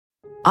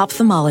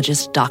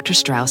Ophthalmologist Dr.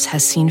 Strauss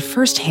has seen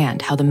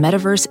firsthand how the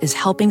metaverse is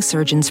helping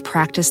surgeons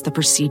practice the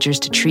procedures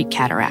to treat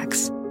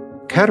cataracts.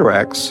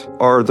 Cataracts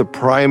are the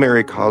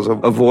primary cause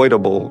of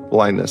avoidable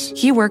blindness.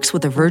 He works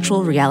with a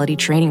virtual reality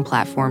training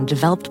platform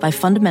developed by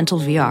Fundamental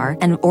VR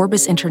and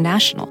Orbis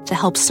International to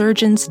help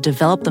surgeons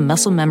develop the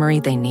muscle memory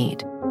they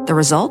need. The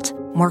result?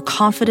 More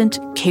confident,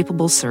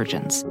 capable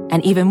surgeons.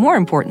 And even more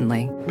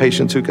importantly,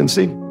 patients who can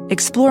see.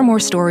 Explore more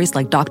stories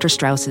like Dr.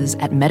 Strauss's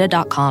at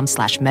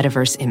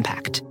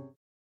meta.com/metaverseimpact.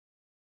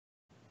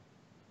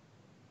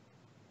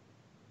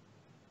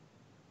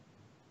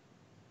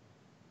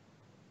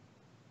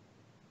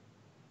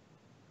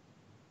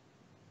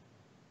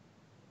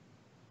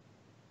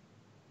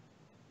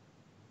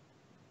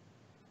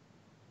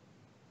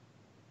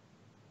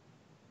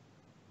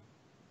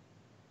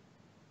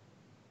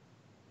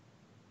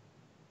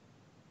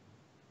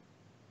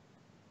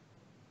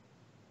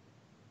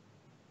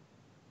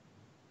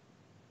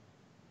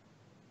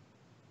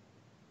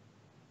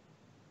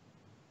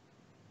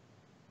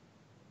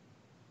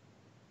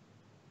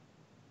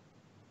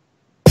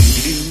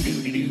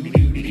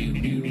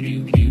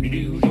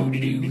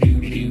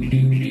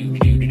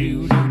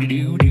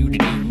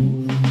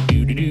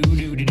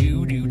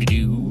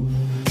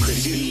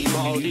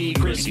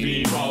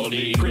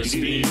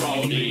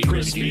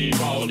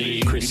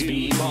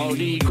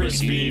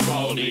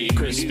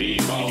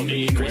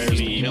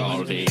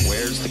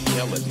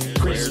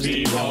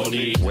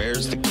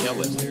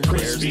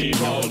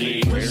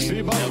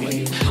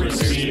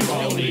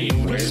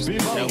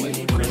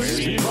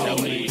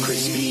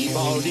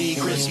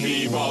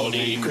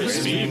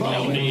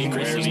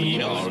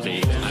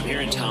 I'm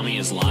hearing Tommy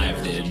is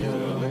live, dude.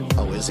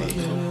 Oh, is he?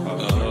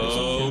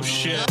 Oh,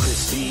 shit.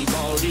 Crispy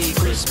Baldy,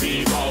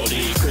 Crispy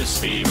Baldy,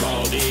 Crispy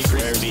Baldy,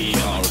 Crispy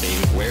Baldy.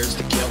 Where's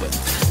the killing?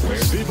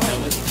 Where's the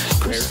killing?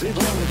 Where's the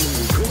killing?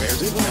 Where's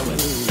the killing?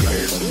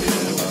 Where's the killing?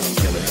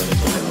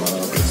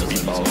 Crispy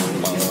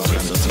Baldy,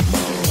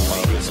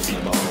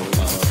 Crispy Baldy, Crispy Baldy.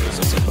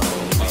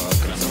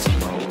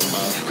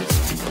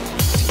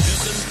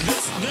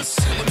 This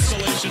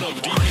installation of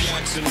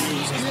DPX and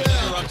News has been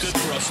interrupted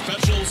for a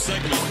special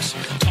segment.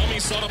 Tommy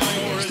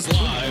Sotomayor is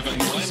live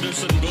and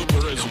Glenderson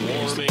Booper is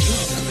warming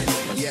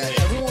up. Yeah,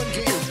 everyone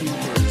get your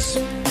boopers.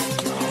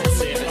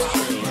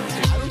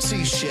 I don't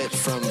see shit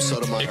from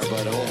Sotomayor,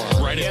 but hold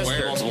on. Right in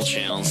where? Multiple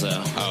channels,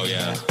 though. Oh,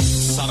 yeah.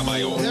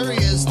 Sotomayor. There he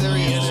is. There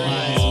he is.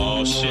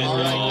 Oh, shit. All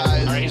right,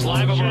 guys. All right, he's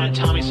live over on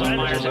Tommy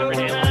Sotomayor's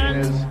Everyday Life.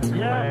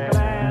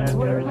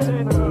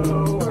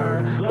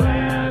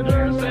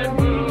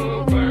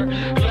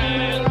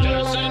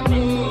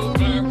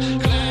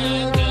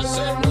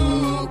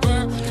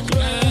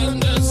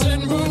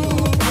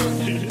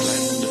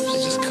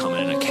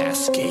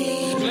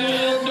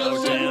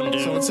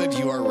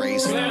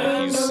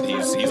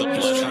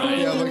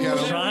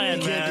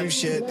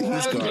 Shit,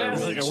 he's gone.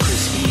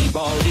 Crispy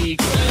Baldy,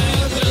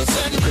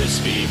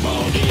 Crispy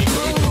Baldy,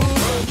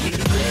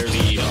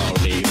 Crispy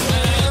Baldy.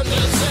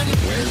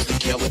 Where's the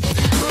killing?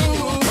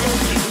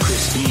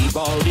 Crispy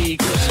Baldy,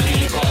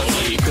 Crispy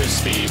Baldy,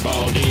 Crispy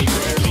Baldy,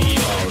 Crispy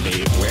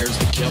Baldy. Where's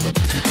the killing?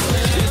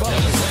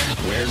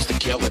 Where's the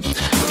killing?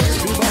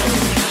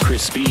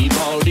 Crispy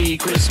Baldy,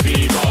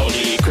 Crispy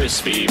Baldy,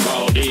 Crispy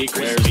Baldy,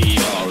 Crispy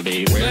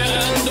Baldy.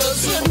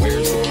 Where's the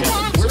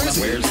killing? Where's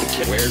the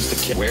kid? Where's the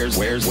kid? Where?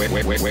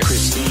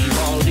 Crispy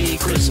Baldy,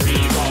 Crispy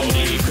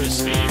Baldy,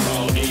 Crispy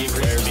Baldy,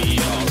 Crispy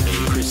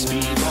Baldy, Crispy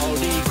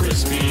Baldy,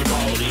 Crispy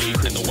Baldy,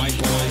 and the white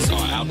boys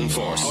are out in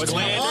force. Oh, it's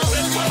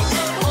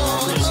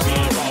Crispy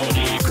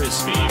Baldy,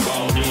 Crispy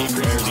Baldy,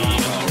 Crispy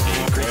Baldy,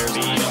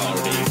 Crispy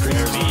Baldy,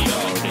 Crispy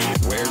Baldy.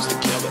 Where's the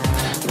killer?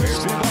 Where's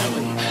the killer?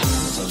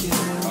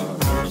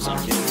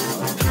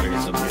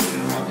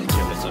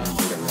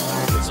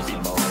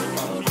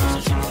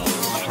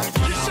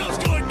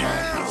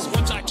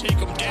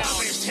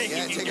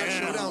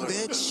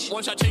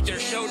 Once I take their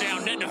show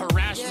down, then the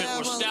harassment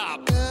will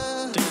stop.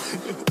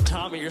 Dude,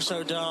 Tommy, you're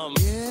so dumb.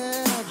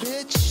 Yeah,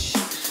 bitch.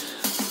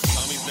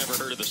 Tommy's never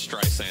heard of the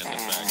Streisand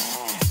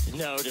effect.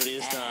 No, dude,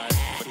 he's not.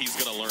 But he's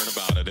going to learn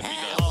about it if he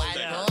does. Oh, I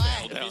know.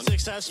 If he's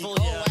successful,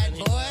 yeah.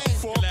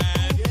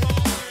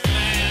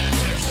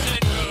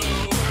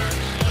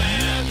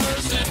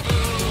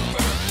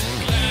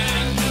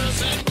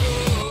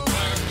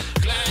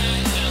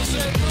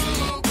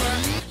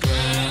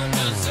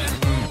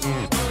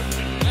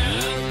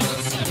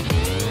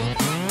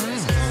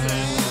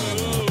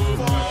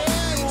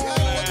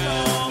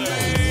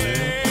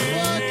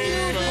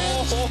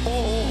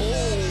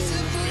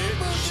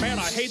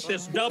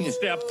 This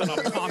dubstep that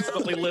I'm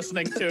constantly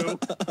listening to.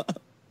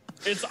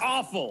 It's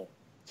awful.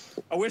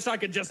 I wish I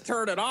could just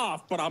turn it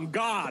off, but I'm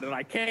God and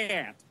I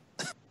can't.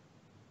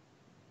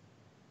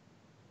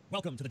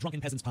 Welcome to the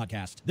Drunken Peasants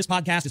podcast. This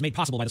podcast is made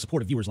possible by the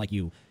support of viewers like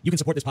you. You can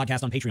support this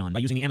podcast on Patreon by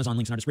using the Amazon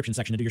links in our description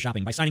section to do your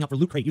shopping, by signing up for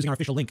Loot Crate using our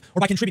official link, or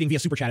by contributing via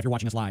Super Chat if you're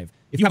watching us live.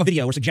 If you have a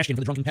video or suggestion for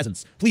the Drunken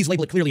Peasants, please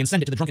label it clearly and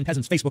send it to the Drunken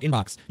Peasants Facebook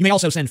inbox. You may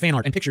also send fan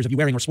art and pictures of you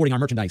wearing or sporting our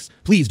merchandise.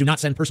 Please do not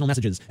send personal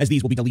messages, as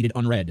these will be deleted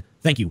unread.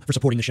 Thank you for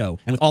supporting the show.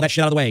 And with all that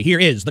shit out of the way, here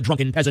is the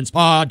Drunken Peasants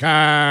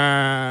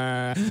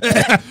podcast.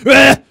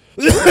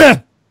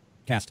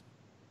 Cast.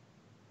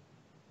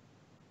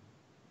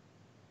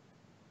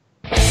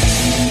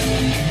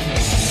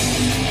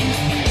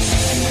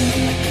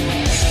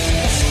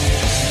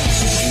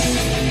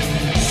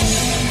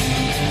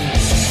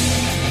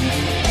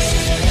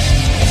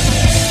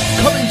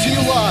 Coming to you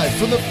live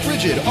from the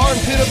frigid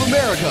armpit of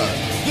America,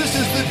 this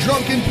is the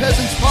Drunken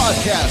Peasants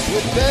Podcast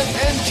with Ben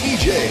and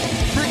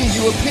TJ, bringing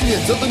you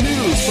opinions of the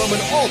news from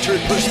an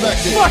altered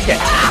perspective. Fuck it!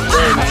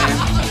 Hey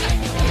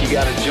man, you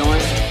got a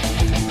joint?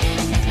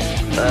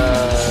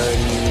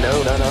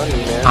 No, not on me,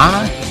 man.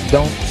 I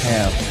don't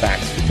have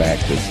facts to back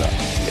this up.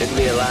 It'd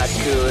be a lot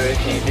cooler if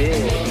you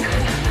did.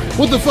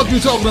 What the fuck you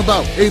talking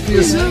about,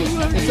 atheist?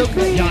 It's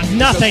okay. You're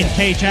nothing,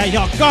 TJ.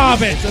 You're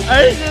garbage.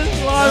 I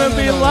just want to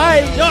be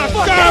liked. You're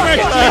garbage.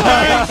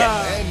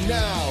 And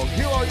now,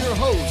 here are your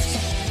hosts,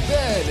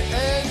 Ben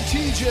and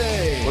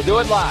TJ. We'll do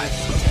it live.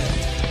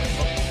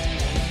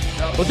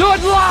 We'll do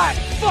it live.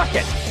 Fuck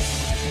it.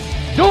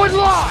 Do it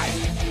live.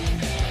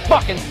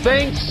 Fucking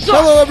thing sucks.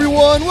 Hello,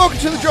 everyone. Welcome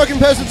to the Drunken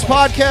Peasants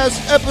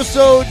Podcast,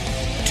 episode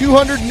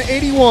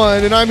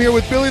 281. And I'm here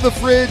with Billy the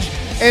Fridge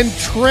and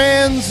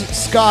Trans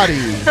Scotty.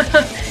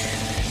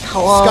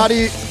 Hello.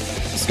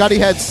 Scotty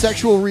had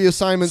sexual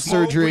reassignment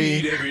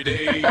surgery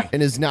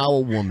and is now a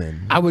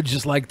woman. I would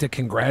just like to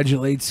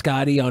congratulate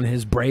Scotty on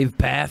his brave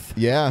path.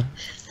 Yeah.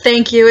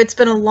 Thank you. It's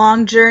been a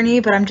long journey,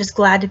 but I'm just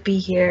glad to be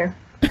here.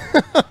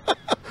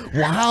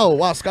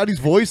 Wow, Scotty's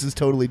voice is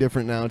totally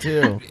different now,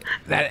 too.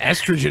 That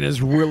estrogen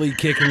is really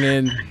kicking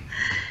in.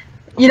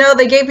 You know,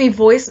 they gave me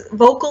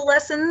vocal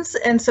lessons,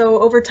 and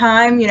so over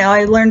time, you know,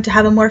 I learned to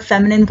have a more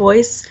feminine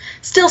voice.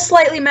 Still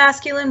slightly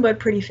masculine, but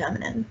pretty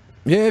feminine.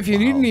 Yeah, if you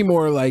need any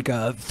more, like,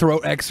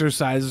 throat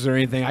exercises or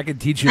anything, I could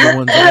teach you the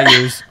ones I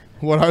use.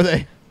 What are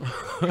they?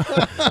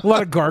 A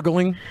lot of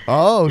gargling.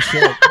 Oh,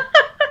 shit.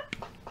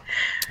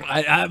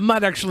 I'm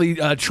not actually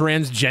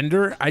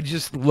transgender. I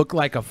just look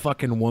like a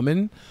fucking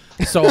woman.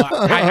 So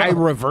I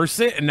reverse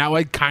it, and now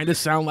I kind of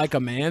sound like a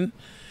man.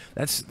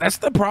 That's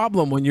the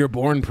problem when you're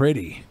born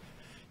pretty.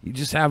 You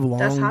just have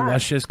long,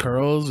 luscious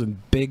curls and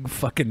big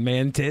fucking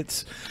man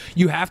tits.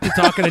 You have to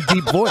talk in a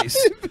deep voice,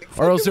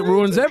 or else it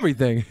ruins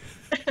everything.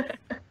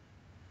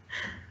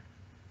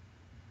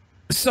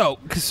 So,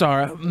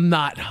 Kasara,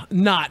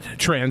 not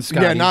trans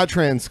Scotty. Yeah, not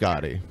trans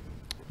Scotty.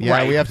 Yeah,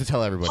 Right. We have to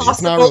tell everybody. Possible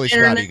It's not really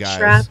internet Scotty, guys.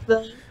 trap,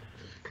 though.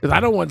 Because I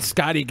don't want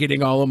Scotty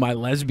getting all of my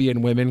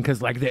lesbian women,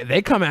 because like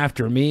they come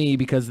after me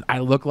because I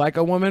look like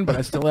a woman, but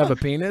I still have a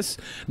penis.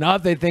 Now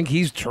if they think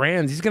he's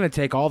trans, he's gonna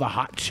take all the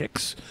hot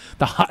chicks,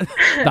 the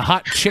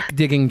hot chick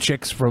digging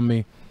chicks from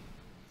me.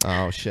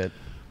 Oh shit.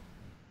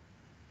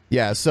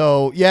 Yeah.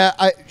 So yeah,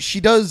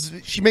 she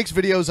makes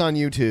videos on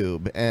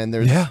YouTube, and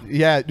there's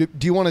Do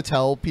you want to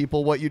tell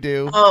people what you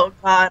do? Oh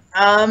god.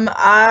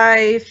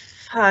 I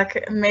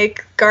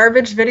make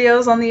garbage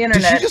videos on the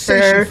internet. Did she just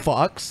say she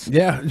fucks?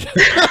 Yeah.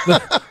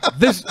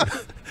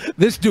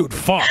 This dude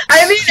fucks.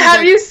 I mean,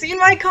 have you seen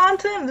my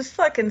content? This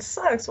fucking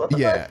sucks. What the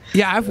fuck?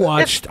 Yeah, I've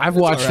watched right.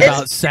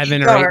 about It's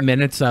 7 or 8 dark.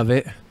 minutes of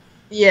it.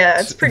 Yeah,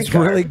 it's pretty It's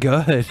really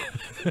good.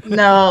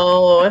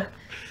 No.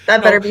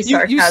 That better be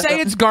sarcasm. You say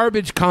it's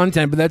garbage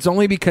content, but that's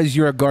only because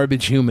you're a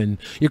garbage human.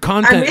 Your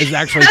content is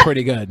actually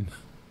pretty good.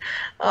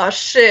 Oh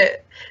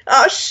shit.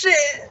 Oh shit.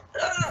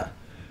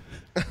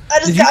 I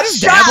just Did got you just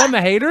shot. dab on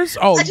the haters?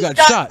 Oh, you got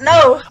shot.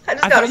 No, I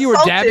just I got thought you were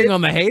assaulted. dabbing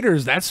on the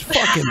haters. That's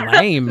fucking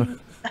lame.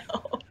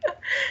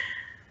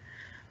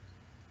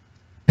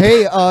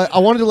 Hey, I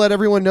wanted to let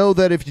everyone know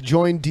that if you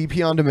join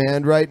DP On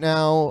Demand right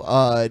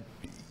now,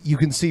 you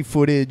can see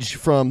footage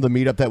from the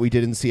meetup that we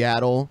did in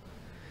Seattle.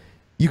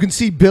 You can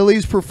see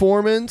Billy's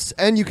performance,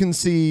 and you can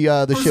see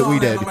the shit we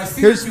did.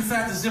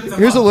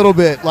 Here's a little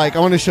bit. Like, I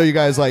want to show you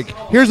guys. Like,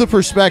 here's the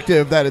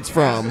perspective that it's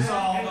from.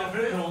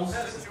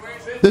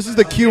 This is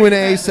the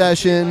Q&A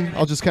session.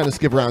 I'll just kind of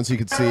skip around so you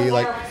can see.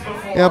 Like,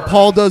 yeah,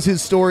 Paul does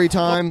his story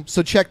time,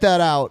 so check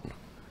that out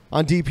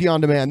on DP On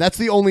Demand. That's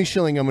the only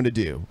shilling I'm going to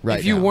do right now.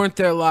 If you weren't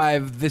there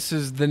live, this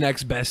is the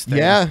next best thing.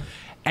 Yeah.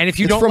 And if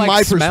you It's don't from like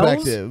my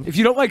smells, perspective. if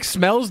you don't like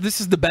smells, this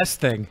is the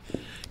best thing.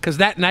 Because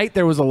that night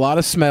there was a lot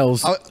of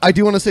smells. I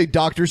do want to say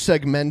Dr.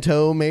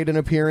 Segmento made an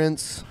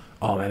appearance.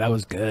 Oh man, that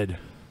was good.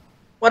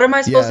 What am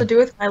I supposed Yeah. to do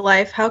with my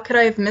life? How could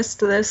I have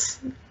missed this?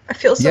 I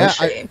feel so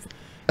ashamed.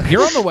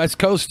 You're on the West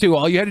Coast too.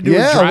 All you had to do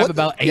was drive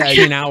about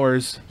 18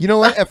 hours. You know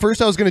what? At first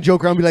I was going to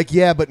joke around and be like,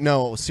 yeah, but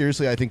no,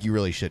 seriously, I think you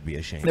really should be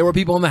ashamed. There were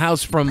people in the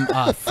house from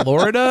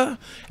Florida,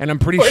 and I'm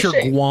pretty sure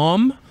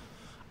Guam.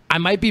 I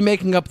might be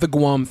making up the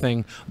Guam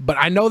thing, but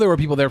I know there were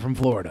people there from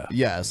Florida.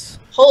 Yes.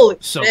 Holy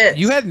So shit.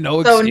 you had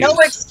no So excuse. no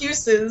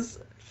excuses.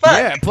 Fuck.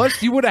 Yeah,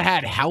 plus you would have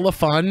had hella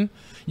fun.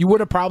 you would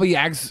have probably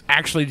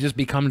actually just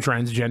become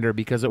transgender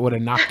because it would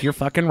have knocked your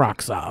fucking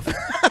rocks off.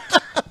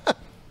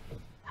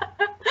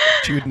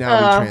 She would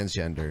now be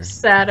transgender.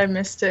 Sad I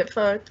missed it.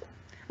 Fuck.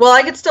 Well,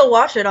 I could still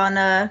watch it on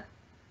the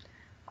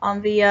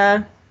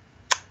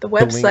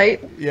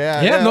website.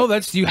 Yeah. No,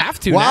 that's you have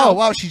to. Wow, now.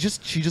 wow. She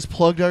just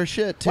plugged our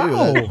shit too.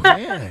 Wow.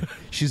 Man,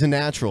 she's a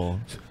natural.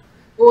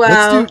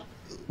 Wow.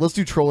 Let's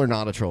do troll or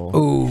not a troll.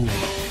 Ooh.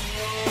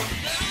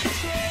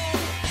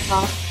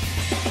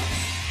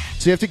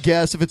 So you have to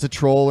guess if it's a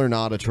troll or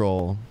not a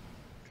troll.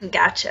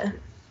 Gotcha.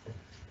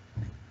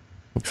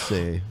 Let's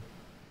see.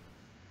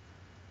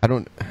 I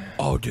don't.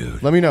 Oh,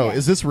 dude. Let me know.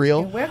 Is this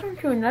real? Welcome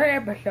to another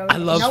episode. I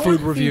love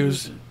food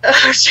reviews.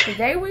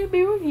 Today we'll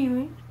be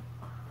reviewing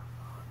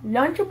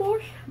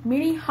Lunchables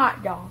mini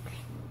hot dogs.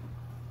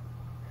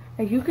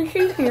 As you can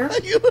see here,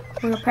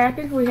 in the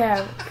package we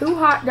have 2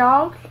 hot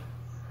dogs,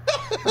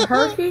 a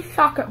Hershey's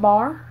chocolate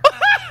bar,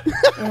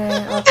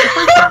 and a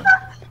Capri Sun.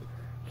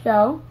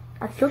 So,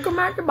 I took them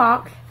out the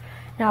box,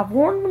 and I've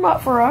warmed them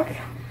up for us,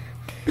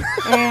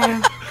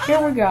 and here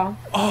we go.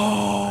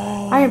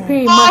 Oh. I am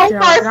peeing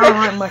mustard, I don't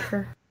like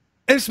mustard.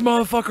 This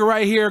motherfucker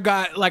right here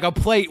got like a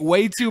plate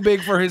way too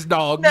big for his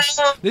dog.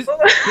 This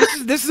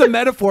is a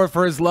metaphor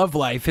for his love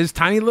life. His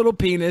tiny little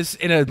penis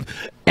in an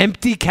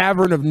empty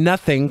cavern of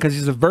nothing because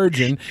he's a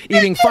virgin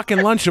eating fucking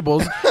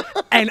Lunchables,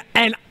 and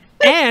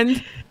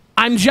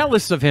I'm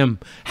jealous of him.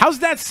 How's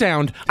that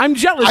sound? I'm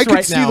jealous right now. I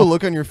could see the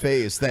look on your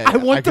face. That I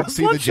want I could those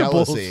see the Lunchables.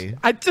 jealousy.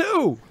 I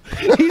do.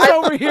 He's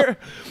over here.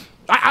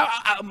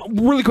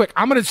 Really quick,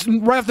 I'm going to,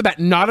 right off the bat,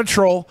 not a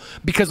troll,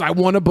 because I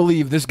want to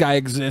believe this guy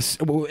exists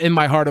in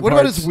my heart of What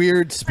hearts. about his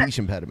weird speech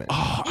impediment?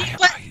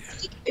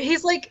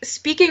 He's like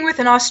speaking with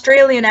an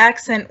Australian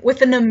accent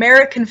with an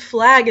American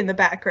flag in the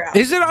background.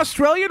 Is it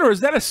Australian or is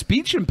that a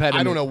speech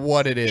impediment? I don't know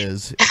what it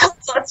is.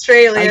 It's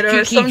Australian. I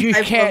or think he just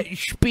type can't of...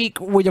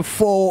 speak with a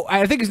full...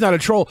 I think he's not a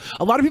troll.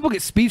 A lot of people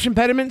get speech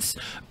impediments,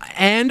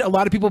 and a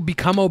lot of people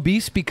become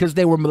obese because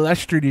they were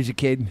molested as a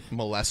kid.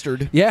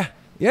 Molested? Yeah.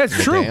 Yeah,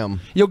 it's true. Damn.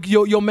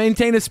 You'll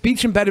maintain a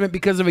speech impediment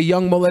because of a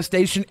young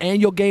molestation,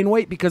 and you'll gain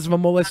weight because of a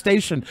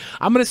molestation.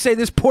 I'm gonna say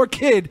this poor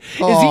kid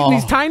is eating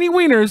these tiny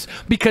wieners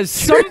because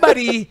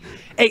somebody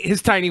ate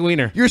his tiny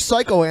wiener. You're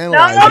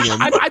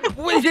psychoanalyzing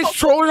him. Is this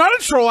troll or not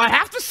a troll? I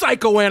have to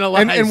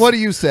psychoanalyze. And what do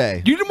you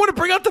say? You didn't want to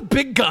bring out the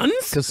big guns?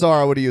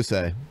 Kasara, what do you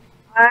say?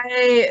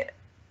 I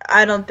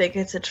don't think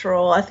it's a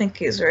troll. I think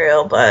he's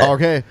real, but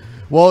Okay.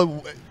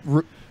 Well,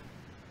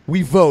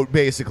 we vote,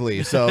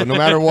 basically. So no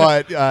matter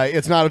what,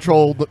 it's not a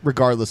troll,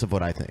 regardless of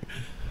what I think.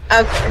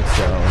 Okay.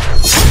 So,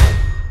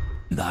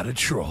 not a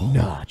troll.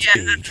 Not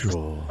a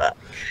troll.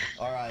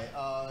 All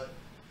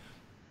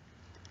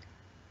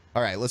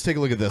right, let's take a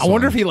look at this. I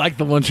wonder if he liked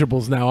the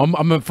Lunchables now. I'm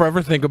gonna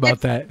forever think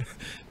about that.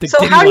 Did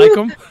So he how do like you-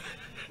 them?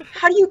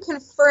 How do you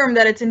confirm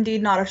that it's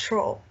indeed not a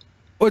troll?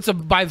 Oh, it's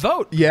by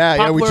vote.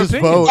 Yeah, we Popular just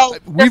opinion. vote.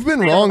 We've been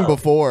definitely wrong a vote.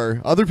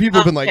 before. Other people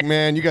have been like,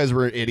 man, you guys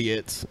were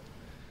idiots.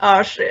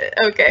 Oh shit.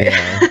 Okay.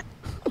 Yeah.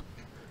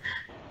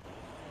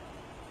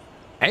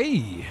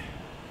 Hey.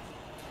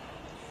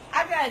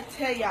 I gotta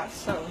tell y'all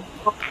something.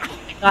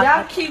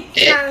 Y'all keep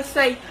trying to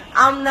say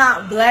I'm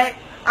not black,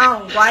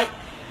 I'm white.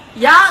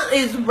 Y'all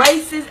is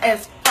racist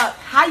as fuck.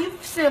 How you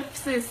sit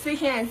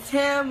here and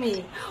tell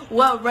me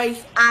what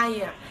race I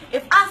am?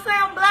 If I say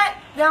I'm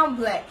black, then I'm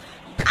black.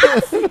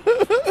 See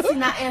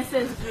now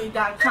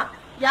Ancestry.com.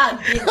 Y'all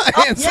get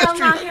it. Y'all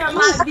not here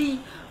might be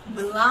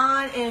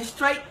blonde and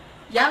straight.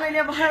 Y'all ain't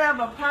never heard of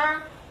a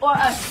perm or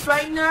a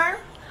straightener?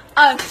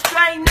 A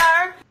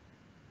straightener?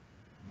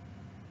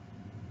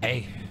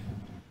 Hey.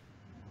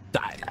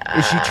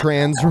 Is she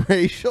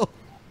transracial?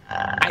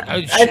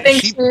 I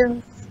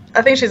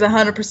think she's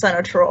 100%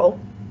 a troll.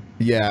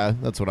 Yeah,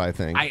 that's what I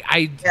think.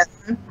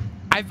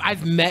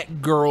 I've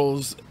met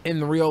girls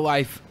in real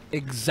life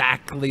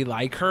exactly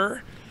like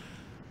her,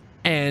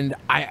 and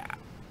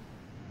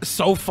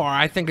so far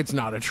I think it's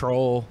not a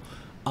troll.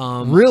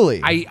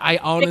 Really? I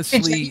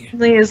honestly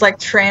She is like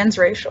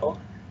transracial.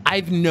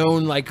 I've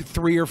known like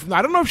 3 or 4.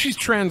 I don't know if she's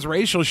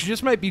transracial. She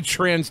just might be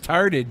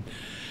trans-tarded.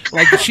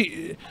 Like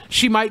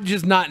she might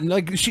just not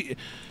like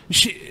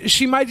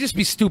she might just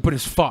be stupid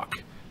as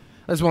fuck.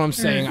 That's what I'm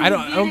saying. I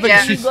don't think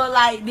she's go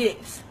like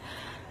this.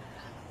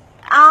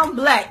 I'm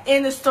black.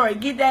 In the story.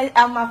 Get that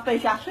out of my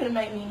face. Y'all finna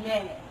make me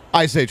mad.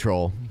 I say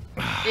troll.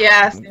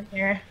 Yeah, same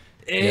here.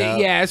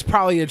 Yeah, it's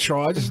probably a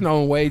troll. I just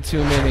know way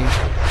too many.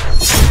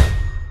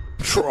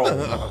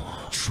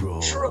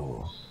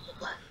 Troll.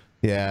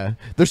 Yeah,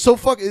 they're so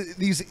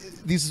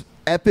these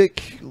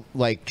epic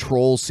like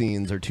troll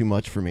scenes are too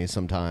much for me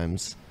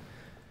sometimes.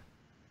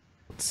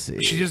 Let's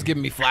see. She's just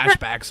giving me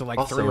flashbacks of like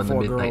Also 3 or 4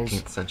 in the girls.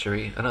 mid-19th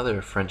century,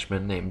 another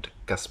Frenchman named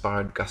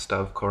Gaspard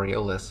Gustave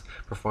Coriolis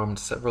performed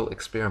several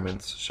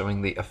experiments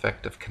showing the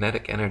effect of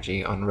kinetic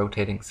energy on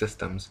rotating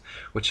systems,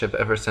 which have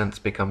ever since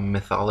become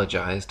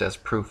mythologized as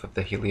proof of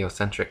the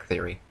heliocentric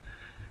theory.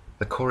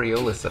 The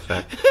Coriolis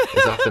effect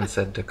is often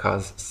said to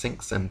cause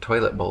sinks and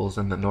toilet bowls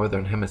in the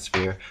northern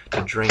hemisphere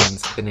to drain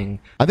spinning.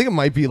 I think it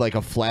might be like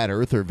a flat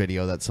earther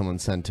video that someone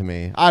sent to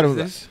me. I don't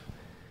know.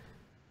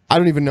 I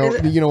don't even know.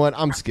 You know what?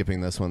 I'm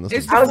skipping this one. I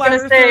was going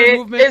to say,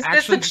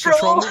 is this a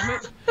troll?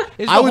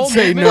 I would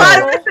say no.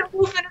 Flat Earther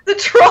movement is a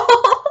troll.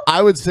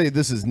 I would say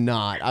this is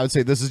not. I would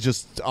say this is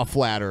just a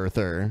flat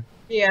earther.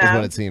 Yeah. Is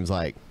what it seems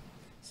like.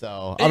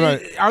 So I'm not.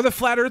 Are the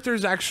flat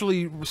earthers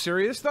actually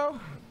serious though?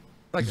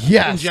 Like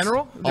Yes. in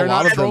general, A they're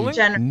lot not of them.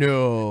 trolling.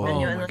 No.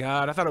 Oh my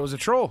god, I thought it was a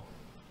troll.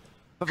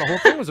 I thought the whole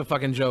thing was a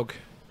fucking joke.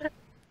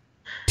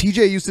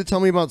 TJ used to tell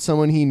me about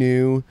someone he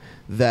knew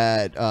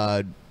that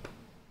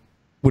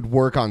would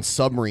work on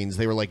submarines.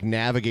 They were like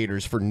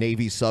navigators for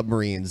Navy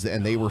submarines,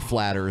 and they were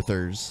flat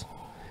earthers.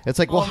 It's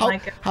like, well,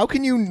 how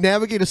can you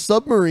navigate a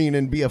submarine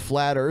and be a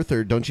flat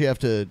earther? Don't you have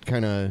to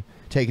kind of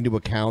take into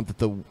account that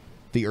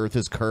the Earth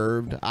is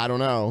curved? I don't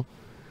know.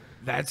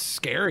 That's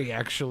scary,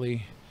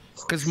 actually,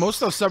 because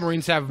most of those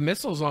submarines have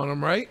missiles on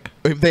them, right?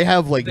 If they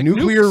have like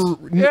nuclear,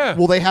 Yeah.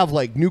 well, they have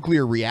like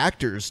nuclear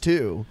reactors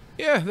too.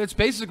 Yeah, that's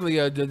basically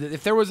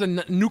if there was a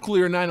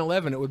nuclear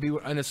 9/11, it would be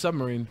in a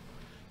submarine.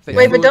 If they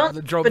Wait, but drove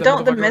don't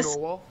that the motherfucker into a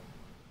wall.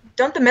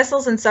 don't the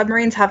missiles and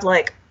submarines have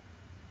like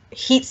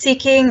heat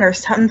seeking or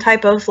some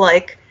type of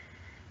like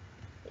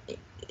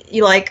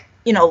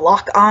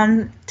lock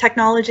on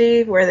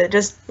technology where they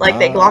just like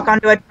they lock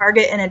onto a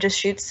target and it just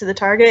shoots to the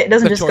target? It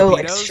doesn't The just go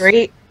like torpedoes?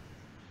 straight.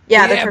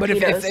 Yeah, the but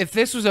torpedoes. if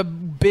this was a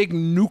big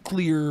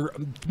nuclear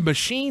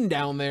machine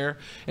down there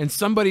and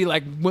somebody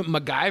like went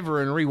MacGyver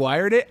and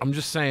rewired it, I'm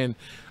just saying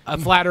a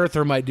flat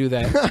earther might do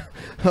that.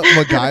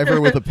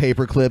 MacGyver with a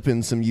paperclip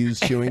and some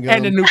used chewing gum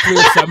And a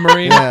nuclear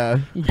submarine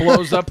Yeah.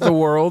 blows up the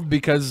world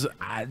because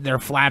they're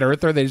flat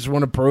earther. They just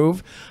want to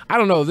prove. I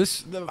don't know.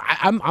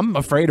 I'm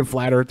afraid of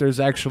flat earthers.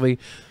 Actually,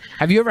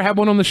 have you ever had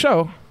one on the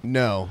show?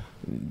 No.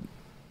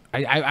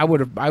 I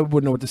wouldn't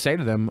know what to say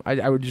to them.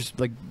 I would just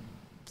like.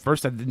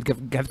 First, I'd have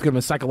to give them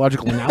a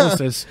psychological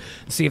analysis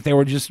to see if they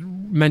were just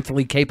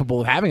mentally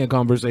capable of having a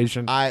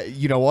conversation.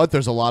 You know what?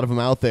 There's a lot of them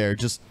out there.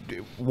 Just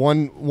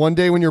one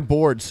day when you're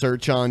bored,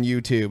 search on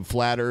YouTube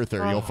 "flat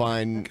earther." You'll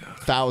find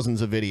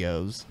thousands of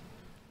videos.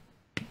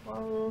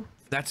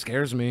 That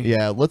scares me.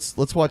 Yeah, let's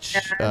watch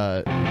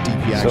DP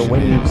action. So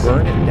when you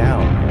burn it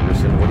down,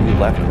 Anderson, what are you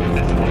left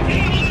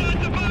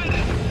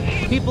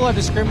with? People are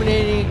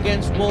discriminating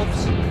against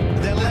wolves.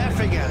 They're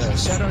laughing at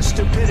us at our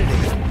stupidity.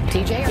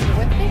 TJ, are you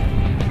with me?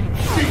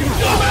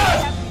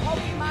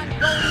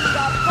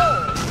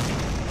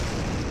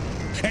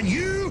 And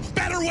you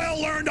better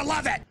well learn to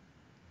love it.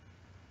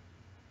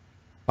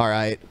 All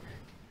right.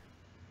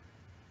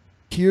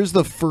 Here's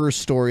the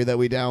first story that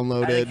we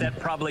downloaded. I think that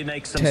probably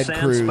makes some Ted sense.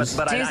 Cruz.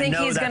 But do you think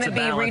he's going to be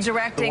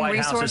redirecting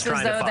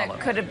resources, though,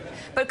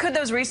 but could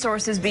those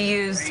resources be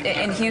used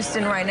in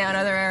Houston right now and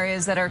other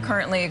areas that are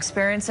currently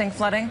experiencing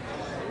flooding?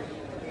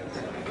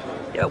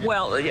 Yeah,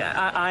 well,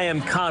 I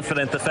am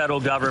confident the federal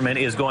government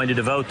is going to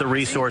devote the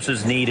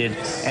resources needed,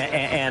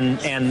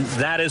 and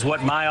that is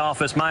what my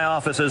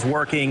office is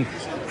working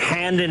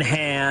hand in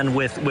hand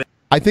with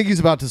I think he's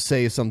about to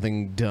say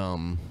something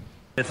dumb.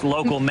 With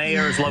local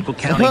mayors, local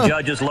county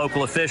judges,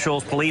 local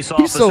officials, police He's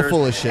officers, so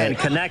full of shit. and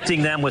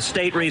connecting them with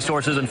state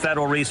resources and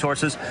federal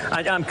resources.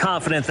 I'm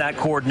confident that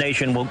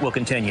coordination will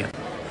continue.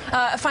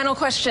 Final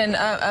question,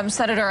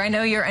 Senator. I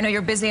know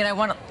you're busy, and I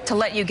want to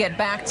let you get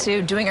back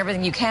to doing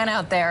everything you can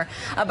out there.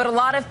 But a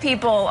lot of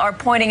people are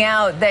pointing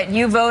out that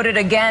you voted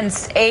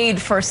against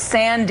aid for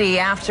Sandy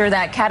after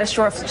that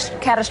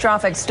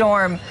catastrophic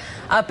storm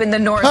up in the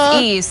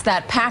Northeast,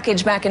 that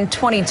package back in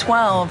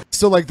 2012.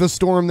 So, like the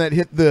storm that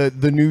hit the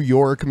New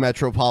York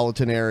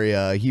metropolitan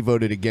area, he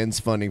voted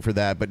against funding for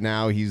that, but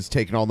now he's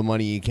taking all the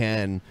money he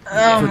can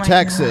for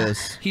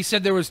Texas. He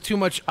said there was too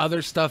much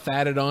other stuff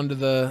added onto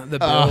the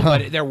bill,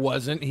 but there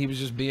wasn't. He was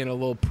just being a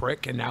little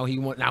prick, and now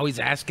he's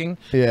asking.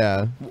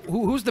 Yeah.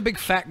 Who's the big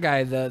fat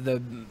guy?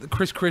 The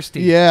Chris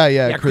Christie.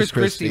 Yeah. Chris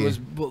Christie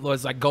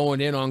was like going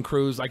in on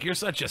Cruz, like, you're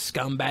such a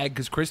scumbag,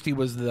 because Christie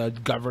was the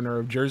governor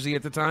of Jersey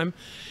at the time.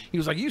 He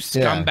was like, you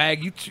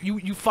scumbag,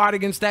 you fought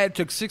against that. It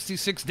took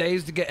 66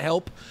 days to get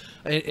help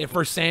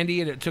for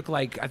Sandy, and it took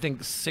like I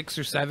think 6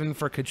 or 7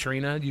 for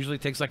Katrina. It usually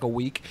takes like a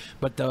week,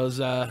 but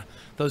those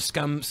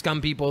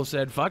scum people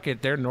said, fuck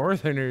it, they're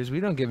Northerners, we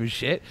don't give a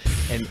shit,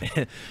 and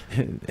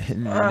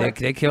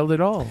they killed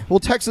it all. Well,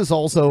 Texas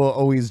also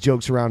always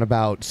jokes around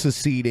about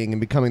seceding and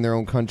becoming their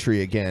own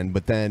country again,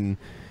 but then,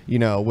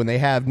 when they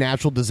have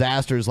natural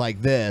disasters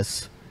like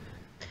this,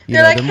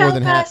 they're like, more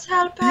than help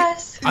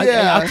us.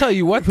 I'll tell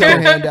you what, Put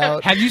their hand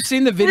out. Have you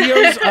seen the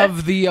videos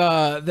of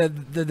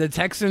the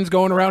Texans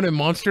going around in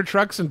monster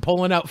trucks and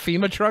pulling out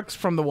FEMA trucks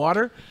from the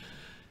water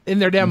in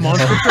their damn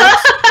monster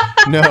trucks?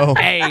 No.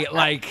 Hey,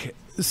 like,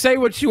 say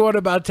what you want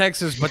about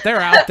Texas, but they're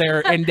out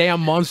there in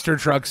damn monster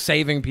trucks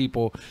saving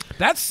people.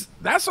 That's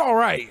all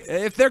right.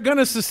 If they're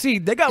gonna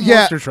secede, they got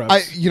monster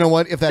trucks. You know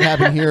what? If that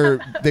happened here,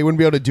 they wouldn't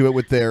be able to do it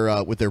with their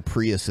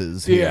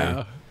Priuses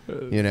here.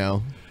 Yeah.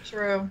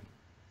 True.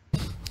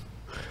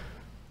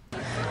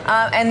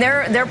 And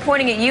they're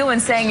pointing at you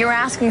and saying you're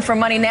asking for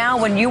money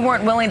now when you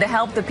weren't willing to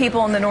help the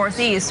people in the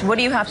Northeast. What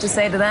do you have to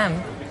say to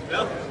them?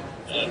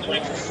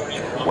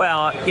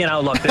 Well,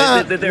 look,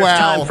 there's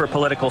Wow. time for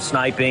political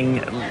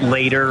sniping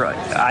later.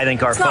 I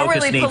think our It's not focus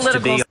really needs to be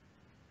political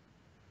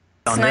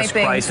on this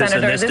sniping, crisis and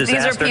Senator. this These are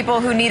disaster.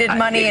 people who needed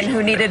money and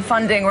who needed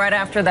funding right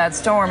after that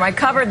storm. I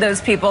covered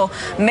those people.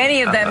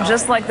 Many of them,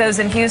 just like those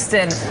in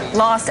Houston,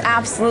 lost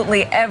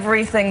absolutely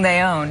everything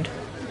they owned.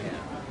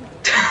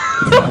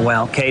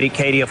 Well,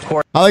 Katie, of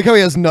course. I like how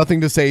he has nothing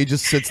to say. He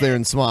just sits there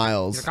and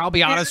smiles. Look, I'll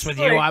be honest with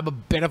you. I'm a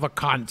bit of a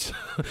cunt.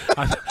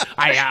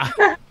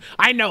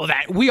 I know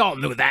that. We all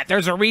knew that.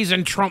 There's a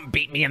reason Trump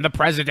beat me in the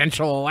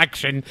presidential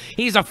election.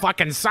 He's a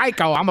fucking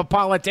psycho. I'm a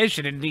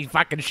politician, and he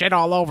fucking shit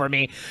all over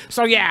me.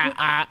 So yeah,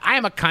 I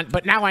am a cunt.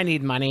 But now I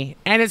need money,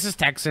 and this is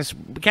Texas.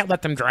 We can't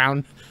let them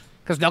drown,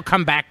 because they'll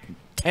come back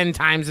 10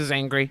 times as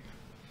angry.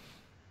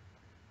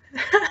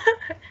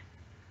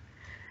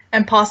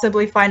 And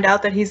possibly find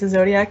out that he's a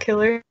Zodiac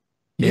killer.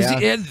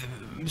 Yeah.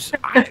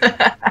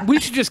 We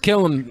should just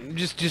kill him.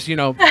 Just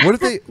What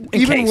if they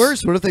even case.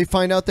 worse? What if they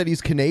find out that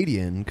he's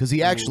Canadian? Because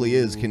he actually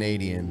is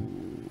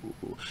Canadian.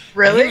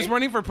 Really? He was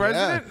running for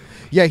president?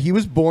 Yeah, he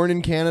was born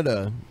in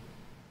Canada.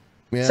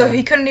 Yeah. So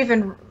he couldn't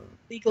even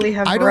legally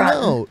have I don't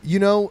run.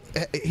 know.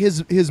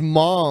 His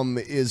mom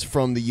is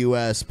from the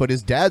U.S., but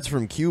his dad's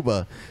from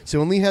Cuba. So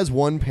he only has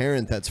one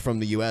parent that's from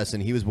the U.S.,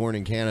 and he was born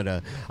in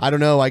Canada. I don't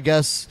know. I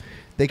guess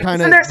they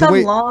kind of. Isn't there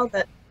some law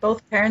that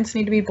both parents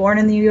need to be born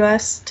in the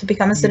U.S. to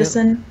become a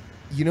citizen?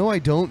 I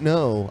don't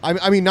know.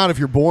 I mean, not if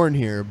you're born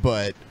here,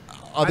 but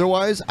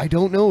otherwise, I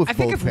don't know if I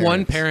think both if parents.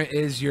 one parent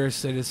is your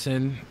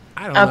citizen,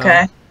 I don't know.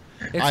 Okay.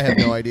 I have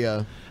no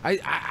idea.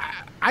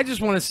 I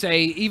just want to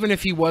say, even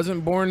if he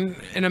wasn't born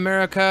in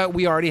America,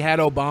 we already had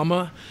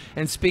Obama.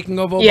 And speaking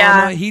of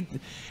Obama,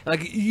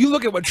 you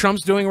look at what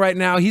Trump's doing right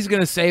now. He's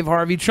going to save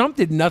Harvey. Trump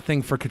did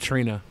nothing for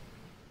Katrina.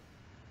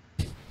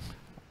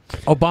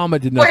 Obama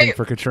did nothing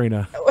for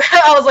Katrina.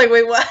 I was like,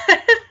 wait, what?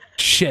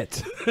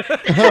 Shit.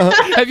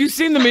 Have you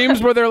seen the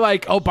memes where they're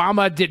like,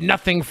 Obama did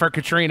nothing for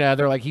Katrina?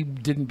 They're like, he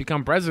didn't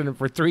become president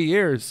for 3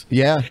 years.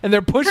 Yeah. And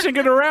they're pushing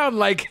it around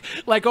like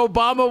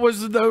Obama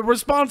was the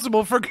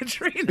responsible for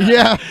Katrina.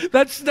 Yeah.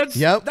 That's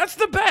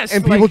the best.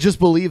 And people just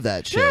believe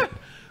that shit. Yeah.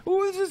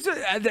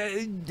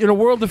 In a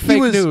world of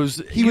fake news,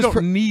 you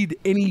don't need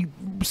any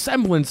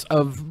semblance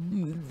of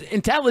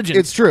intelligence.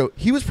 It's true.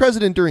 He was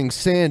president during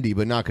Sandy,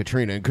 but not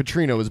Katrina. And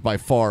Katrina was by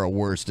far a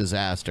worse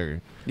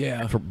disaster.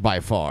 Yeah.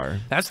 By far.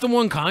 That's the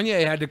one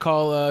Kanye had to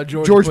call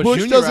George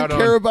Bush Jr. doesn't out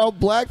care on. about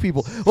black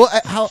people. Well,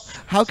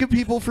 how could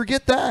people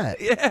forget that?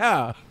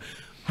 Yeah.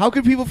 How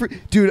could people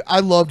Dude,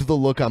 I loved the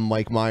look on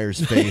Mike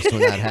Myers' face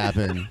when that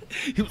happened.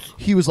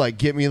 He was like,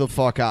 "Get me the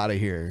fuck out of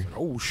here."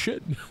 Oh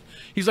shit.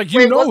 He's like,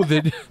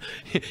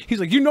 he's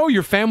like,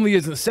 your family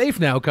isn't safe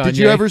now, Kanye. Did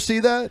you ever see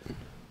that?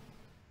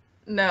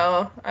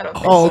 No, I don't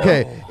think Oh, so.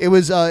 okay. It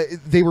was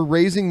they were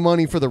raising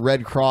money for the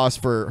Red Cross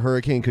for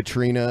Hurricane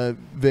Katrina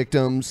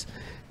victims,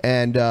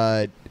 and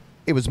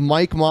it was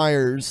Mike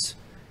Myers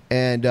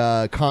and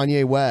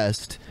Kanye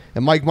West.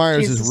 And Mike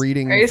Myers is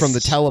reading from the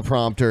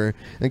teleprompter,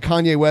 and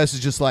Kanye West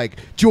is just like,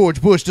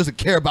 George Bush doesn't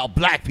care about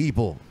black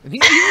people. And he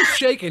was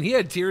shaking. He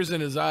had tears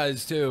in his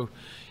eyes too.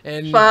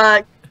 And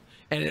Fuck.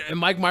 And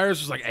Mike Myers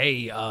was like,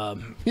 "Hey,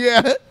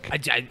 yeah,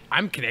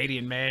 I'm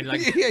Canadian, man.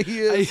 Like, yeah, he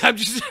is.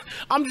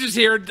 I'm just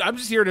here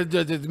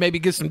to maybe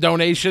get some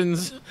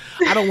donations.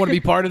 I don't want to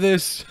be part of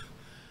this."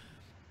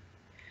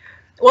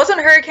 Wasn't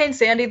Hurricane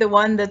Sandy the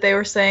one that they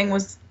were saying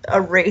was a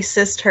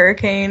racist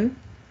hurricane?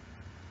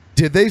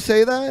 Did they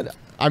say that?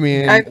 I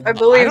mean, I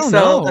believe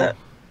so.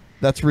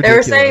 That's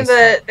ridiculous.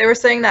 They were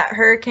saying that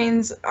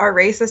hurricanes are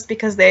racist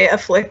because they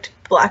afflict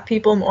black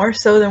people more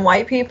so than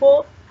white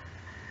people.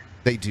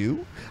 They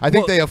do? I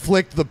think they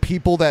afflict the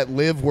people that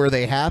live where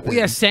they happen. Well,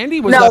 yeah,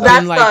 Sandy was up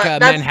in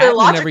Manhattan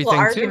and everything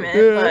argument,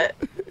 too. But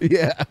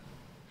yeah,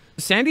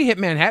 Sandy hit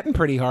Manhattan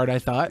pretty hard. I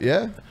thought.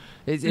 Yeah,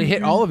 it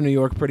hit all of New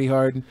York pretty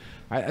hard.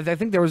 I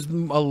think there was a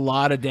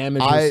lot of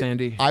damage with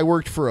Sandy. I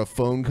worked for a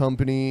phone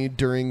company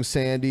during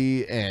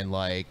Sandy, and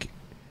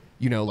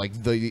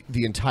the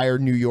entire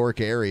New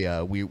York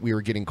area, we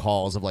were getting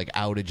calls of like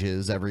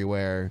outages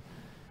everywhere.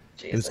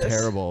 Jesus. It was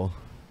terrible.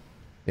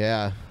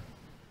 Yeah.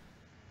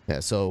 Yeah,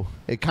 so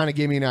it kind of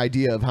gave me an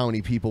idea of how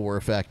many people were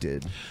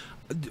affected.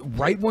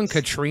 Right when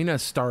Katrina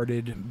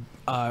started,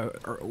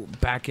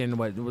 back in,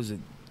 what was it,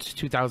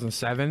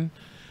 2007?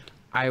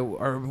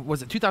 Or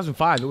was it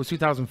 2005? It was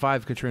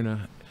 2005,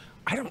 Katrina.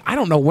 I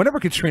don't know. Whenever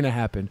Katrina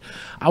happened,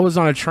 I was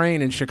on a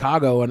train in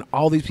Chicago, and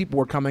all these people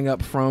were coming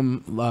up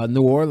from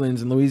New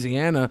Orleans and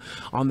Louisiana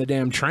on the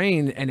damn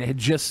train, and it had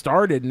just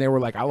started, and they were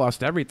like, "I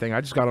lost everything.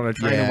 I just got on a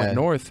train and went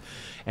north."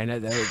 And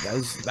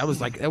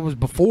that was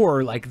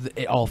before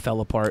it all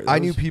fell apart. I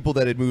knew people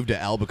that had moved to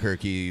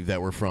Albuquerque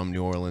that were from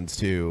New Orleans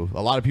too.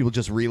 A lot of people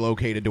just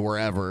relocated to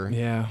wherever.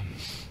 Yeah.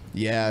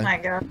 Yeah. Oh my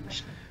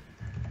gosh.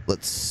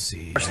 Let's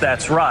see.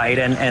 That's right,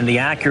 and the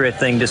accurate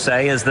thing to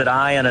say is that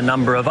I and a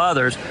number of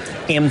others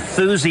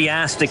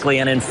enthusiastically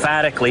and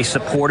emphatically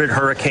supported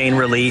hurricane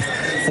relief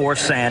for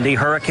Sandy.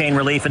 Hurricane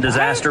relief and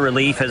disaster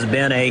relief has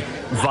been a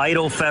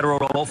vital federal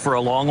role for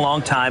a long,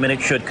 long time, and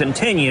it should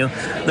continue.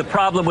 The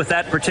problem with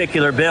that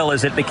particular bill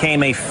is it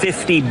became a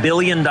 $50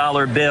 billion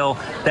bill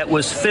that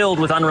was filled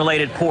with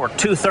unrelated pork.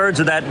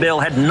 2/3 of that bill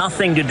had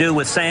nothing to do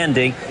with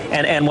Sandy,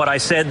 and what I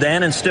said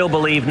then and still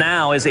believe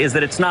now is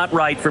that it's not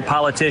right for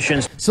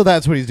politicians. So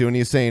that's what he's doing.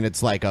 He's saying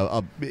it's like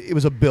it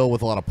was a bill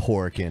with a lot of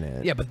pork in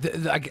it. Yeah, but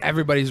like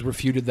everybody's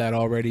refuted that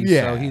already.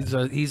 Yeah.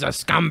 So he's a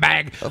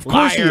scumbag. Of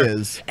course he liar,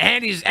 is.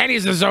 And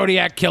he's a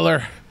Zodiac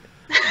killer.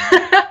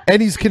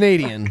 And he's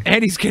Canadian.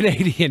 And he's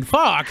Canadian.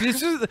 Fuck.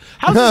 How's this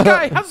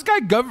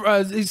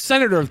guy? He's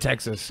senator of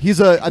Texas. I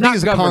think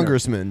he's a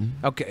congressman.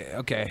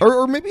 Okay.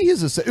 Or maybe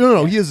he's a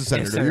no, he is a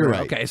senator. You're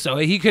right. Okay, so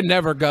he could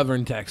never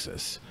govern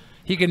Texas.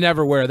 He could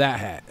never wear that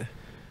hat.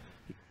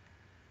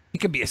 He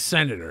could be a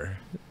senator.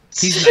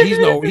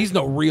 He's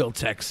no real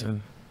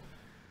Texan.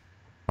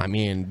 I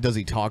mean, does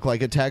he talk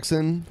like a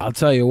Texan? I'll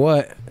tell you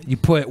what. You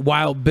put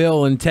Wild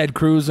Bill and Ted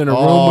Cruz in a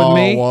room with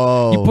me.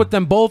 Whoa. You put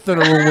them both in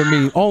a room with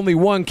me. Only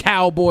one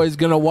cowboy's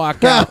gonna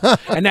walk out,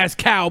 and that's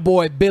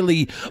Cowboy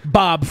Billy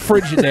Bob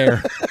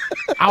Frigidaire.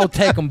 I'll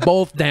take them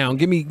both down.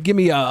 Give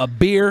me a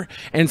beer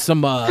and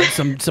some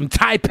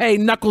Taipei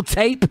knuckle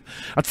tape.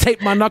 I'll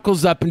tape my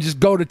knuckles up and just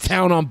go to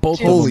town on both.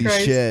 Holy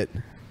Christ. shit!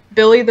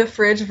 Billy the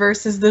Fridge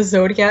versus the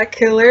Zodiac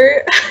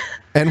Killer.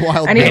 And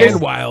Wild I Bill. need to- And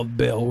Wild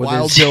Bill.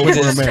 Wild Bill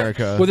for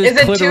America. With his Is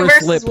it 2 clitoris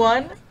versus lip.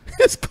 1?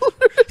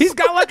 He's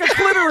got like a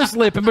clitoris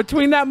lip in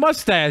between that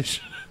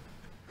mustache.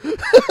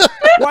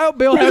 Wild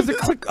Bill has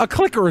a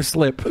clitoris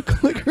lip. A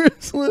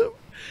clitoris lip.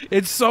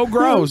 It's so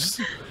gross.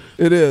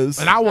 It is.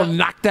 And I will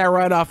knock that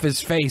right off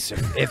his face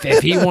if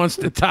he wants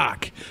to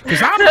talk. Because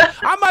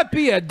I might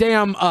be a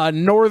damn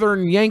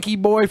northern Yankee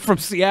boy from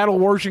Seattle,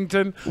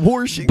 Washington.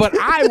 But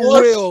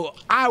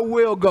I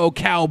will go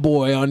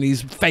cowboy on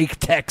these fake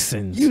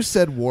Texans. You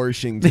said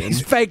Washington.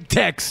 These fake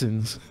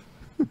Texans.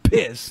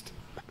 Pissed.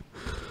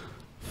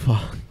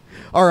 Fuck.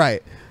 All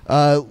right.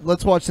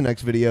 Let's watch the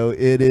next video.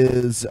 It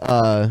is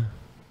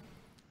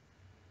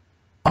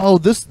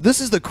this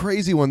is the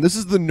crazy one. This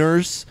is the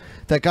nurse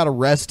that got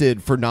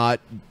arrested for not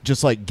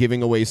just like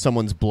giving away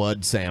someone's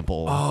blood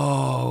sample.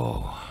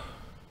 Oh.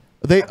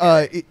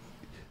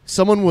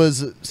 Someone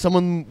was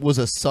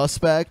a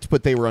suspect,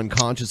 but they were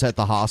unconscious at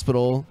the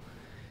hospital,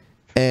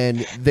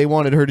 and they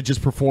wanted her to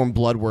just perform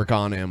blood work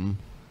on him.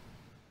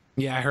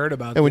 Yeah, I heard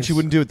about And when this. she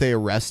wouldn't do it, they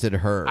arrested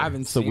her. I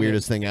haven't It's the seen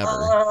weirdest it. thing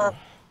ever.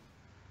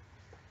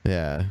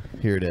 Yeah,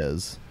 here it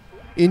is.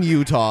 In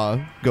Utah,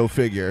 go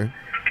figure.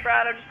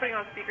 Brad, I'm just putting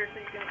on speaker so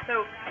you can.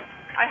 So,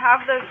 I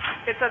have this.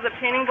 It says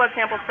obtaining blood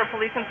samples for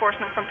police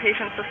enforcement from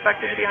patients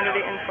suspected to be under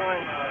the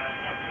influence.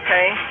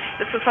 Okay,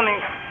 this is something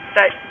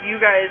that you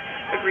guys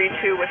agreed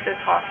to with this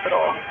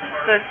hospital.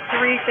 The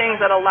 3 things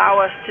that allow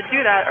us to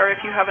do that are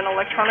if you have an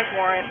electronic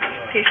warrant,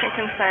 patient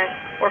consent,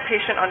 or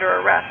patient under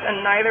arrest,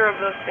 and neither of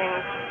those things.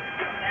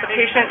 The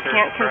patient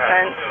can't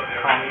consent.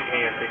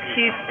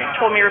 He's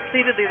told me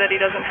repeatedly that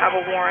he doesn't have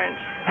a warrant,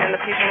 and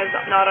the patient is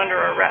not under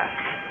arrest.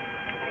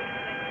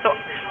 So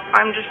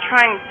I'm just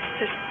trying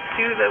to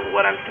do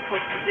what I'm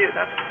supposed to do.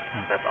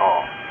 That's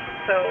all.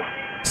 So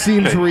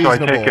Seems So I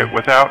reasonable. take it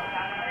without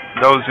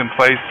those in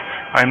place,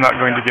 I'm not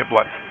going to get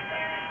blood.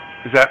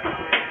 Is that?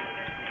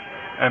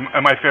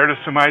 Am I fair to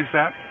surmise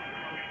that?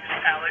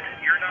 Alex,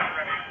 you're not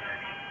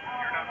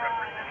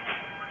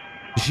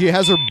She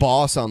has her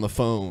boss on the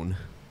phone.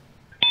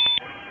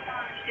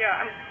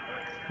 Yeah.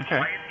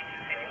 Okay.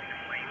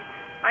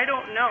 I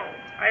don't know.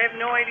 I have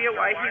no idea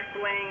why he's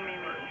blaming me.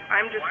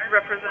 I'm just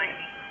representing.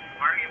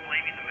 Why are you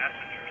blaming the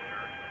messenger,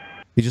 sir?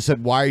 He just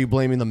said, "Why are you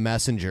blaming the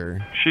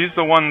messenger?" She's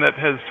the one that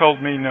has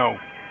told me no.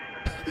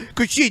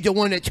 Because she's the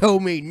one that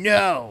told me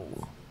no.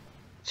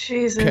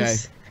 Jesus. Okay.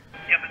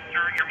 Yeah, but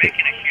sir, you're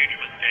making a huge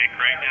mistake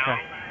right now.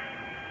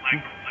 Like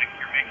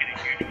you're making a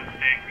huge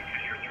mistake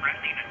because you're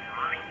threatening a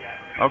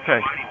nurse. Okay.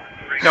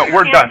 No,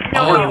 we're done.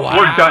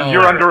 We're done.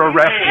 You're under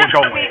arrest. We're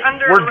going.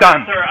 We're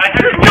done.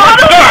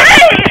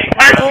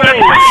 Oh,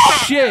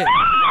 shit.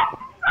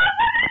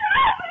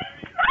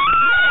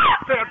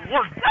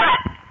 We're done.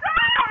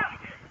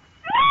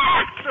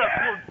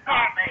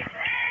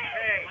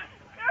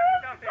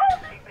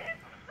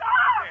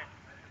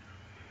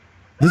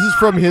 This is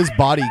from his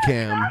body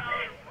cam.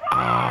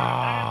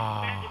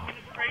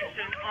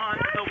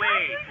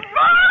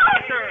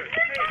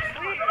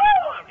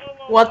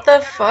 What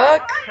the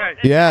fuck?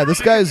 Yeah,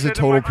 this guy is a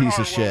total piece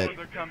of shit.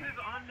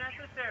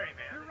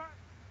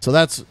 So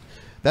that's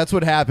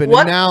what happened.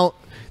 What? And now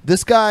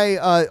this guy,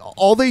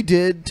 all they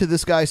did to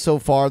this guy so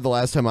far, the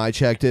last time I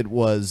checked it,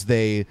 was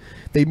they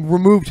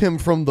removed him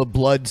from the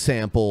blood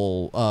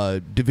sample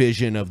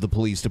division of the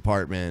police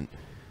department.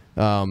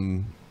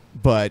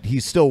 But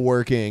he's still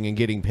working and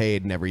getting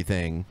paid and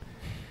everything.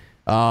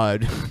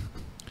 Wait,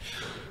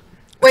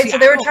 so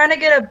they were trying to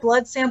get a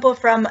blood sample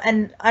from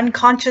an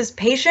unconscious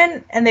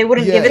patient and they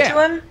wouldn't give it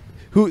to him?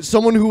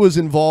 someone who was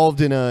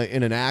involved in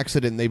an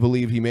accident. They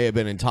believe he may have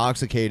been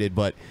intoxicated,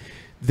 but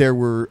there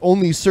were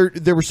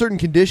certain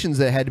conditions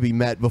that had to be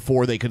met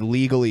before they could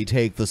legally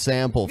take the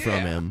sample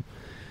from him.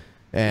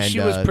 And she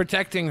was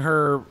protecting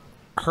her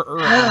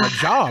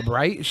job,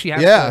 right? She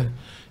has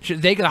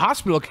the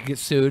hospital could get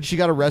sued. She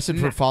got arrested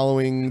for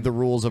following the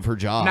rules of her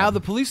job. Now the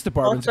police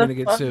department's going to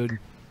get sued.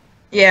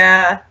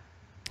 Yeah.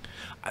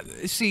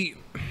 See,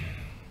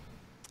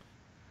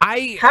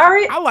 I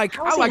like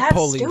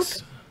police.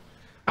 Stupid?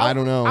 I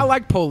don't know. I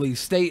like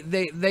police. They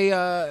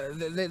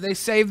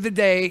save the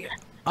day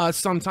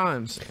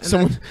sometimes.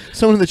 And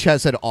someone in the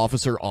chat said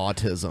Officer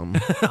Autism.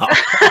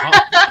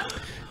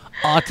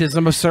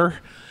 Autism, sir.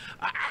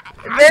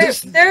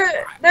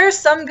 There's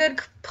some good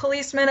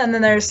policemen, and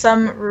then there's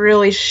some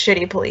really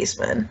shitty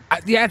policemen.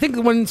 I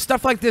think when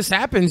stuff like this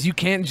happens, you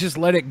can't just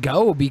let it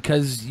go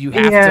because you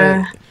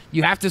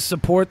have to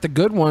support the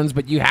good ones,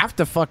 but you have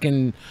to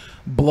fucking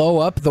blow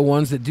up the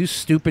ones that do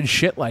stupid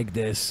shit like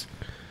this.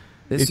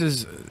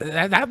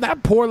 That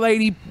poor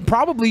lady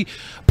probably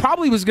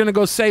was gonna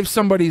go save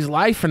somebody's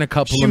life in a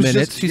couple of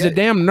minutes. She's a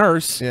damn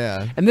nurse.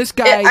 Yeah. And this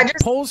guy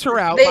pulls her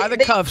out by the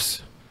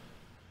cuffs.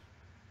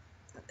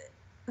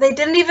 They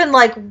didn't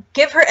even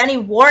give her any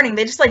warning.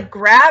 They just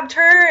grabbed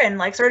her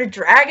and started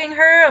dragging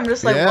her. I'm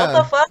just what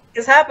the fuck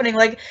is happening?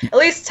 At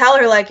least tell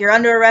her you're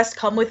under arrest,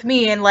 come with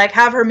me, and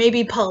have her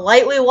maybe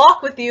politely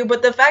walk with you.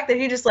 But the fact that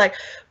he just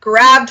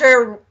grabbed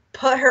her,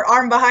 put her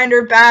arm behind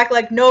her back,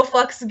 no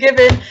fucks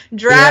given,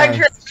 dragged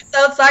her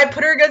outside,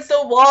 put her against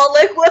the wall,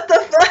 what the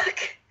fuck?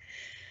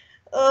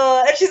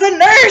 And she's a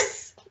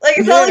nurse.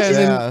 It's not like she's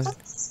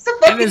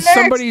and then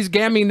somebody's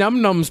gammy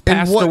num-nums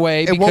passed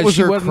away because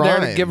she wasn't there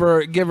to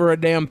give her a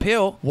damn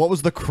pill. What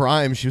was the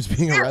crime she was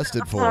being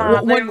arrested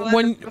for?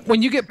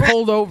 When you get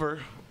pulled over,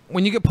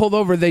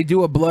 they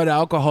do a blood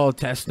alcohol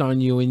test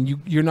on you,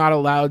 and you're not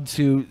allowed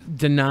to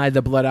deny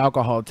the blood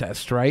alcohol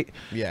test, right?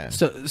 Yeah.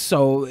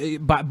 So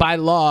by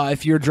law,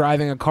 if you're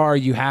driving a car,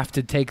 you have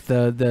to take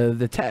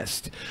the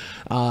test.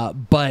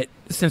 But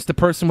since the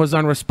person was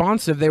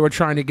unresponsive, they were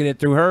trying to get it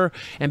through her,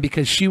 and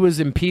because she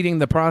was impeding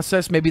the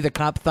process, maybe the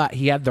cop thought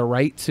he had the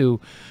right to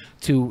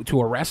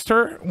arrest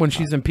her when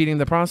she's impeding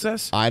the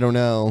process. I don't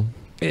know.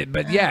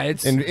 But yeah,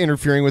 it's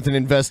interfering with an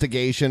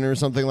investigation or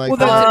something like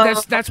that.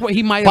 Well, that's what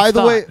he might have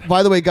thought.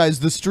 By the way, guys,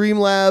 the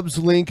Streamlabs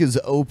link is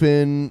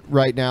open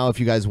right now if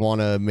you guys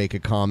want to make a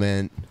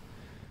comment.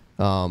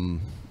 And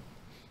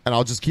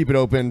I'll just keep it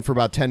open for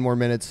about 10 more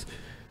minutes.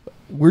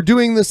 We're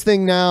doing this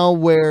thing now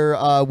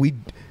where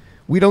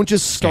we don't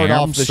just start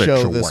off the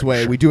show this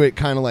way. We do it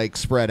kind of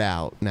spread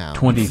out now.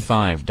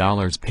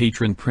 $25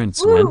 patron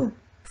prints, man.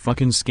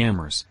 Fucking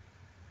scammers.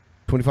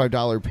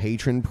 $25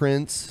 patron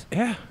prints.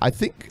 Yeah, I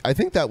think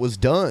that was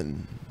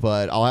done,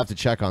 but I'll have to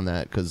check on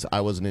that because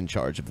I wasn't in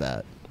charge of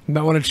that. You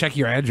might want to check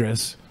your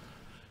address.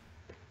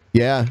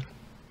 Yeah.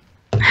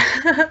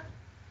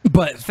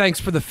 But thanks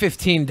for the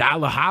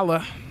 $15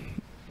 holla.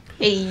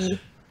 Hey.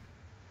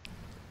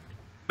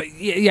 But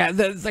yeah,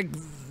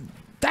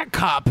 that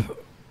cop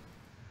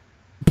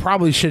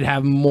probably should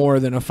have more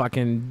than a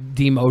fucking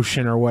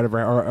demotion or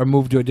whatever, or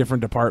move to a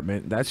different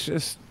department. That's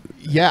just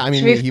I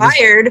mean, should be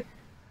fired.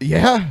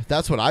 Yeah,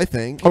 that's what I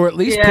think. Or at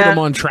least put him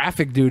on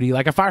traffic duty.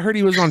 If I heard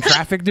he was on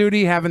traffic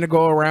duty, having to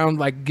go around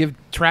give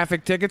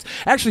traffic tickets.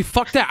 Actually,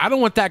 fuck that. I don't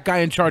want that guy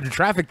in charge of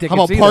traffic tickets.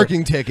 How about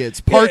parking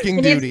tickets?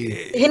 Parking duty.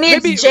 He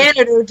needs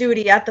janitor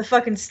duty at the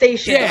fucking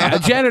station. Yeah,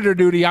 janitor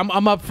duty.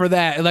 I'm up for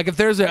that. If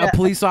there's a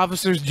police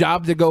officer's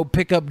job to go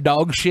pick up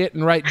dog shit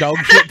and write dog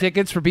shit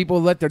tickets for people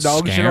who let their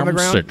dog shit on the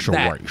ground.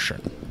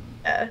 Situation.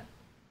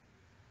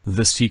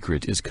 The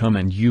secret is come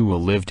and you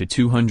will live to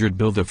 200.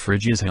 Bill the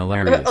fridge is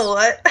hilarious.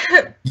 What?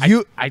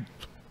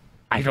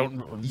 I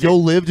don't.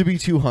 You'll live to be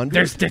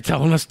 200. They're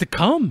telling us to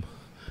come.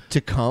 To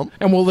come,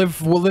 and we'll live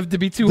to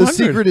be 200. The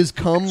secret is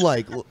come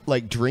like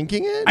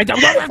drinking it. I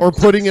don't know. Or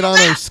putting it on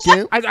our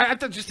skin. I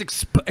thought just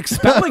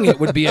expelling it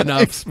would be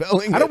enough.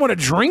 Expelling. I don't want to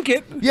drink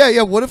it.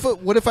 Yeah.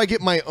 What if I get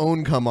my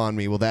own cum on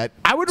me? Will that?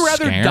 I would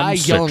rather die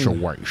young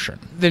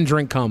than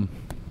drink cum.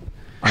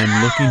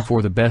 I'm looking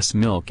for the best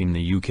milk in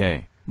the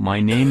UK.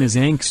 My name is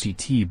Angsty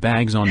Tea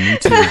Bags on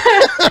YouTube.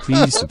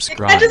 Please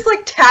subscribe. I just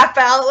tap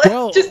out.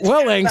 Well,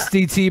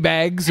 Angsty Tea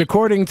Bags,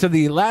 according to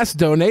the last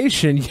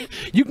donation,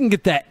 you can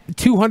get that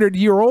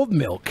 200-year-old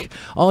milk.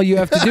 All you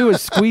have to do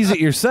is squeeze it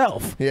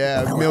yourself.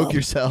 Yeah, milk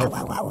yourself.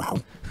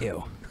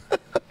 Ew.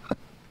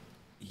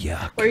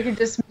 Yuck. Or you can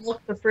just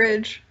milk the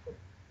fridge.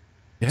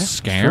 Yeah,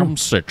 scam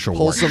situation.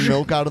 Pull some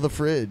milk out of the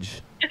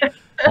fridge.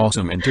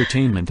 Awesome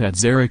entertainment at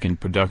Zerican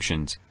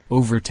Productions.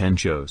 Over 10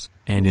 shows,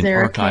 and an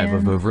archive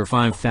of over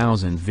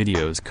 5,000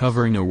 videos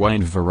covering a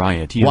wide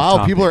variety of topics.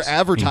 Wow, people are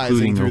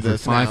advertising through over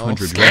this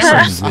 500 now.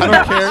 wrestlings. I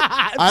don't care.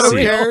 I don't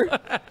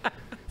care.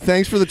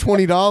 Thanks for the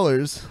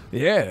 $20.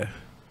 Yeah.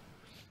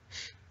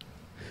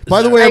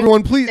 By the way,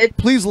 everyone,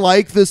 please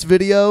like this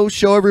video.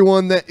 Show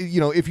everyone that,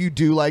 if you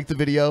do like the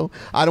video.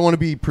 I don't want to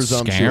be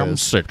presumptuous. Scam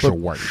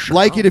situation.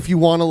 Like it if you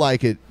want to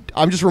like it.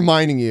 I'm just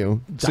reminding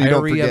you so you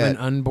don't Diary forget. of an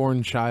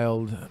unborn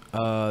child.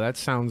 That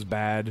sounds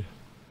bad.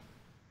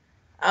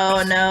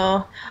 Oh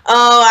no.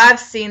 Oh, I've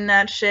seen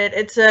that shit.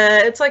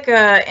 It's like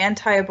a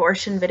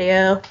anti-abortion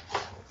video.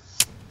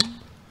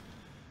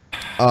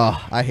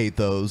 Oh, I hate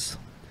those.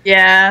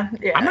 Yeah.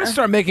 I'm gonna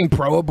start making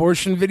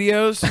pro-abortion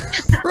videos.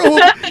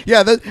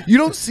 Yeah, you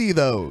don't see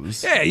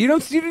those. Yeah, you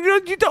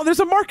don't. There's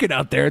a market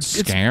out there. It's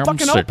fucking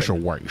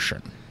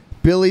situation.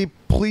 Billy,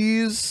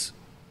 please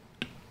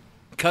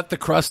cut the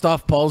crust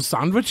off Paul's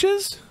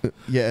sandwiches.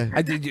 Yeah,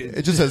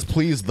 it just says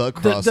please the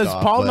crust. Does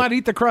off, Paul but not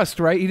eat the crust?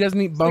 Right? He doesn't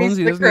eat bones.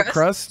 He doesn't eat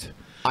crust.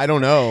 I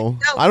don't know.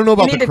 No, I don't know you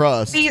about need the to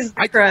crust. please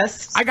the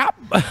crust. I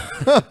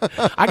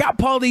got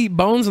Paul to eat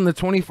bones in the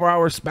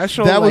 24-hour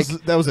special. That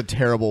was a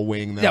terrible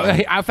wing, though.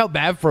 Yeah, I felt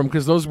bad for him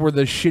because those were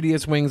the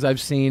shittiest wings I've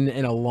seen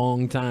in a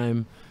long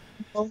time.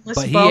 Boneless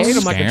But he bones. ate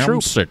them like a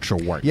troop.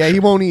 Situation. Yeah, he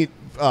won't eat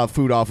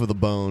food off of the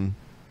bone.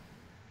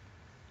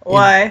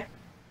 Why?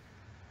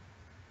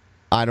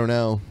 I don't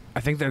know.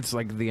 I think that's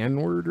like the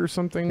N-word or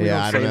something. We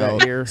Yeah, I don't don't say know.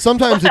 that here.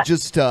 Sometimes it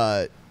just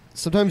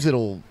sometimes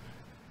it'll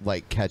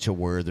like catch a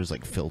word. There's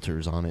like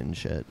filters on it and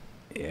shit.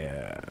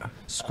 Yeah.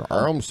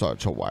 Scarm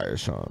such a wire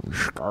song.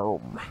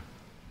 Scarm.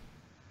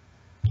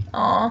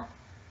 Aw.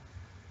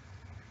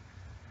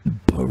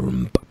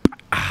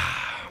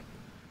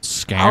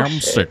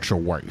 Scam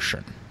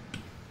situation.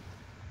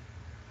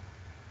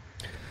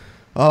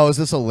 Oh, is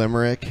this a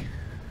limerick?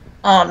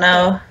 Oh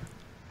no.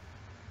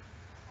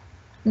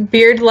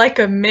 Beard like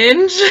a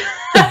minge?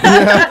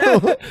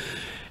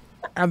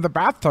 And the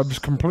bathtub's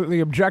completely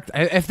object.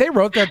 If they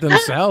wrote that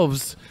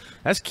themselves,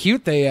 that's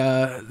cute. They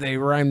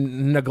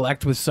rhyme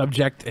neglect with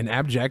subject and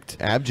abject.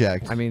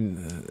 Abject. I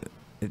mean,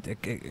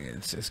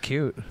 it's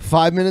cute.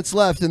 5 minutes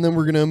left, and then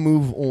we're gonna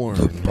move on.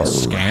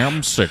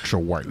 Scam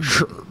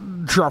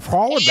situation. Jeff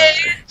Holiday.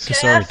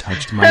 Kasari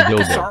touched my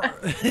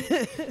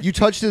dildo. You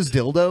touched his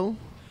dildo?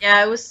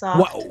 Yeah, it was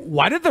soft.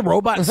 Why did the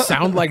robot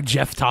sound like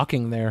Jeff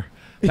talking there?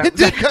 It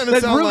did kind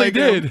of sound really like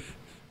did. him.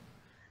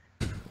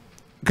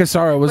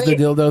 Kasara, was the Wait.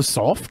 dildo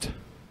soft?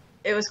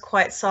 It was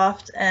quite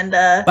soft and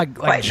Like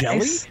quite jelly?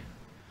 nice.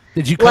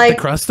 Did you cut the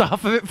crust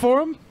off of it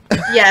for him?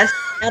 Yes,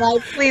 and I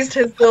pleased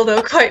his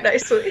dildo quite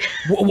nicely.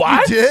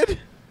 What? You did?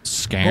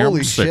 Scam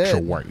Holy shit.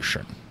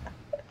 situation.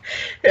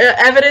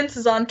 Evidence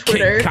is on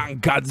Twitter. King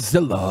Kong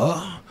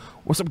Godzilla.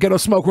 What's up, Ghetto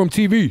Smoke Room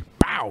TV?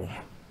 Bow.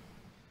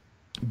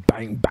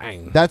 Bang,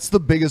 bang. That's the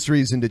biggest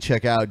reason to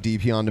check out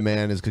DP On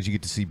Demand is because you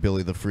get to see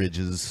Billy the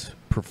Fridge's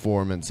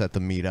performance at the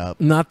meetup.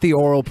 Not the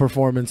oral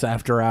performance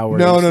after hours.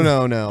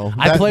 No.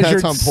 I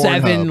pleasured that's on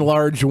 7 Pornhub.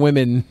 large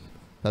women.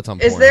 That's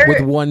on Is Pornhub. there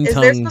With one is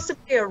tongue. there supposed to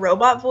be a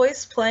robot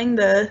voice playing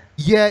the?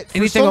 Yeah, for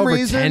Anything some over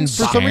reason,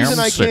 10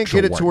 I can't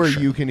get it to where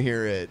situation. you can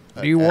hear it.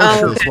 Do you at wash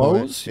your this point.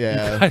 clothes?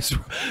 Yeah. You guys,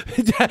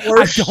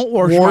 I don't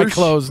wash my Wash.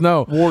 clothes.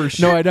 No. Wash.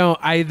 No, I don't.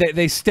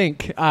 They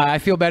stink. I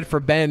feel bad for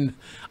Ben.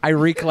 I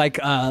reek like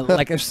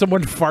if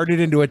someone farted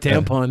into a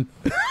tampon.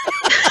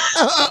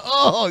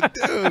 Oh,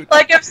 dude.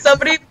 Like if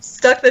somebody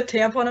stuck the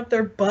tampon up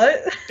their butt.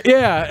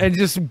 Yeah, and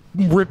just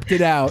ripped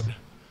it out.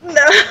 No.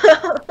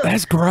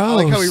 That's I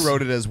gross. like how he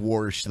wrote it as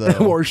Warsh, though.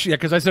 Warsh, yeah,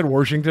 because I said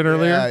Washington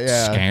earlier.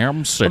 Yeah.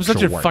 Scam situation. I'm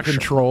such a fucking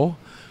troll.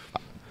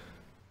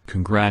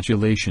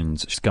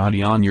 Congratulations,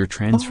 Scotty, on your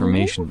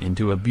transformation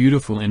into a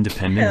beautiful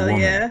independent Hell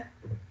woman. yeah.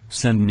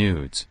 Send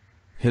nudes.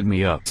 Hit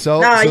me up. So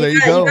Nah, there you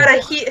you go. gotta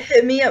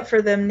hit me up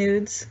for them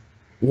nudes.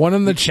 One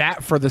in the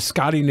chat for the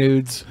Scotty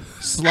nudes.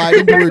 Slide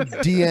into her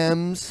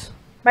DMs.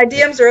 My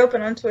DMs are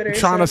open on Twitter.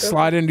 Trying to so go-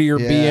 slide into your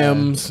Yeah.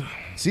 BMs.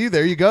 See,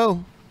 there you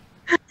go.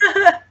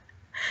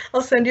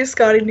 I'll send you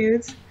Scotty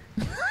nudes.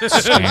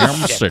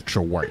 Scam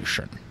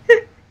situation.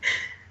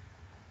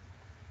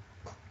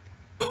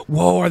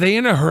 Whoa, are they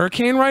in a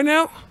hurricane right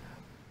now?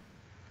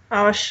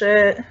 Oh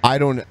shit. I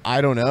don't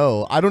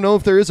know. I don't know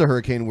if there is a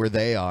hurricane where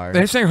they are.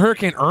 They're saying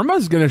Hurricane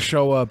Irma's gonna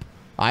show up.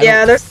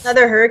 Yeah, there's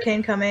another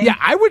hurricane coming. Yeah,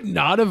 I would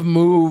not have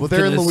moved Well, they're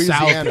to in the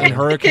south Louisiana. in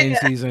hurricane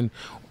season.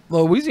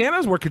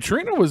 Louisiana's where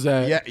Katrina was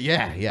at.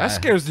 Yeah. That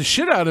scares the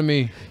shit out of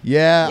me.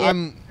 Yeah,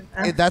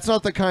 that's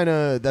not the kind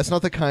of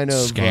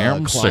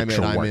Scam climate I'm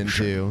situation.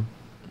 into.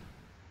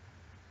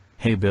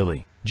 Hey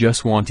Billy,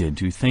 just wanted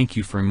to thank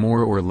you for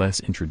more or less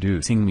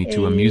introducing me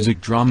to a Hey.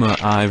 music drama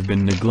I've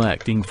been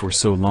neglecting for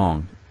so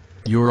long.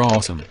 You're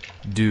awesome,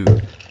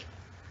 dude.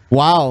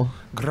 Wow.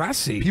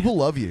 Gracie. People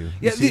love you. You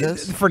Yeah, see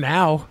this? for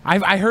now.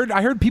 I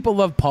heard people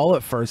love Paul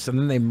at first, and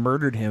then they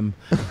murdered him.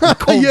 In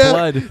cold Yeah,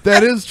 blood.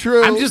 that is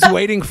true. I'm just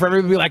waiting for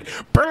everybody to be like,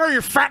 Billy,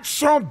 you fat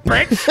son of a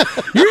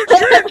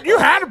bitch. you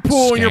had a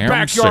pool in your Scam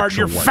backyard,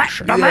 you fat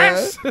situation.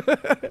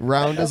 dumbass.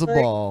 Round as a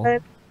ball.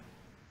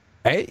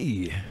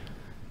 Hey.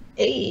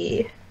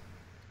 Hey.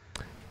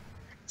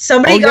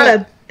 Somebody Oh, got yeah.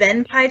 a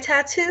Ben Pie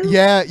tattoo?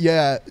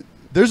 Yeah.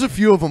 There's a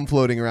few of them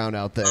floating around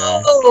out there.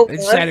 Oh, They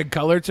just added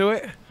color to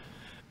it.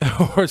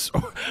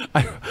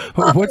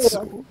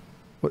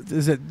 What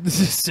is it? This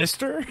is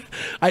sister? Is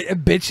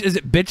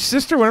it bitch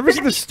sister? Whenever it's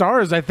the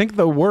stars, I think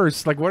the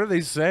worst. Like, what are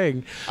they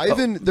saying?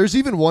 There's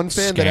even one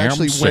fan that Scam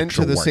actually went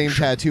to the same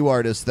situation. tattoo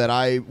artist that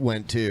I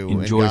went to.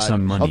 and Enjoy got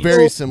some money, A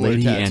very similar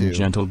lady tattoo. and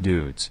gentle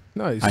dudes.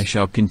 Nice. I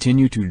shall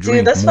continue to drink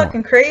Dude, that's more.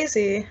 fucking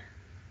crazy.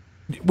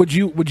 Would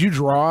you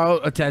draw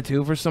a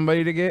tattoo for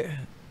somebody to get?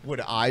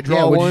 Would I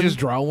draw would one? you just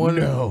draw one?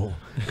 No,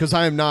 because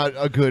I am not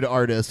a good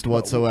artist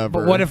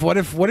whatsoever. But what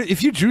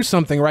if you drew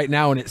something right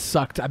now and it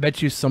sucked? I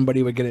bet you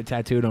somebody would get it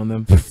tattooed on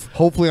them.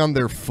 Hopefully on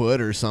their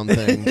foot or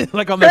something.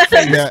 Like on their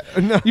face. Yeah,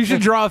 no. You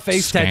should draw a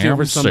face tattoo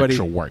for somebody.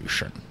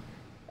 Situation.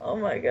 Oh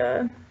my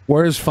god.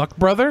 Where's fuck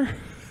brother?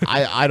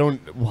 I don't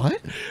what?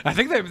 I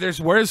think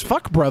there's where's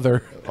fuck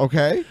brother.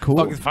 Okay,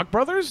 cool. Fuck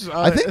brothers?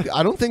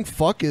 I don't think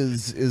fuck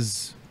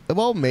is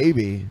well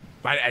maybe.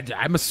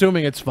 I'm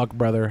assuming it's fuck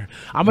brother.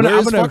 I'm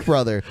Where's gonna fuck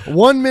brother.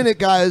 1 minute,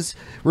 guys.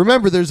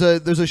 Remember, there's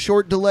a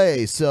short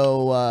delay,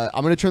 so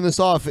I'm gonna turn this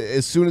off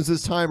as soon as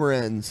this timer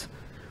ends.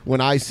 When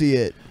I see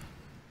it,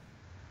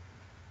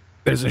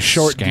 there's a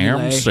short Scam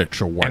delay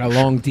situation. and a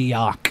long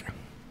dioc.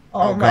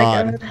 Oh my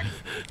god.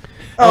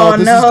 Oh,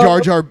 this no. is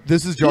Jar Jar.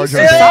 This is Jar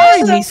Jar.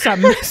 Sorry, Lisa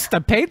missed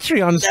the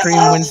Patreon stream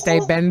Wednesday,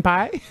 Ben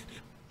Pie.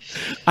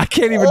 I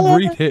can't even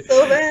read it.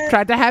 So bad.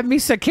 Tried to have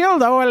Misa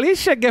killed. Oh,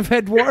 Alicia, give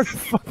it word.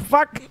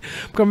 Fuck.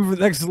 Coming for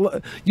the next.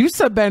 You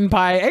said Ben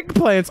Pie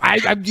eggplants.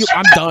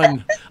 I'm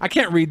done. I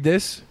can't read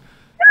this.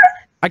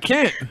 I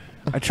can't.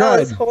 I tried. That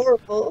was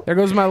horrible. There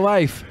goes my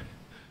life.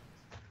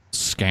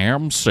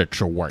 Scam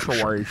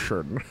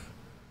situation.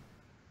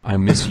 I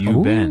miss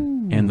you,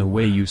 Ben, and the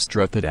way you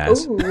strut that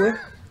ass. Ooh.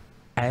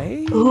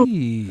 Hey,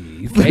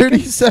 30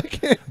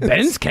 seconds.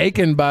 Ben's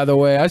caking, by the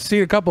way. I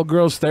seen a couple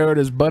girls stare at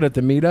his butt at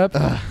the meetup.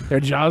 Their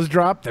jaws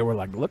dropped. They were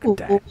like, "Look at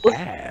that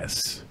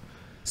ass,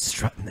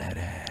 strutting that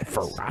ass."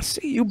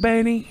 Ferocity, you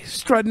Benny,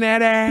 strutting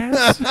that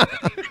ass.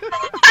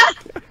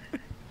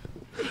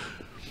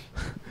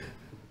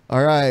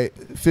 All right,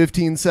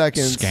 15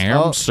 seconds.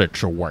 Scam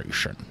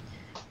situation.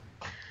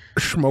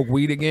 Smoke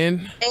weed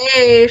again.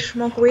 Hey,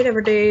 smoke weed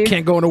every day.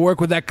 Can't go into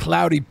work with that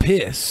cloudy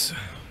piss.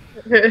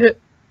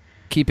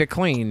 Keep it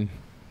clean.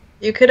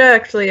 You could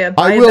actually.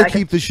 I will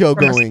keep the show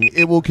going.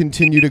 It will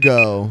continue to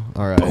go.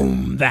 All right.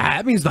 Boom.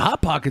 That means the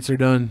hot pockets are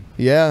done.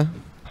 Yeah.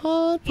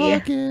 Hot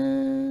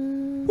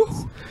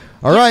pockets.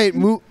 All right.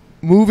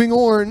 Moving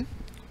on.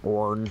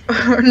 Oh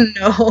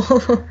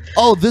no.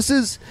 Oh, this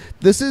is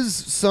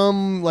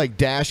some like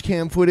dash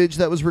cam footage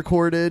that was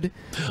recorded,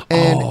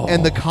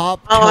 and the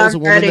cop tells a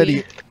woman that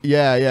he.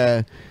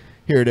 Yeah.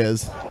 Here it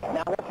is.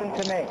 Now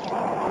listen to me.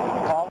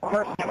 Call the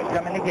person that was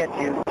coming to get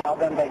you. Tell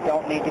them they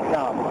don't need to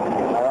come.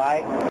 All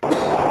right?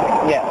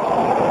 Yes.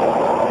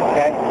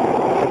 Okay?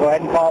 So go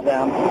ahead and call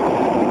them.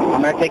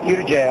 I'm going to take you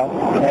to jail,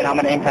 and I'm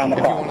going to impound the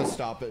car. If you want to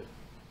stop it.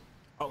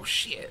 Oh,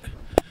 shit.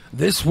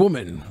 This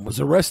woman was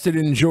arrested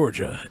in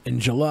Georgia in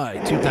July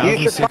Use your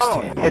 2016.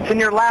 phone. It's in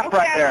your lap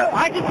right there.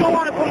 I just don't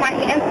want to put my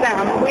hands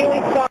down. I'm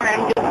really sorry.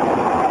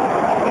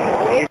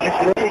 You're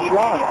just really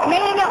wrong.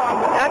 No.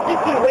 I've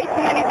just seen way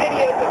too many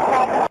videos of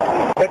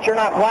cops. But you're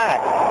not black.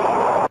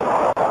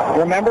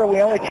 Remember,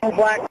 we only kill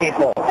black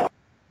people.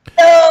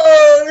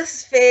 No, this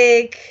is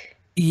fake.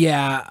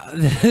 Yeah,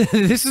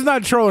 this is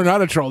not troll or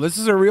not a troll. This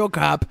is a real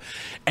cop,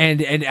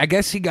 and I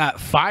guess he got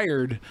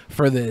fired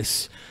for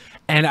this.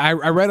 And I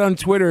read on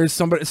Twitter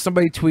somebody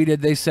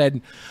tweeted, they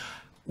said,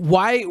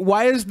 why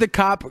is the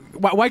cop,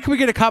 why can we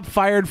get a cop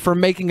fired for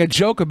making a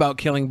joke about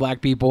killing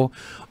black people,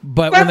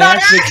 but when they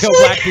actually kill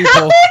black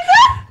people,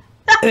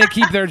 they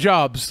keep their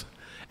jobs?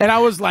 And I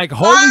was like,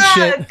 holy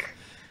shit,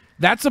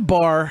 that's a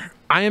bar.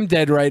 I am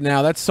dead right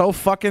now. That's so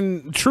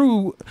fucking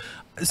true.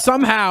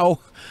 Somehow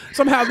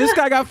this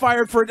guy got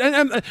fired for it.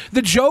 And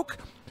the joke,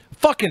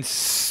 fucking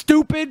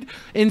stupid,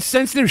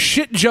 insensitive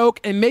shit joke,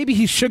 and maybe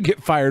he should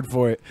get fired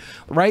for it,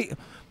 right?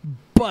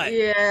 But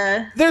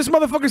yeah, there's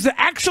motherfuckers that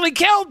actually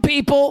killed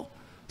people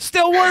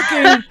still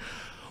working.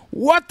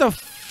 What the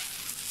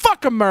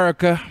fuck,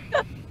 America?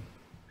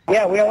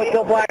 Yeah, we only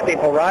kill black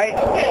people, right?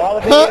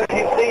 All the videos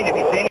you've seen, have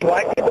you seen any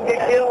black people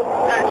get killed?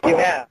 You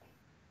have.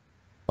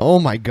 Oh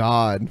my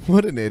God,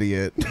 what an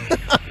idiot.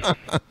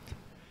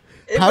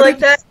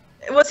 That.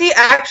 Was he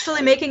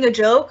actually making a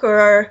joke,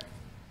 or?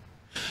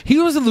 He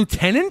was a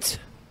lieutenant?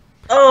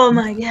 Oh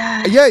my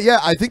God. Yeah.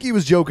 I think he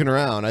was joking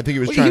around. I think he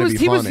was trying to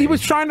be funny. He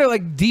was trying to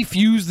like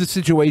defuse the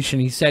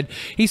situation. He said,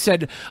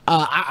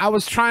 I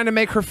was trying to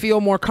make her feel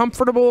more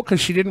comfortable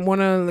because she didn't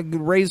want to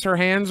raise her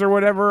hands or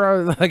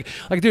whatever. Like,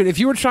 dude, if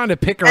you were trying to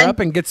pick her up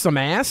and get some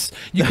ass,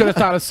 you could have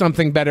thought of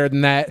something better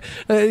than that.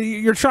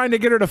 You're trying to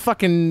get her to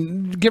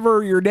fucking give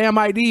her your damn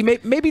ID.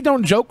 Maybe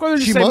don't joke with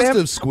her. She must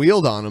have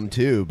squealed on him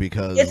too,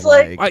 because it's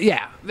like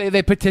yeah,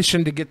 they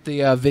petitioned to get the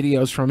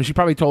videos from him. She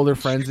probably told her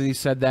friends that he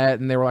said that,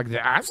 and they were like,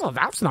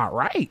 that's not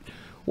right.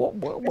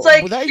 It's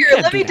like, here,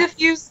 let me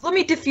diffuse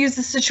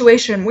the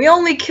situation. We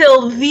only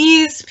kill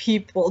these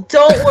people.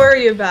 Don't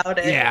worry about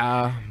it.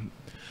 Yeah.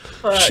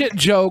 Fuck. Shit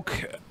joke.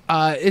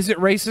 Is it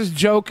racist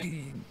joke?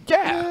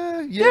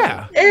 Yeah.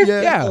 Yeah. It's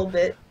a little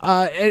bit.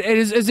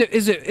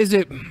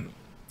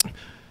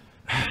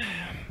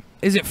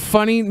 Is it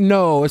funny?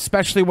 No,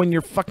 especially when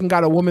you're fucking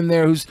got a woman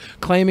there who's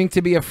claiming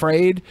to be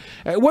afraid.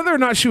 Whether or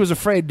not she was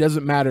afraid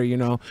doesn't matter, you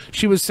know.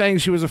 She was saying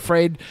she was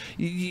afraid.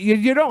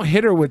 You don't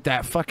hit her with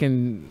that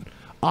fucking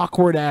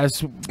awkward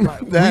ass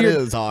That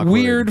is awkward.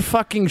 weird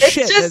fucking It's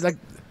shit. just, Like,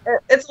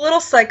 it's a little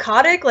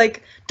psychotic.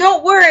 Like,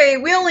 don't worry,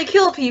 we only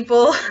kill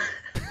people.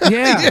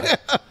 Yeah.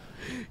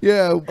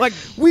 Yeah, like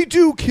we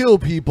do kill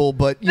people,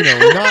 but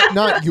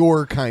not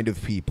your kind of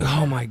people.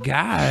 Oh my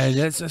god,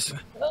 that's just.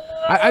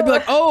 I'd be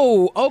like,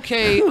 oh,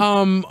 okay.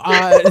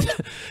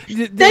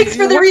 Thanks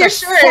for the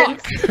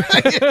reassurance.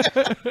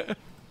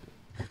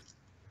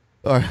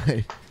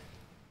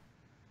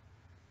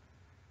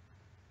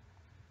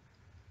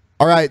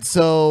 All right.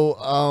 So,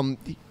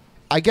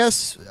 I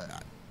guess,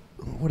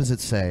 what does it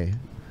say?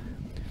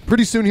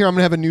 Pretty soon here, I'm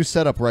gonna have a new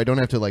setup where I don't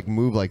have to like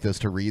move like this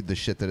to read the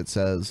shit that it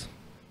says.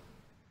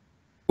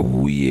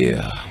 Oh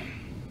yeah.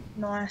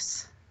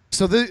 Nice.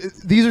 So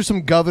these are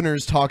some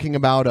governors talking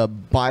about a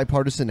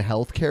bipartisan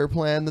health care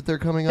plan that they're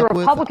coming The up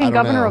with. Republican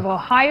governor of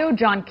Ohio,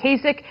 John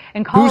Kasich,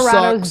 and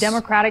Colorado's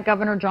Democratic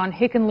governor, John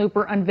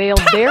Hickenlooper,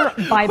 unveiled their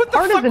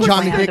bipartisan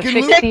plan to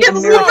fix the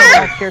American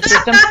healthcare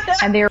system,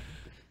 and they're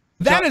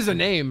That is a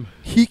name.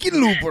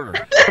 Hickenlooper.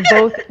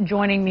 They're both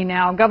joining me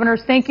now.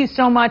 Governors, thank you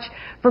so much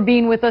for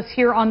being with us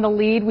here on The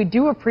Lead. We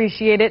do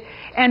appreciate it,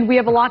 and we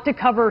have a lot to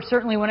cover,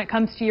 certainly, when it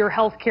comes to your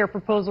health care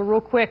proposal.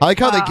 Real quick. I like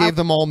how they gave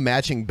them all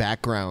matching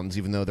backgrounds,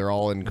 even though they're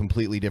all in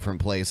completely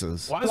different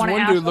places. Why does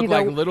one dude look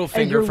like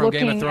Littlefinger from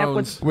Game of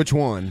Thrones? Which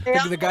one?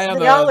 The guy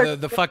on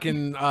the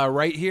fucking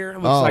right here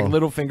looks like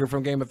Littlefinger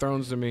from Game of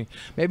Thrones to me.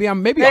 Maybe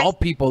all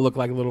people look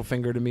like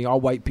Littlefinger to me. All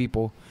white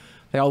people,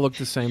 they all look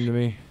the same to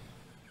me.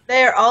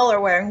 They all are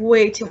wearing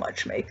way too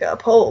much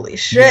makeup. Holy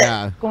shit.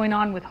 Going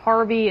on with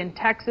Harvey in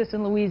Texas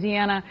and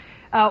Louisiana.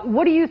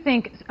 What do you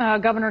think,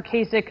 Governor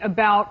Kasich,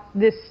 about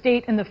this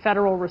state and the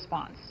federal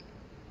response?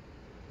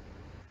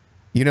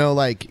 You know,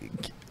 like,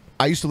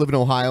 I used to live in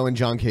Ohio, and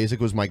John Kasich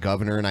was my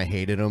governor, and I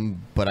hated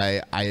him, but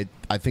I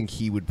think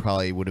he would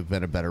have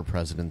been a better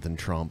president than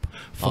Trump.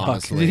 Fuck.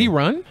 Honestly. Did he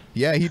run?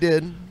 Yeah, he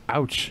did.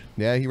 Ouch.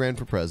 Yeah, he ran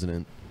for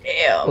president.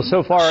 Well,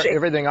 so far,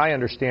 everything I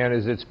understand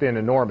is it's been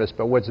enormous,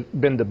 but what's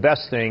been the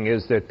best thing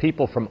is that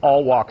people from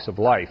all walks of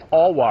life,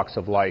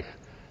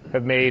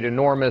 have made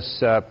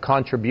enormous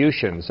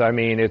contributions. I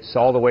mean, it's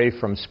all the way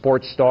from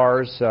sports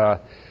stars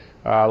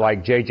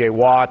like J.J.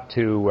 Watt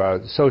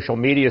to social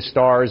media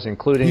stars,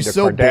 including the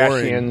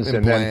Kardashians,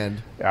 and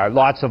then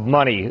lots of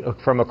money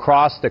from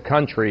across the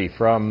country,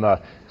 from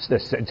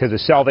to the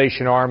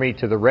Salvation Army,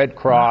 to the Red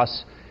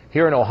Cross.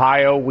 Here in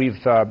Ohio, we've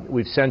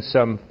sent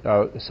some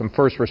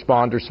first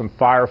responders, some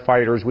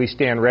firefighters. We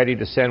stand ready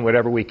to send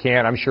whatever we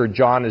can. I'm sure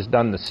John has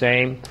done the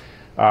same.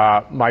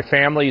 My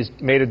family's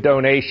made a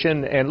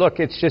donation, and look,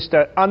 it's just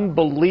an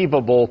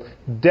unbelievable,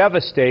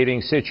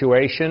 devastating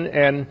situation.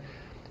 And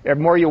the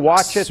more you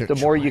watch it, the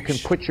more you can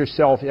put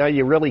yourself.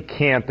 You really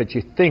can't, but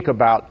you think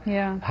about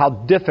how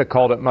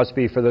difficult it must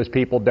be for those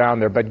people down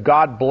there. But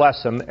God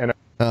bless them. And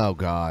oh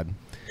God.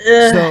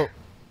 So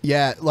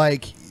yeah,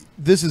 like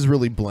this is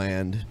really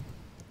bland.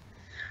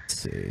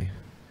 Let's see.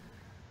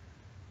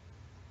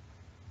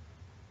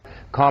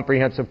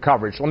 Comprehensive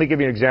coverage. Let me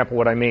give you an example of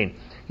what I mean.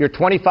 You're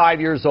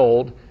 25 years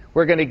old.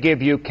 We're going to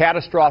give you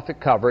catastrophic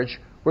coverage.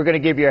 We're going to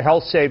give you a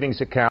health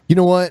savings account. You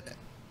know what?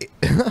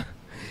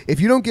 If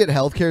you don't get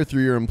health care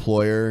through your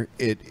employer,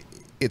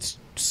 it's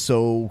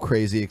so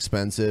crazy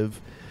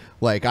expensive.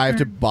 Like, I have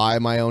to buy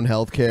my own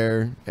health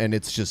care, and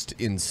it's just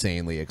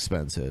insanely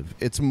expensive.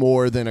 It's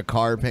more than a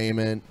car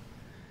payment.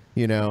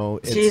 You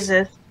know,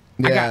 Jesus.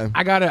 Yeah.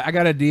 I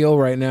got a deal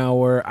right now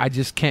where I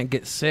just can't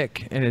get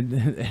sick, and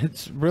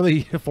it's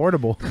really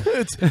affordable.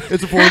 it's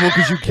affordable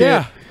because you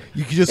can't.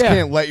 You just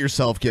can't let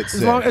yourself get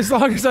sick. As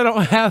long as I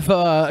don't have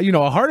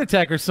a heart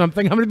attack or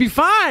something, I'm gonna be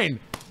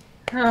fine.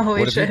 Holy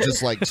what if shit. you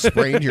just like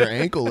sprained your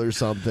ankle or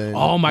something?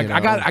 Oh my!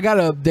 I got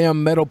a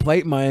damn metal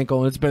plate in my ankle,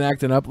 and it's been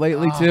acting up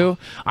lately too.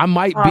 I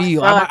might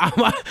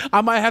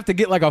I might have to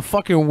get like a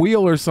fucking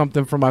wheel or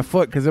something for my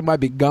foot because it might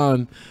be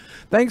gone.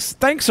 Thanks,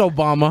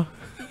 Obama.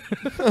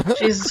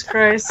 Jesus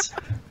Christ.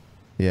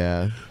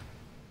 Yeah.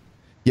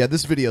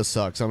 This video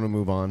sucks. I'm gonna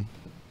move on.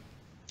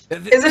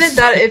 Isn't it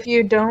that if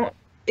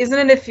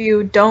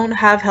you don't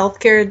have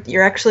healthcare,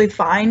 you're actually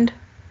fined?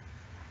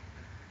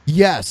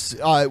 Yes.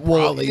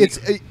 Well, it's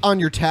on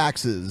your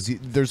taxes.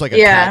 There's like a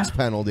tax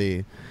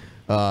penalty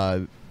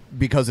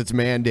because it's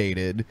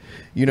mandated.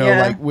 You know,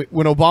 like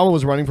when Obama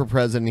was running for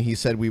president, he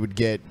said he would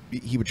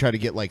try to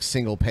get like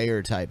single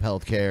payer type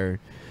healthcare.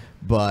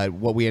 But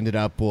what we ended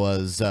up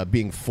was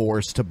being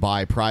forced to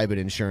buy private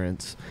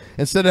insurance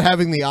instead of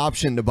having the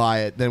option to buy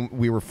it. Then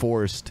we were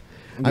forced.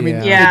 I mean,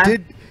 it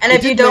did. And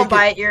if you don't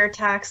buy it, you're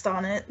taxed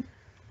on it.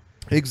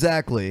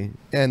 Exactly,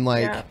 and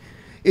like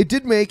it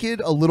did make it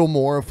a little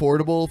more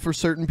affordable for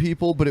certain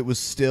people, but it was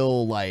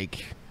still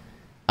like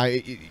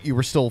you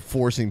were still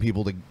forcing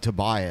people to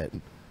buy it.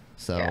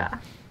 So. Yeah.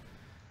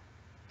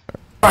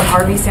 On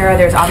Harvey, Sarah,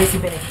 there's obviously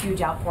been a huge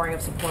outpouring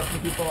of support from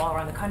people all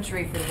around the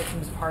country for the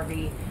victims of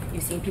Harvey.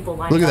 You've seen people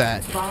lining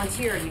up to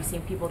volunteer. You've seen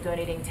people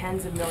donating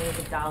tens of millions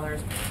of dollars.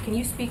 Can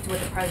you speak to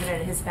what the president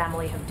and his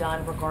family have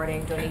done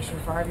regarding donation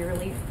for Harvey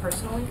relief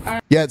personally?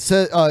 Yeah, it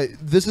says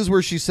this is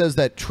where she says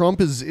that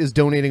Trump is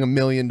donating $1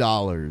 million.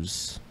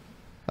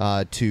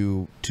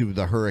 to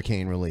the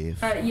hurricane relief?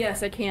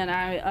 Yes, I can.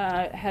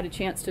 I had a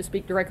chance to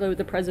speak directly with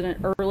the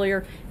president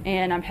earlier,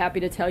 and I'm happy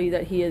to tell you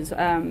that he is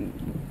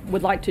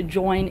would like to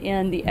join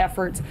in the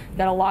efforts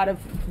that a lot of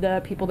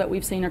the people that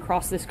we've seen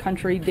across this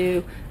country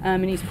do,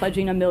 and he's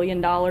pledging $1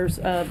 million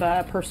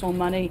of personal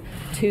money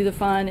to the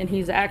fund, and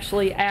he's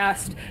actually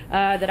asked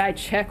that I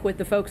check with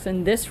the folks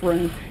in this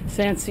room,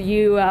 since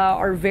you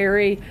are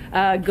very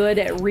good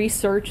at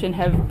research and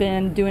have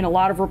been doing a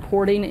lot of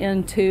reporting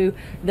into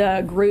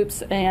the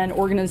groups and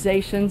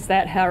organizations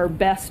that are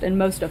best and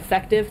most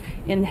effective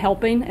in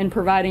helping and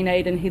providing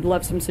aid, and he'd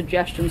love some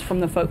suggestions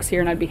from the folks here,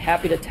 and I'd be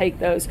happy to take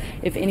those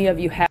if any of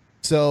you have.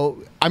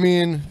 So, I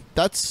mean,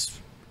 that's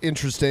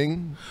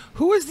interesting.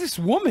 Who is this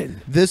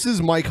woman? This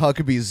is Mike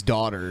Huckabee's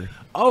daughter.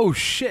 Oh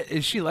shit!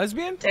 Is she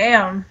lesbian?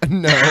 Damn.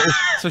 No.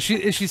 So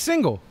is she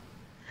single?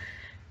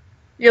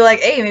 You're like,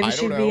 hey, maybe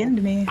she'd be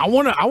into me. I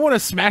wanna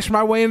smash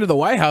my way into the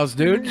White House,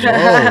 dude.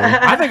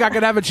 I think I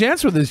could have a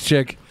chance with this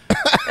chick.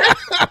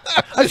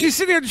 She's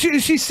sitting here,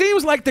 she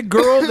seems like the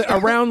girl that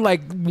around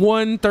like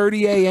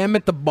 1:30 a.m.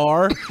 at the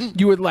bar,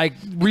 you would like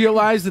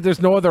realize that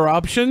there's no other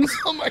options.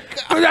 Oh my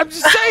god! I'm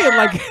just saying,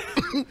 like,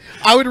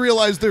 I would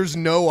realize there's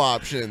no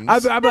options.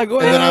 I'm like,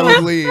 well, and then I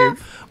would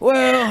leave.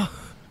 Well,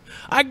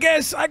 I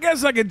guess I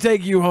could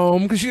take you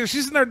home, because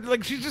she's in there,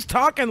 like, she's just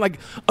talking like,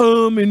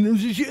 and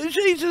she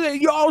said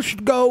y'all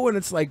should go, and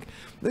it's like,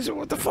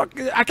 what the fuck?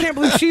 I can't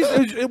believe she's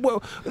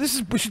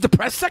the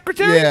press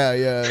secretary.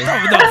 Yeah.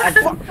 Oh,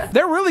 no, fuck.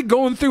 They're really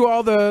going through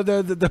all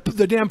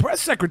the damn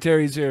press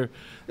secretaries here.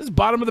 This is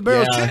bottom of the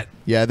barrel shit.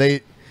 Yeah,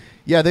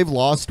 they've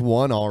lost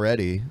one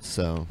already.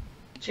 So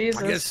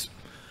Jesus. I guess,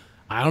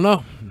 I don't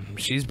know.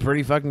 She's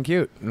pretty fucking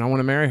cute, and I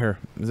want to marry her.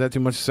 Is that too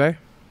much to say?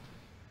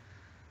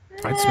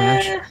 I'd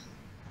smash.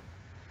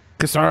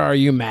 Cassara, are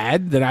you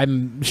mad that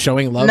I'm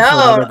showing love for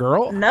another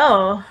girl?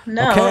 No.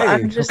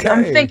 Okay,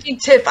 I'm thinking,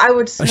 Tiff, I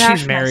would smash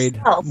she's married.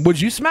 myself.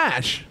 Would you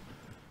smash?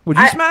 Would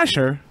you smash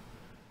her?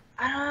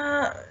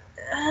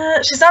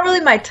 She's not really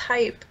my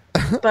type,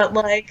 but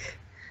like.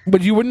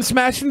 But you wouldn't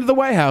smash into the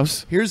White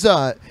House. Here's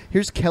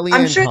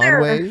Kellyanne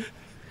Conway.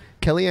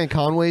 Kellyanne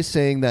Conway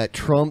saying that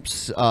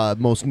Trump's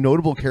most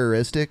notable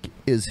characteristic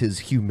is his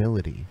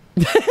humility.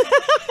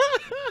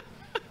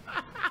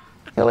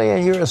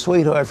 Kellyanne, you're a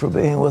sweetheart for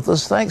being with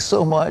us. Thanks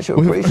so much. I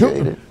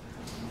appreciate it.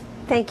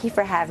 Thank you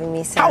for having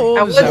me, sir. How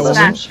old is that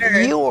woman?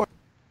 Sure.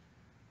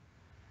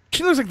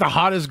 She looks like the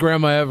hottest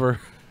grandma ever.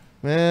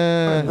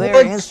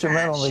 They're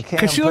instrumental in the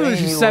campaign. She looks like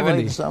she's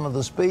 70. Some of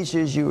the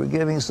speeches, you were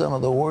giving some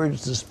of the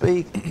words to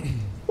speak.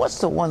 What's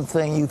the one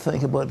thing you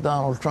think about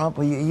Donald Trump?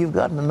 You've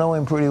gotten to know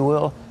him pretty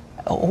well.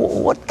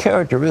 What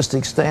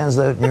characteristic stands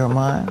out in your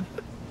mind?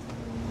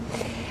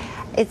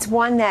 It's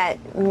one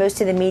that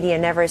most of the media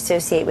never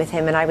associate with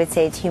him, and I would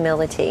say it's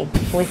humility.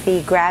 With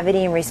the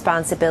gravity and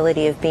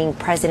responsibility of being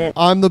president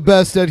I'm the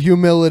best at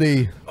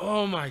humility.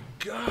 Oh my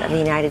God. of the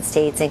United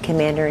States and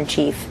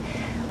commander-in-chief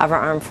of our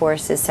armed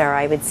forces, sir,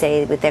 I would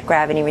say with that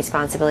gravity and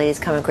responsibility has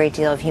come a great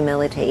deal of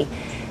humility.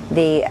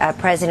 The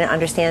president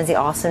understands the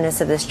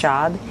awesomeness of this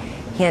job.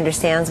 He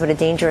understands what a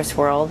dangerous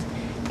world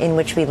in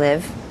which we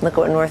live. Look at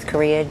what North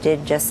Korea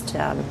did just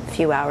a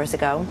few hours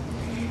ago.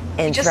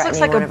 And He just looks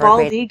threatening like one a of our bald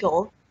great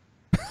eagle.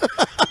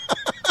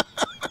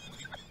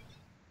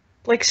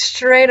 Like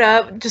straight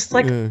up, just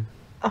like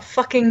a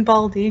fucking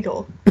bald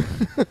eagle.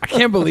 I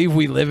can't believe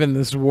we live in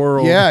this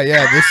world. Yeah,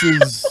 this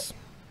is.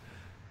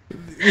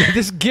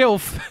 This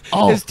gilf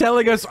is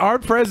telling us our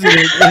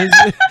president,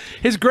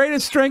 his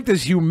greatest strength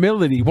is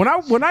humility. When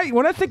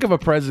I think of a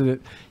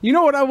president, you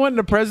know what I want in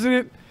a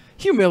president?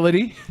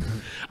 Humility.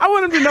 I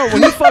want him to know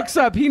when he fucks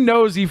up, he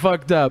knows he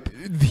fucked up.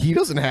 He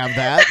doesn't have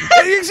that.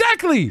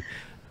 Exactly.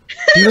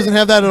 He doesn't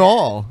have that at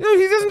all. He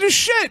doesn't do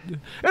shit.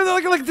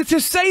 And like to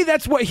say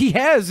that's what he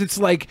has, it's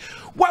like,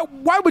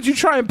 why would you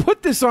try and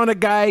put this on a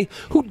guy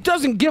who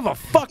doesn't give a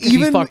fuck if he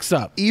fucks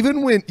up?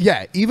 Even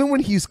when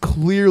he's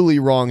clearly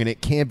wrong and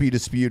it can't be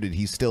disputed,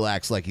 he still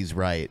acts like he's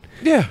right.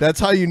 Yeah. That's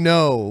how you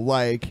know.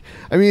 Like,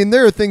 I mean,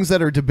 there are things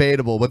that are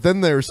debatable, but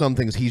then there are some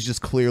things he's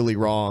just clearly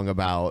wrong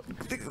about.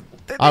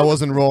 I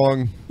wasn't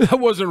wrong. I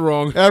wasn't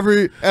wrong.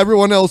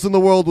 Everyone else in the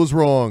world was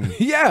wrong.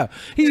 Yeah.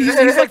 He's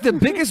like the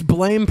biggest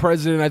blame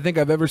president I think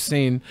I've ever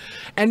seen.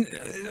 And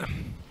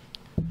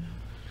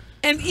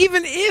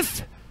even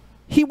if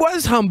he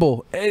was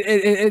humble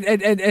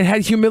and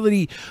had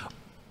humility,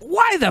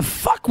 why the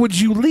fuck would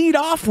you lead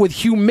off with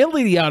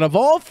humility out of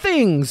all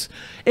things?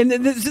 And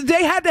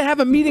they had to have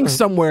a meeting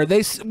somewhere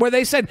where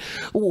they said,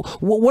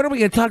 what are we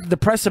going to talk to the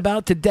press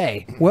about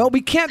today? Well,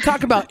 we can't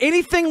talk about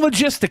anything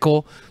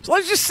logistical, so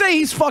let's just say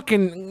he's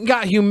fucking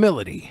got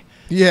humility.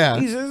 Yeah.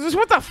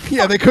 What the fuck?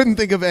 Yeah, they couldn't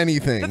think of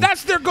anything.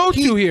 That's their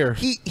go-to here.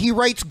 He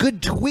writes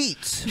good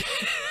tweets.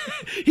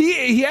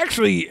 he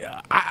actually...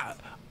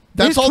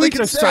 That's his all they tweets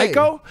can are say.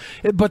 psycho,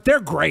 but they're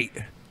great.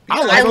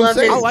 I love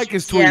I like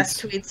his tweets.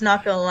 Yes, tweets.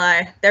 Not gonna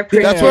lie, they're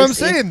pretty. That's what I'm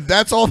juicy. saying.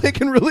 That's all they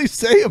can really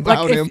say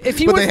about Like, him. if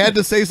he But was- they had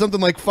to say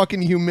something like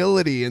fucking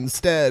humility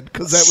instead,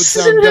 because that would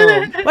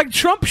sound dumb. Like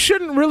Trump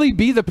shouldn't really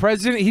be the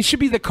president. He should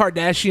be the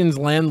Kardashians'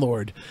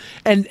 landlord,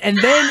 and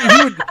then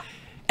he would.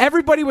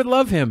 Everybody would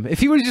love him if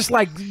he was just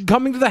like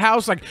coming to the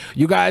house, like,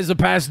 you guys are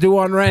past due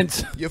on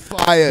rent. You're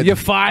fired. You're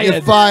fired.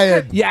 You're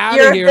fired. You're out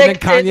You're of here. And then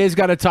evicted. Kanye's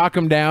got to talk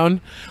him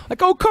down.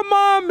 Like, oh, come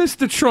on,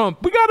 Mr. Trump.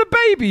 We got a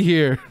baby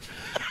here.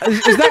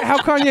 Is that how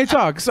Kanye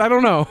talks? I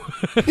don't know.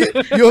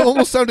 You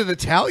almost sounded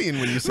Italian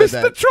when you said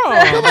Mr. that.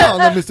 Trump. Come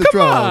on, Mr. Come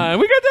Trump. on.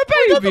 We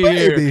got the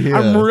baby, here.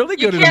 I'm really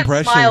You good at can't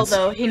impressions. smile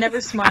though. He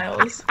never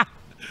smiles.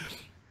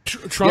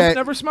 Trump Yeah,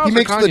 never smiles. He or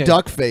makes the Kanye?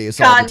 duck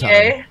face all the time.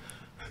 Kanye.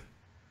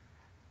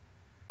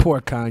 Poor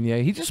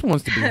Kanye. He just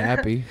wants to be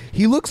happy.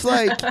 He looks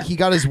like he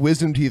got his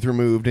wisdom teeth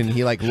removed and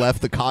he like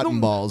left the cotton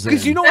balls in.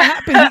 Because you know what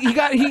happened? He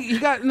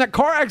got in that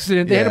car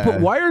accident. They had to Yeah.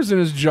 put wires in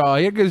his jaw.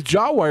 He had his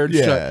jaw wired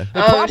Yeah. shut.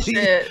 Oh,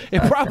 shit.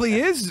 It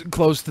probably is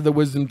close to the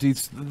wisdom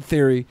teeth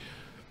theory.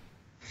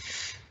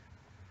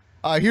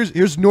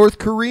 Here's North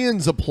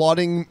Koreans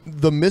applauding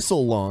the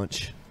missile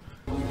launch.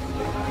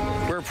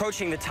 We're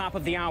approaching the top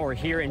of the hour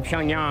here in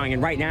Pyongyang,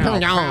 and right now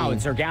Pyongyang.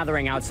 crowds are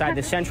gathering outside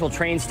the central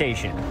train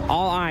station.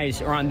 All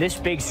eyes are on this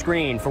big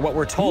screen for what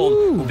we're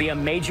told will be a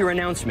major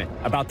announcement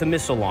about the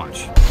missile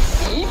launch.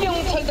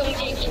 이병철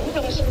동지,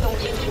 김종식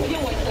동지,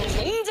 주병원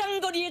동지,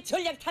 인장거리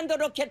전략탄도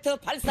로켓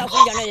발사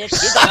훈련을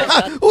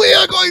시작했다. We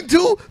are going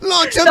to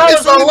launch a That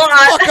was missile a and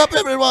lot. fuck up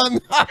everyone.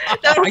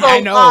 That was I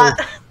a know. lot.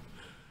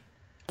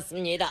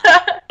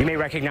 You may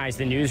recognize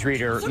the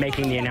newsreader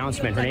making the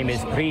announcement. Her name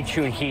is Ri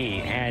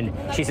Chun-hee, and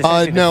she's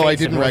No, essentially the I face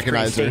didn't of North Korean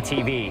recognize her. state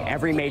TV.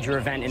 Every major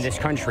event in this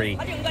country,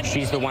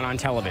 she's the one on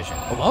television.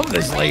 I love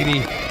this lady.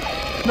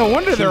 No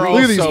wonder they're all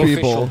Look at these so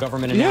people. Official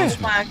government Yeah.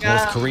 announcement. My North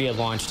God. Korea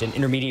launched an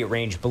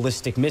intermediate-range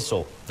ballistic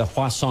missile, the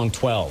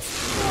Hwasong-12.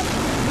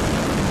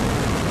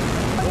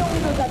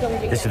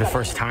 This is the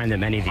first time that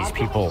many of these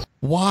people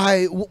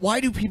Why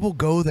do people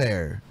go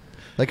there?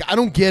 Like, I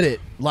don't get it.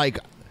 Like,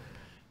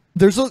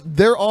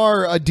 there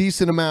are a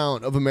decent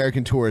amount of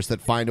American tourists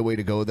that find a way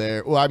to go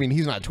there. Well, I mean,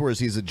 he's not a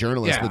tourist; he's a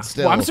journalist, Yeah. but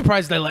still. Well, I'm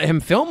surprised they let him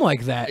film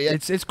like that. Yeah.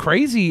 It's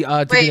crazy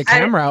to Wait, get a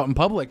camera out in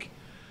public.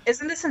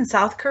 Isn't this in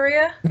South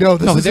Korea? No,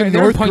 this is they're, in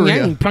they're North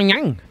Pyongyang. Korea.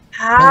 Pyongyang.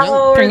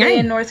 How are Pyongyang. they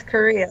in North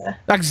Korea?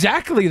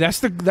 Exactly. That's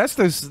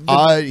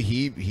the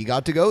He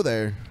got to go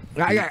there.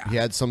 He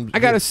had some. I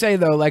gotta say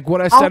though, like what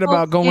I said Oh,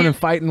 about going yeah. and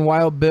fighting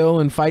Wild Bill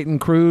and fighting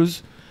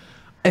Cruz,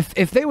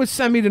 if they would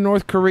send me to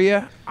North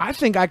Korea, I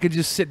think I could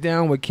just sit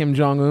down with Kim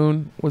Jong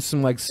Un with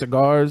some like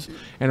cigars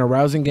and a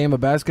rousing game of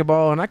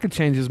basketball, and I could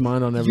change his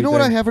mind on everything. You know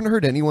what I haven't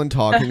heard anyone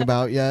talking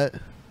about yet?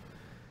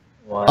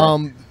 What?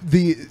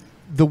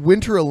 The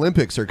Winter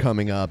Olympics are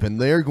coming up, and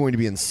they're going to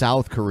be in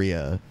South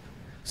Korea.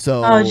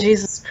 So Oh,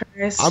 Jesus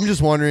Christ. I'm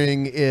just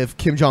wondering if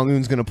Kim Jong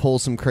Un's going to pull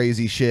some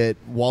crazy shit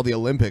while the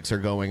Olympics are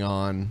going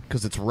on,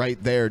 because it's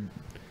right there.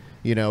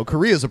 You know,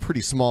 Korea's a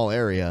pretty small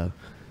area,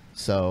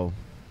 so.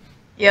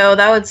 Yo,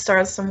 that would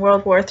start some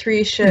World War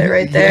III shit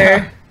right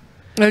there.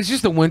 It's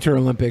just the Winter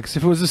Olympics.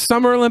 If it was the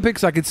Summer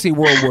Olympics, I could see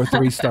World War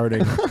III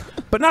starting,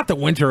 but not the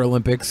Winter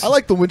Olympics. I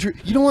like the Winter.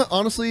 You know what?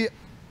 Honestly,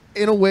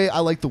 in a way, I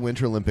like the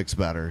Winter Olympics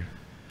better.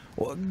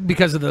 Well,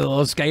 because of the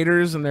little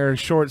skaters and their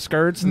short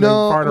skirts and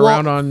No, they're farting well,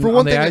 around on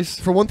the ice.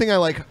 For one thing, I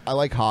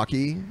like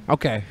hockey.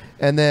 Okay.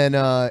 And then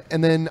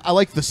I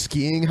like the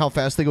skiing, how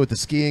fast they go with the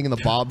skiing and the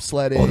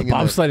bobsledding. Oh, the and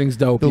bobsledding's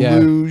dope. The Yeah.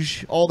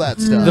 luge, all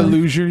that stuff. The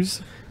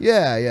lugers.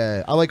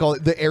 Yeah. I like all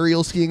the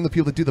aerial skiing, the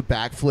people that do the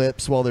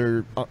backflips while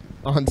they're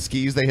on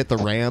skis, they hit the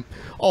ramp,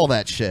 all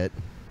that shit.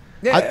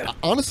 Yeah.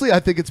 Honestly, I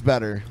think it's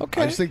better.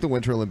 Okay. I just think the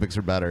Winter Olympics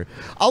are better.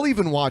 I'll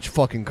even watch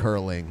fucking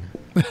curling.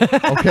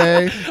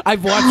 Okay.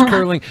 I've watched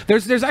curling.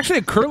 There's actually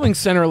a curling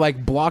center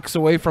like blocks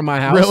away from my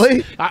house.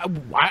 Really?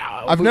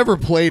 I've never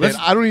played it.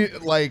 I don't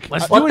even like.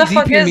 Let's What do a the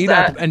fuck DP is meetup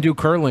that? and do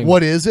curling.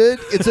 What is it?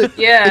 It's a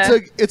Yeah.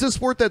 It's a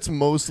sport that's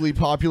mostly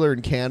popular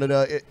in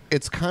Canada.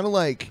 It's kind of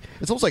like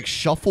it's almost like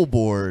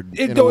shuffleboard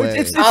in a way.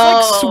 It's Oh,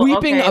 like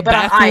sweeping okay, a but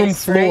on bathroom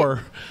ice, right?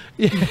 floor.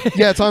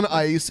 Yeah, it's on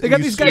ice. They and got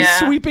you these guys Yeah.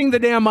 sweeping the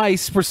damn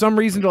ice for some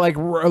reason to like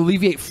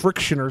alleviate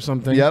friction or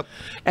something. Yep.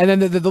 And then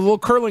the little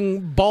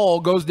curling ball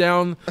goes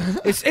down.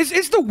 It's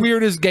the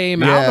weirdest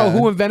game. I Yeah. don't know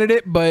who invented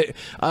it, but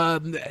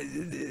And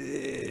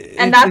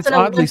that's it's an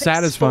oddly Olympic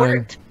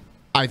satisfying.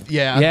 sport.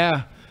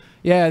 Yeah.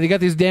 They got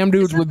these damn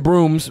dudes with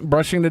brooms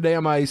brushing the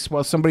damn ice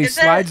while somebody Is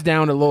it- slides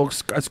down a little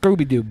a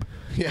Scooby Doo.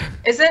 Yeah.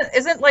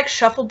 Isn't like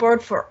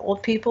shuffleboard for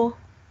old people?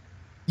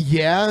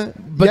 Yeah,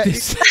 But yeah,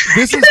 this-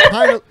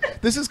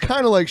 this is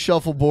kind of like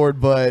shuffleboard,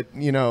 but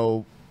you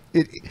know,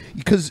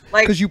 because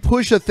you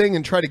push a thing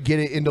and try to get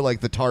it into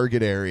like the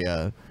target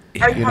area.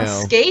 Are you on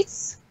know.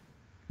 skates?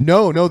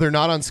 No, they're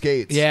not on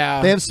skates.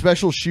 Yeah. they have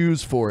special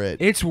shoes for it.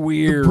 It's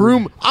weird. The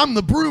broom. I'm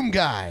the broom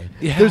guy.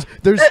 Yeah.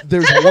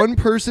 There's one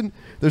person.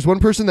 There's one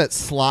person that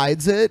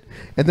slides it,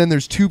 and then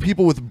there's two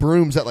people with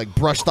brooms that like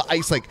brush the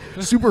ice like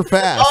super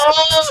fast.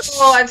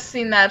 Oh, I've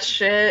seen that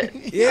shit.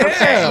 Yeah.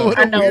 Okay,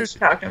 I know what you're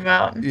talking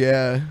about.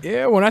 Yeah.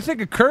 Yeah, when I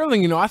think of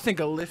curling, you know, I think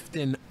of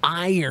lifting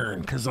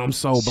iron because I'm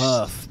so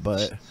buff,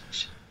 but...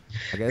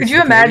 I guess Could you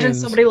the imagine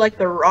Canadians- somebody like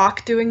The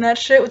Rock doing that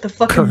shit with the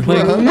fucking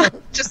broom?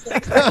 Just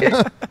like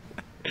that.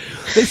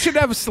 They should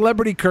have a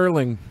celebrity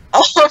curling.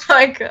 Oh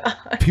my god.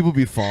 People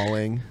be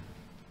falling.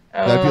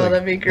 Oh,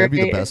 that'd be That'd be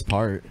the great. best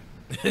part.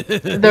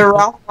 The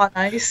Rock on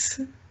ice.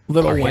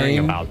 We're hearing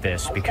about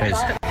this because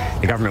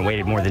the government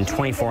waited more than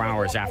 24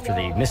 hours after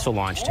the missile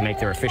launch to make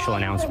their official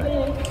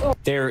announcement.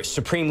 Their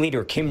supreme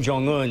leader, Kim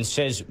Jong-un,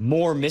 says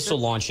more missile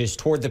launches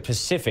toward the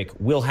Pacific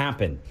will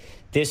happen.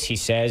 This, he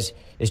says,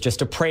 is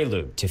just a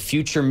prelude to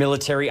future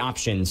military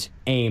options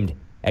aimed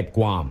at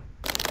Guam.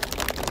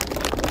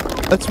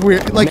 That's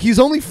weird. Like, he's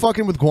only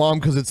fucking with Guam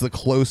because it's the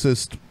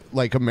closest,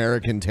 like,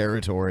 American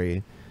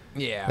territory.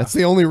 Yeah. That's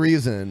the only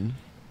reason.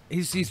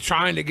 He's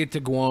trying to get to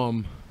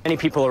Guam. Many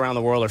people around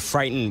the world are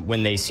frightened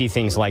when they see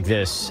things like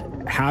this.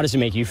 How does it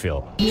make you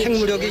feel?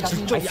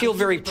 I feel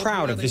very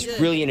proud of this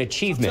brilliant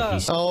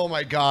achievement. Oh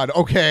my god.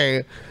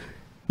 Okay.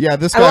 Yeah,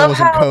 this I guy love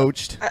wasn't how-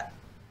 coached.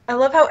 I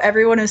love how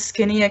everyone is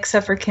skinny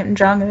except for Kim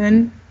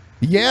Jong-un.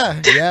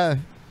 Yeah, yeah.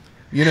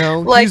 You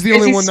know, Like, he's the is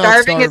only he one not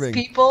starving starving.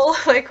 his people?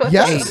 Like, what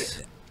Yes.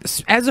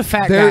 As a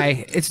fat There-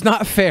 guy, it's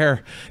not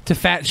fair to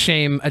fat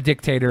shame a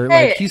dictator.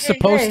 Hey, like he's hey,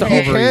 supposed to He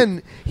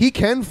overeat.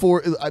 can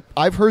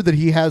I've heard that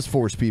he has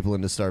forced people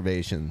into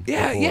starvation.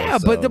 Yeah, before, yeah,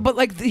 so. but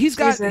like he's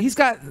got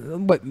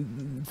what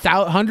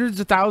hundreds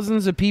of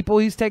thousands of people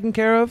he's taking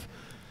care of,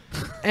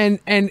 and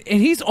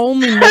he's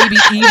only maybe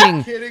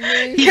eating.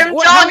 Kim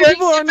How many Jong-un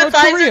people are in North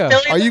sympathizes Korea?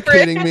 millions Are you of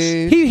Koreans. kidding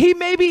me? He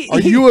maybe. Are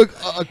he, you a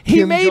He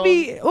Kim may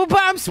be. Well,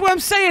 but what I'm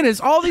saying is,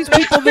 all these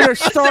people that are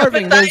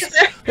starving.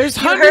 There's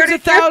You heard hundreds it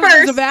of here thousands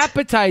first. of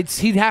appetites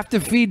he'd have to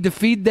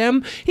feed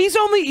them. He's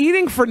only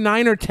eating for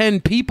 9 or 10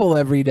 people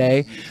every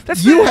day.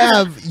 That's You not-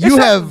 have it's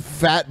not-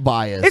 fat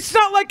bias. It's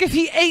not like if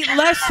he ate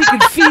less, he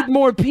could feed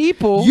more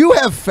people. You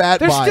have fat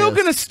They're bias. still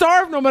gonna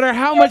starve no matter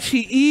how much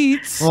he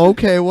eats.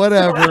 Okay,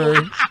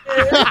 whatever.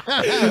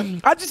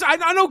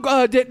 I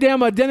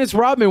know. Dennis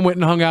Rodman went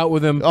and hung out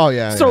with him. Oh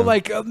yeah. So yeah.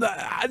 like,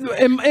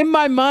 in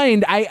my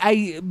mind,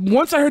 I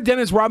once I heard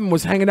Dennis Rodman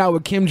was hanging out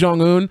with Kim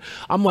Jong Un,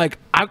 I'm like,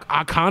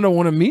 I kind of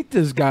want to meet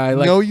this guy.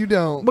 Like, no, you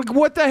don't. Like,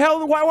 what the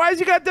hell? Why has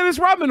he got Dennis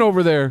Rodman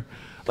over there?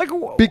 Like,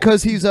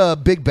 Because he's a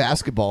big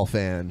basketball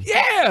fan.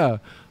 yeah.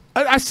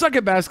 I suck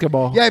at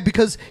basketball. Yeah,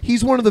 because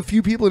he's one of the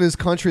few people in his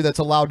country that's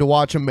allowed to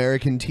watch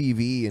American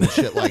TV and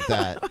shit like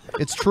that.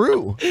 It's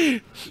true.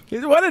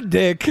 What a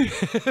dick.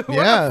 What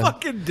Yeah. a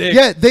fucking dick.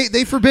 Yeah,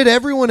 they forbid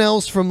everyone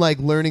else from like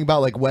learning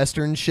about like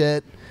Western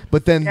shit,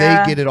 but then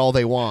Yeah. they get it all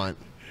they want.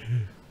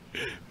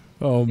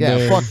 Oh Yeah,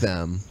 man. fuck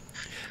them.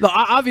 No,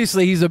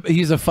 obviously he's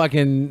a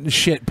fucking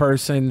shit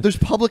person. There's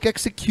public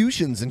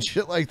executions and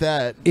shit like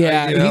that.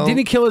 Yeah, you know? didn't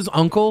he kill his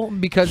uncle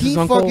because He his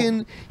uncle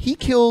fucking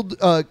killed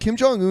Kim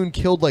Jong Un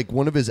killed like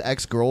one of his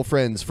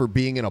ex-girlfriends for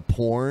being in a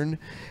porn,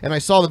 and I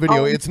saw the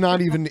video. Oh. It's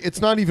not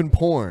even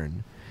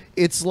porn.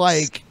 It's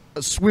like a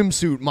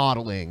swimsuit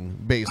modeling,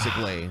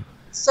 basically.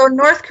 So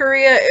North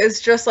Korea is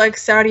just like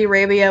Saudi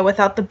Arabia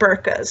without the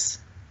burqas.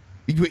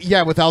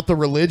 Yeah, without the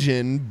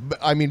religion.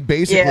 I mean,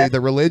 basically, Yeah. the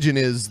religion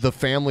is the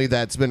family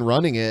that's been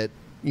running it,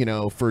 you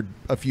know, for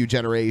a few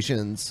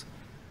generations.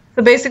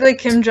 So basically,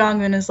 Kim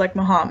Jong Un is like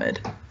Muhammad.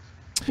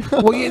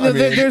 Well, yeah, I mean-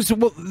 there's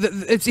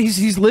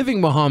he's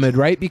living Muhammad,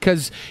 right?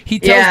 Because he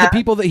tells Yeah. the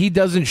people that he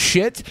doesn't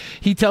shit.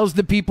 He tells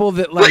the people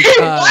that like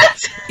what?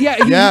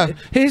 yeah,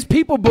 his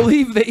people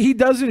believe that he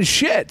doesn't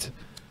shit.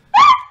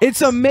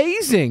 It's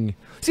amazing.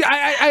 See,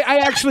 I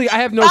actually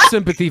have no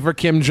sympathy for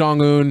Kim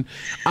Jong Un.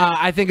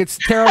 I think it's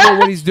terrible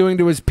what he's doing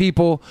to his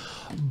people,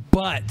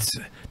 but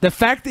the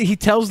fact that he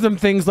tells them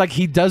things like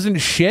he doesn't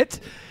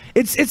shit,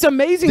 it's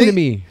amazing to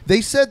me.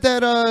 They said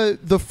that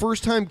the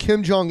first time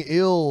Kim Jong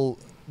Il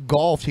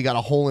golfed, he got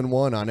a hole in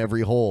one on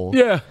every hole.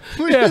 Yeah,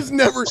 Which yeah. has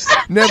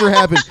never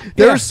happened.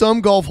 There Yeah. are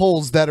some golf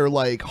holes that are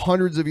like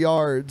hundreds of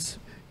yards,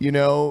 you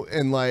know,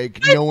 and like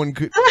no one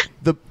could.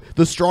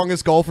 The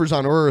strongest golfers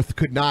on earth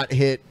could not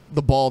hit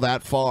the ball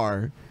that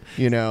far,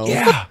 you know.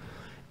 Yeah,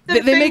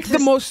 they make the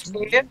most.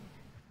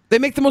 They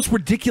make the most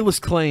ridiculous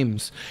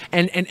claims,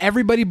 and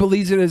everybody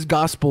believes it as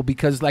gospel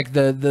because like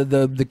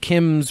the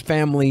Kim's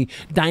family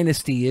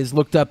dynasty is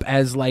looked up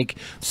as like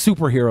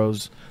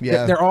superheroes.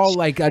 Yeah. They're all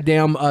like a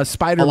damn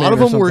Spider-Man. A lot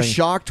of or them were something.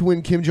 shocked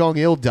when Kim Jong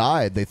Il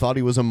died. They thought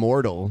he was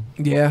immortal.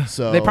 Yeah,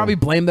 So they probably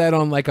blame that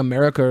on like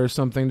America or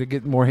something to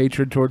get more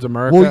hatred towards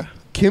America. Well,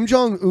 Kim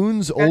Jong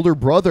Un's older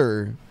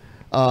brother,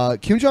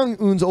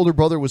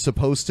 was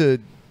supposed to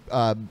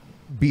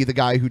be the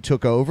guy who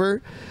took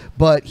over,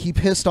 but he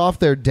pissed off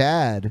their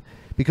dad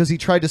because he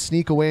tried to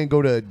sneak away and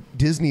go to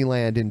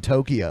Disneyland in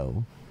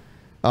Tokyo.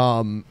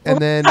 And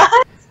then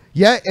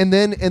yeah, and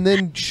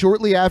then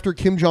shortly after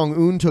Kim Jong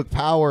Un took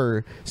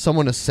power,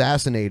 someone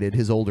assassinated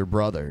his older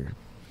brother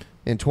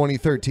in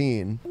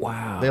 2013.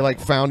 Wow. They like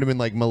found him in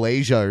like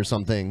Malaysia or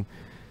something.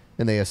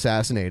 and they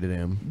assassinated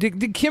him.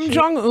 Did Kim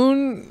Jong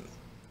Un?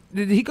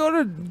 Did he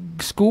go to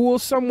school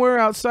somewhere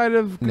outside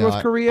of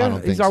North Korea? I don't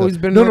think He's so. always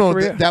been No, North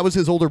no, Korea. that was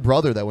his older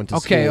brother that went to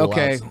school.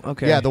 Okay.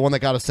 Yeah, the one that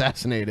got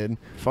assassinated.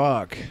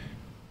 Fuck.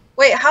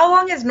 Wait, how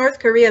long has North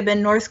Korea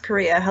been North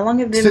Korea? How long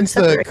have they been Since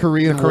the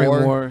separated?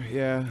 Korean War,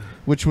 yeah.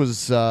 Which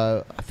was,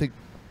 I think,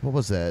 what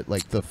was that?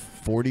 Like the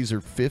 40s or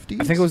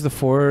 50s? I think it was the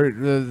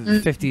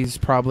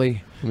 50s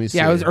probably. Let me see.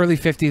 Yeah, it was early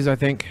 50s, I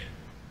think.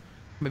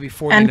 Maybe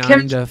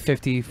 49 to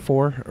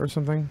 54 or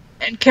something.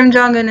 And Kim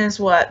Jong Un is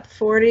what,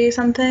 40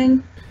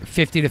 something?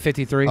 50 to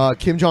 53.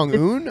 Kim Jong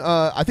Un,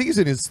 I think he's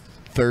in his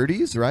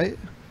 30s, right?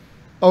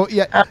 Oh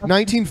yeah,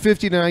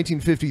 1950 to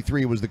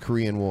 1953 was the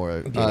Korean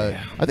War.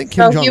 I think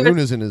Kim Jong Un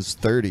is in his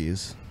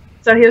 30s.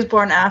 So he was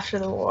born after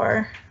the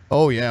war.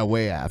 Oh yeah,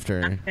 way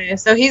after. Okay,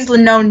 so he's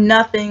known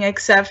nothing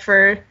except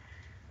for,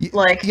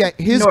 like,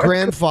 his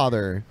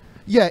grandfather.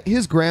 Yeah,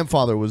 his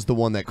grandfather was the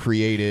one that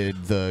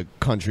created the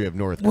country of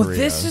North Korea. Well,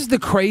 this is the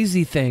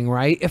crazy thing,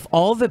 right? If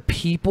all the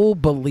people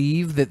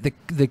believe that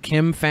the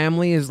Kim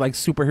family is like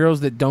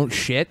superheroes that don't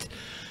shit,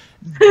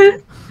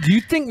 do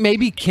you think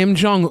maybe Kim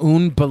Jong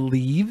Un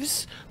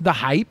believes the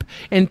hype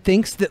and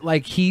thinks that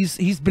like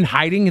he's been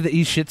hiding that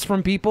he shits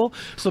from people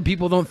so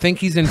people don't think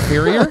he's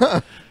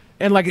inferior?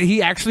 And like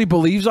he actually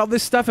believes all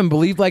this stuff and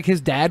believed like his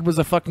dad was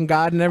a fucking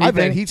god and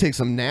everything. I bet he takes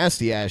some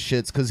nasty ass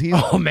shits because he's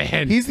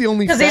he's the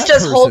only Because fat he's just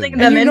person. holding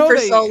them in for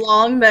so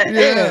long that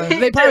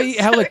they probably eat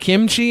hella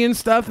kimchi and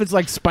stuff. It's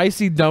like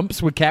spicy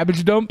dumps with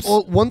cabbage dumps.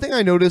 Well, one thing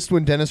I noticed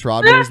when Dennis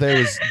Rodman was there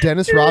was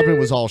Dennis Rodman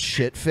was all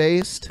shit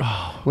faced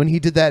when he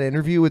did that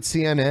interview with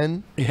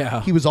CNN.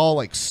 Yeah, he was all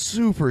like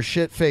super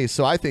shit faced.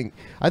 So I think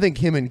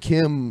him and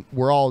Kim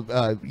were all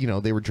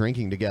they were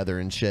drinking together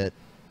and shit.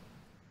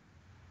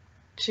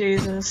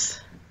 Jesus.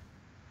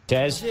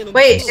 Des,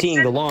 Wait,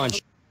 seeing the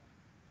launch.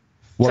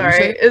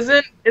 Sorry,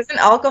 isn't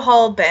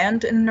alcohol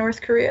banned in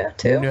North Korea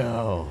too?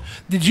 No.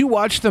 Did you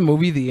watch the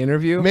movie The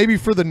Interview? Maybe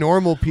for the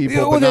normal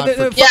people, but not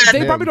for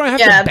they probably don't have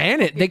to ban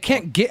it. They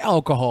can't get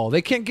alcohol.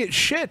 They can't get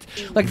shit.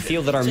 Like, I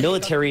feel that our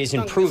military is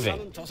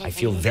improving. I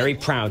feel very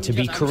proud to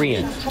be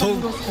Korean.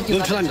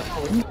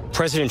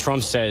 President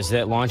Trump says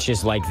that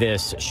launches like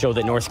this show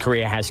that North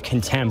Korea has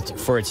contempt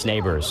for its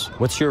neighbors.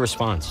 What's your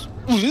response?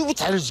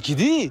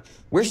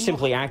 We're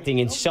simply acting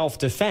in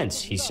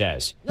self-defense, he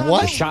says.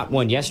 What? We shot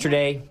one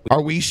yesterday.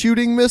 Are we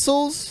shooting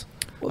missiles?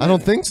 I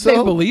don't think so.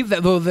 They believe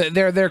that, though.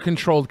 They're a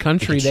controlled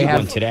country. They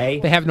have one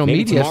today. They have no Maybe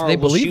media, so tomorrow they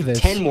we'll believe shoot this.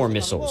 10 more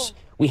missiles.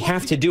 We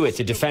have to do it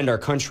to defend our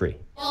country.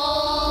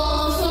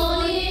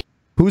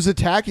 Who's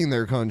attacking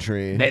their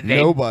country?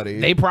 Nobody.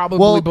 They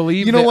probably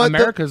believe that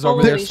America's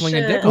over there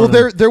slinging dick on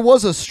them. There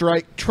was a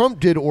strike. Trump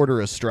did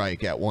order a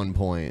strike at one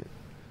point.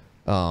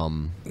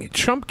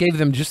 Trump gave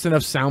them just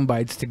enough sound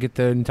bites to get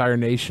the entire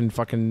nation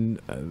fucking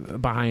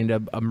behind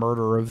a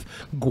murder of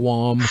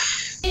Guam.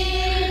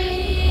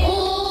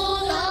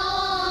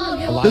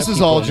 This is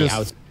all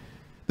just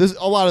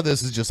a lot of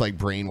this is just like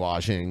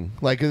brainwashing.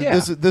 Like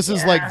this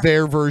is like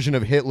their version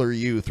of Hitler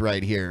Youth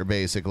right here,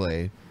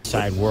 basically.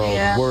 Outside world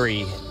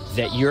worry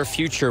that your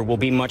future will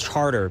be much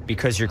harder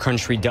because your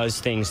country does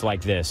things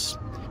like this.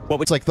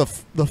 It's like the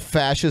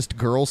fascist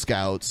Girl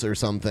Scouts or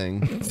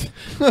something.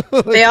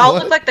 They all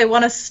look like they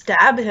want to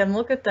stab him.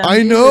 Look at them.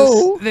 I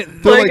know. They're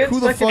like, who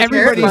the fuck?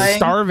 Everybody's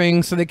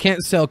starving, so they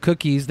can't sell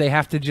cookies. They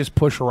have to just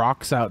push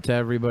rocks out to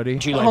everybody.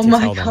 Would you like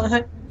to tell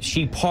them?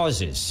 She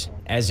pauses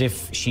as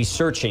if she's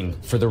searching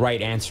for the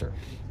right answer.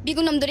 With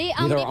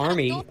our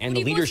army and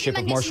the leadership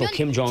of Marshal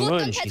Kim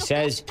Jong-un, she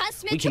says,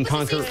 we can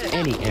conquer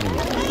any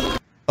enemy.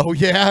 Oh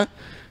yeah?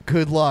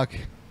 Good luck.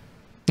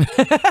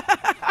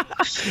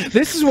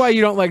 This is why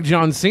you don't like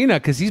John Cena,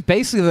 because he's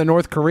basically the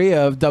North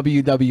Korea of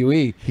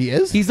WWE. He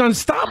is? He's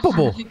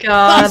unstoppable. Oh,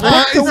 God.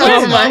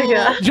 Oh my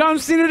God. John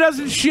Cena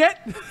doesn't shit.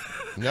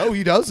 No,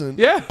 he doesn't.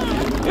 Yeah.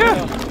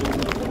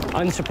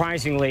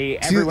 Unsurprisingly,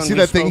 everyone see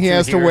that thing he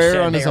has to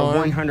wear on his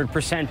arm?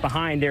 100%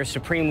 behind their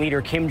supreme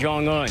leader, Kim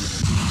Jong-un.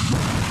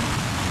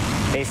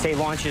 They say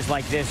launches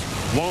like this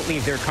won't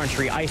leave their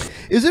country isolated.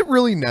 Is it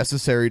really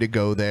necessary to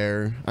go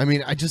there? I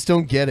mean, I just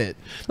don't get it.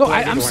 No,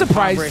 I'm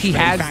surprised he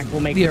has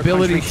the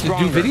ability to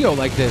do video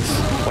like this.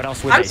 What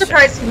else would I'm they say?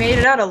 surprised he made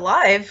it out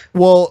alive.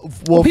 Well,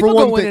 people for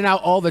one go in and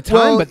out all the time,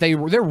 well, but they're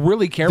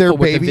really careful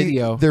with the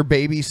video. Their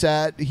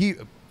babysat.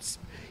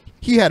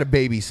 He had a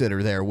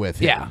babysitter there with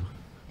him. Yeah.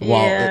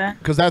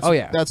 Because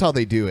that's how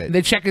they do it.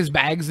 They check his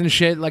bags and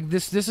shit. Like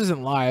this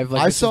isn't live.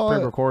 Like this is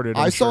pre-recorded.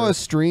 I saw a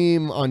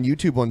stream on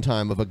YouTube one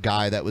time of a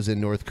guy that was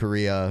in North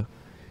Korea,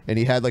 and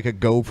he had like a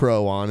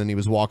GoPro on, and he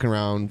was walking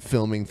around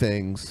filming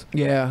things.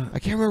 Yeah, I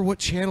can't remember what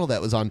channel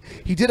that was on.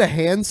 He did a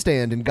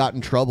handstand and got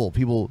in trouble.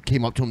 People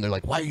came up to him. They're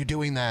like, "Why are you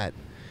doing that?"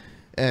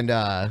 And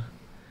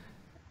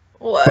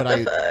what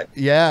the fuck?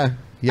 Yeah.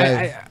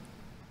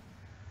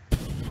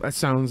 That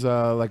sounds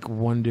like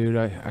one dude.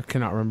 I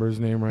cannot remember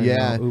his name right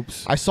now.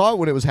 Oops. I saw it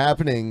when it was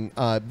happening,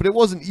 but it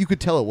wasn't. You could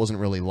tell it wasn't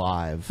really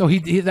live. So I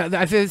think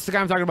it's the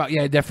guy I'm talking about.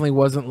 Yeah, it definitely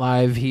wasn't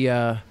live. He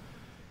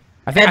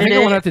I think I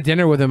went out to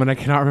dinner with him, and I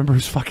cannot remember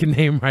his fucking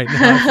name right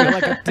now. I feel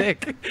like a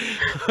dick.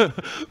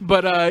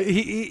 But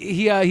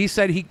he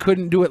said he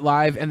couldn't do it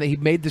live, and that he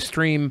made the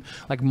stream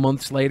like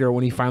months later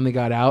when he finally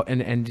got out,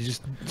 and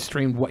just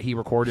streamed what he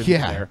recorded.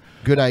 Yeah, there.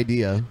 good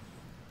idea.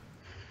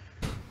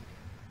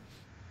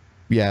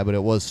 Yeah, but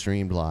it was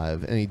streamed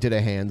live, and he did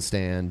a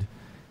handstand,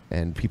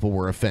 and people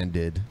were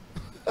offended.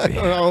 I don't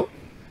know.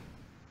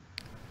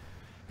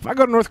 If I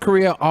go to North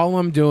Korea, all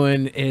I'm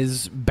doing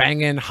is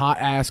banging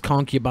hot-ass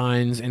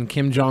concubines in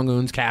Kim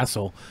Jong-un's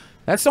castle.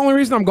 That's the only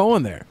reason I'm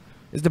going there,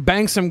 is to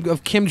bang some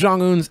of Kim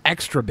Jong-un's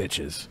extra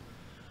bitches.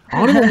 I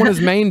don't even want his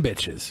main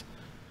bitches.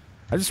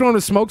 I just want him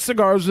to smoke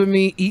cigars with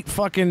me, eat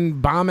fucking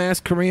bomb-ass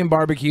Korean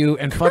barbecue,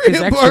 and fuck his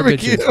extra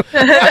barbecue. bitches.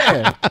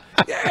 Yeah.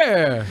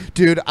 Yeah.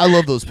 Dude, I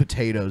love those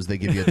potatoes they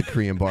give you at the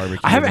Korean barbecue.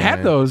 I haven't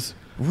had those.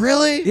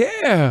 Really?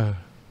 Yeah.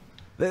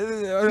 You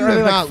Are have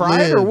they like not fried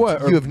lived. or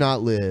what? You have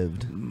not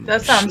lived.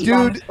 That sounds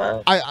Dude,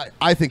 fun.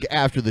 I think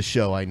after the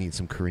show I need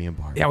some Korean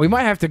barbecue. Yeah, we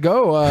might have to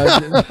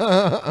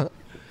go.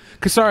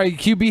 Cause sorry,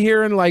 can you be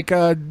here in like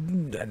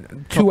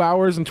 2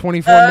 hours and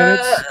 24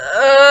 minutes?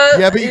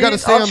 Yeah, but you got to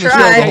stay on the show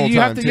the whole you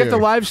time have to, you have to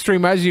live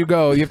stream as you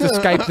go. You have to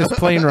Skype this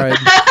plane ride.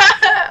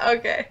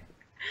 Okay.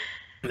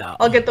 No.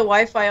 I'll get the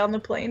Wi-Fi on the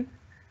plane.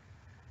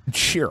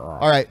 Sure.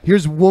 All right,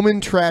 here's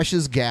woman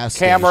trashes gas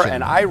Camera station.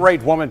 and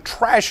irate woman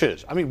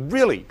trashes. I mean,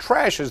 really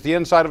trashes the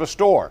inside of a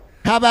store.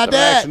 How about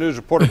that? that? News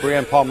reporter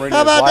Brianne Palmerini How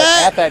is about live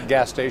that? at that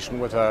gas station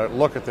with a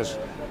look at this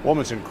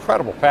woman's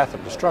incredible path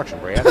of destruction,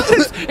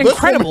 Brianne.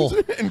 Incredible.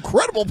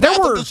 Incredible There path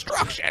were of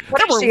destruction.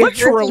 There were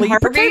literally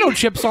potato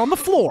chips on the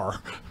floor.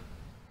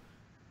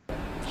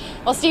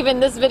 Well, Stephen,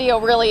 this video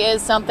really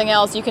is something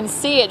else. You can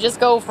see it just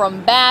go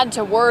from bad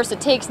to worse. It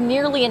takes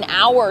nearly an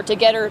hour to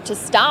get her to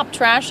stop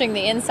trashing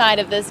the inside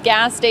of this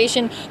gas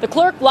station. The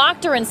clerk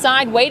locked her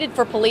inside, waited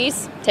for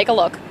police. Take a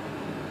look.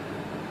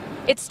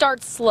 It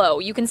starts slow.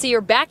 You can see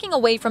her backing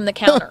away from the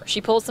counter. She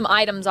pulls some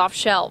items off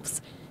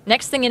shelves.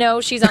 Next thing you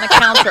know, she's on a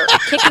counter,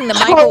 kicking the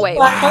microwave,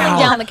 pulling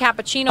down the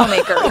cappuccino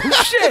maker.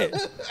 Oh, shit.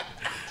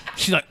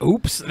 She's like,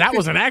 oops, that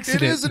was an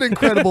accident. It is an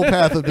incredible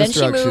path of Then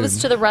destruction. she moves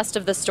to the rest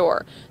of the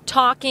store,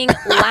 talking,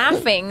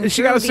 laughing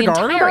She got through a the cigar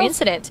in her entire mouth?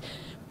 incident,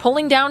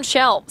 pulling down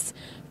shelves.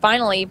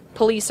 Finally,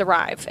 police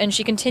arrive, and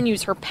she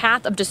continues her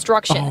path of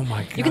destruction. Oh,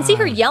 my God. You can see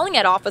her yelling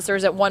at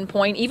officers at one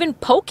point, even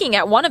poking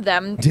at one of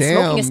them,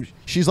 Damn, smoking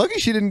she's lucky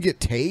she didn't get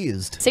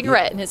tased. a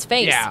cigarette in his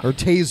face. Yeah. Or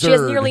tasered. She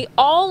has nearly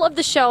all of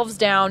the shelves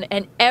down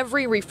and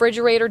every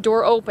refrigerator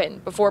door open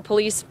before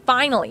police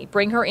finally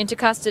bring her into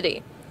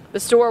custody. The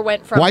store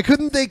went from... Why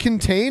couldn't they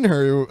contain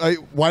her?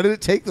 Why did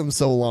it take them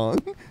so long?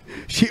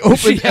 She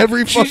opened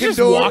every she's fucking just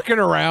door. walking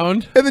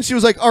around. And then she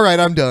was like, all right,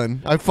 I'm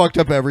done. I fucked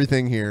up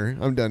everything here.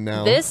 I'm done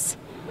now. this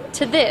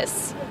to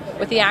this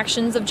with the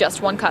actions of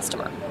just one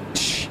customer.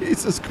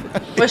 Jesus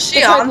Christ. Was she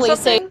Detroit on police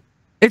something? say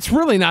It's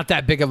really not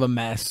that big of a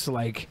mess.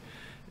 Like,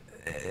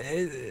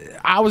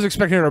 I was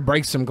expecting her to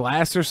break some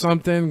glass or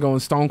something, going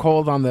stone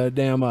cold on the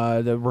damn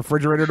the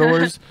refrigerator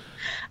doors.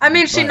 I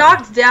mean, she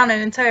knocked down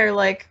an entire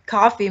like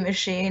coffee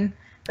machine.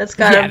 That's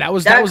got Yeah, that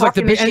was like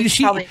the coffee big. And machine's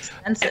she, probably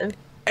expensive.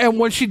 and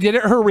when she did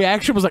it, her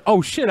reaction was like,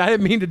 "Oh shit, I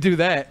didn't mean to do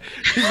that."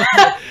 She's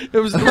like, it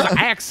was an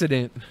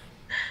accident.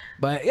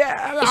 But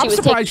yeah, I'm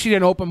surprised she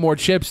didn't open more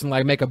chips and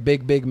like make a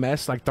big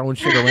mess, like throwing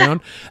shit around.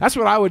 That's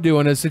what I would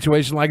do in a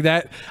situation like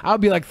that. I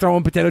would be like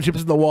throwing potato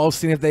chips at the wall,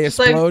 seeing if they Just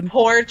explode. like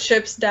pour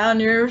chips down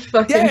your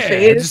fucking Yeah,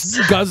 face.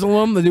 just guzzle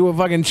them to do a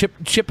fucking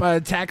chip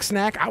attack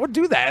snack. I would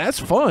do that. That's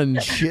fun.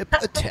 Chip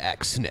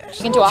attack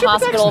snack. into a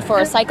hospital for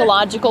a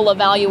psychological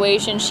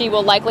evaluation. She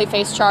will likely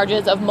face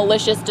charges of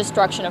malicious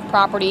destruction of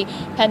property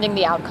pending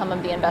the outcome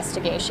of the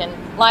investigation.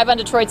 Live on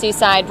Detroit's East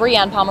Side,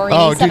 Brianne Palmerini,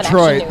 Oh, 7 Action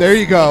Detroit. News. There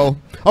you go.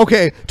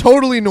 Okay,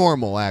 totally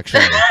normal,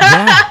 actually.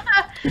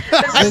 It's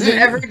just an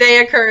everyday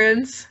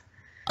occurrence.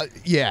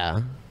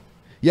 Yeah.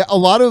 Yeah, a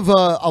lot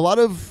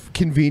of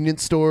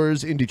convenience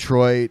stores in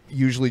Detroit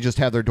usually just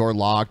have their door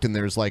locked and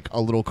there's like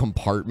a little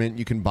compartment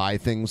you can buy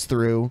things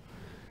through.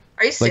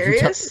 Are you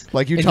serious?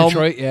 You In tell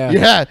Detroit, them,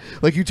 yeah.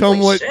 like you tell them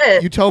Holy what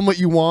shit. you tell them what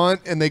you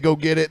want and they go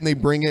get it and they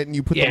bring it and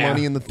you put the Yeah.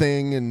 money in the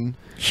thing and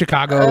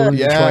Chicago, and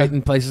yeah. Detroit,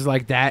 and places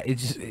like that.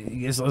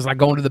 It's like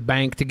going to the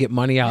bank to get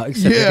money out,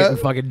 except Yeah. you're getting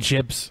fucking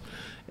chips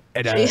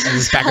and a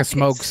stack of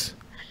smokes.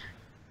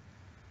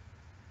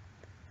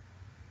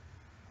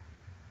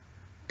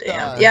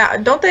 Damn. Yeah.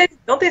 Don't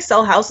they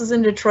sell houses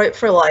in Detroit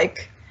for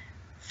like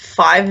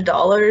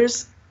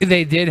 $5?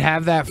 They did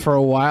have that for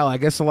a while. I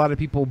guess a lot of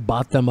people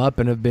bought them up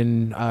and have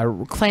been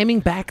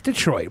claiming back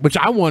Detroit, which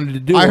I wanted to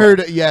do. I heard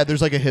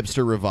there's like a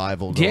hipster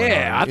revival going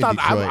Yeah, on I in thought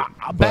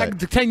Detroit, back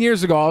 10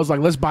 years ago, I was like,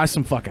 let's buy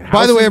some fucking houses.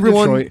 By the way, in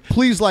everyone, Detroit.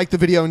 please like the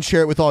video and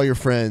share it with all your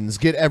friends.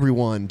 Get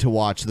everyone to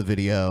watch the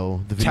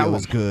video. The video Tell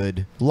is 'em.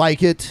 good.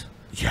 Like it.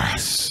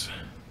 Yes.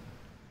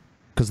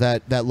 Because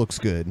that looks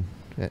good.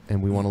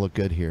 And we want to look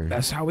good here.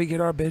 That's how we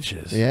get our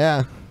bitches.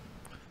 Yeah.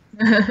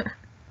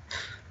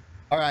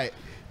 All right.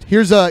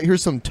 Here's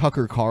some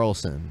Tucker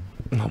Carlson.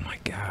 Oh my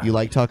god. You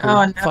like Tucker?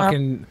 Oh, no.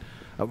 Fucking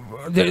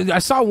I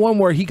saw one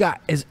where he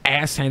got his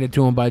ass handed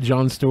to him by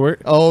Jon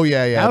Stewart. Oh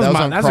yeah. That was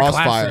on that's a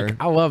Crossfire. classic.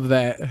 I love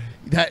that.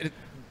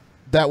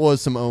 That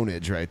was some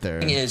ownage right there.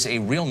 Is a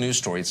real news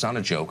story. It's not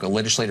a joke. A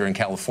legislator in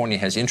California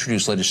has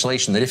introduced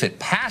legislation that, if it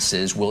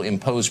passes, will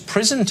impose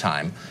prison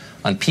time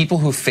on people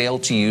who fail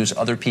to use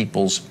other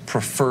people's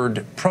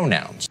preferred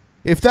pronouns.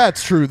 If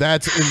that's true,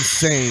 that's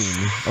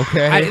insane.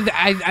 Okay,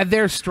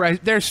 they're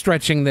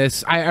stretching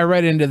this. I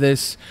read into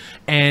this,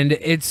 and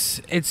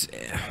it's.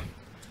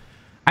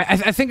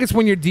 I think it's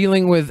when you're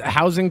dealing with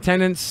housing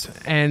tenants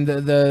and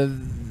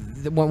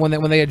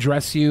when they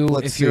address you,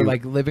 you're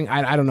like living.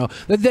 I don't know.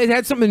 They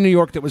had something in New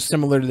York that was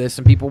similar to this,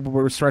 and people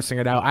were stressing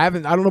it out. I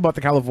don't know about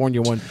the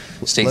California one.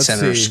 State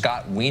Senator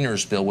Scott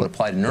Wiener's bill would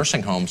apply to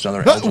nursing homes and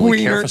other elderly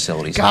care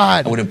facilities.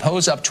 God, it would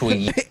impose up to a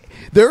year.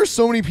 There are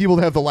so many people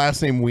that have the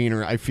last name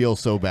Wiener. I feel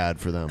so bad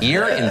for them.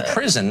 Year in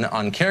prison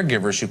on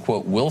caregivers who,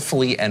 quote,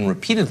 willfully and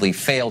repeatedly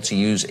fail to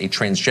use a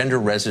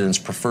transgender resident's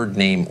preferred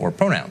name or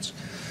pronouns.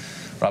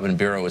 Robin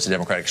Bureau is a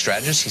Democratic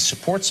strategist. He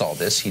supports all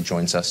this. He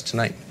joins us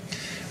tonight.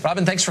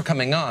 Robin, thanks for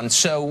coming on.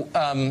 So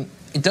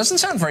it doesn't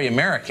sound very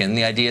American,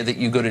 the idea that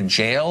you go to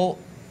jail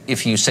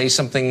if you say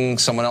something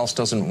someone else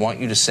doesn't want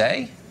you to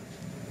say.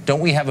 Don't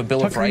we have a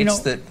Bill of Rights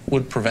that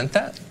would prevent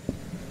that?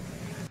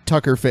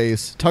 Tucker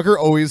face. Tucker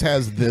always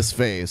has this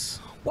face.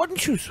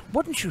 Wouldn't you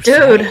Dude,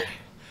 say?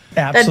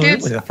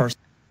 Absolutely. That dude's,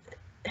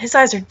 his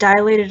eyes are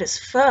dilated as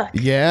fuck.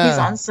 Yeah.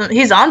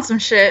 He's on some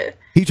shit.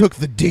 He took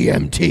the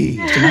DMT.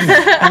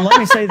 And let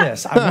me say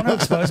this. I want to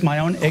expose my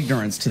own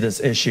ignorance to this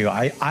issue.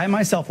 I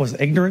myself was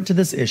ignorant to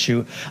this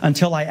issue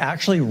until I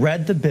actually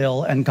read the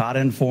bill and got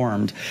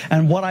informed.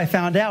 And what I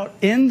found out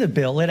in the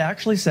bill, it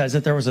actually says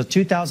that there was a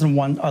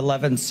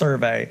 2011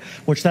 survey,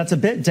 which that's a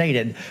bit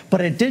dated, but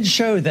it did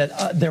show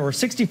that there were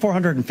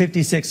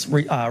 6,456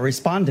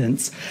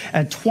 respondents,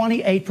 and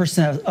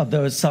 28% of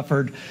those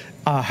suffered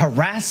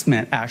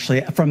harassment,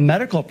 actually, from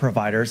medical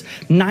providers.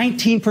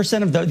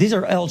 19% of those, these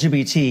are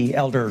LGBT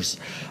elders,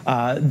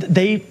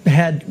 they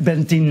had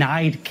been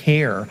denied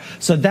care.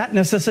 So that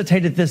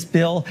necessitated this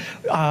bill.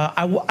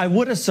 I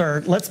would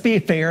assert, let's be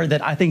fair,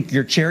 that I think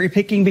you're cherry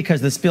picking,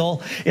 because this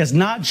bill is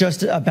not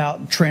just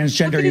about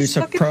transgender use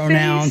of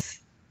pronouns. Face.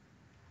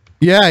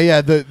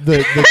 Yeah, the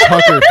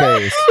Tucker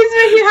face.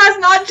 He has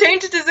not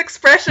changed his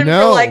expression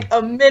for like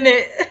a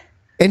minute.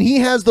 And he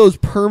has those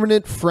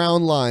permanent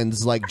frown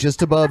lines, like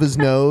just above his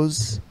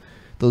nose.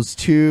 Those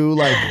two,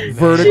 like,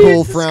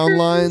 vertical frown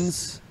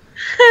lines.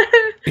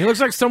 He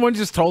looks like someone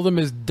just told him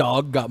his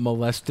dog got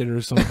molested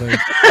or something.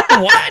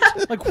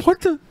 What? Like, what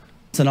the?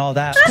 And all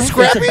that. It's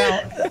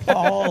about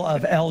all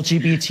of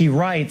LGBT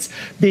rights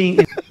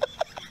being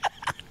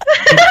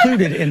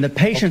included in the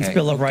Patient's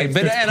Bill of Rights.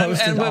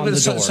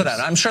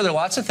 I'm sure there are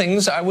lots of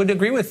things I would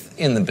agree with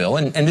in the bill.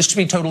 And just to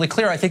be totally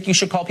clear, I think you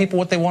should call people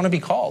what they want to be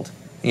called.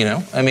 You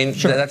know, I mean,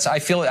 I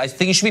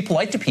think you should be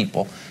polite to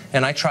people,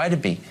 and I try to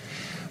be.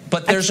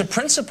 But there's a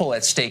principle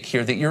at stake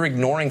here that you're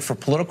ignoring for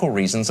political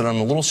reasons, and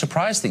I'm a little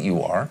surprised that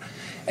you are.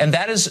 And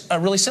that is a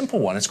really simple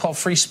one. It's called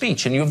free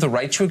speech, and you have the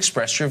right to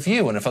express your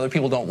view. And if other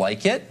people don't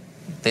like it,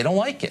 they don't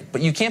like it.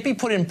 But you can't be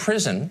put in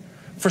prison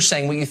for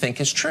saying what you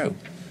think is true.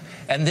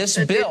 And this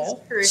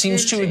bill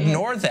seems to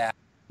ignore that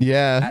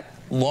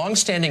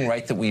long-standing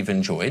right that we've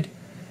enjoyed.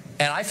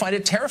 And I find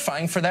it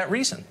terrifying for that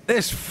reason.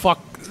 This fuck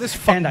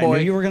and I boy.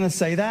 knew you were going to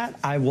say that.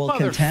 I will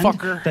contend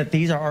that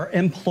these are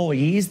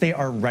employees. They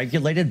are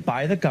regulated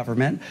by the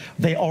government.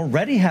 They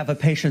already have a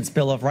Patient's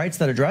Bill of Rights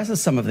that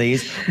addresses some of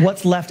these.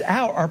 What's left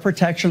out are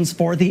protections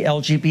for the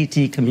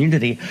LGBT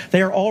community.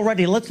 They are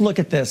already, let's look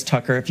at this,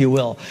 Tucker, if you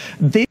will.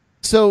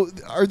 So,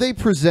 are they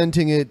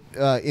presenting it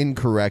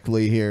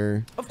incorrectly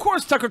here? Of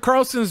course, Tucker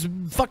Carlson's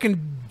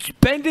fucking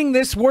bending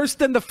this worse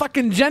than the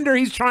fucking gender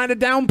he's trying to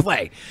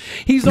downplay.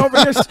 He's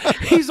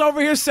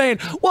over here saying,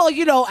 well,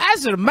 you know,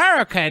 as an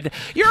American,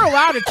 you're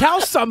allowed to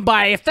tell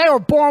somebody if they were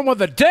born with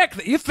a dick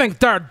that you think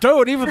they're a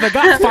dude, even if they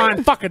got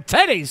fine fucking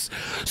titties.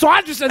 So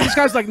and this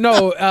guy's like,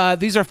 no,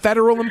 these are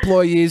federal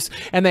employees,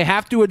 and they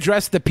have to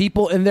address the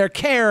people in their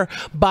care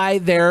by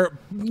their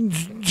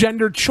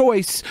gender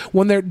choice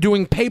when they're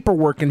doing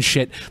paperwork and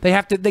shit. They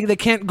have to, they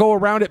can't go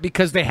around it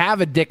because they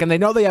have a dick, and they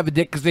know they have a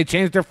dick because they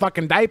changed their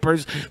fucking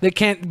diapers. They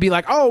can't be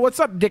like, oh, what's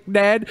up, dick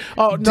dad?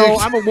 Oh, no,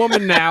 I'm a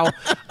woman now.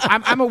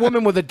 I'm a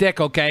woman with a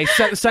dick, okay?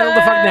 Settle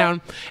the fuck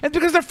down. And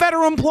because they're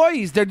federal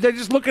employees. They're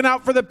just looking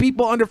out for the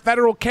people under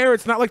federal care.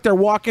 It's not like they're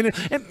walking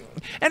in.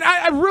 And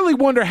I really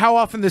wonder how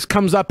often this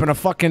comes up in a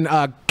fucking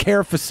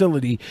care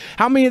facility.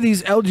 How many of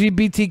these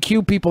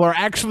LGBTQ people are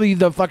actually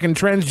the fucking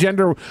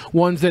transgender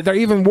ones that they're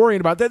even worrying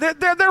about?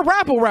 They're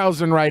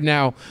rabble-rousing right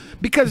now.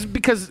 Because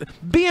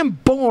being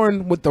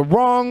born with the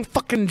wrong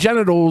fucking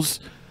genitals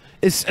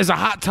is a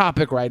hot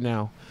topic right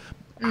now.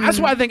 That's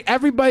why I think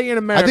everybody in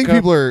America. I think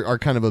people are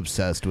kind of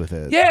obsessed with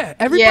it. Yeah,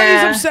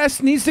 everybody's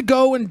obsessed. Needs to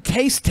go and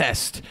taste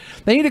test.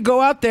 They need to go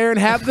out there and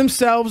have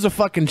themselves a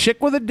fucking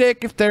chick with a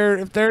dick if they're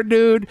a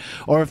dude,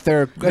 or if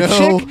they're a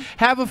chick,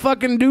 have a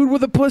fucking dude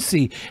with a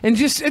pussy, and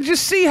just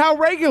see how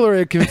regular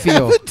it can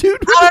feel. I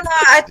don't know.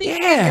 I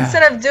think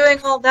instead of doing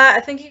all that,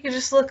 I think you could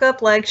just look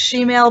up like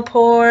shemale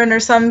porn or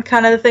some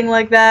kind of thing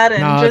like that,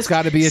 and No, just it's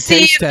got to be a see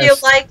taste if test. you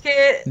like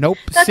it. Nope.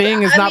 That's-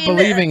 Seeing is I not mean,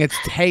 believing. It's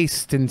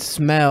taste and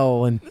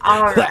smell and.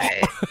 All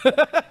right.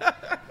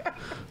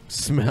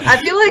 Smell. I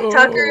feel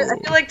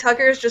like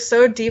Tucker is just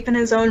so deep in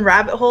his own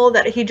rabbit hole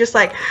that he just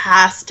like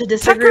has to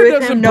disagree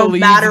with him no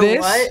matter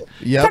what.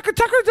 Tucker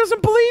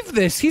doesn't believe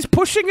this. He's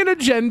pushing an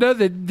agenda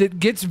that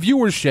gets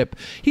viewership.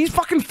 He's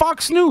fucking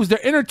Fox News.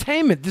 They're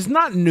entertainment. This is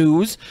not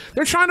news.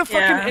 They're trying to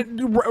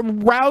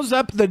fucking rouse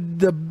up the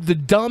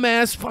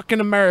dumbass fucking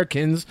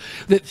Americans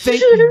that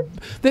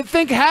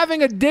think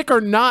having a dick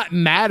or not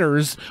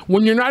matters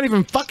when you're not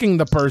even fucking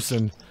the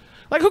person.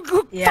 Like,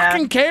 who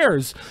fucking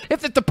cares?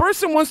 If the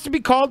person wants to be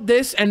called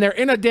this and they're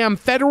in a damn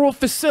federal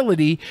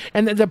facility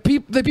and the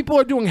people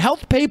are doing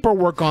health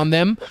paperwork on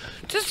them,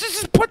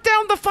 just put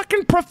down the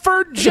fucking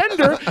preferred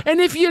gender.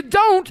 And if you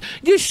don't,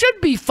 you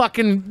should be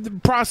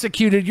fucking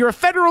prosecuted. You're a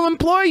federal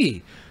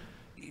employee.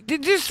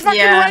 Just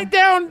fucking write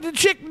down the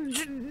chick,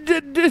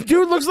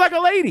 dude looks like a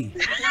lady.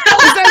 It's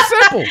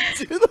that simple.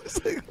 Dude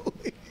looks like a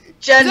lady.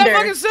 Gender. Is that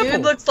fucking simple?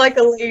 Dude looks like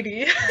a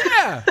lady.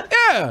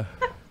 Yeah.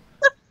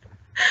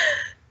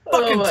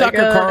 Fucking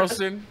Tucker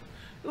Carlson.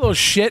 Little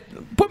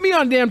shit. Put me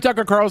on damn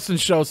Tucker Carlson's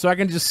show so I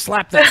can just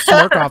slap that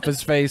smirk off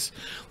his face.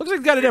 Looks like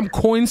he's got a damn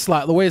coin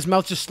slot, the way his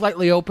mouth's just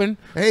slightly open.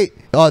 Hey,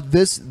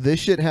 this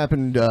shit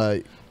happened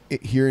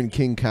here in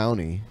King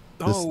County.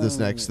 This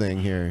next thing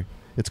here.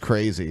 It's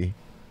crazy.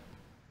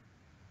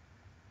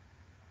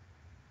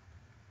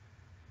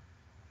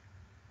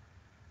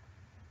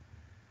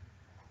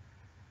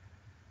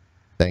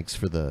 Thanks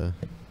for the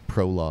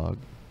prologue.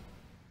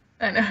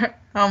 I know.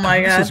 Oh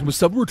my god.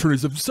 Several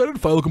attorneys have decided to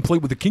file a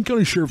complaint with the King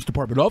County Sheriff's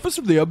Department, Office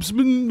of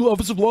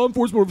Law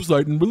Enforcement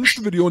Oversight, and release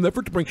the video in an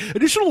effort to bring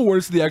additional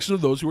awareness to the action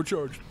of those who are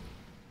charged.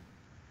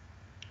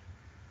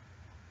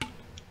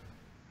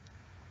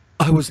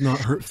 I was not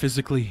hurt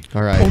physically.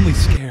 All right. Only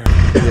scared.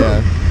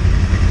 Yeah.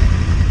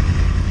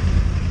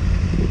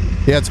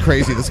 Yeah, it's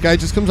crazy. This guy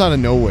just comes out of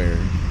nowhere.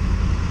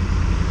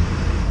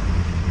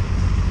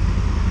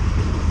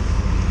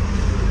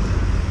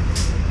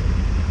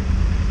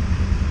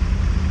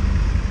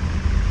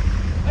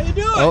 How you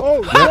doing?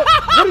 Oh, what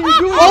are you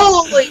doing?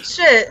 Holy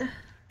shit.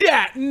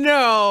 Yeah,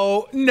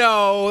 no.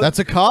 That's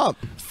a cop.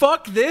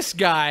 Fuck this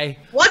guy.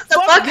 What the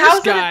fuck?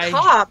 How's it a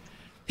cop?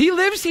 He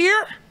lives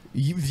here?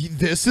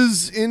 This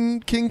is in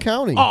King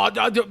County. Oh,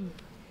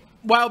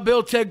 Wild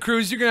Bill, Ted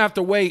Cruz, you're going to have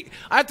to wait.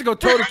 I have to go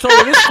toe-to-toe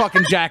with this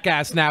fucking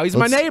jackass now. He's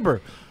my neighbor.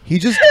 He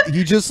just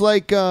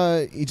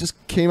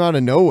came out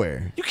of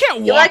nowhere. You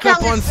can't walk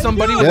up on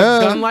somebody with a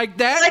gun like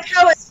that. I like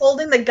how it's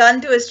holding the gun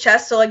to his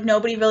chest so like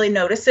nobody really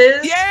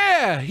notices.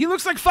 Yeah, he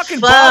looks like fucking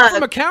Bob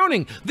from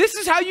accounting. This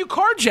is how you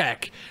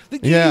carjack.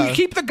 You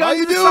keep the gun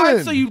to the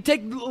side so you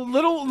take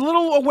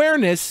little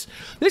awareness.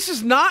 This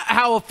is not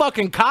how a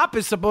fucking cop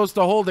is supposed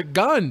to hold a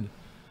gun.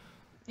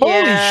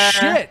 Yeah.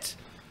 Holy shit.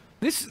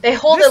 They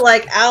hold it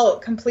like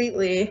out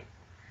completely.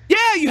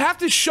 Yeah, you have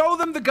to show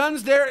them the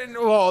guns there. And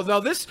oh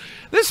no, this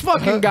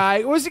fucking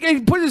guy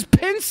he put his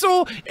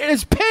pencil and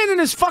his pen in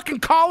his fucking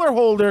collar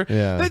holder.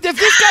 Yeah. If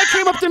this guy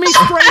came up to me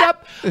straight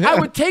up, I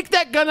would take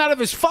that gun out of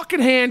his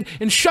fucking hand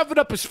and shove it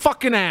up his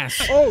fucking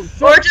ass.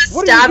 Or just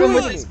stab him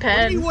with his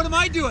pen. What am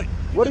I doing?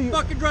 What are you?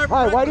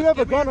 Hi, why do you have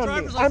a gun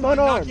on me? I'm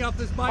unarmed.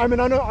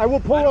 I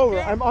will pull over.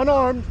 I'm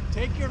unarmed.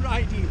 Take your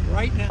ID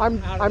right now.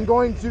 I'm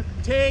going to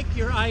take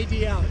your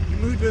ID out. You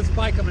move to this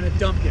bike, I'm going to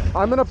dump you.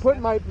 I'm going to put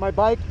my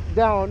bike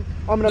down.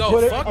 I'm going to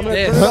put it. I'm going to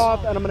this. turn it off,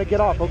 and I'm going to get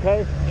off.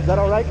 Okay? Is that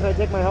all right? Can I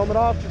take my helmet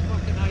off?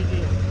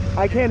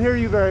 I can't hear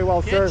you very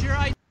well, sir.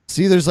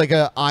 See, there's like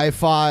a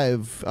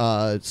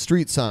I-5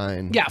 street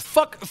sign. Yeah,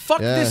 fuck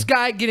this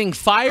guy getting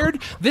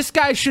fired. This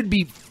guy should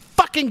be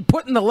fucking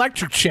put in the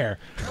electric chair.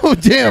 Oh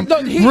damn!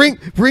 No,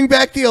 bring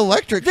back the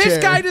electric chair.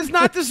 This guy does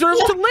not deserve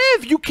to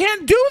live. You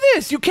can't do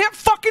this. You can't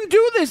fucking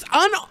do this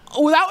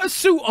without a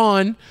suit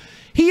on.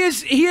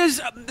 This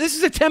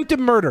is attempted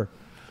murder.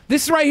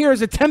 This right here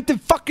is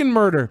attempted fucking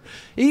murder.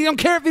 You don't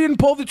care if he didn't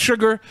pull the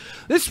trigger.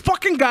 This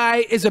fucking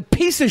guy is a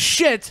piece of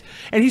shit,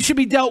 and he should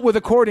be dealt with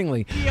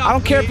accordingly. I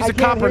don't care if he's a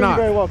cop or not.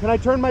 Very well. Can I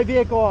turn my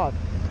vehicle off?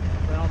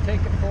 Then I'll take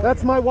it forward.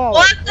 That's my wallet.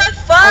 What the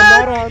fuck?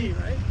 I'm not armed.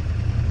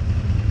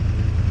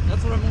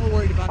 That's what I'm more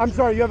worried about. I'm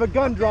sorry, you have a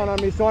gun drawn on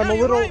me, so I'm a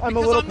little I'm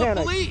panicked. The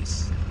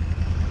police.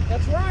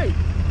 That's right.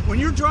 When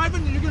you're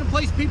driving, you're going to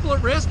place people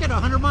at risk at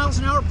 100 miles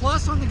an hour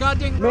plus on the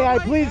goddamn roadway. May I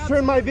please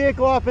turn my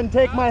vehicle off and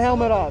take my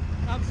helmet off?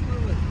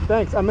 Absolutely.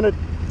 Thanks. I'm gonna.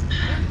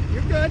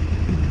 You're good.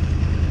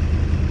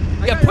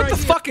 Yeah, put the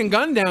fucking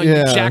gun down, you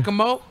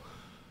jackamo.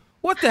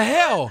 What the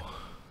hell?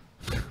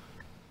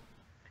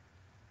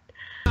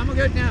 I'm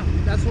good now.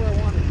 That's what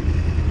I wanted.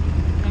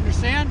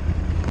 Understand?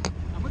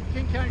 I'm with the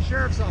King County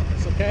Sheriff's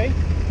Office, okay?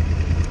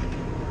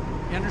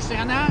 You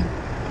understand that?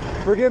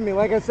 Forgive me.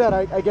 Like I said,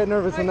 I get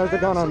nervous when there's a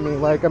gun on me.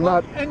 Like, I'm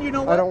not, and you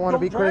know I don't want to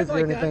be drive crazy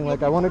like or that. anything. You'll Like,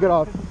 be I want to get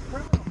off.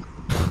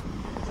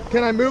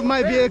 Can I move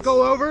my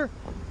vehicle over?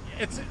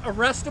 It's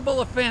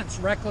arrestable offense,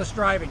 reckless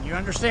driving. You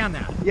understand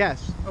that?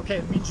 Yes. Okay,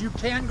 it means you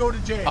can go to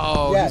jail.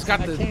 Oh, Yes. he's got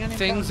And I the can't things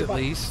impound at the bike.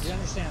 least. You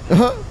understand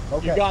that?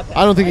 Okay. You got that.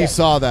 I don't think he Okay.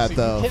 saw that, So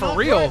though. You cannot For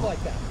real. drive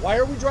like that. Why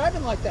are we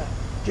driving like that?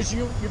 Because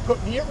you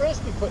put me at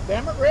risk, you put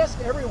them at risk,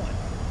 everyone.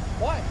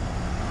 Why?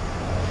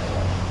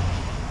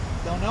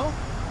 Don't know?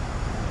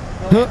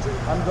 No answer?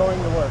 I'm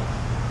going to work.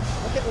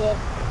 Okay, well,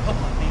 come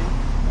on,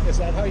 man. Is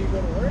that how you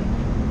go to work?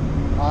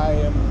 I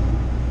am.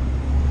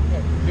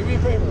 Okay, do me a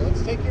favor.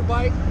 Let's take your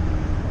bike,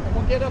 and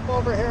we'll get up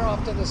over here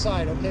off to the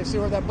side. Okay, see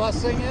where that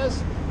bus thing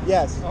is?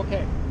 Yes.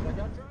 Okay.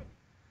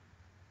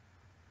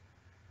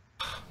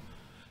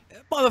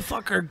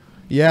 Motherfucker.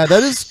 Yeah,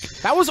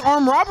 that was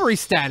armed robbery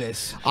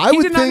status. I he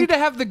would did not think- need to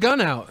have the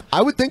gun out.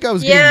 I would think I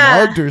was Yeah.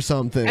 getting mugged or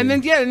something. And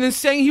then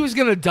saying he was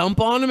gonna dump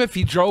on him if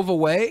he drove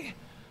away.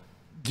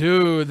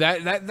 Dude,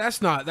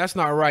 that's not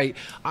right.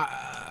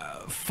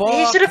 Fuck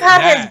He should have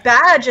had that. his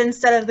badge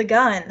instead of the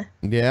gun.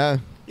 Yeah.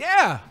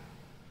 Yeah.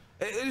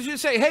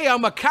 Just say, hey,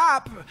 I'm a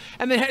cop,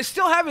 and then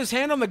still have his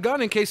hand on the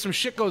gun in case some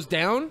shit goes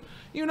down,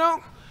 you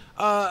know?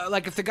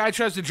 Like if the guy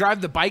tries to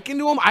drive the bike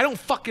into him, I don't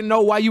fucking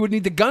know why you would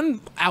need the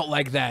gun out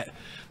like that.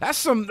 That's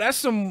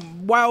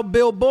some Wild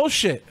Bill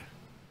bullshit.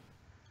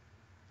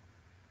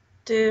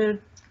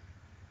 Dude,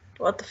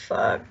 what the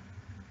fuck?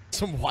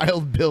 Some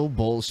Wild Bill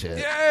bullshit.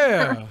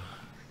 Yeah.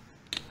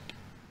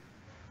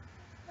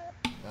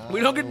 We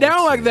don't get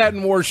down like that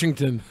in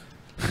Washington.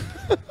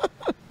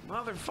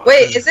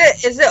 Wait, is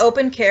it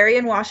open carry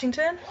in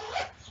Washington?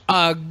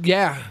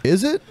 Yeah.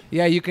 Is it?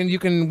 Yeah, you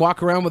can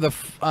walk around with a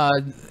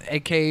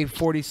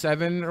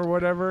AK-47 or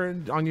whatever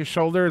on your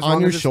shoulder. As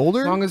long as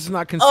it's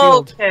not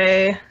concealed.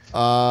 Okay.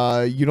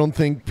 You don't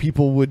think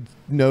people would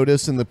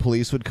notice and the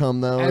police would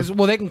come though?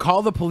 Well, they can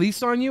call the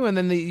police on you, and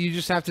then you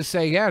just have to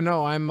say, "Yeah,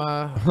 no, I'm." Wait,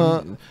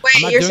 I'm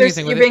not you're doing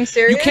anything with being it.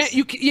 serious?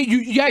 You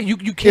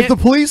can't. If the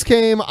police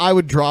came, I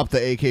would drop the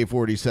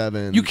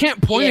AK-47. You can't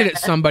point it at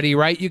somebody,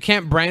 right? You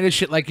can't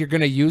brandish it like you're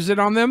going to use it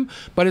on them.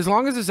 But as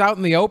long as it's out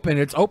in the open,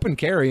 it's open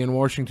carry in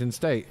Washington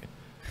State.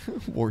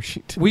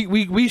 Washington.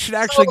 We should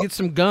actually get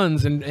some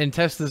guns and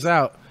test this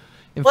out.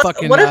 And What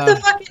if the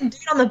fucking dude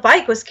on the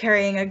bike was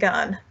carrying a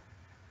gun?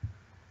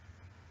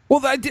 Well,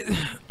 I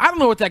don't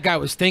know what that guy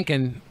was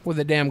thinking with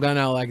a damn gun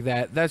out like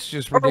that. That's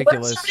just Or what if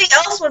ridiculous. somebody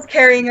else was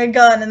carrying a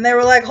gun and they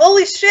were like,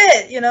 "Holy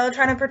shit!" You know,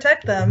 trying to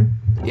protect them.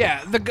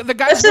 Yeah, the guy's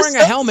That's just wearing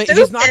a so helmet.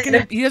 He's not stupid.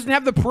 gonna. He doesn't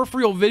have the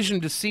peripheral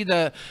vision to see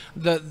the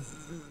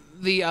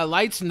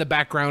lights in the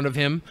background of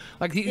him.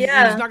 Like he's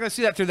not gonna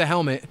see that through the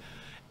helmet.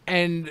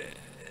 And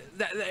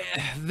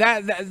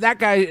that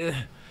guy,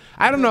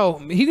 I don't know.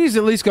 He needs to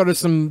at least go to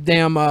some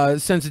damn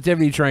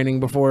sensitivity training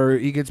before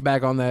he gets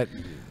back on that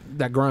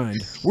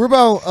grind. We're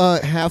about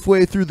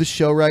halfway through the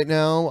show right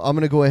now. I'm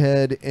going to go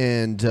ahead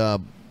and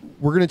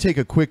we're going to take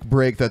a quick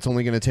break that's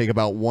only going to take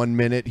about 1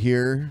 minute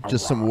here.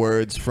 Just some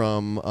words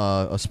from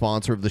a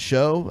sponsor of the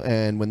show.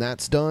 And when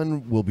that's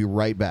done, we'll be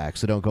right back.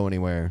 So don't go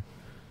anywhere.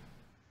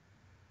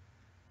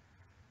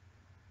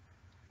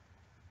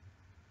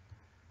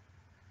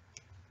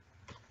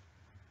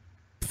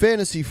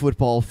 Fantasy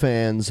football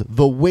fans,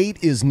 the wait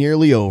is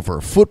nearly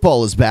over.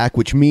 Football is back,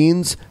 which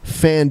means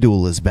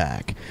FanDuel is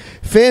back.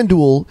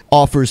 FanDuel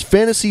offers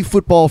fantasy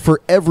football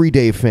for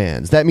everyday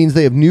fans. That means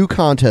they have new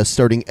contests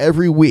starting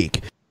every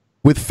week.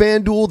 With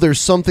FanDuel, there's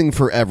something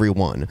for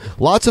everyone.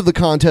 Lots of the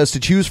contests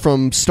to choose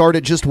from start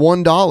at just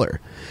 $1.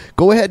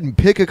 Go ahead and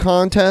pick a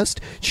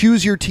contest,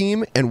 choose your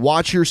team, and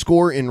watch your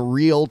score in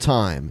real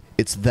time.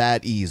 It's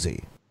that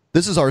easy.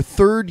 This is our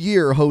third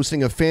year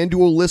hosting a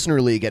FanDuel Listener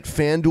League at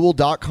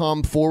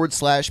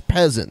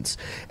FanDuel.com/peasants.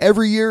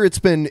 Every year it's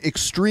been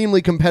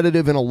extremely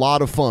competitive and a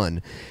lot of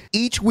fun.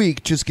 Each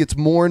week just gets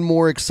more and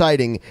more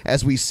exciting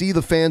as we see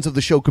the fans of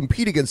the show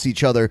compete against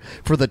each other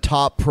for the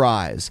top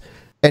prize.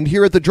 And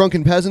here at the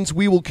Drunken Peasants,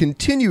 we will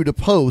continue to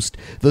post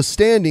the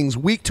standings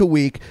week to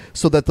week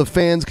so that the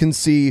fans can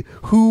see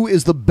who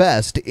is the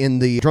best in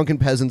the Drunken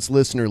Peasants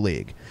Listener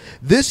League.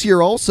 This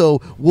year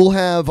also, we'll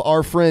have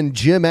our friend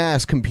Jim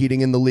Ass competing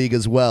in the league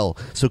as well,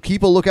 so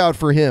keep a lookout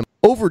for him.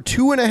 Over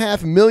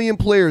 2.5 million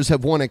players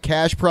have won a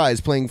cash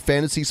prize playing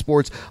fantasy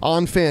sports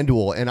on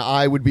FanDuel, and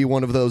I would be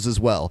one of those as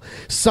well.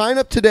 Sign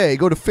up today.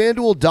 Go to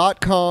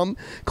FanDuel.com,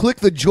 click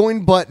the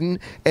join button,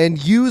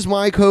 and use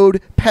my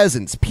code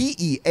PEASANTS,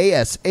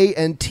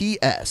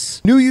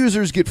 PEASANTS. New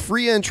users get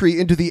free entry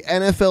into the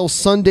NFL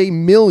Sunday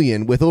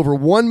Million with over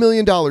 $1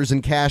 million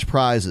in cash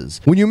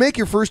prizes. When you make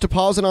your first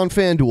deposit on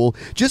FanDuel,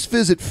 just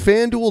visit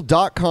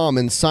FanDuel.com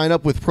and sign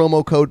up with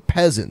promo code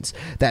PEASANTS.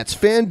 That's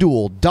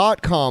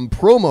FanDuel.com,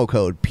 promo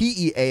code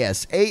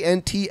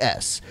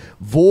PEASANTS.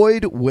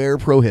 Void where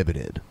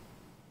prohibited.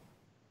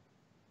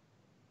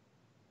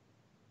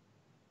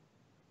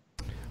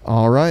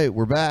 All right,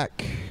 we're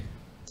back.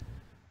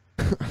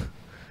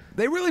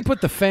 They really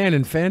put the fan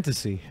in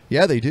fantasy.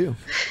 Yeah, they do.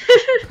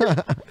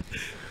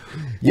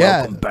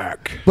 Yeah, Welcome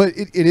back. But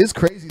it is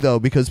crazy though,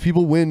 because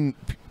people win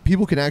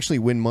people can actually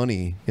win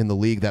money in the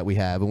league that we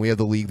have, and we have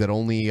the league that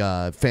only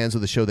fans of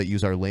the show that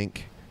use our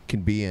link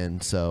can be in.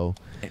 So,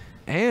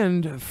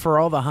 and for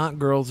all the hot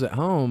girls at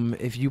home,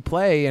 if you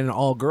play in an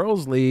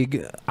all-girls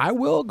league, I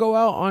will go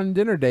out on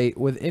dinner date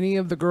with any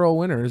of the girl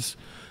winners.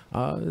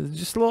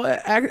 Just a little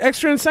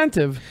extra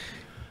incentive.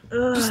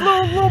 Just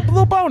a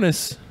little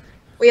bonus.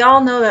 We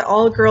all know that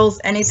all girls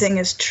anything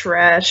is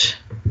trash.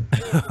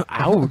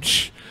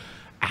 Ouch.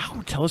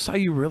 Ow, tell us how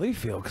you really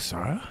feel,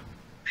 Kasara.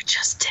 I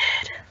just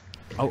did.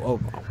 Oh,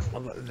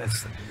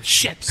 that's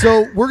shit.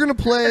 So we're gonna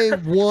play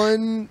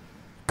one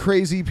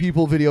crazy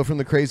people video from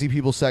the crazy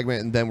people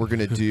segment, and then we're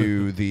gonna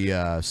do the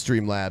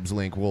Streamlabs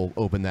link. We'll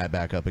open that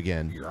back up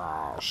again.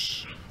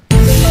 Yes.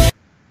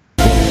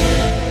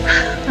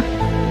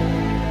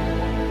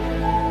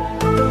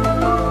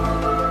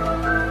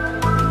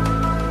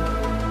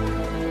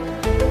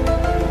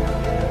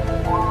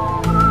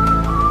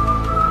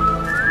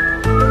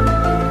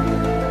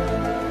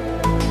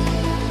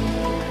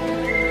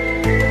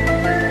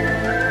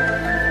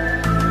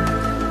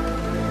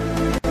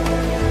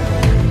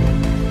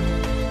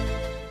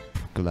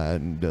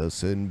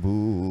 Gladys and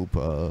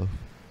Boopa.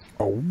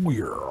 Oh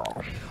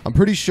yeah. I'm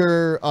pretty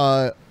sure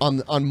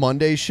on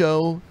Monday's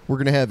show we're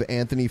gonna have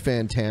Anthony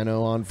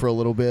Fantano on for a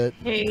little bit.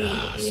 Hey.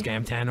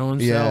 Scamtano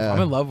himself. Yeah.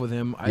 I'm in love with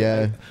him.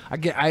 Yeah.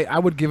 I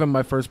would give him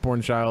my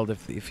firstborn child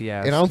if he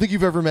asked. And I don't think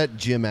you've ever met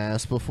Jim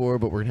Ass before,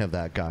 but we're gonna have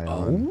that guy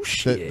on. Oh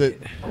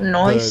shit.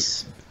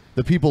 Nice.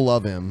 The people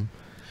love him.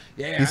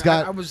 Yeah, he's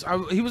got.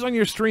 he was on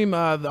your stream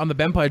on the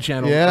Benpai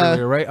channel Yeah.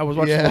 earlier, right? I was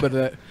watching a little bit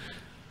of that.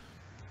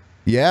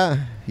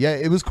 Yeah,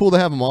 it was cool to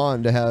have him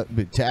on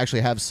to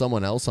actually have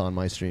someone else on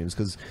my streams,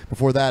 because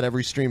before that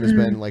every stream has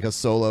been like a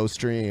solo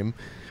stream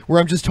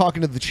where I'm just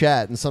talking to the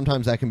chat, and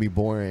sometimes that can be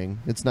boring.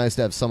 It's nice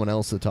to have someone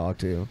else to talk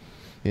to,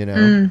 you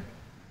know.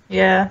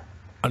 Yeah.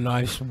 A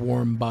nice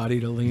warm body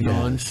to lean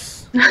on.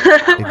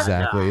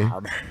 Exactly.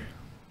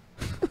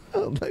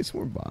 A nice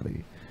warm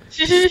body.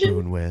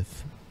 Spoon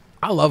with.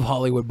 I love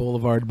Hollywood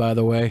Boulevard, by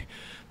the way.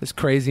 This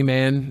crazy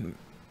man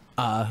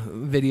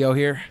video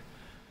here.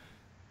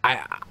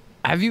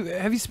 Have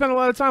you spent a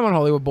lot of time on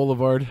Hollywood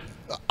Boulevard?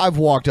 I've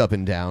walked up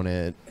and down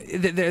it.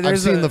 I've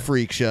seen the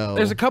freak show.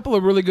 There's a couple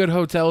of really good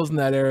hotels in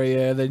that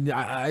area.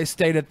 I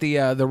stayed at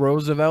the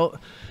Roosevelt,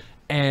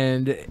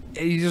 and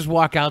you just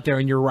walk out there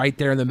and you're right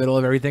there in the middle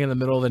of everything in the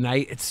middle of the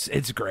night.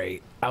 It's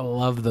great. I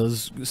love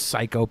those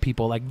psycho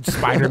people. Like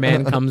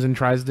Spider-Man comes and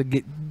tries to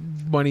get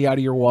money out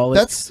of your wallet.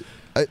 That's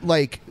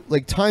like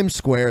Times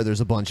Square.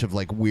 There's a bunch of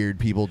like weird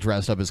people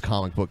dressed up as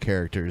comic book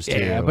characters too.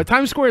 Yeah, but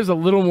Times Square is a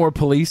little more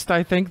policed,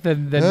 I think,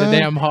 than the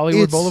damn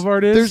Hollywood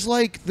Boulevard is.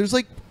 There's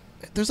like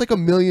a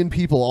million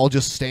people all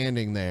just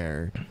standing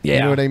there. Yeah.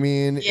 You know what I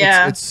mean?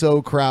 Yeah. It's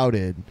so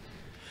crowded.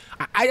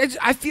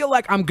 I feel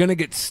like I'm gonna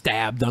get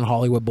stabbed on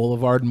Hollywood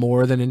Boulevard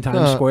more than in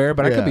Times Square,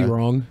 but I could be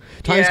wrong.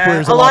 Times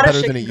Square is a lot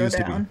better than it used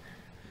to be.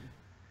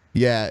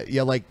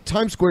 Yeah, like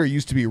Times Square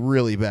used to be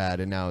really bad,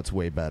 and now it's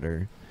way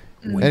better.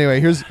 Anyway,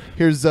 here's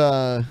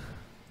so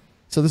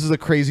this is a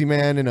crazy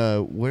man in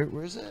a where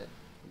is it?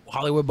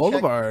 Hollywood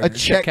Boulevard. A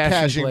check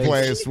cashing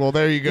place. Well,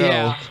 there you go.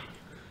 Yeah.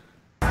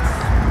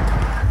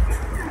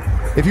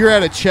 If you're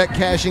at a check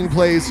cashing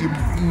place, you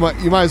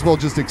might as well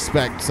just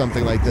expect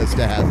something like this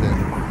to happen.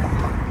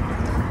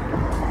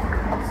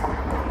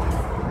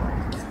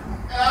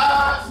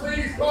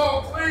 Please,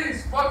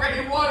 please, fuck, I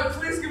need water.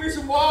 Please give me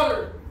some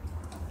water.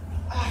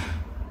 Do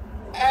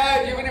you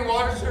have any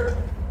water, sir?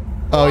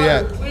 Oh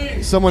yeah,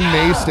 please. someone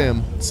maced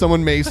him.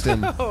 Somean maced him.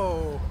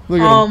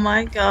 Look at Oh him.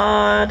 my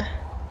god.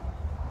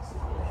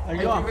 Are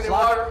you on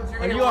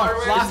Flocka? Are you on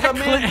Flocka,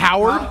 man? Clint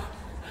Howard?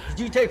 Did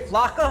you take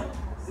Flocka?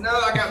 No,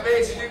 I got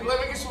maced, dude. Let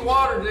me get some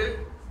water, dude.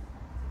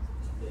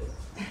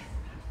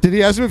 Did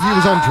he ask him if he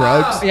was on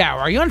drugs? Yeah,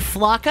 are you on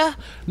Flocka?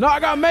 No, I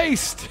got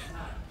maced.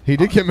 He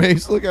did get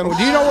maced. Look at him.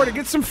 Do you know where to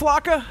get some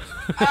Flocka?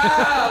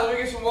 Let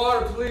me get some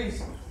water,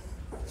 please.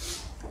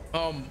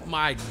 Oh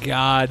my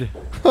god.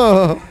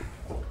 Oh.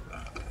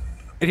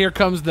 And here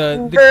comes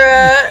the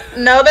Bruh.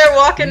 No, they're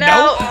walking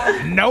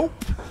out. Nope.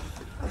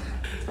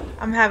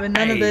 I'm having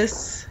none of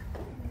this.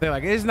 They're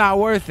like, it's not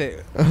worth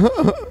it.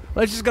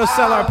 Let's just go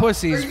sell our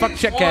pussies. Fuck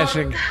check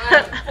cashing.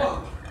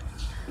 Call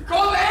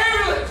the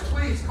ambulance,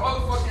 please. Call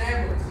the fucking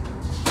ambulance.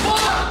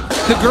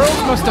 The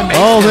girls must have made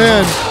Oh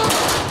man.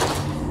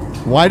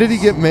 Why did he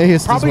get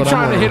maced? Probably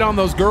trying to hit on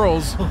those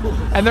girls.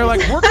 And they're like,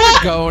 we're going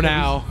to go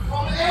now.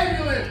 Call the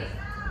ambulance.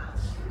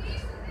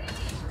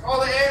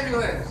 Call the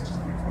ambulance.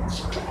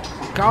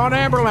 Call an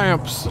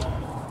ambulance.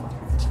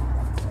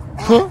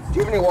 Do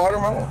you have any water,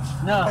 Mama?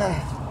 No.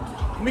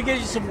 Let me get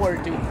you some water,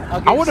 dude.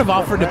 I would have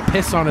offered to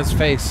piss on his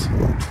face. Yeah,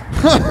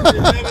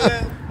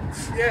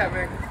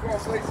 man. Come on,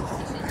 please.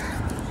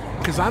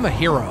 Because I'm a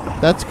hero.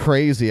 That's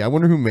crazy. I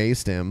wonder who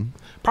maced him.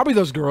 Probably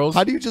those girls.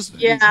 How do you just?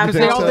 Yeah, you Because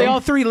think they so? all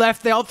three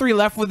left. They all three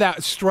left with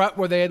that strut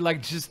where they had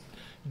like just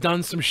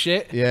done some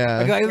shit.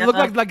 Yeah. Like, it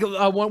looked like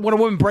when a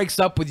woman breaks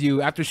up with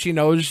you after she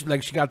knows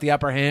like she got the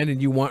upper hand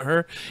and you want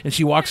her and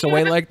she walks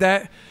away like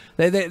that.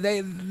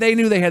 They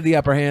knew they had the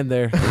upper hand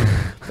there.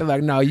 They're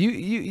like, no,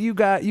 you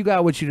got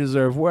what you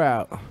deserve. We're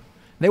out.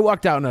 They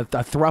walked out in a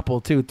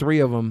thruple too, 3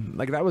 of them.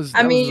 Like that was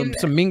some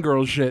Mean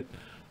Girls shit.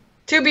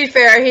 To be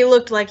fair, he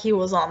looked like he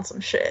was on some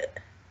shit.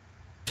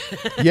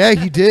 Yeah,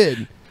 he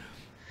did.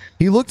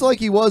 He looked like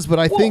he was, but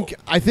I think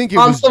it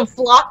on was some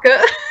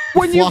flocka.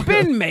 When you've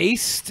been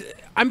maced,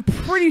 I'm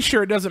pretty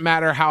sure it doesn't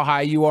matter how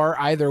high you are.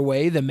 Either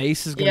way, the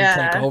mace is going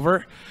to take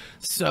over.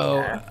 So,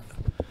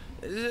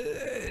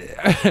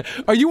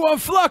 are you on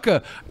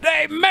flocka?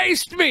 They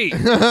maced me.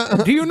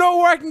 Do you know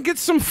where I can get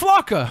some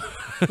flocka?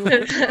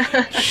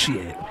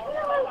 Shit.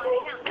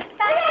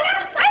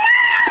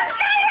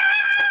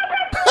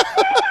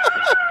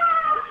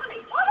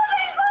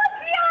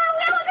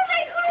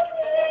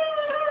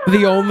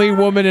 The only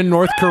woman in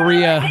North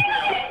Korea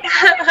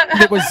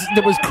that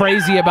was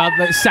crazy about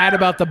sad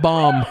about the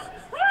bomb.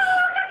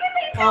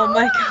 Oh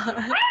my god.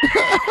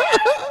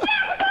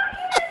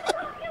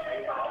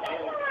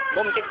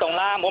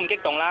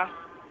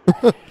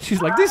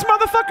 She's like, these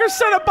motherfuckers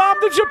sent a bomb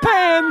to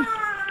Japan.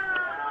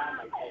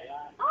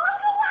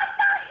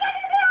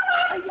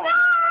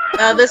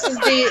 This is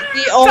the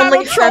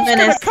only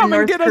feminist in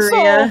North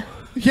Korea.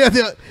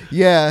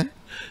 Yeah.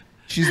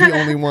 She's the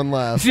only one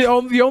left. She's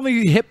the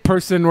only hip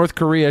person in North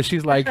Korea.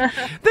 She's like,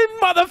 the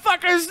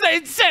motherfuckers,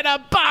 they sent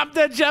a bomb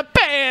to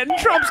Japan.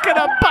 Trump's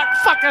gonna butt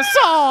fuck us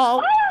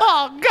all.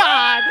 Oh,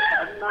 God.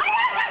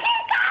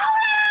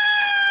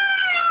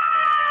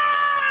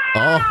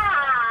 Oh.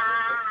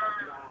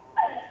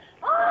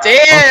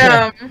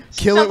 Damn. Okay.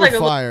 Kill it with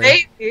fire.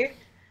 Baby.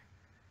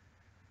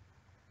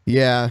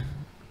 Yeah.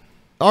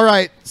 All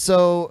right.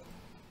 So,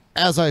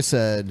 as I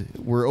said,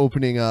 we're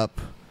opening up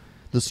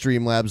the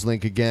Streamlabs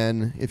link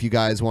again. If you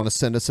guys want to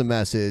send us a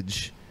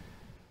message,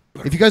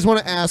 if you guys want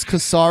to ask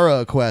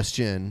Kasara a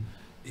question,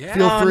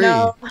 feel free.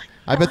 No.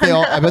 I bet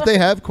they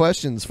have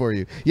questions for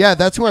you. Yeah,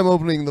 that's who I'm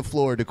opening the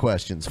floor to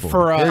questions for.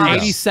 For an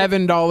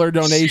 $87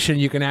 donation,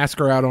 you can ask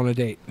her out on a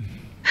date.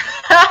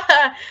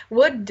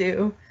 Would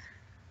do.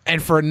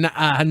 And for a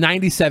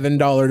 $97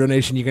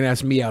 donation, you can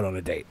ask me out on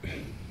a date.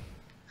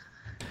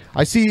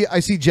 I see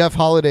Jeff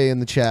Holiday in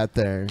the chat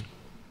there.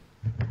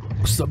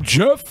 What's up,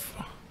 Jeff?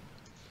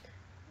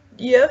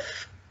 Yep.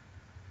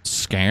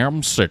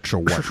 Scam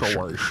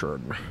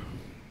situation.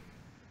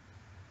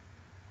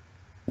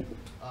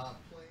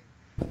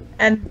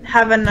 And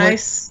have a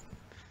nice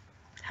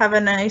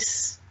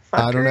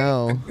I don't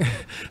know.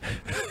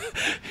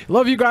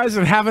 Love you guys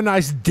and have a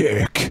nice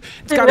dick.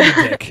 It's gotta be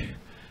dick.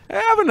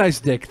 Have a nice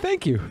dick.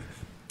 Thank you.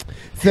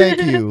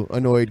 Thank you,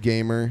 Annoyed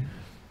Gamer.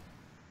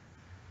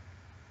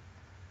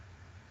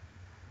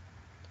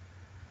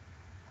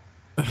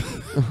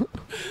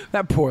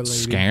 That poor lady.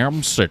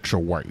 Scam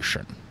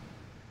situation.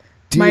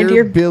 My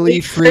dear Billy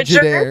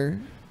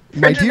Frigidaire.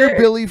 My dear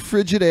Billy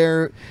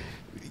Frigidaire,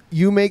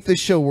 you make the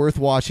show worth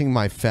watching,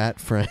 my fat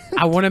friend.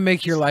 I want to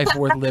make your life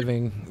worth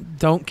living.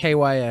 Don't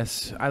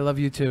KYS. I love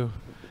you too.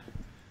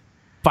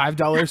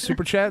 $5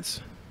 super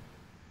chats?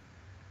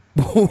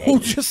 Who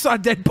just saw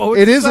Dead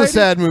Poets It is a Society?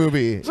 sad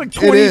movie. It's like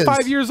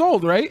 25 years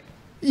old, right?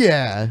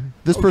 Yeah.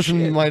 This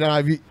person might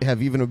not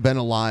have even been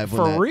alive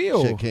when For that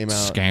real. shit came out.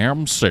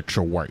 Scam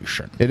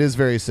situation. It is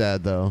very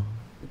sad, though.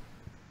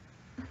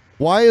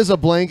 Why is a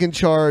blank in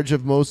charge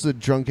of most of the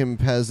drunken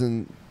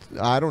peasant?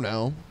 I don't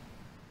know.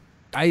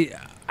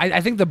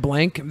 I think the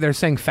blank, they're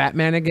saying fat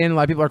man again. A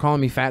lot of people are calling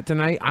me fat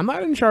tonight. I'm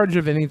not in charge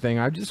of anything.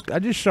 I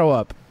just show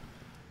up.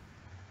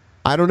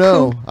 I don't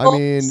know. I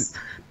mean,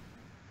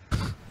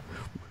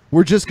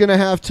 we're just going to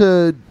have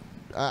to,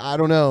 I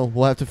don't know.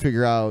 We'll have to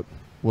figure out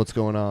what's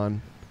going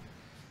on.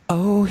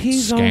 Oh,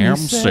 he's Scam only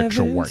 17.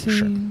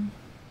 situation.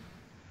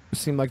 It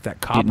seemed like that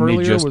cop It may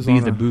earlier just was be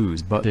on the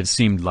booze, but it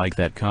seemed like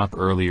that cop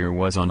earlier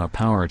was on a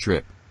power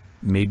trip.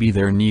 Maybe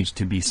there needs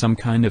to be some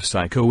kind of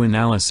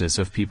psychoanalysis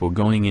of people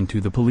going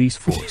into the police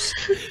force.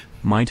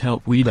 Might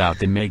help weed out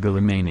the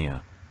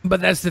megalomania.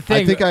 But that's the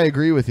thing. I think I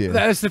agree with you.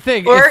 That's the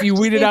thing. Or If you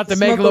weeded out the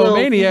smoke a little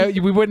megalomania, weed.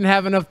 we wouldn't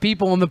have enough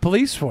people in the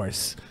police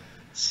force.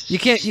 You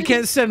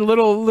can't send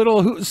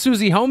little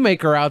Susie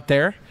Homemaker out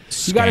there.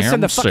 You got to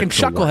send the fucking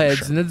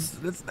chuckleheads, and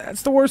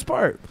that's the worst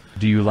part.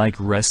 Do you like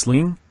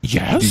wrestling?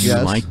 Yes. Do you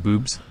Yes. like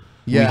boobs?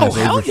 Yes. We have Oh,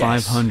 hell over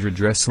yes. 500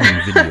 wrestling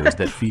videos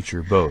that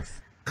feature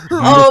both.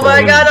 Oh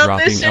my Beautiful God, women on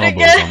this dropping shit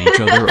elbows again. on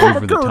each other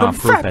over the I'm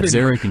top rope at fapping.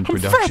 Zarek I'm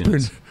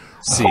Productions. fapping.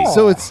 See,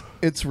 So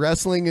it's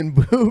wrestling and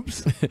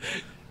boobs.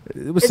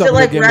 What's Is up, it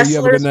like again? You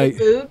have a good wrestlers night. with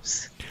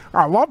boobs?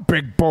 I love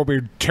big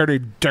booby titty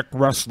dick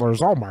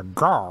wrestlers. Oh my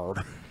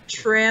god.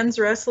 Trans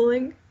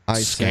wrestling?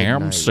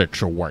 Scam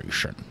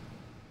situation.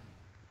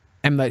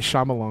 M. Night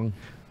Shyamalan.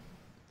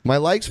 My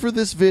likes for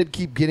this vid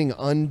keep getting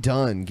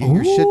undone. Get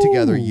your shit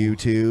together,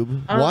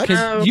 YouTube. Oh, What?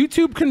 no.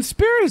 YouTube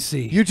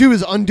conspiracy. YouTube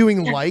is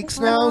undoing likes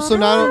now, so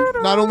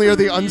not only are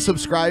they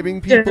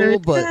unsubscribing people,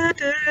 but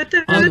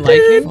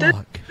Unliking?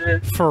 fuck.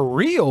 For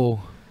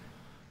real.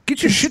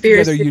 Get your shit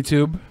Conspiracy. together,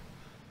 YouTube.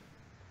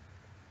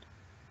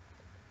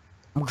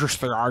 I'm just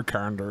the eye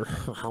candy.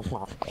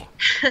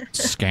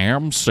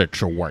 Scam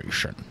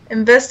situation.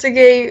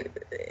 Investigate.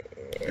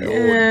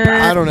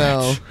 I don't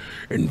know.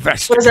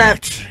 Investigate. What is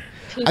that?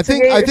 I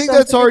think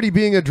that's already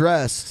being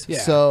addressed. Yeah.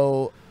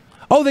 So,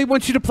 oh, they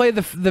want you to play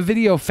the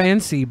video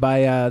 "Fancy"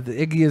 by the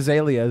Iggy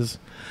Azaleas.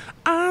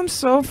 I'm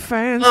so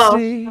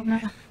fancy.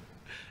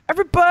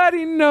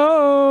 Everybody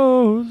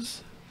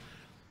knows.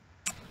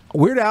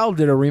 Weird Al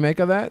did a remake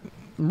of that.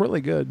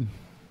 Really good.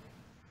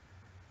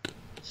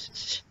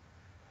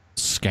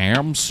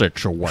 Scam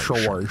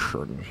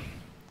situation.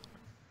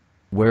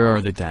 Where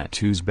are the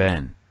tattoos,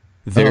 Ben?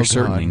 They're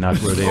certainly not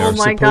where they are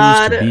supposed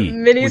to be,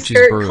 which is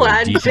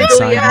burrowed deep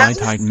inside my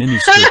tight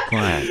miniskirt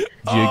clad,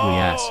 jiggly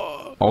ass.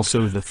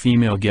 Also, the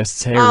female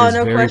guest's hair is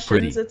no very questions,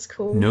 pretty. it's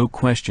cool. No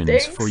questions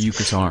Thanks. for you,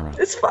 Kasara.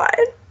 It's fine.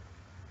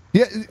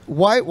 yeah,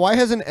 why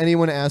hasn't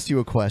anyone asked you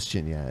a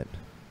question yet?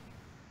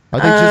 Are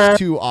they just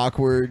too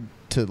awkward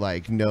to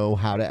like know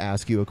how to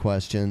ask you a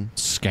question?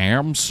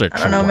 Scam situation.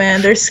 I don't know,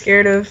 man. They're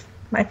scared of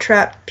my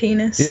trapped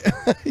penis.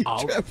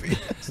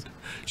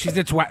 She's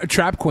the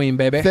trap queen,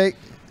 baby.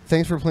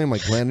 Thanks for playing my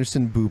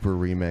Glanderson Booper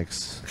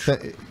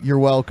remix. You're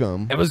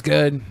welcome. It was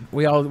good.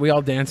 We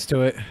all danced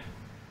to it.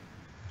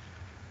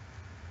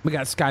 We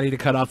got Scotty to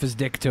cut off his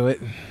dick to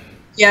it.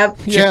 Yep.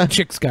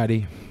 Chick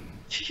Scotty.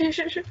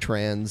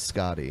 Trans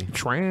Scotty.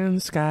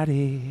 Trans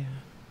Scotty.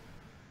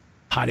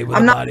 Hottie with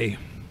a body.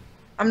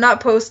 I'm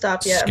not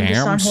post-op yet. I'm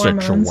just on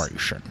hormones.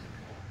 Situation.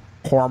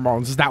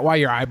 Hormones. Is that why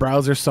your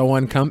eyebrows are so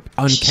unkempt?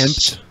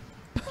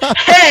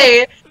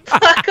 Hey,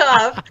 fuck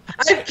off.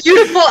 I have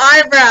beautiful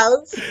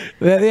eyebrows.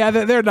 Yeah,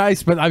 they're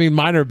nice, but I mean,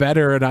 mine are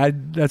better,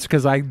 and that's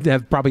because I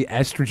have probably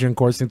estrogen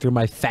coursing through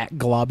my fat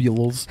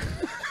globules.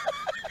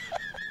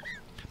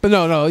 But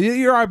no,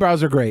 your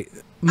eyebrows are great.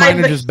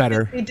 Mine are just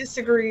better. We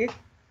disagree.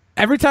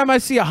 Every time I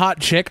see a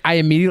hot chick, I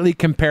immediately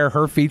compare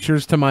her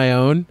features to my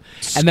own,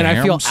 and then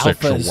I feel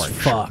alpha as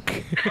fuck.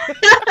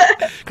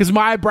 Because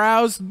my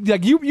brows,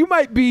 like you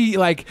might be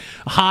like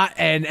hot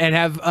and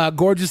have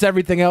gorgeous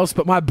everything else,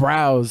 but my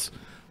brows,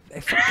 they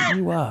fucking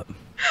you up.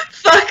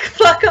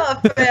 Fuck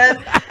off,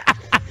 man.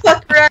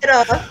 Fuck right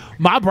off.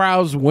 My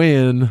brows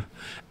win.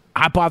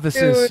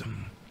 Hypothesis. Dude,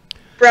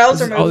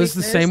 brows are my this is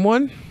the same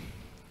one?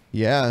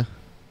 Yeah.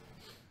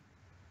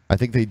 I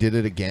think they did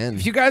it again.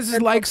 If you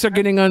guys' likes are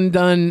getting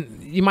undone,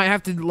 you might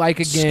have to like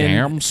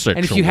again. Scam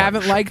and if you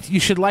haven't liked, you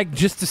should like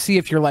just to see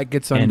if your like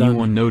gets undone.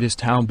 Anyone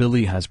noticed how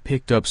Billy has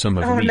picked up some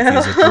of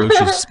Leafy's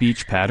atrocious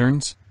speech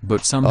patterns?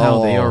 But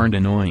somehow they aren't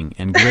annoying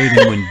and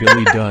grating when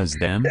Billy does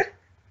them?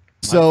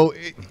 So,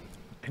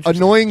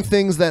 annoying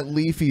things that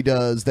Leafy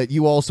does that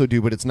you also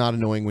do, but it's not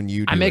annoying when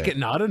you do I make it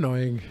not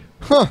annoying.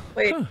 Huh.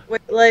 Wait,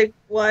 like,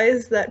 why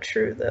is that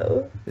true,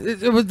 though?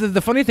 It was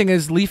the funny thing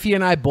is, Leafy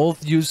and I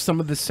both use some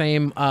of the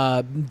same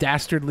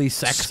dastardly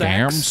sex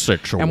acts.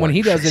 Situation. And when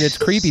he does it, it's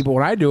creepy, but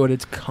when I do it,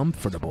 it's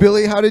comfortable.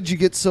 Billy, how did you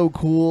get so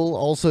cool?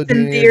 Also, do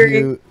any of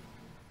you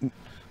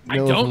I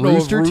don't know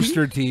of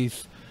Rooster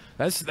Teeth.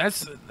 That's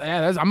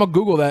I'm gonna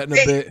Google that in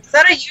a bit. Is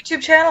that a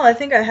YouTube channel? I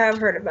think I have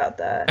heard about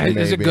that.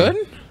 Is it good?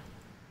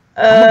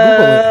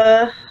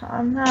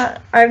 I'm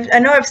not. I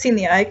know I've seen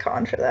the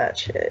icon for that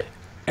shit.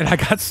 And I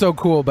got so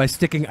cool by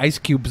sticking ice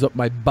cubes up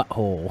my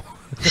butthole.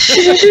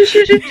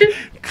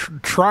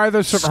 Try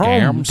this at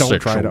home.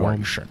 Don't try it at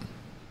home.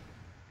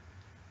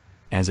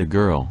 As a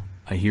girl,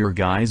 I hear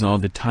guys all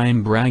the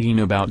time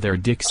bragging about their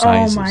dick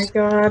sizes. Oh my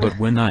god. But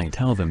when I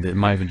tell them that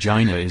my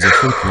vagina is a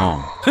foot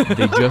long,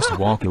 they just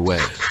walk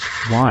away.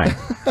 Why?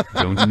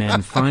 Don't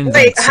men find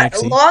that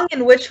sexy? Long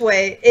in which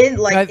way? In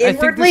like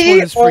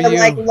inwardly or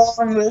like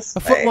long this way? A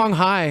foot long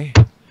high.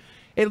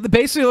 It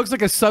basically looks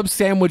like a sub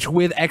sandwich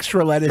with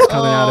extra lettuce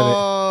coming out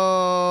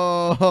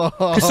of it.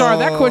 Kasara,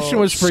 that question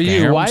was for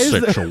you. Why is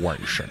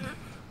situation?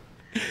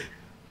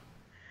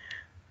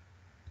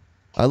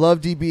 I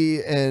love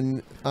DB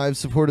and I've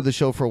supported the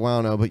show for a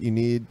while now, but you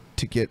need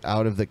to get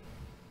out of the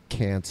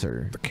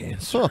cancer. The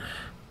cancer.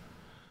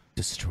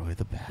 Destroy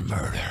the back.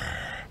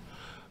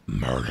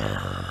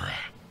 Murder.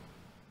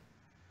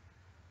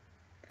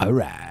 All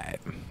right.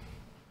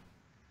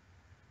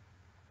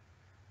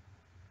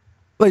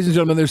 Ladies and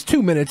gentlemen, there's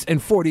 2 minutes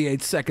and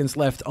 48 seconds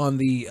left on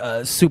the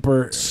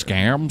super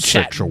scam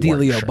chat situation.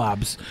 Dealio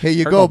Bobs. Here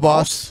you go,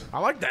 boss. I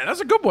like that.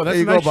 That's a good one. That's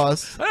Here you nice. go,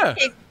 boss. Yeah.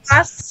 Hey,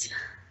 boss.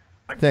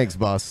 Thanks,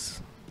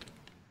 boss.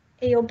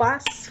 Hey, yo,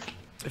 boss.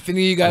 If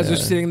any of you guys are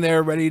sitting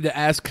there ready to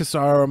ask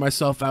Kasara or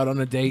myself out on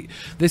a date,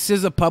 this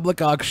is a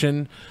public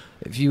auction.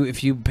 If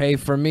you pay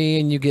for me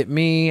and you get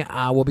me,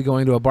 we'll be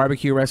going to a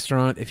barbecue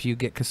restaurant. If you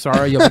get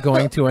Kasara, you'll be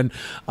going to an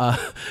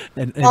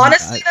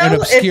Honestly, though,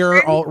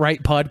 obscure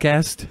alt-right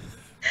podcast.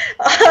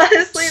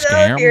 Honestly,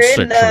 though,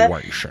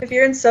 if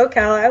you're in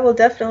SoCal, I will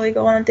definitely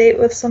go on a date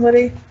with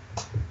somebody.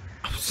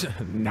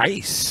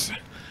 Nice.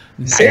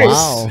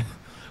 Wow.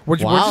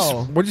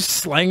 We're just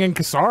slanging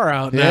Kasara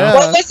out now. Yeah.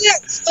 What was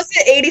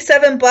it?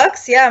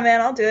 $87? Yeah,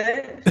 man, I'll do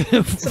it.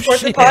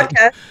 Support the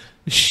podcast.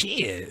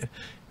 Shit.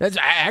 That's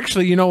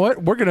actually, you know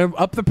what? We're gonna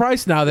up the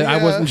price now that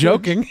I wasn't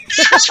joking.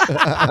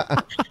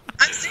 I'm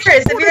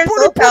serious. If you're in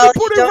SoCal,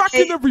 you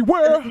donate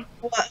everywhere.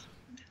 What?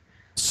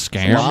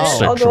 Scam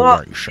I'll go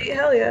out. situation.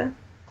 Hell yeah.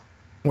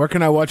 Where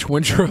can I watch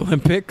Winter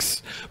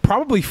Olympics?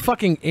 Probably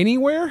fucking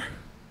anywhere.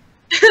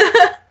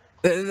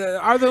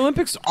 Are the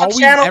Olympics always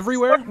channel.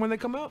 everywhere when they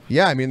come out?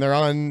 Yeah, I mean they're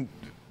on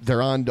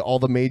all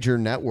the major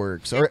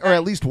networks, or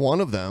at least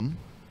one of them.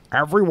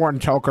 Everyone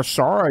tell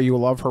Kasara you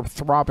love her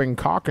throbbing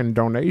cock and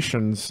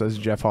donations, says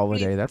Jeff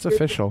Holiday. That's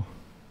official.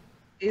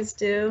 Please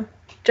do.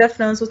 Jeff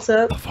knows what's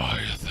up.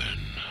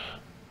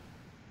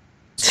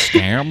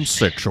 Scam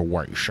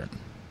situation.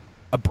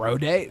 A bro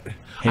date?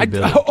 Hey,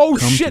 Bill, oh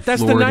come shit, to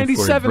that's the Florida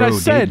for a 97 I bro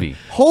said. date.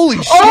 Holy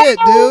shit,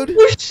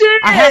 dude.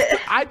 Shit.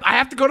 I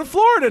have to go to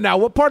Florida now.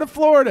 What part of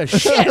Florida?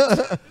 Shit.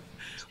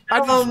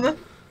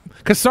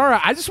 Kasara,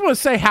 I just want to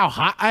say how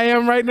hot I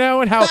am right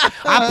now and how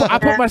I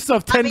put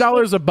myself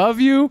 $10 above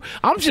you.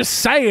 I'm just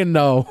saying,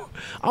 though.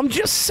 I'm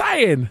just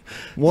saying.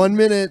 1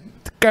 minute.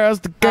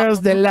 The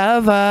girls, they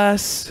love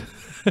us.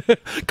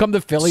 Come to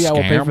Philly, I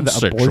will pay for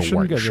the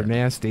abortion because you're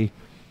nasty.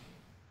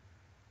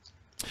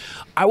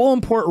 I will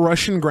import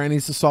Russian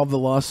grannies to solve the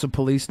loss of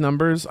police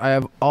numbers. I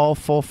have all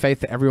full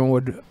faith that everyone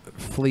would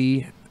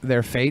flee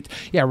their fate.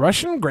 Yeah,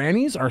 Russian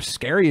grannies are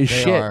scary as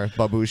shit. They are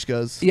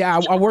babushkas.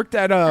 Yeah, I worked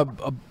at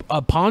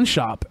a pawn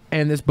shop,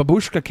 and this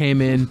babushka came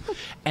in,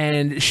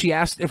 and she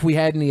asked if we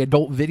had any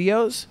adult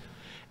videos.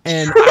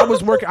 And I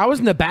was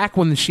in the back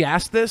when she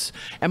asked this,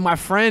 and my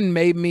friend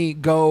made me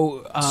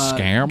go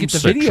get the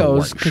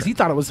videos because he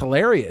thought it was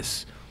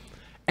hilarious.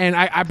 And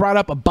I brought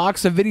up a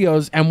box of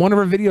videos, and one of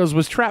her videos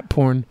was trap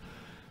porn.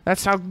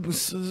 That's how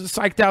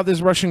psyched out this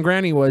Russian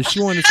granny was.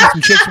 She wanted to see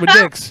some chicks with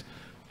dicks.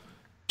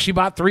 She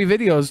bought 3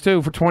 videos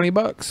too for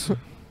 $20.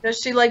 Does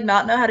she like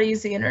not know how to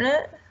use the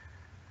internet?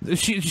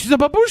 She's a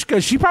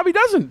babushka. She probably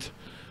doesn't.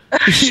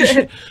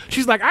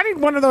 She's like, I need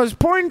one of those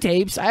porn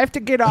tapes. I have to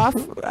get off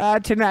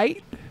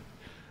tonight.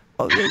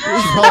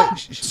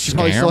 She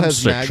probably still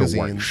has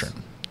magazines.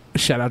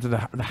 Shout out to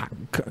the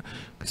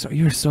so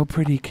you're so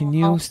pretty. Can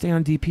you stay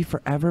on DP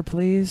forever,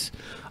 please?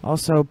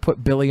 Also,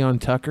 put Billy on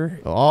Tucker.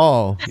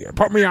 Oh, yeah,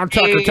 put me on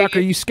Tucker. Tucker,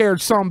 you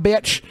scared some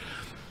bitch.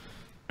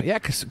 But yeah,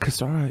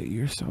 Kasara,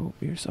 you're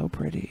so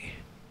pretty.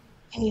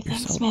 Hey,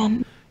 thanks,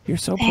 man. You're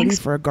so pretty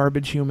for a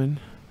garbage human.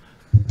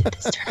 Did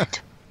this turn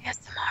into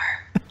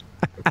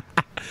ASMR?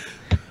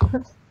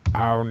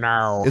 Oh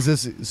no! Is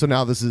this so?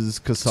 Now this is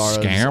Kasara's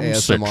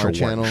ASMR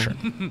channel.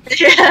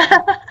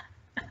 Yeah.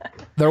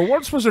 There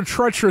once was a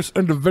treacherous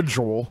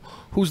individual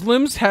whose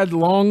limbs had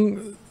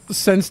long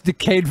since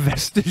decayed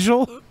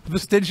vestigial.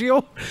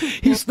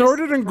 He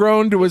snorted and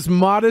groaned to his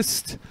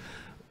modest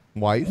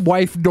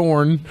wife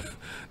Dorn.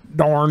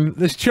 Darn,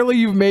 this chili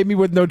you've made me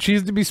with no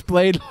cheese to be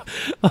splayed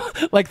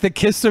like the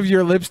kiss of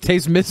your lips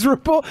tastes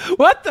miserable.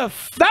 What the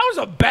that was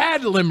a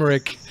bad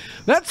limerick.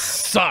 That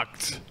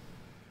sucked.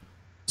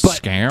 But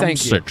Scam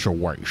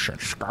situation.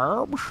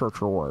 Scam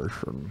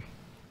situation.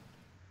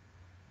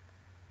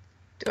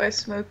 Do I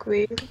smoke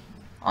weed?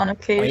 On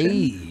occasion.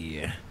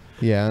 Hey.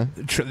 Yeah.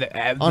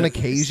 On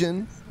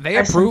occasion. They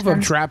approve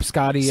of Trap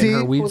Scotty and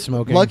her weed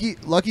smoking.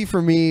 Lucky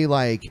for me,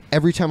 like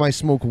every time I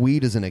smoke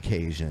weed is an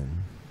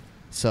occasion.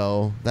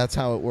 So that's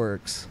how it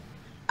works.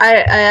 I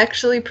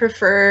actually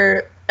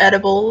prefer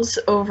edibles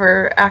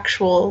over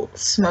actual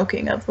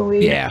smoking of the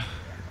weed. Yeah.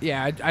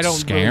 Yeah, I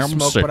don't really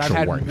smoke, but I've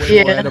had way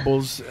more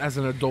edibles as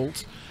an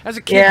adult. As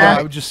a kid, Yeah.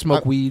 I would just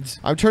smoke weeds.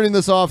 I'm turning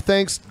this off.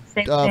 Thanks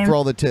Same. for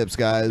all the tips,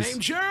 guys. Name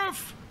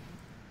Jeff.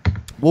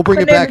 We'll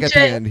bring it Name back at the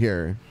Jeff. end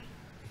here.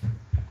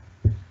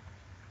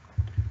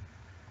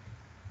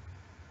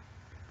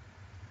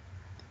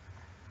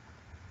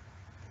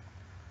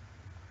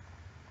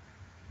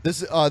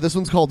 This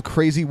one's called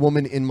 "Crazy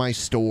Woman in My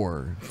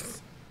Store."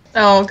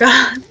 Oh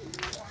God.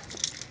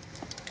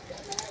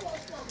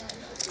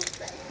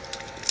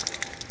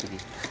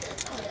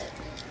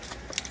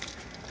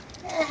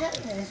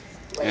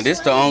 And this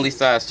is the only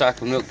size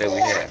chocolate milk that we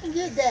I have. can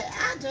get that.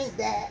 I drink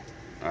that.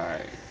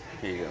 Alright,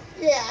 here you go.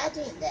 Yeah, I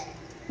drink that.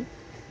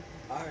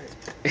 Alright.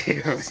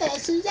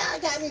 So y'all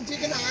got me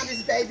drinking all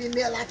this baby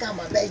milk like I'm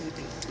a baby.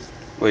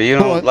 Well, you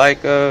don't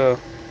like, I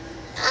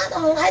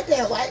don't like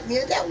that white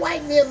milk. That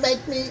white milk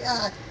make me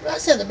run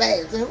to the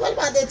bathroom. What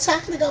about that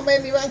chocolate gonna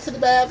make me run to the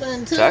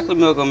bathroom too? chocolate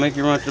milk gonna make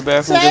you run to the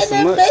bathroom So just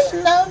as much.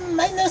 no,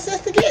 make no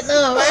sense to get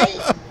none,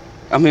 right?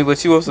 I mean,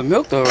 but you want some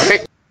milk though,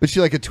 right? Is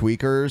she like a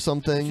tweaker or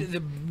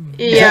something?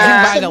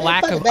 Yeah. Judging by the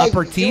lack of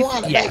upper teeth,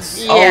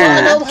 yes.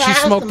 Yeah. She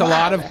smoked a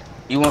lot of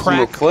You want some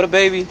milk for the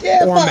baby?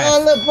 Yeah, Or for meth. a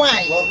little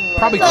brain.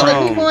 Probably so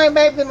chrome. the boy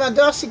baby my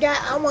daughter she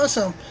got, I want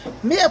some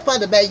milk for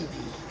the baby.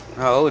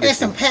 How old And is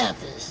some she?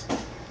 Pampers.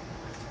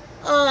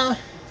 Live.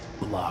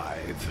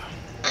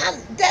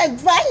 That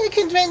why you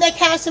can drink that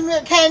kind of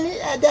milk, candy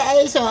at the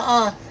age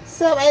of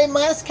 7-8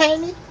 months,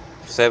 candy?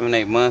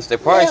 7-8 months. They're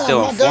probably Yeah,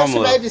 still my on daughter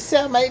formula. baby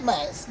 7-8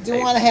 months. Do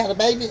want to have a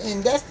baby,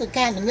 and that's the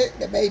kind of milk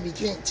the baby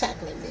drink,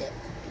 chocolate milk.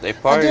 They I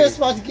probably, just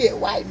supposed to get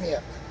white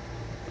milk.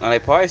 they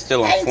probably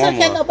still I on ain't taking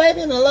no formula.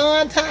 baby in a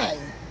long time.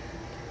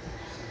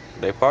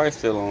 They probably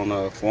still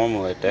on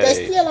formula at that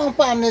They age. still on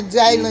partner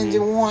Jalen,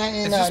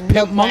 Jawan, and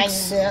Milk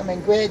Monks' them,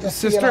 and Greg and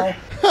sister?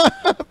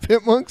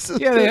 Pimp Monk's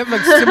sister. Yeah, they have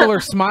like similar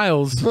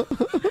smiles.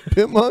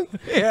 Pimp Monk?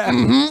 Yeah.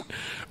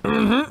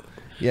 Mm-hmm.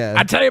 Yeah.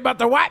 I tell you about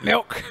the white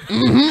milk.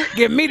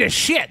 Give me the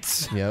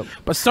shits. Yep.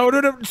 But so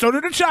do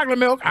the chocolate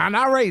milk. I'm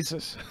not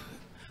racist.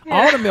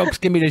 All the milks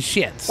give me the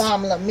shits.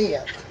 Formula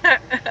milk.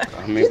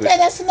 You think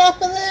that's enough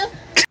for them?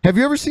 Have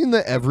you ever seen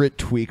the Everett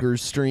Tweakers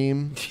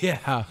stream?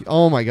 Yeah.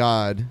 Oh my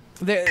god.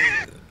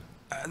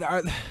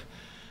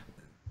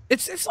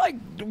 It's like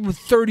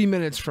 30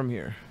 minutes from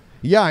here.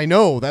 Yeah, I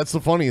know. That's the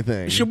funny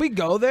thing. Should we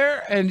go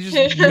there and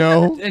just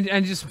No.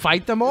 and just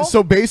fight them all?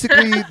 So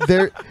basically,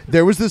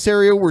 there was this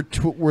area where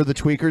the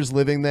Tweakers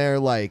living there,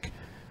 like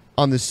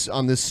on this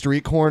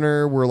street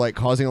corner, were like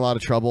causing a lot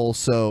of trouble.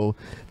 So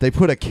they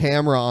put a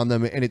camera on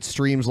them, and it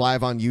streams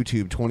live on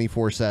YouTube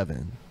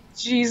 24/7.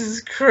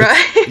 Jesus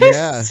Christ.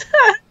 Yeah.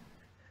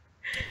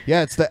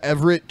 Yeah, it's the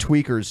Everett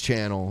Tweakers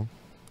channel.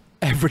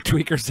 Everett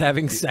Tweakers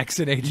having sex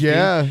in HD.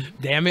 Yeah.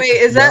 Damn it. Wait,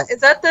 is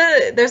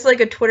that there's like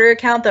a Twitter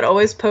account that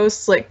always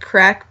posts like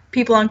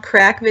people on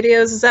crack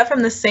videos? Is that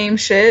from the same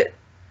shit?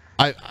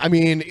 I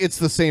mean, it's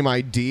the same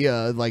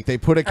idea. Like they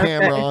put a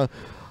camera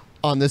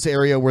on this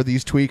area where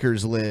these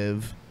Tweakers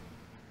live.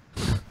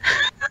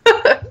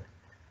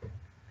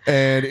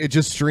 And it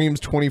just streams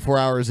 24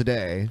 hours a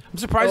day. I'm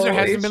surprised there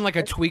hasn't been like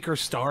a Tweaker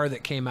star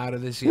that came out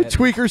of this yet.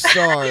 Tweaker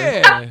star.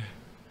 Yeah.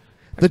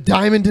 The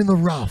diamond in the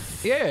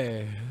rough.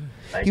 Yeah.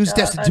 He was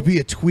destined to be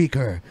a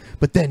tweaker,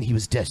 but then he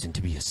was destined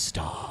to be a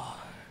star.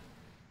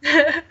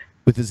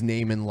 With his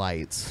name in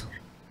lights.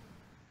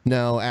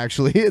 No,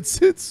 actually,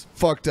 it's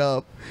fucked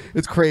up.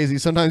 It's crazy.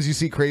 Sometimes you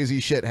see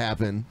crazy shit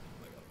happen.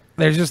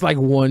 There's just like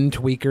one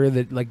tweaker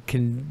that like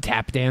can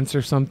tap dance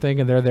or something,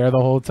 and they're there the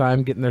whole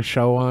time getting their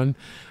show on.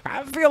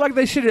 I feel like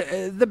they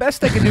should. The best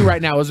they can do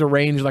right now is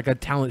arrange like a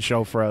talent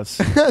show for us.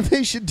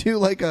 They should do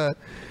like a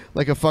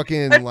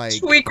fucking like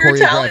tweaker choreographed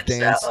talent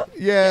dance. show.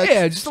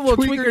 Yeah, Just a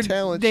little tweaker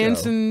talent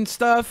dancing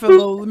stuff. A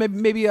little,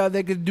 maybe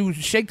they could do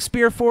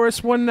Shakespeare for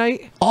us one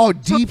night. Oh,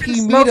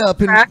 DP meetup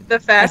crack the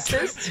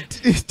fastest.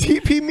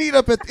 DP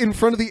meetup in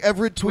front of the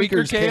Everett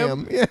Tweakers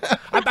cam. Yeah.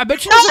 I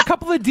bet you there's a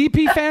couple of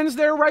DP fans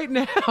there right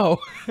now.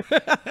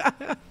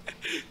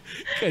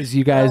 Because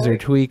you guys are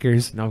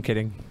tweakers. No, I'm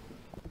kidding.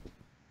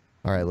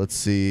 All right, let's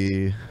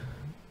see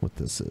what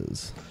this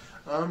is.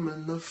 I'm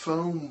in the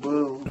phone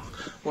booth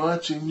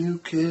watching you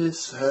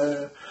kiss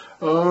her.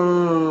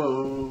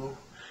 Oh,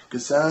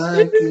 'cause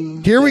I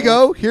can. Here we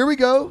go. Here we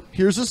go.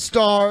 Here's a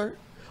star.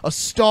 A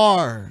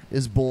star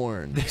is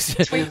born.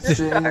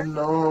 Dancing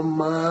on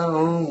my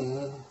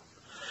own.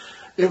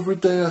 Every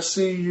day I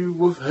see you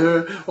with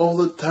her all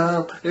the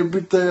time.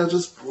 Every day I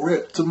just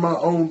rap to my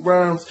own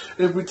rhymes.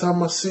 Every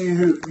time I see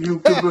her, you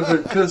give her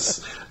a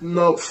kiss.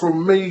 Not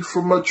from me,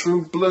 from my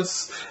true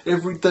bliss.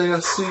 Every day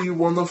I see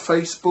you on the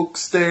Facebook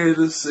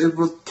status.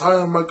 Every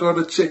time I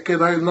gotta check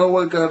it, I know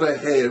I gotta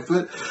have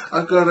it.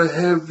 I gotta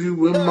have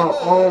you in my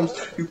arms.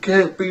 You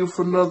can't be with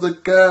another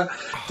guy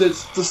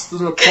that's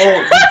distant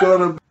apart. You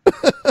gotta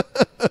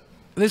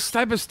This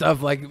type of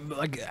stuff, like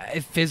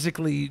it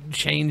physically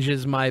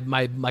changes my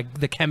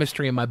the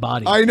chemistry in my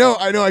body. I know.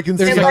 I can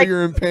see how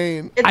you're in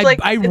pain. It's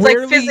like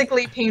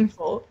physically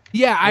painful.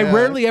 Yeah, I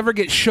rarely ever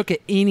get shook at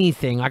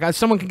anything. Like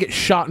someone can get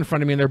shot in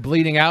front of me and they're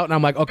bleeding out, and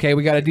I'm like, okay,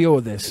 we got to deal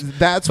with this.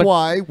 That's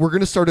why we're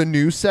gonna start a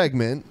new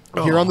segment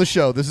here on the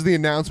show. This is the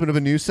announcement of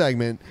a new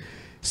segment.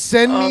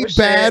 Send me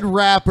bad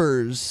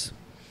rappers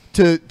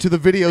to the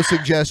video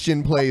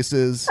suggestion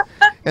places.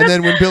 And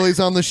then when Billy's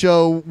on the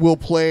show, we'll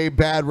play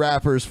bad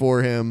rappers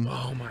for him,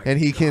 and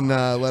he can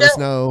let us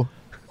know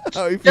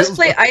how he feels. Just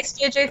play Ice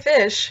JJ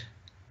Fish.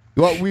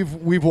 Well,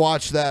 we've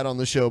watched that on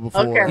the show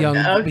before.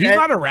 Okay. He's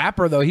not a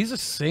rapper though; he's a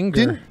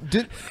singer.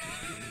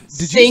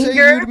 Did you say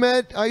you'd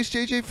met Ice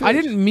JJ Fish? I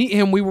didn't meet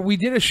him. We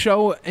did a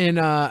show in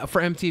for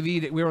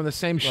MTV. We were on the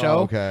same show.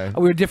 Oh, okay.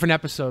 We were different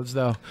episodes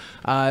though.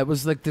 It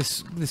was like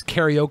this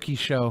karaoke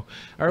show,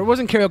 or it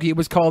wasn't karaoke. It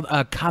was called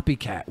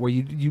Copycat, where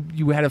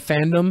you had a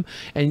fandom,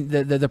 and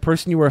the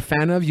person you were a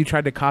fan of, you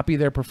tried to copy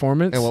their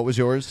performance. And what was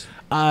yours?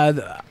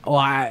 Well,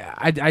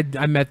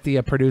 I met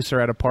the producer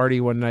at a party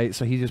one night,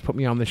 so he just put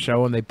me on the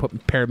show, and they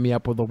paired me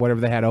up with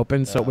whatever they had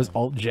open. So it was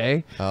Alt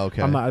J. Oh,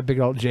 okay. I'm not a big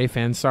Alt J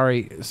fan.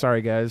 Sorry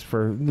guys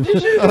for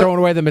throwing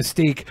away the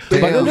mystique.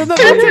 Damn. But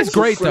it's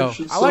great though.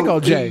 I like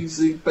Alt J.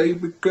 Easy,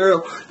 baby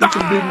girl, you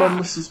can be my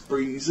Mrs.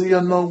 Breezy. I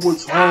know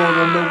it's hard.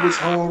 I know it's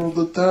hard all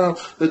the time.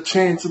 The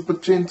chance of a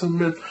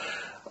gentleman.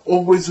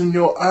 Always in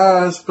your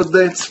eyes, but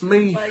that's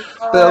me.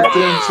 Bow down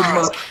to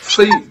my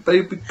feet,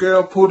 baby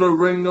girl. Put a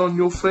ring on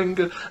your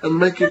finger and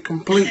make it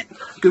complete.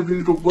 Give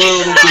you the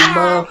world of your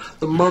mind,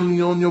 the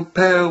money on your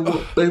power,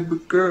 baby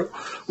girl.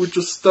 We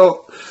just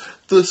stop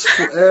this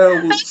for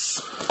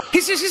hours.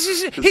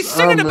 He's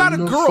singing about a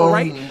girl,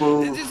 right?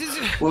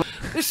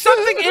 There's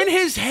something in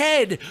his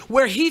head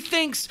where he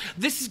thinks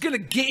this is gonna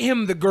get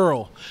him the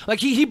girl. Like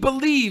he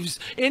believes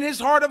in his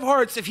heart of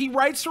hearts, if he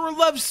writes her a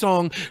love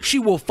song, she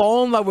will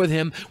fall in love with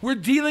him. We're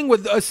dealing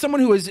with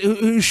someone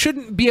who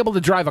shouldn't be able to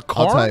drive a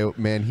car. I'll tell you,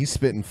 man, he's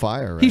spitting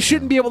fire. He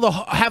shouldn't be able to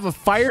have a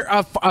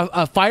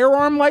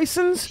firearm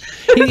license.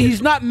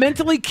 He's not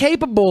mentally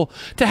capable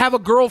to have a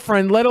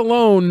girlfriend, let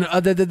alone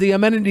the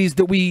amenities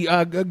that we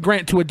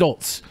grant to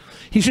adults.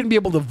 He shouldn't be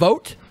able to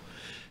vote.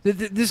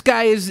 This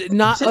guy is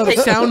not of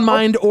sound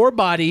mind or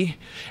body,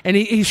 and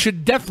he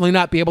should definitely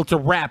not be able to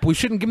rap. We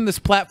shouldn't give him this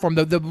platform.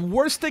 The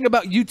worst thing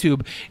about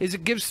YouTube is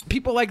it gives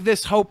people like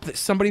this hope that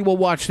somebody will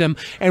watch them,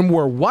 and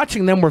we're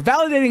watching them. We're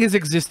validating his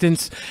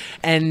existence,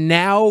 and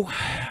now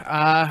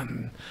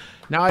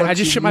I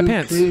just shit my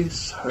pants.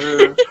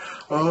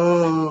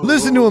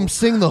 Listen to him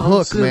sing the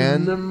hook,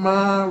 man. In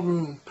my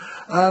room.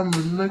 I'm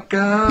in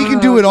the He can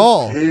do it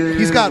all.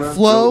 He's got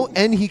flow,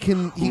 and he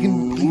can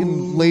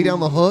lay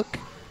down the hook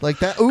like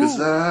that. Ooh,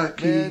 man.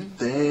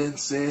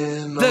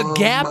 The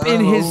gap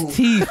in his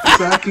teeth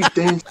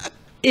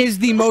is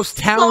the most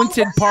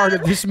talented part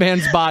of this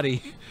man's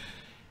body.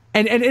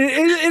 And it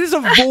is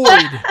a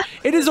void.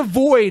 It is a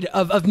void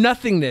of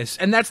nothingness,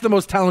 and that's the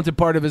most talented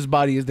part of his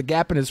body is the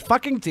gap in his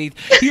fucking teeth.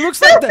 He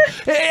looks like I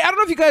don't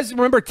know if you guys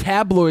remember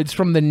tabloids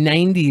from the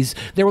 90s.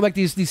 They were like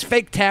these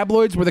fake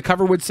tabloids where the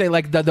cover would say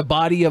like the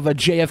body of a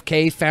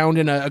JFK found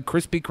in a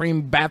Krispy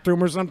Kreme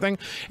bathroom or something,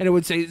 and it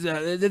would say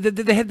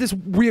they had this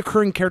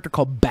reoccurring character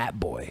called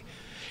Bat Boy.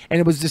 And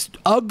it was this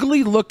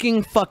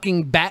ugly-looking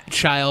fucking bat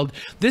child.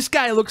 This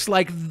guy looks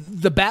like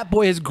the Bat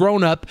Boy has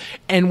grown up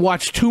and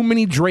watched too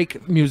many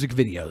Drake music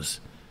videos.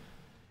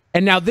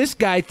 And now this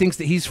guy thinks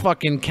that he's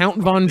fucking Count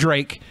Von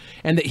Drake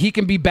and that he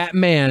can be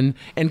Batman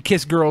and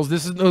kiss girls.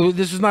 This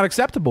is not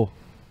acceptable.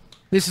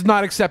 This is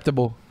not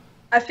acceptable.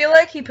 I feel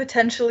like he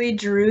potentially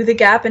drew the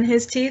gap in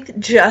his teeth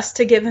just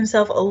to give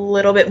himself a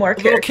little bit more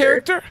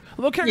character. A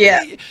little character?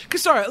 Yeah.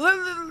 Because, sorry,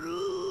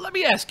 let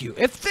me ask you.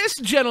 If this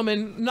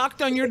gentleman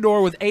knocked on your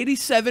door with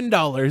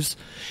 $87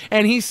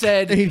 and he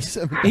said,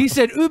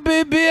 "Ooh,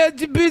 baby, I had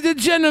to be the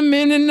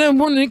gentleman and I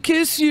want to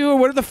kiss you," or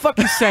whatever the fuck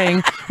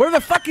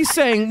he's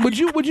saying, would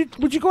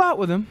you go out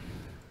with him?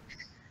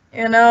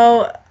 You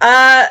know,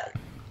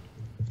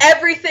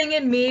 everything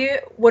in me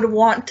would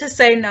want to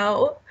say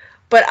no,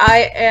 but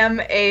I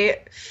am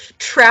a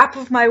trap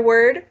of my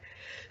word,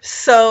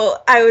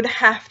 so I would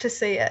have to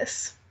say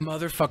yes.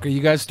 Motherfucker,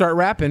 you guys start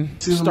rapping.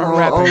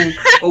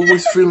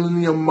 Always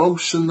feeling the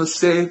emotion, the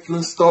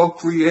sadness,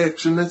 dark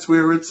reaction. That's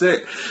where it's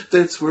at.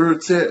 That's where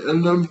it's at.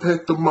 An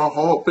impact of my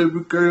heart,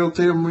 baby girl,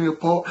 tear me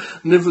apart.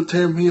 Never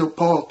tear me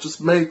apart.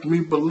 Just make me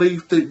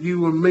believe that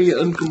you and me are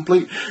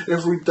incomplete.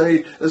 Every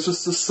day it's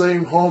just the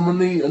same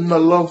harmony and the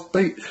love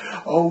beat.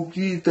 Oh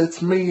yeah,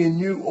 that's me and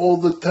you all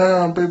the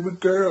time, baby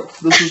girl.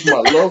 This is my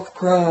love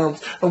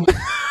crimes.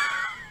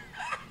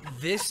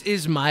 This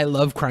is my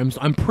love crimes.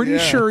 I'm pretty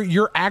sure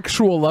your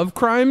actual love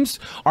crimes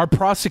are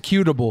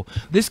prosecutable.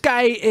 This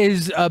guy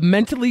is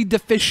mentally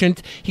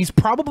deficient. He's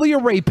probably a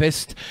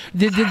rapist.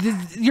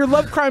 Your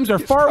love crimes are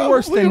far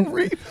worse than...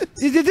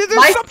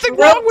 There's something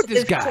wrong with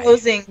this guy. My throat is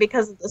closing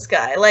because of this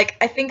guy. Like,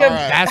 I think I'm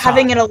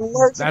having an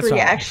allergic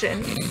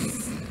reaction.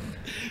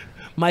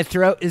 My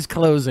throat is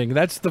closing.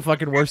 That's the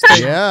fucking worst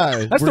thing.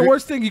 Yeah. That's the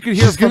worst thing you could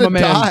hear from a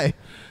man.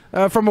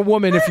 From a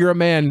woman, if you're a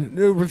man.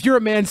 If you're a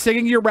man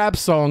singing your rap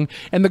song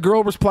and the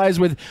girl replies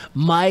with,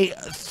 "My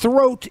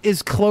throat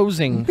is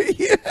closing,"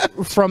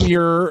 from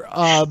your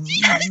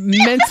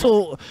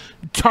mental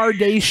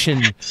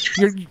tardation,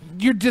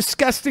 your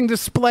disgusting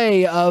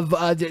display of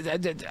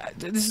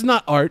this is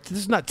not art. This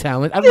is not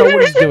talent. I don't know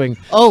what he's doing.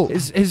 Oh,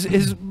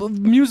 his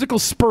musical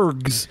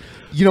spurgs.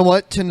 You know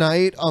what?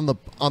 Tonight on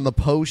the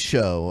post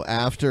show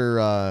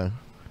after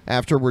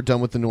we're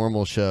done with the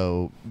normal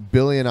show,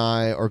 Billy and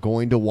I are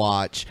going to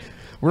watch...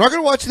 We're not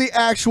going to watch the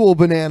actual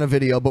banana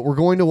video, but we're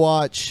going to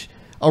watch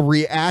a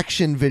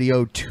reaction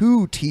video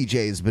to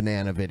TJ's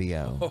banana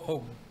video.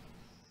 Oh.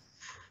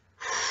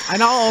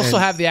 And I'll also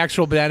have the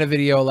actual banana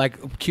video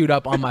like queued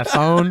up on my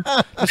phone.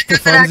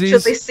 Just for I haven't funsies.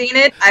 actually seen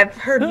it. I've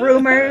heard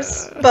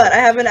rumors, but I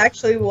haven't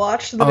actually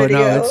watched the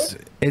video. No,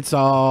 it's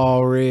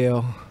all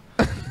real.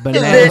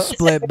 Banana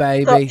split,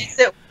 baby.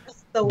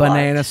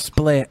 Banana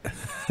split.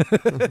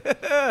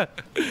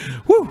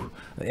 Woo!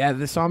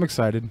 Yeah, so I'm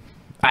excited.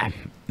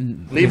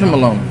 Leave him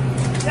alone.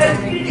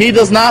 He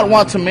does not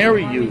want to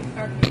marry you.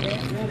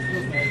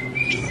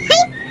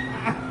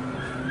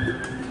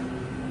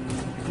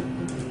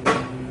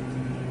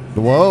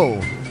 Whoa.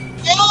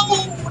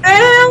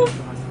 Oh,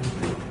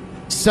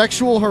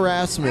 Sexual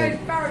harassment.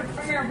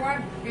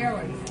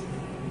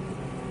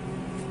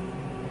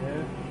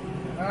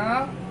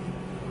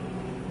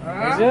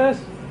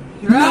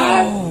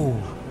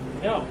 No.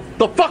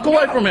 The fuck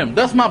away from him.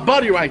 That's my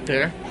buddy right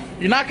there.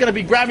 You're not going to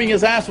be grabbing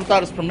his ass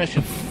without his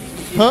permission.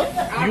 Huh?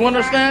 You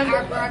understand?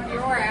 I'll grab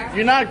your ass.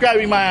 You're not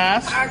grabbing my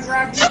ass. I'll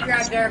grab your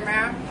goddamn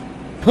ass.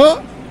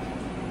 Huh?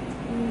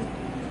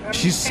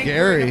 She's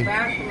scary.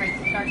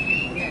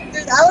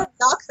 dude, I would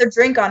knock the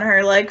drink on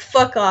her. Like,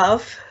 fuck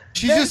off.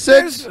 She just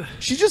said,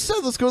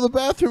 let's go to the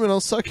bathroom and I'll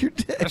suck your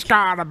dick. Let's go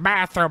to the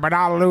bathroom and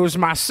I'll lose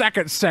my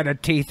second set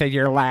of teeth in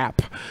your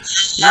lap.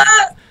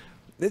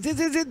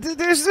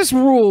 There's this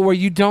rule where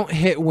you don't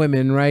hit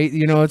women, right?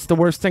 You know, it's the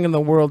worst thing in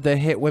the world to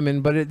hit women.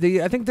 But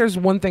I think there's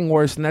one thing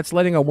worse, and that's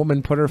letting a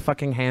woman put her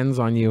fucking hands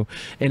on you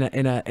in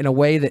a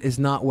way that is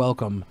not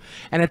welcome.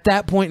 And at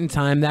that point in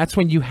time, that's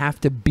when you have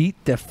to beat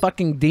the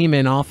fucking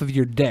demon off of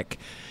your dick.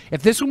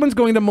 If this woman's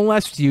going to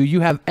molest you, you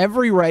have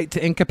every right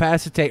to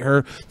incapacitate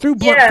her through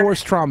blunt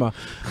force trauma.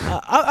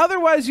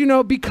 Otherwise, you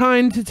know, be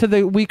kind to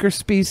the weaker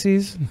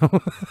species.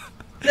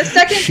 The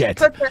second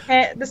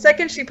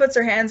she puts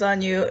her hands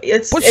on you,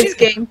 it's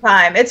game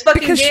time. It's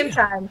fucking game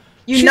time.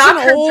 You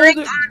knock her drink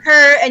on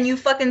her and you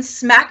fucking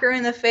smack her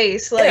in the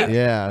face. Like,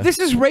 this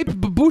is rape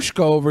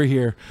babushka over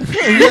here.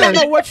 You don't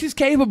know what she's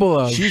capable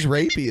of. She's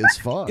rapey as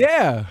fuck.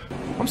 Yeah,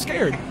 I'm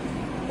scared.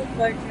 Oh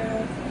my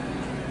god.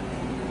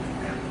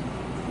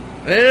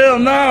 Hell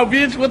no,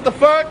 bitch! What the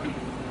fuck?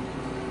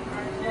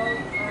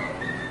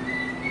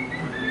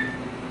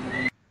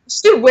 Is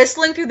she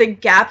whistling through the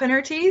gap in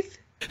her teeth?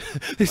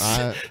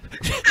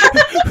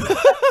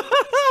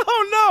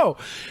 Oh no!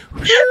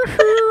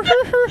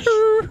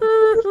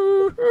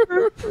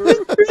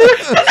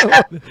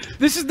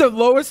 This is the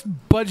lowest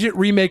budget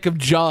remake of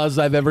Jaws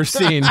I've ever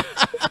seen.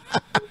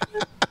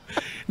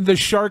 The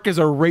shark is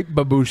a rape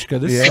babushka.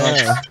 This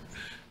sucks.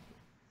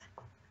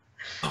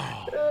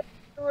 Oh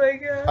my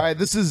god. All right,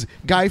 this is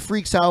guy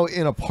freaks out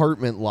in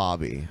apartment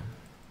lobby.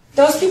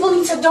 Those people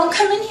need to don't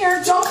come in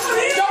here. Don't come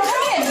in. Don't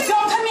come in.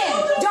 Don't come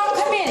in. Don't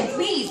come in.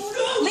 Leave.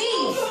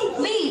 Leave.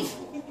 Leave.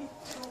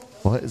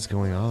 What is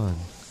going on?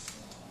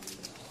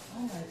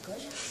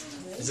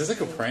 Is this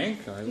like a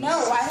prank?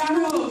 No, I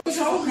don't know.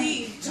 Don't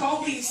leave.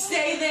 Don't leave.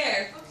 Stay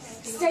there.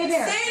 Stay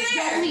there. Stay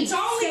there. Don't leave.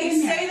 Don't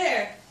leave. Stay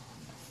there.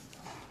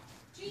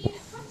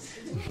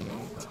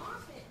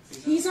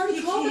 He's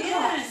already called the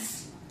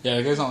cops. Yeah,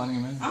 the guy's not letting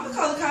him in. I'm gonna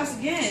call the cops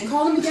again.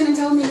 Call him again and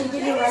tell him they need to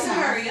get here right now.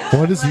 Hurry up.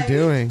 What is he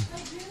doing?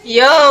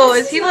 Yo,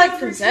 is he like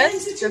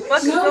possessed? The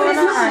fuck is No, going he's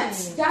on? not.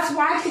 That's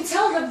why I could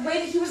tell the way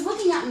that he was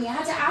looking at me. I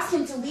had to ask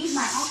him to leave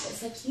my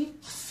office. Like, you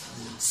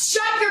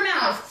shut your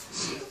mouth.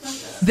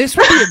 This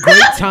would be a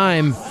great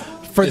time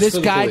for It's this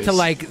for the guy police. to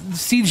like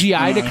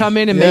CGI to come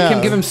in and make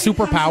him give him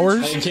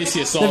superpowers. In case he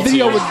The assaults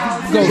video you. would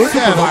go Look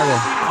super at him. viral.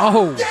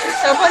 Oh.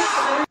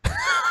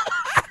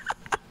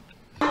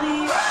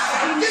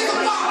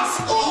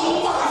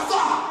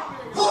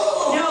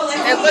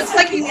 It looks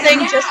like he's saying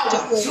just do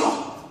it.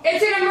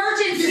 It's an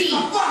emergency.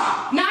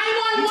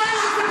 911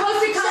 is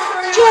supposed to come for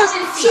an Just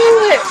emergency. do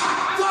it.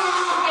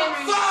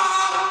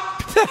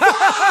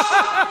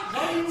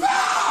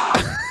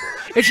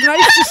 It's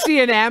nice to see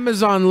an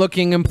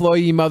Amazon-looking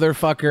employee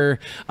motherfucker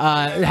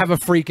have a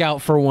freak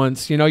out for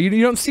once. You know,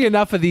 you don't see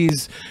enough of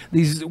these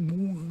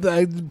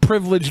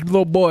privileged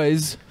little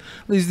boys.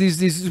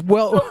 These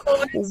well,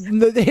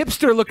 the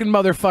hipster-looking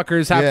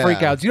motherfuckers have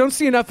freakouts. You don't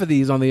see enough of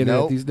these on the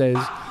internet these days.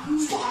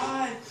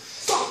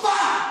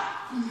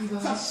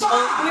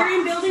 We're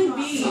in building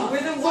B.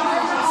 We're the one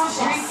across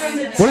the street from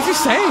the. What is he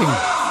saying?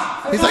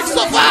 He's like,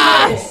 stop!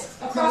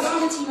 Across from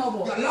the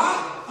T-Mobile.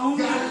 Oh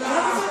my god.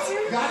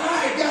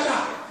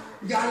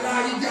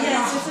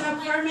 Yes, it's an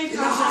apartment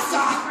complex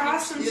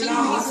across from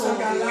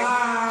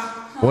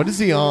T-Mobile. What is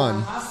he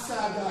on?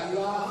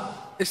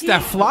 It's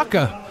that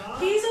Flocka.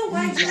 He's a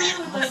white dude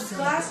with those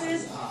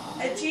glasses,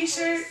 a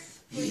t-shirt.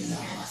 He's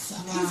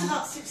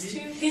about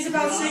 6'2". He's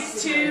about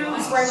 6'2".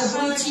 He's wearing a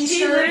blue He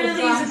t-shirt.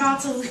 literally is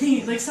about to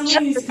leave. Like,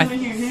 someone needs to come in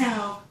here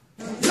now.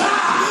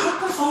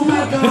 Oh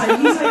my god,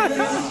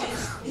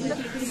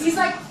 he's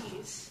like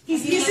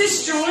he's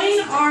destroying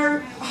our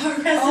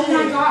residence. Oh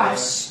my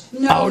gosh.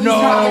 No, Oh, he's no,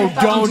 not gonna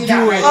fucking don't do do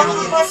that it. right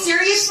now.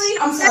 Seriously?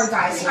 I'm sorry,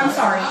 guys. I'm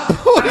sorry.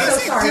 What I'm is so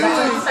he sorry. That's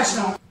doing?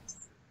 unprofessional.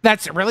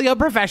 That's really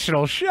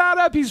unprofessional. Shut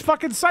up. He's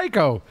fucking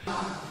psycho.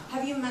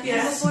 Have you met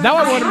him before? Now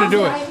I want him to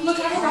do it. Look,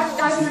 I have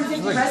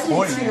 550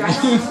 residents here. I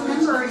don't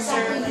remember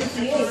exactly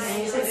who he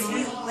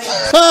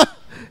is.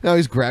 Now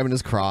he's grabbing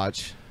his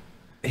crotch.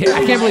 I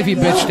can't believe he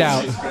bitched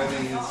out.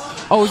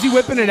 Oh, is he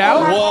whipping it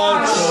out?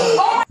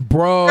 What?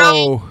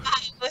 Bro.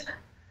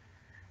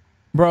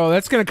 Bro,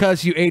 that's going to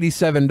cost you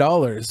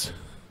 $87.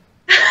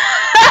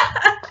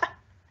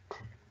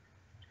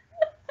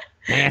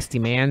 Nasty,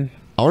 man.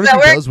 I wonder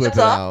if he does whip it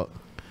out.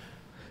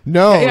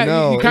 No, Yeah,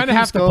 no. you kind it of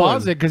have keeps to going.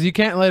 pause it because you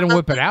can't let him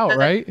whip it out,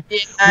 right?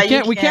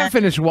 Yeah, we can't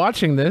finish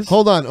watching this.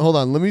 Hold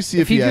on. Let me see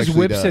if he just actually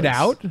whips it does.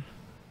 out.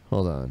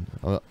 Hold on.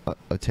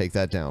 I'll take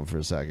that down for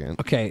a second.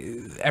 Okay,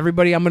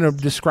 everybody, I'm going to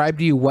describe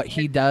to you what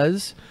he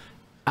does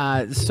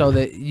so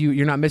that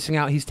you're not missing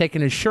out. He's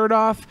taking his shirt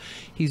off.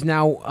 He's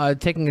now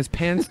taking his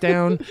pants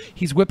down.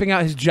 He's whipping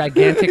out his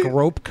gigantic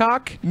rope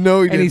cock.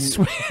 No, he and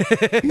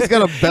didn't. He's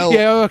got a belt.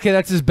 Yeah, okay,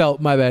 that's his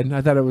belt. My bad.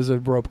 I thought it was a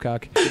rope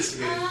cock.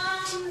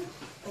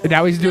 And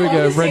now he's doing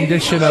a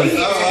rendition of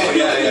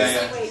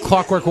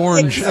Clockwork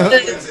Orange. I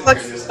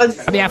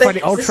mean, for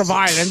the ultra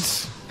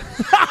violence.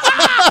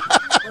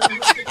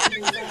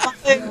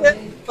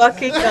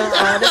 Fucking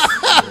god.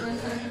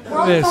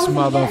 This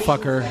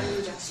motherfucker.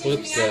 What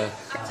the?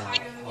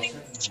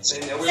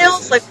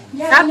 Feels like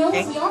Yeah, he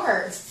knows we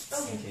are.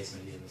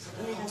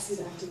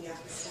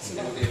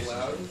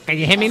 Can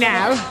you hear me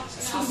now?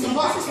 Excuse me,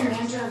 this is the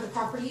manager of the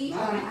property.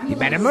 You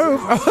better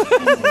move. What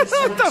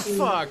the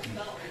fuck?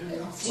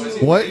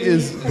 What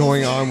is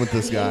going on with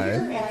this guy?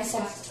 And I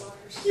said,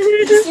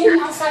 he's standing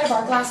outside of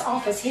our glass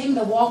office hitting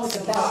the wall with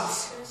the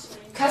belt.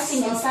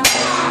 cussing in some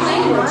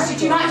language.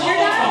 Did you not hear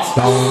that?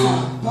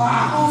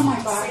 Oh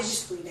my gosh.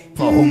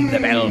 For whom the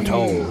bell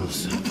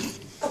tolls.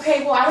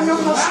 Okay, well, I don't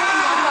know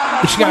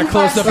how She got a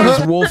close up of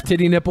his wolf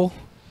titty nipple.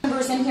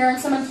 members in here and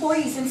some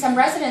employees and some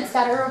residents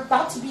that are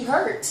about to be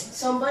hurt.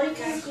 Somebody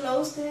can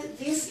close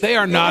this. They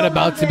are not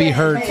about to be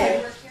hurt.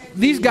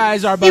 These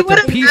guys are about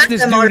to piece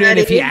this dude in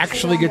if he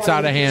actually gets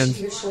out of hand.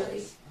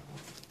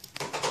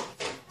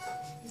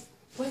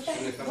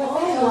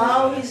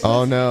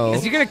 Oh no.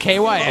 Is he gonna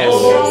KYS?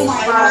 Oh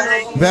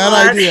my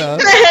Bad idea.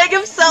 He's gonna hang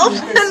himself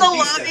in the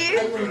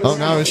lobby. Oh,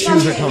 now his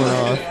shoes are coming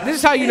off. This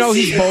is how you know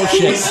he's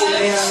bullshit. Like,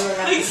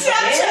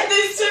 Snapchat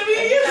this to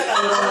me.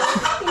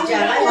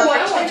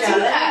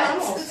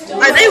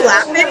 Are they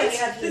laughing?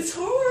 It's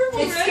horrible.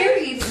 It's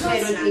scary. It's not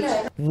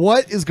scary.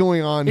 What is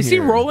going on Is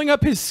here? he rolling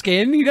up his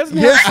skin? He doesn't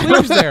Yeah. have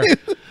sleeves there.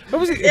 What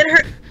was he? It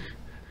Now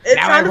I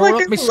sounded roll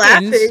like up my they're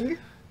laughing. skins.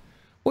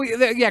 Well,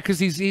 yeah, because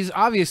he's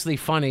obviously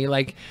funny.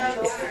 Like,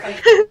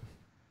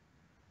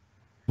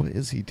 What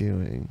is he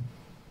doing?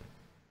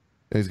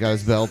 He's got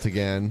his belt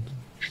again.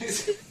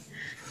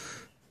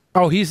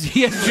 oh, he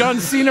has John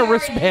Cena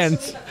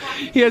wristbands.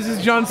 He has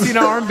his John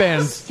Cena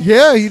armbands.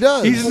 Yeah, he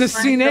does. He's in the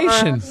C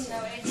Nation.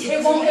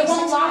 It won't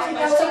lock it. You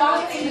have to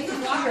lock it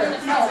from the computer.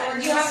 No,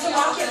 you have to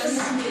lock it from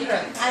the computer.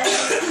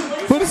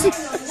 What is he?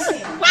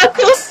 What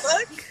the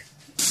fuck?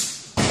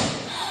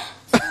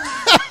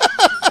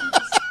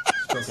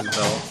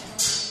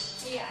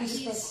 Yeah,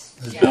 he's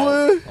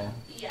What?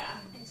 yeah,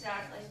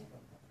 exactly.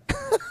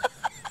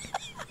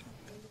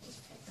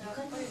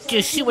 Do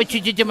you see what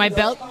you did to my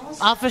belt,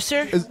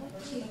 officer?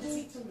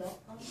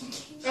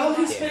 Oh,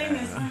 he's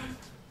famous.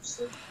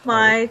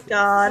 My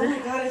God. Oh my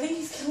God, I think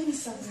he's killing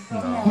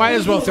himself. Might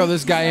as well throw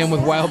this guy in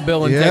with Wild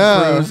Bill and Yeah.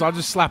 Ted Cruz. I'll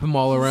just slap them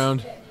all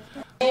around.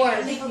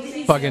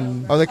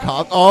 Fucking. Are they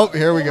cops? Oh,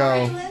 here we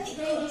go.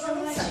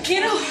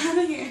 Get out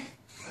of here.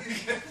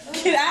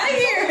 Get out of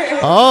here.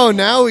 Oh,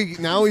 now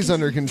he's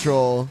under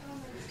control.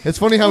 It's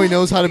funny how he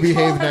knows how to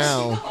behave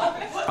now.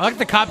 I like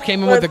the cop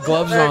came in with the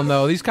gloves on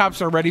though. These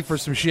cops are ready for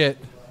some shit.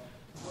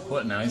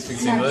 What now? He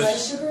speaks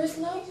English?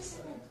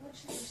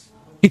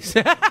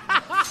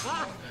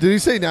 Did he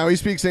say now he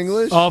speaks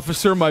English?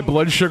 Officer, my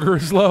blood sugar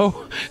is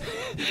low.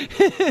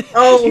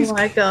 Oh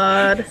my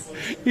God.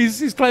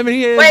 He's claiming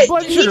his Wait,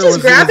 blood did he sugar just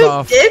was grab his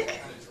off. dick?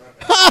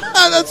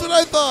 That's what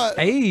I thought.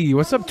 Hey,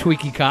 what's up,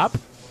 Tweaky cop?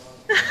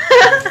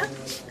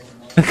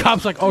 The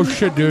cop's like, oh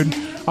shit, dude.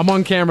 I'm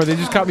on camera. They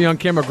just caught me on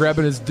camera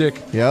grabbing his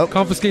dick. Yep.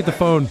 Confiscate the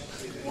phone.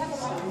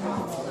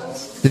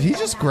 Did he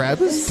just grab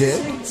his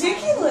dick?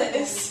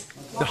 Ridiculous.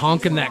 The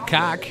honking that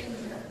cock.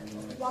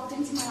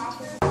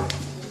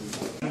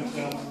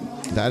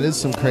 That is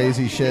some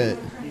crazy shit.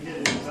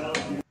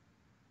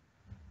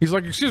 He's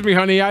like, excuse me,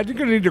 honey, I'm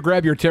gonna need to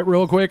grab your tit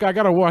real quick. I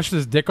gotta wash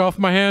this dick off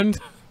my hand.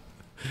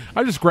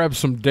 I just grabbed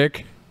some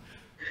dick.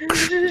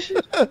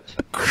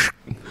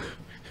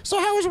 So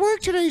how was work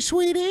today,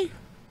 sweetie?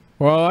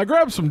 Well, I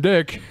grabbed some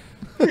dick.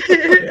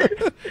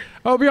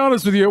 I'll be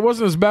honest with you, it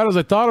wasn't as bad as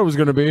I thought it was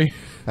gonna be.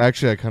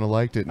 Actually, I kind of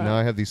liked it. Now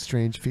I have these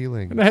strange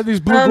feelings. And I had these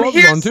blue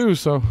gloves on too,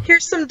 so.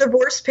 Here's some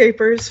divorce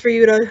papers for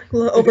you to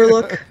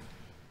overlook.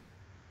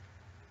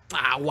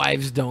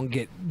 Wives don't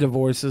get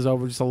divorces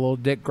over just a little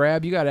dick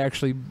grab. You gotta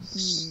actually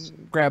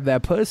grab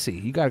that pussy.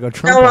 You gotta go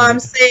trump No, on I'm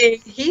it.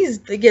 saying he's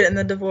getting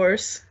the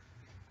divorce.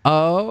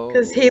 Oh.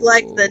 Because he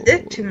liked the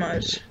dick too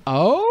much.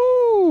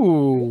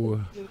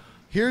 Oh.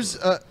 Here's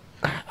I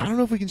don't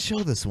know if we can show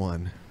this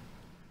one.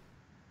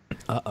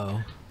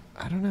 Uh-oh.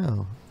 I don't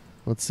know.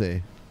 Let's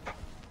see.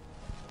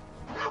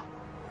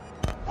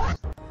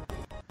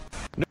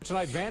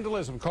 Tonight,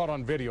 vandalism caught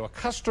on video. A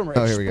customer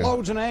Oh, here we go.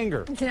 explodes in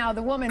anger. Now,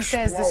 the woman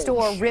says the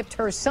store ripped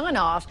her son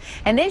off,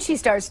 and then she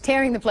starts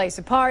tearing the place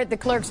apart. The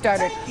clerk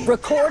started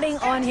recording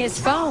on his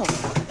phone.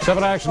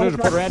 7 Action News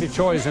reporter Andy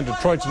Choi is in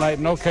Detroit tonight.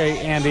 And okay,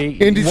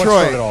 Andy, In what Detroit.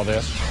 started all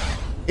this?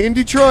 In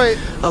Detroit.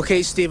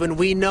 Okay, Stephen,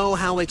 we know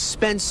how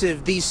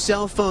expensive these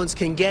cell phones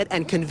can get,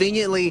 and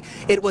conveniently,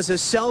 it was a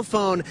cell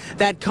phone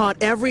that caught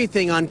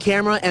everything on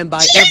camera, and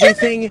by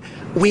everything,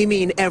 we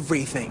mean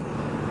everything.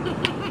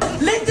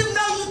 Let them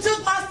know you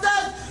took my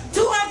son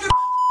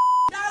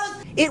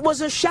 $200. It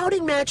was a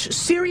shouting match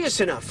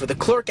serious enough for the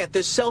clerk at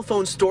this cell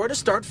phone store to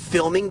start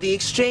filming the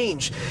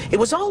exchange. It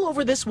was all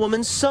over this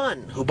woman's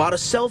son, who bought a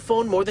cell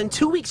phone more than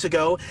 2 weeks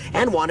ago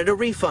and wanted a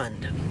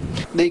refund.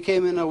 They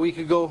came in a week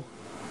ago.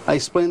 I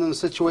explained them the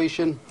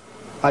situation.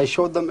 I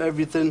showed them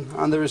everything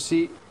on the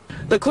receipt.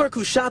 The clerk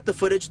who shot the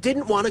footage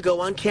didn't want to go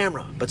on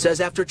camera, but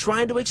says after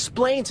trying to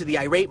explain to the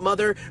irate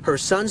mother her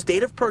son's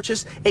date of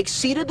purchase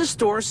exceeded the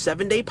store's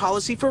 7-day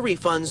policy for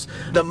refunds,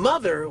 the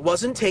mother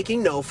wasn't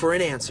taking no for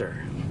an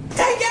answer.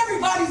 Take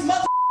everybody's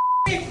mother.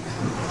 Take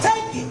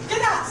it.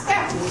 Get out.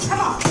 Stop it. Come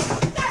on.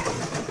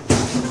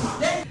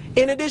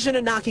 In addition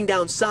to knocking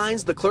down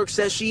signs, the clerk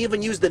says she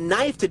even used a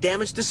knife to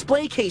damage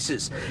display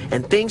cases,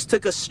 and things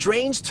took a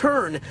strange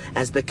turn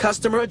as the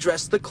customer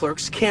addressed the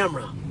clerk's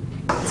camera.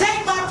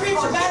 Take my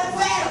picture, matter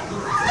of fact.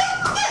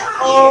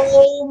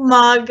 Oh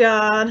my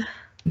God.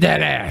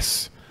 That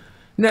ass.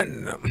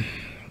 No.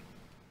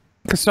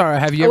 Kasara,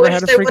 have you ever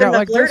had a freak out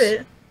like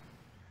this?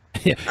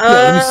 Yeah,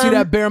 let me see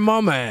that bare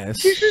mama ass.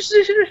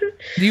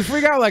 Do you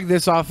freak out like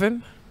this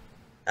often?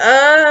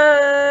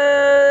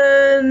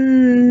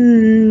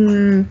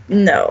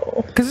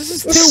 No. Because this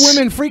is 2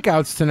 women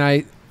freakouts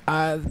tonight.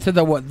 To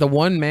the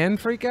one man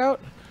freakout.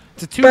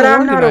 It's a 2 But to I'm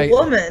 1 not tonight. a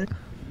woman.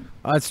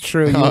 Oh, that's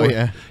true. Oh,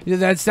 yeah.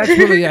 That's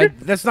really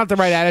that's not the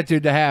right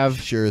attitude to have.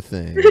 Sure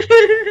thing.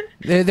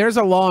 There's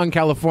a law in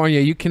California.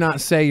 You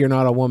cannot say you're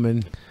not a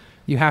woman.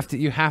 You have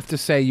to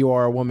say you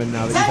are a woman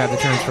now that you've had the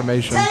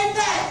transformation.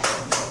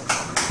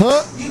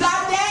 Huh? You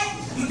got that?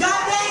 You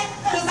got that?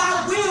 Because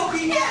I will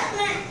be there.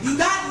 You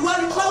got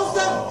one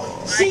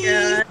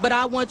closer. But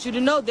I want you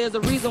to know there's a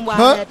reason why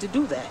Huh? I had to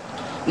do that.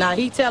 Now,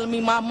 he telling me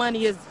my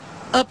money is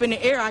up in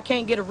the air. I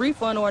can't get a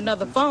refund or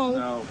another phone.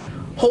 No.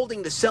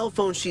 Holding the cell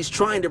phone she's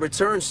trying to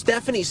return,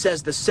 Stephanie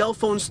says the cell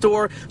phone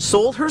store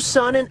sold her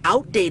son an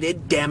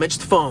outdated,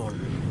 damaged phone.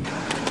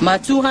 My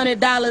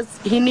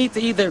 $200, he needs to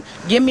either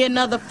give me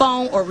another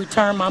phone or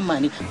return my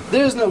money.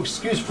 There's no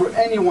excuse for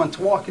anyone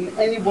to walk in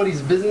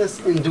anybody's business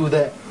and do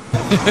that.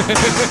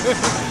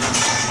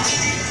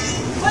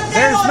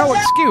 There's no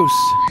excuse.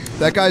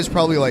 That guy's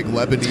probably like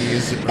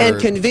Lebanese.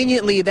 And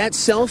conveniently, that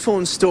cell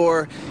phone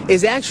store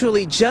is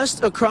actually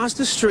just across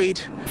the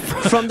street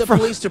from the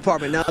police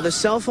department. Now, the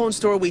cell phone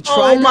store, we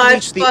tried to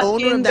reach the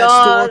owner of that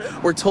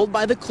store. We're told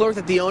by the clerk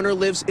that the owner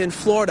lives in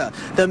Florida.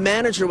 The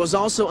manager was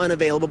also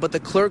unavailable, but the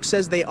clerk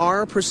says they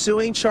are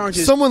pursuing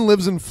charges. Someone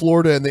lives in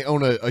Florida and they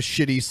own a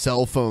shitty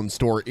cell phone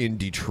store in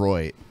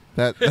Detroit.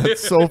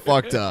 That's so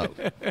fucked up.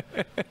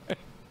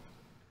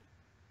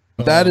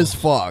 That is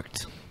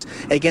fucked.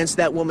 Against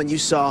that woman you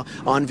saw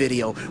on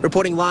video.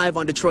 Reporting live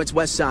on Detroit's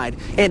West Side,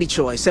 Andy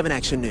Choi, 7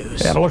 Action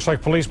News. And it looks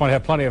like police might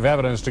have plenty of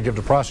evidence to give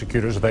to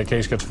prosecutors if that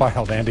case gets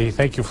filed, Andy.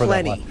 Thank you for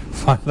that.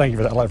 Thank you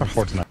for that live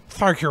report tonight.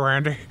 Thank you,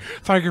 Andy.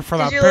 Thank you for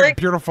that you big, like-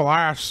 beautiful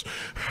ass.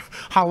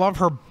 I love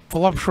her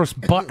voluptuous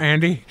butt,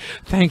 Andy.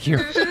 Thank you.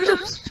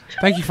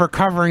 Thank you for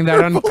covering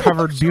that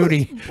uncovered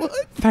beauty.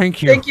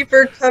 Thank you. Thank you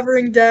for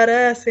covering that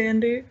ass,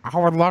 Andy. I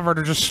would love her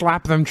to just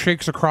slap them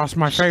cheeks across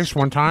my face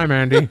one time,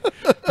 Andy.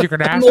 You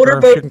could ask her if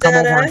Motorboat she can come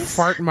that over and ass.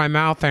 fart in my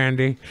mouth,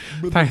 Andy.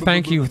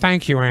 Thank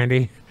you,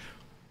 Andy.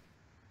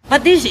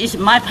 But this is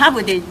my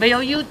property.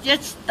 Will you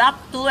just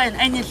stop doing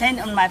anything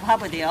on my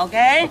property,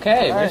 okay?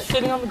 Okay, we're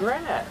sitting on the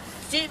grass.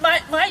 See,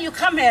 why you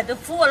come here to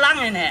fool around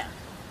in here?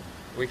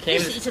 We came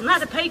This is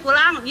not a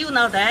playground, you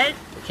know that.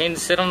 we came to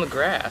sit on the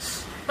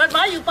grass. But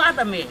why you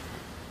bother me?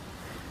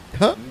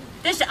 Huh?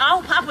 This is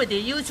our property.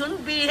 You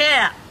shouldn't be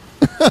here.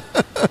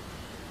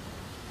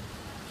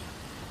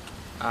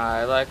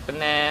 I like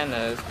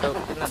bananas,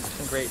 coconuts,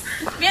 and grapes.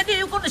 Where do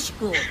you go to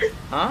school?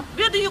 Huh?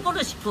 Where do you go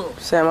to school?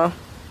 Samo?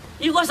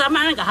 You go to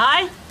America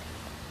High?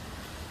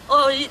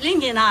 Or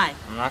Lincoln High?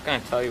 I'm not gonna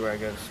tell you where I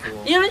go to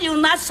school. You know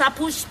you're not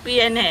supposed to be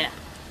in there.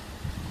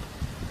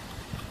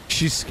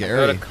 She's I go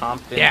scary. to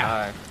Compton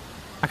Yeah. High.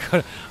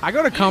 I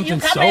go to Compton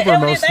You come here sober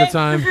every most of the day?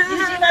 time. You see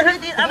what you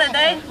did the other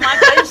day? My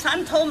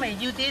grandson told me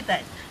you did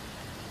that.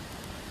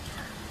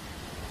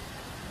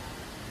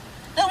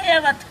 Don't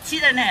ever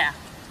sit in there.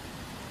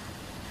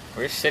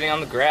 We're sitting on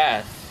the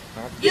grass.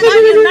 You know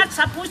you're not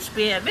supposed to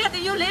be here. Where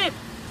do you live?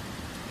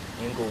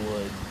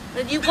 Inglewood.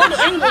 You go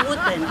to Inglewood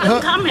then.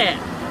 Don't come here.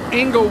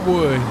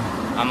 Inglewood.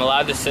 I'm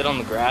allowed to sit on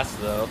the grass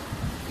though.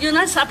 You're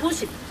not supposed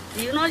to.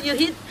 You know you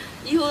hit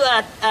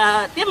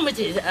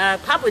damage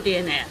property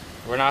in there.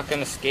 We're not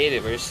gonna skate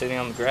it. We're just sitting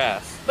on the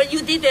grass. But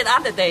you did that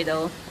other day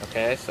though.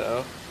 Okay,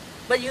 so.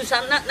 But you're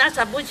not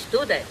supposed to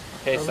do that.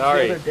 Okay,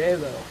 sorry. day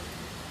though.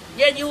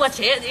 Yeah, you was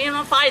here. You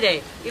know,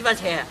 Friday. You was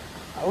here.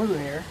 I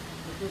wasn't here.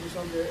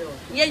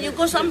 Yeah, you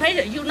go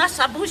someplace. You're not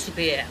supposed to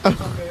be here.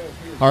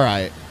 All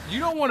right. You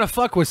don't want to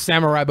fuck with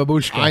Samurai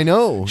Babushka. I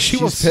know. She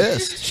She's will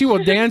pissed. She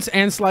will dance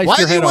and slice Why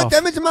your do you head want off.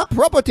 them into my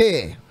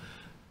property?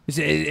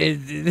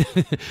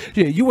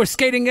 You were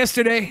skating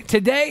yesterday.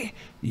 Today,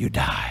 you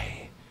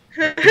die.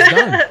 It's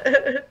done.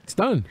 It's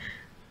done.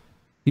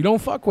 You don't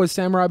fuck with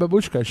Samurai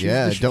Babushka.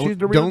 She's she's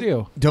the real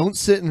deal. Don't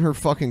sit in her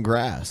fucking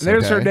grass.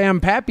 There's okay? her damn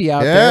pappy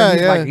out Yeah,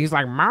 there. yeah. He's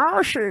like,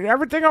 Ma,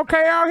 everything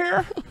okay out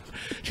here?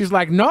 She's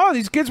like, no,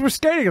 these kids were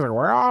skating. He's like,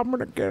 well, I'm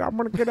gonna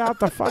get out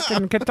the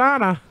fucking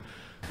katana.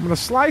 I'm gonna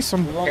slice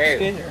them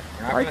Okay.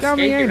 We're not right gonna down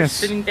the skate here. We're anus.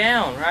 sitting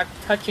down. We're not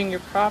touching your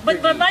property.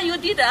 But why you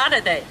did the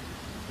other day?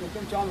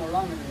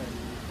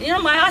 You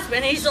know, my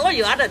husband, he saw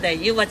you other day.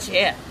 You was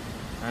here.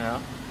 I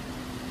know.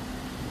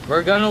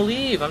 We're gonna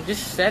leave. I'm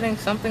just setting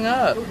something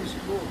up.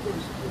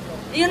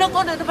 You know,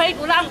 go to the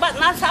playground, but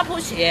not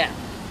supposed to here.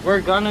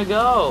 We're gonna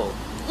go.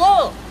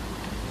 Go.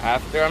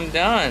 After I'm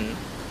done.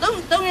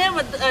 Don't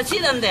ever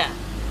sit on there.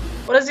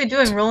 What is he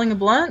doing? Rolling a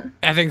blunt?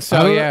 I think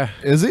so, yeah.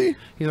 Is he?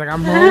 He's like,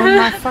 I'm rolling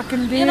my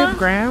fucking You know, dib,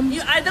 Graham.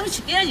 I don't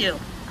scare you.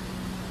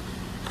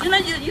 You know,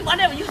 you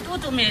whatever you do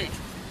to me,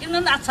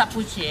 you're not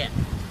supposed to here.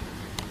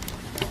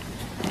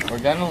 We're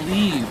gonna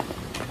leave.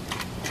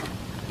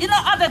 You know,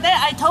 other day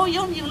I told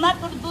you you're not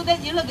going to do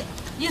that. You look,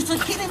 you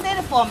should keep it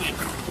there for me.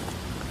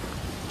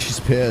 She's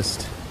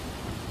pissed.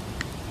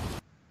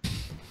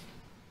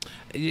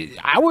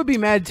 I would be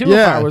mad too if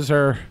Yeah. I was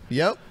her.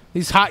 Yep.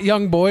 These hot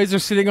young boys are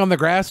sitting on the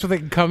grass so they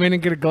can come in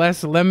and get a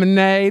glass of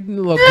lemonade, a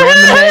little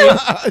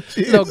graminade,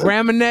 little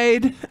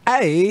graminade.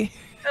 Hey.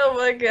 Oh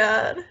my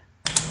god.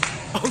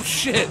 Oh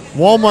shit.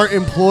 Walmart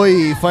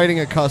employee fighting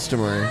a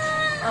customer.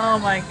 Oh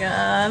my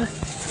god.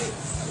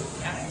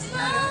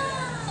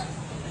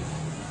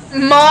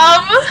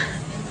 Mom?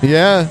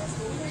 Yeah.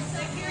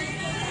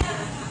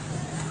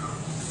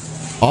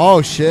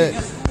 Oh shit.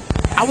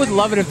 I would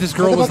love it if this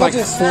girl was like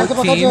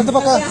 14.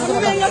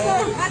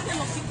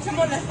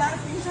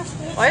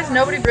 Why is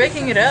nobody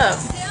breaking it up?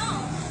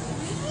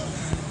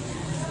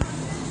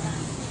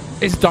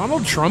 Is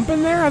Donald Trump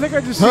in there? I think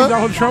I just seen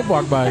Donald Trump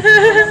walk by.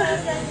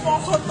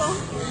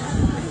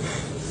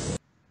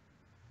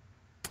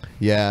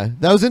 Yeah,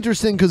 that was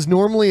interesting because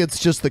normally it's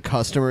just the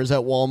customers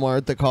at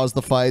Walmart that cause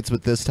the fights,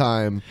 but this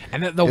time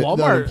And the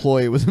Walmart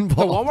employee was The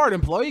involved. Walmart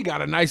employee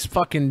got a nice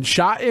fucking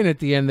shot in at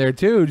the end there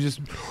too. Just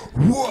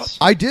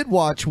I did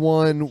watch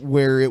one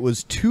where it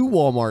was two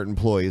Walmart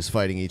employees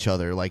fighting each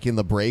other, like in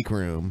the break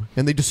room,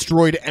 and they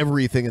destroyed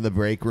everything in the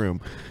break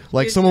room.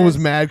 Like someone was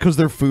mad because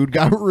their food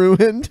got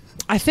ruined.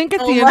 I think at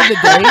the end of the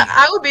day,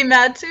 I would be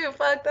mad too.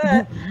 Fuck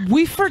that.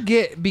 we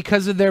forget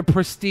because of their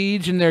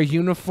prestige and their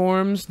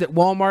uniforms that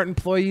Walmart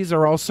employees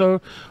are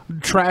also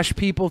trash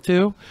people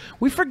too.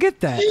 We forget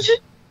that.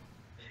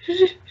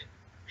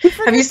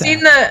 Have you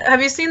seen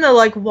the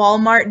like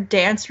Walmart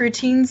dance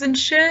routines and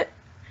shit?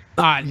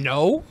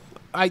 No.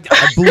 I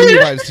believe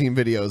I've seen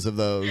videos of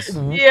those.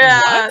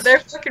 Yeah, What? they're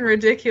fucking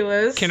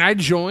ridiculous. Can I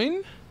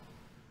join?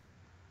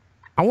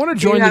 I want to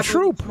Do you join the have a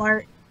troop.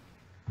 Walmart?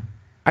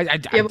 I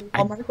Do you have a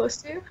Walmart close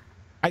to you?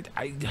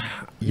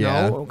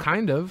 Yeah. No,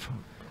 kind of.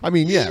 I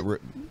mean, yeah,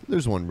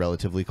 there's one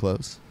relatively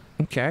close.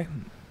 Okay.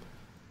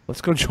 Let's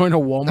go join a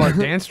Walmart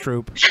dance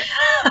troupe.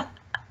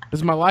 This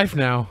is my life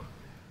now.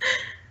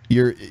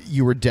 You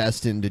were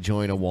destined to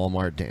join a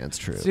Walmart dance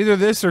troupe. It's either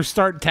this or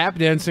start tap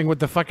dancing with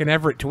the fucking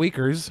Everett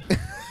Tweakers.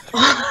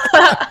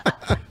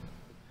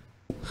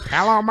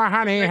 Hello, my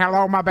honey.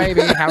 Hello, my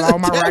baby. Hello,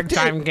 my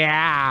ragtime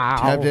gal.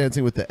 Tap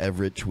dancing with the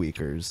Everett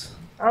Tweakers.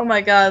 Oh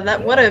my god,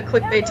 what a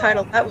clickbait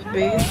title that would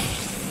be.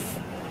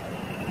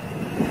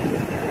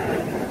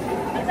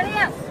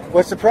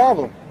 What's the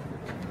problem?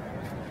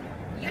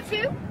 You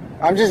too?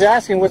 I'm just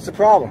asking, what's the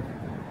problem?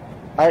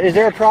 Is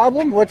there a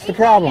problem? What's the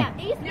problem?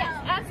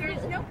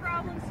 There's no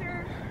problem,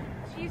 sir.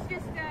 She's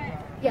just,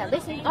 Yeah,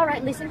 listen. All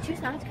right, listen. Two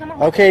sides. Come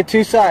on. Okay,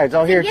 two sides.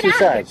 I'll hear Get two out of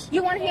here. sides.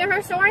 You want to hear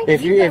her story?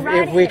 If You go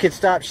right if we ahead. could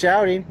stop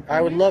shouting,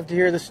 I would love to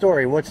hear the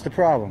story. What's the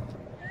problem?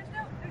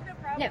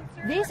 No,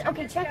 this.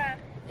 Okay, check.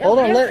 Hold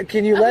on. There's-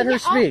 Can you let her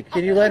speak?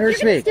 Can you let her You're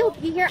gonna speak? still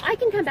be here. I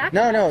can come back.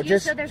 No, and no. talk to you,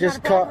 Just so there's not a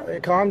just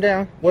problem. calm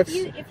down. What's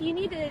If you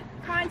need to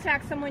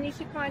contact someone, you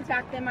should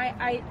contact them.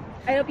 I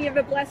hope you have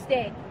a blessed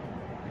day.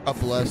 A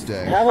blessed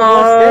day. Have a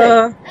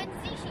blessed And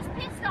see, she's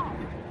pissed off.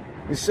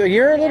 day. So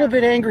you're a little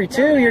bit angry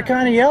too. You're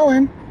kind of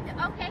yelling.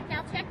 Okay,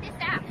 now check this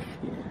out.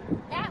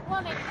 That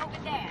woman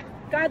over there.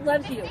 God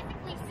loves you.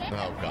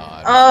 Oh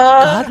God.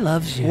 God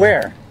loves you.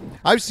 Where?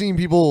 I've seen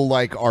people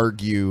like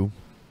argue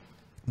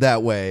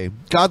that way.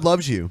 God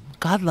loves you.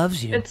 God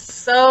loves you. It's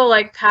so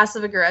like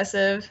passive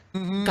aggressive.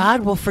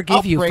 God will forgive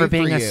I'll you pray for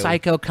being for a you.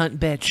 psycho cunt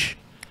bitch.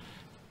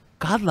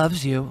 God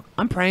loves you.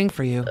 I'm praying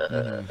for you.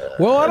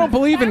 Well, I don't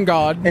believe in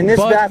God. In this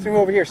but bathroom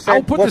over here, I'll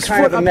said, put what this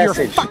kind foot of a up your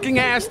message? fucking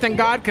ass, then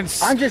God can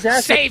I'm just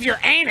asking. save your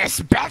anus,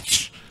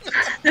 bitch.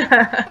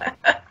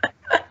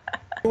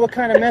 What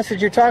kind of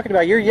message you're talking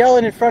about? You're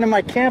yelling in front of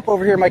my camp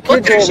over here. My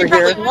Look, kids are she over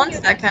probably here. wants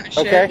that kind of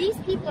shit. Okay. These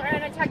people are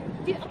on attack.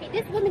 Okay,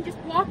 this woman just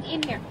walked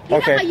in here. You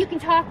Okay. know how you can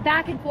talk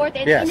back and forth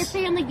and Yes. in a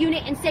family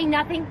unit and say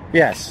nothing?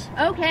 Yes.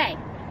 Okay.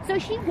 So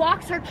she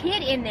walks her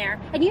kid in there,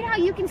 and you know how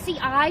you can see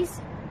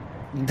eyes?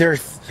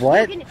 There's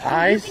what? You can,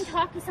 Eyes? You can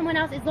talk to someone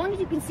else as long as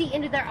you can see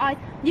into their eyes.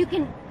 You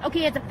can.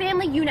 Okay, as a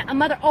family unit, a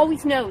mother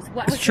always knows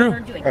what her It's true.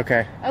 children are doing.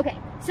 Okay. Okay.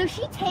 So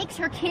she takes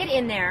her kid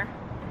in there,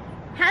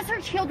 has her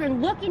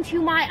children look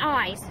into my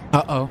eyes.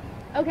 Uh-oh.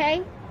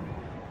 Okay.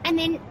 And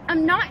then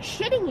I'm not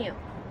shitting you.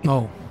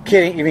 Oh.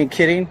 Kidding? You mean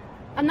kidding?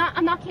 I'm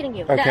not kidding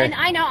you. Okay. And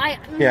I know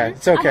Yeah,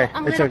 it's okay.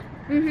 I'm It's little,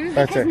 okay.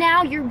 That's because it.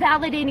 now you're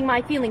validating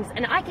my feelings,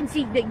 and I can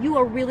see that you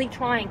are really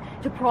trying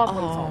to problem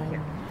solve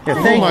here. Yeah,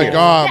 Oh thank my you.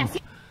 God. Yes,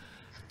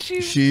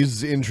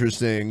 She's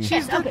interesting.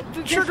 yes, okay.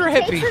 sugar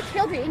She hippie. takes her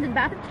children into the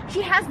bathroom.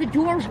 She has the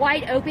door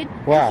wide open.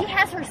 Wow. And she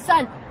has her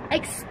son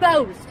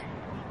exposed,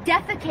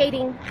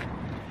 defecating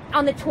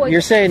on the toilet.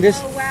 You're saying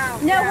this? Oh wow.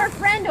 No, her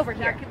friend over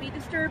here. That could be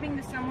disturbing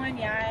to someone.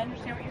 Yeah, I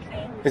understand what you're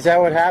saying. Is that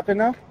what happened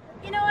though?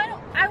 You know,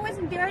 I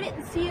wasn't there. I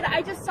didn't see it.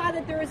 I just saw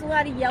that there was a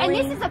lot of yelling.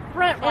 And this is a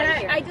front right and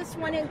here. I just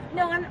wanted.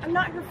 No, I'm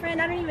not her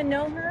friend. I don't even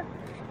know her.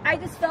 I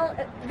just felt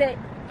that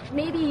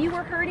maybe you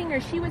were hurting or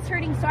she was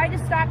hurting, so I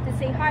just stopped to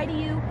say hi to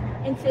you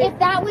and to. If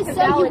that was to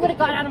so, you validate would have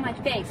got out of my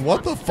face.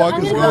 What the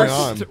fuck is going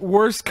on?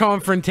 Worst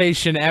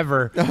confrontation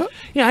ever.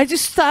 Yeah, I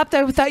just stopped.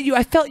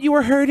 I felt you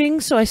were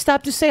hurting, so I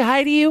stopped to say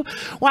hi to you.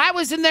 Well, I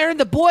was in there, and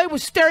the boy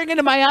was staring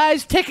into my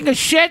eyes, taking a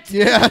shit.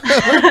 Yeah.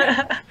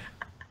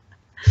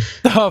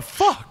 The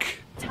fuck?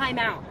 Time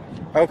out.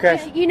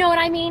 Okay. You know what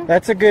I mean?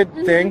 That's a good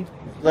thing.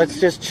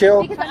 Let's just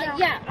chill.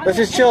 Let's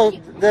just chill.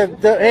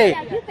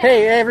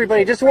 Hey,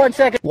 everybody, just 1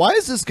 second. Why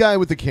is this guy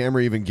with the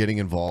camera even getting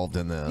involved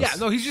in this? Yeah,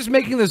 no, he's just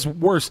making this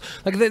worse.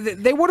 Like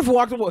they would have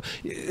walked.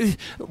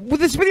 When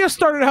this video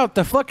started out,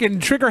 the fucking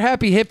trigger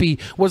happy hippie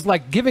was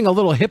like giving a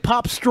little hip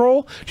hop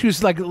stroll. She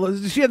was like,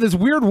 she had this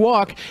weird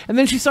walk, and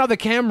then she saw the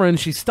camera and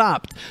she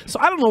stopped. So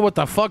I don't know what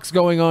the fuck's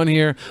going on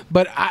here,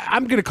 but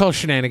I'm gonna call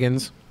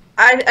shenanigans.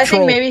 I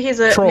think maybe he's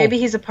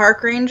a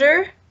park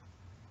ranger.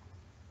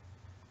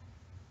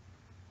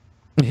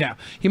 Yeah,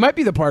 he might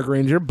be the park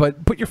ranger,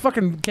 but put your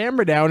fucking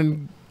camera down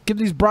and give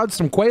these broads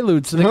some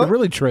Quaaludes so they can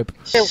really trip.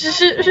 1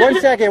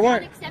 second.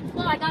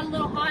 Unacceptable. I got a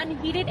little hot and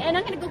heated, and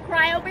I'm gonna go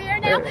cry over here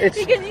now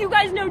because you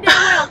guys know damn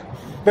well.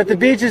 But the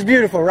beach is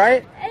beautiful,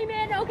 right?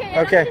 Amen. Okay.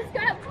 Okay. I'm just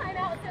gonna have time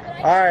out so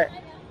that I All right.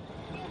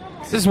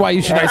 This is why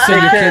you should not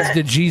send your kids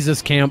to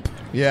Jesus camp.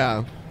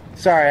 Yeah.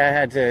 Sorry, I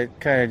had to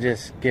kind of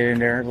just get in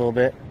there a little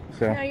bit.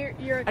 So. No,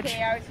 you're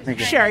okay. I was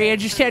just Sorry, I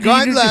just had to.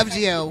 God do loves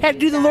you. Had to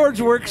do the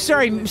Lord's work.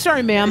 Sorry, ma'am.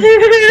 So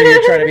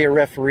you're trying to be a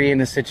referee in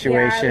the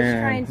situation.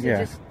 Yeah, I was trying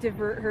to just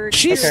divert her.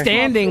 She's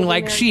standing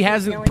like she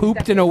hasn't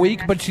pooped in a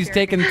week, but she's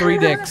taken 3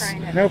 dicks.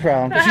 No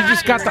problem. She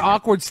just got the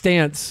awkward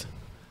stance.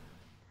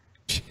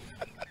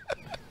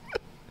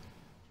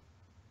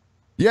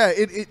 Yeah,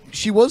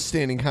 she was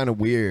standing kind of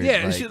weird.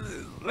 Yeah,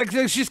 like,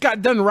 she just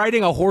got done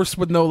riding a horse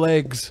with no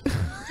legs.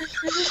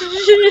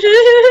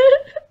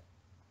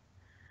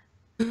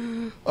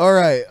 All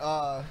right.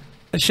 A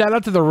shout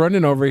out to the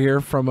running over here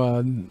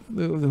from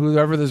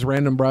whoever this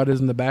random broad is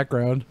in the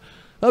background.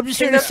 I'm just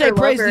here to say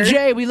praise to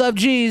Jay. We love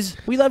Jesus.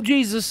 We love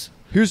Jesus.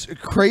 Here's a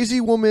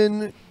crazy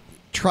woman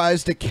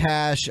tries to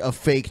cash a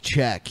fake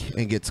check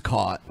and gets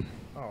caught. We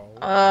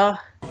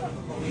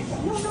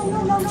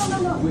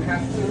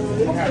have to.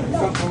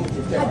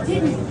 I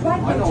didn't.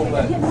 I know,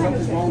 but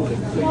something's wrong with it.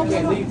 So you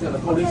can't leave till the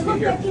police get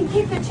here.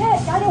 Keep the check.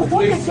 I don't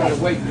want the check. You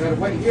gotta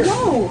wait here.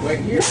 No. Wait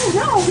here.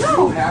 No.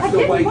 You have to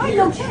wait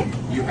here.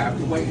 You have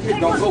to wait here.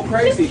 Don't go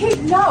crazy. If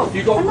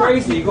you go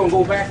crazy, you're gonna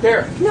go back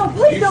there. No,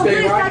 please don't do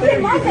stay this. right I there.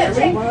 didn't write that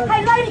check.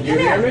 Hey, lady, You come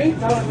hear here. me?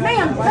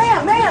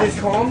 Ma'am. Just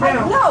calm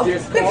down. No,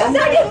 Just because calm I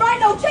down. didn't write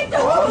no check to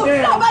Calm who.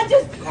 down. No, I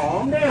just.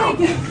 Calm down.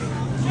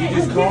 You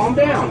just calm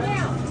down.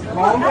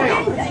 Calm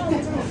down.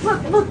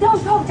 Look,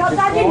 don't go, because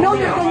I didn't know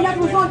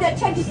nothing was on that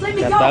check. Just let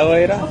me go.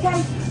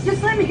 Okay?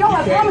 Just let me go.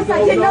 I promise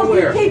I didn't know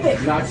you keep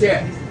it. Not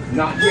yet.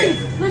 Not yet.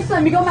 Please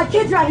let me go. My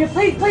kids are out here.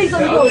 Please let me The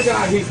go. other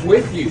guy, he's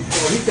with you.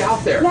 So he's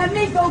out there. Let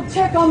me go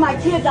check on my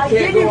kids. I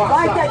Can't didn't go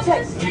write that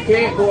outside. check. You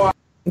can't go out.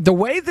 The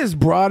way this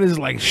broad is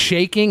like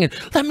shaking and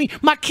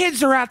my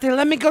kids are out there.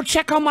 Let me go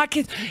check on my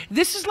kids.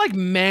 This is like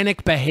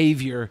manic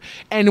behavior.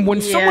 And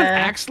when someone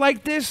acts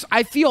like this,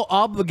 I feel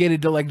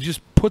obligated to like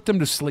just put them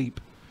to sleep.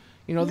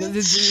 You know,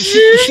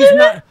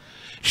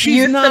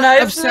 she's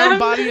not of sound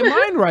body and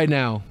mind right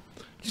now.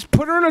 Just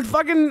put her in a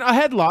fucking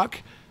headlock,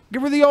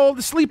 give her the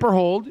old sleeper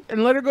hold,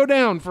 and let her go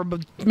down for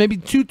maybe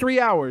 2-3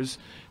 hours,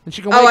 and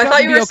she can wake up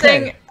and be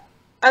okay.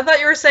 I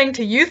thought you were saying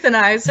to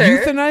euthanize her.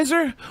 Euthanize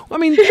her? Well, I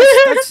mean,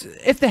 that's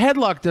if the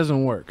headlock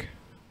doesn't work,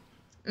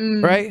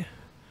 right?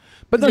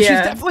 But no, she's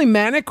definitely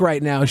manic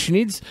right now. She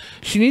needs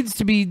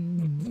to be.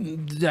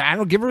 I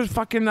don't give her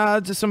fucking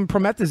just some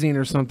promethazine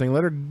or something.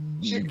 Let her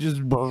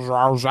just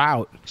browse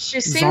out. She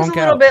seems a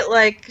little bit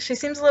like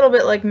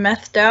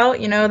methed out.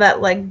 You know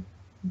that like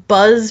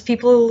buzz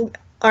people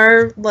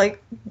are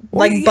like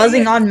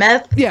buzzing on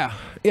meth. Yeah.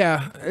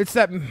 It's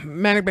that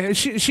manic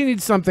behavior. She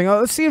needs something.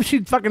 Let's see if she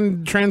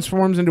fucking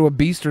transforms into a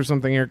beast or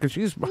something here, because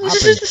she's hopping.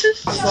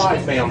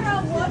 Outside,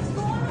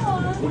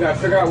 ma'am. We gotta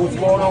figure out what's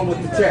going on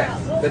with the check.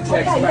 The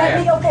check's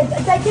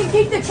bad. They can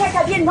keep the check.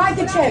 I didn't write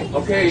the check.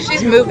 Okay.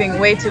 She's moving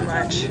way too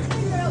much.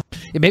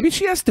 Yeah, maybe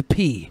she has to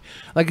pee.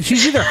 Like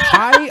she's either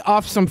high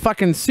off some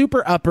fucking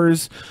super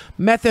uppers,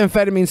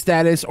 methamphetamine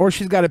status, or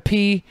she's got to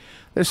pee.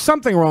 There's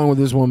something wrong with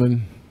this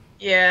woman.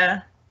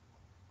 Yeah.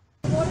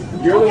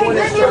 You're the one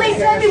that's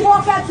let me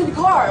walk out to the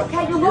car,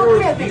 okay? You walk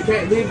with me. You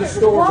can't leave the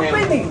store, Walk ma'am.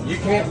 with me. You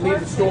can't leave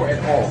the store at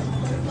all.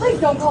 Please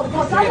don't call the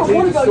cops. I You don't can't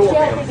want leave to the go to store,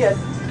 jail for ma'am. this.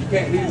 You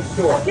can't leave the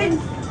store.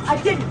 I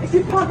didn't. If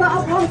you promise,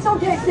 I promise, don't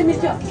text me,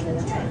 Michelle.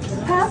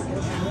 Huh?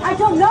 I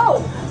don't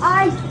know.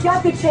 I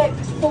got the check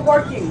for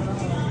working.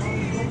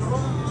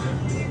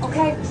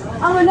 Okay?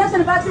 I know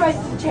nothing about the rest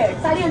of the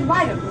checks. I didn't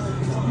write them.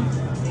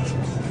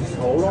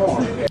 Hold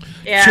on.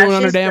 Yeah, chewing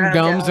on her she's damn browned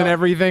gums out. and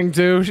everything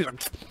too. She's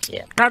like,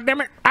 Yeah. God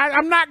damn it!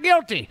 I'm not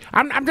guilty.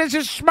 I'm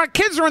just my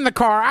kids are in the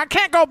car. I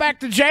can't go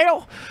back to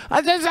jail.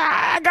 I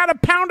got a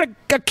pound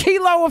a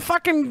kilo of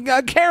fucking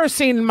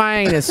kerosene in my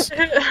anus.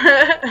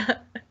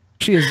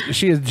 She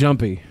is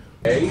jumpy.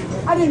 Hey,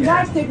 I didn't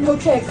write the no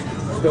check.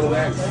 don't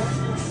act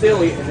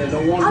silly, and then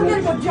no one I'm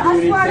will gonna do go.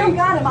 I swear I don't anything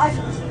got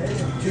him.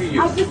 to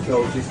you.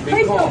 So just be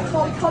Please calm. don't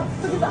call the cops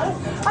because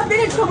I've been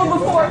in trouble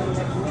before.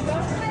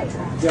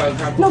 You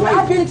have to No, wait.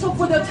 I've been in trouble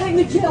before. They'll take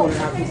me to jail. You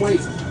have to wait.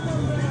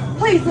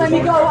 Please let me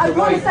go. I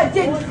promise I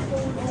didn't.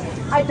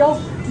 I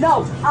don't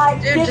know. I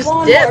Dude, did just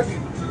lawn dip.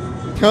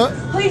 work.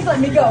 Please let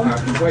me go.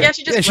 Yeah,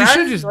 she just Yeah,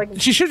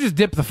 runs. she should just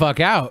dip the fuck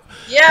out.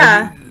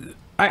 Yeah.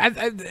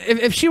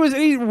 If she was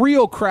any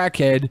real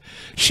crackhead,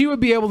 she would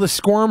be able to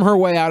squirm her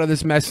way out of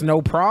this mess,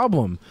 no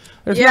problem.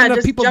 There's not enough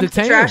just people jump the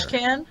detaining trash her.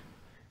 can.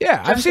 Yeah,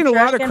 Jump I've seen the a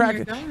lot of trash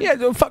can crack. and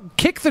you're Yeah,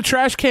 kick the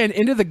trash can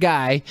into the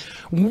guy.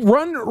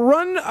 Run.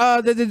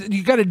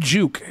 You got to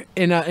juke.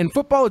 In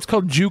football, it's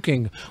called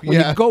juking. When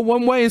you go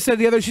one way instead of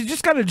the other, you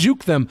just got to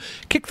juke them.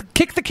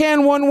 Kick the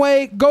can one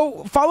way.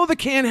 Go follow the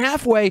can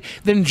halfway.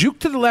 Then juke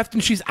to the left,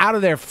 and she's out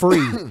of there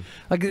free.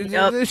 Like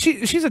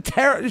she's a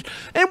terror.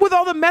 And with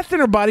all the meth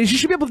in her body, she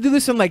should be able to do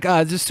this in like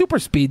just super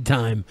speed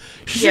time.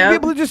 She should be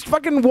able to just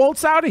fucking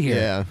waltz out of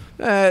here.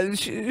 Yeah.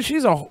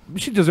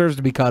 She deserves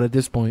to be caught at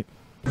this point.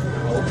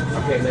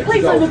 Okay,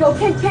 please let me go.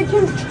 Can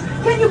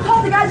you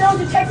call the guy that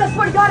owns the checks? I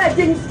swear to God, I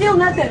didn't steal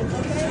nothing.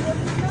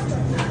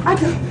 I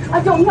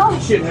don't know.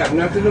 You shouldn't have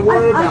nothing to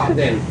worry about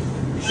then.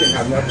 You shouldn't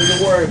have nothing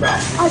to worry about.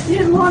 I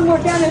did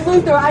lawnmower down in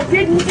Luther. I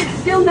didn't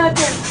steal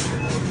nothing.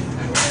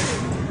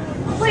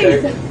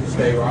 Please.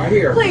 Stay right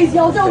here. Please,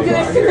 y'all don't do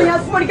this to me.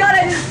 I swear to God,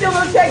 I didn't steal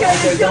no check.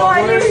 I didn't steal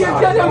right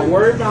here. Don't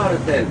worry about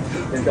it then.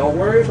 Then don't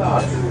worry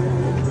about it.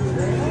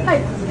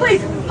 Hey,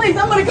 please,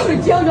 I'm gonna go to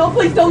jail, y'all.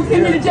 Please don't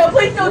send me to jail.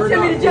 Please don't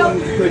send me to jail.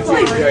 Please.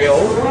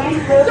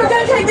 They're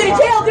gonna take me to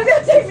jail. They're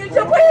gonna take me to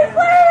jail. Please.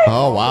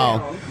 Oh,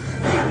 wow.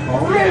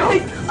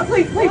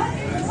 Please.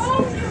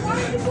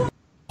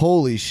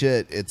 Holy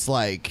shit. It's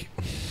like,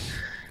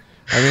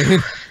 I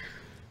mean,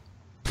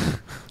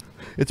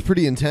 it's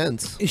pretty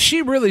intense.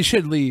 She really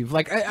should leave.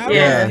 Like,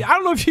 I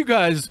don't know if you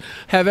guys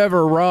have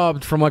ever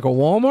robbed from like a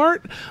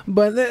Walmart,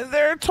 but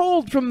they're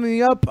told from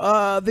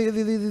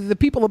the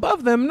people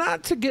above them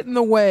not to get in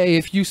the way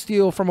if you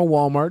steal from a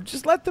Walmart.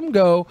 Just let them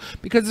go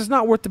because it's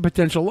not worth the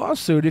potential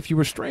lawsuit if you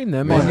restrain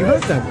them and you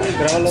hurt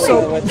them.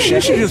 So she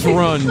should just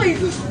run.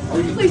 Please.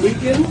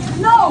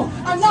 No,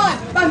 I'm not.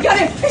 I'm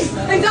gonna.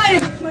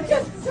 Anxiety.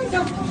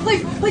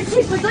 Please,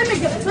 let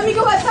me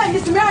go outside,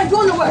 Mr. Mayor. I'm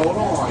going nowhere. Hold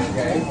on,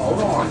 okay? Hold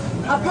on.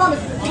 I promise.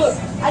 Look,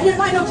 I didn't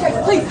write no checks.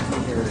 Please.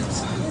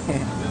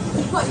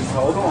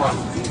 Hold on.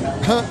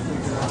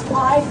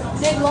 I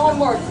did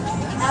lawnmower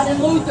out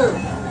in Luther.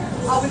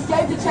 I was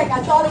gave the check.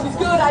 I thought it was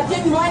good. I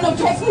didn't write no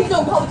checks. Please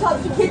don't call the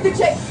cops. You keep the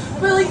check.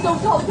 Please don't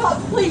call the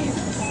cops. Please.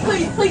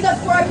 I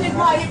swear I didn't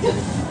write it.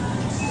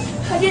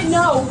 I didn't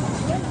know.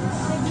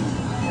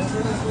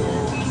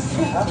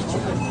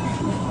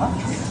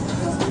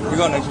 We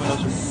go next window,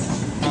 sir.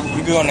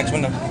 You go next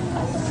window.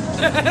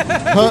 You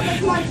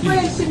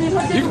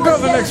can go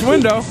to the next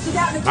window.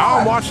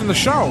 I'm watching the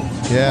show.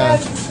 Yeah.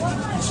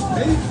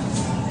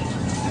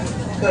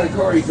 What kind of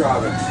car are you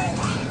driving?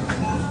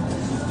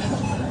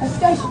 A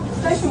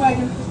station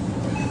wagon.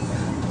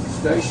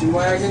 Station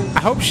wagon? I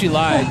hope she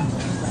lied.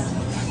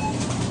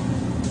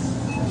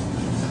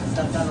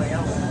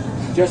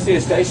 Just see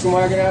a station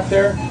wagon out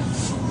there?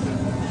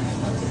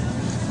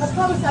 I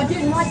promise I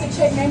didn't write the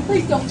check, man.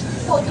 Please don't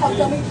call the cops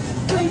on me.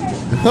 Please.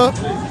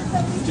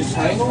 Just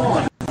hang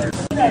on.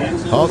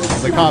 Oh,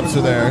 the cops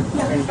are there.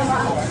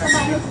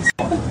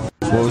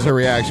 What was her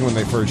reaction when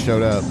they first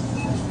showed up?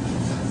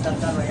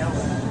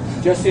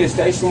 Just see a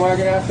station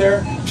wagon out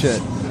there? Shit.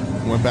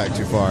 Went back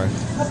too far.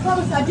 I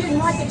promise I didn't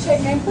write the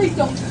check, man. Please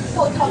don't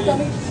call the cops on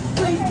me.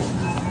 Please.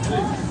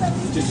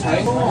 Just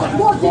hang on.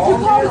 What, did you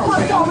call the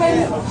cops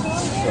already?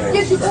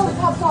 Did you call the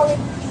cops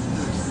already?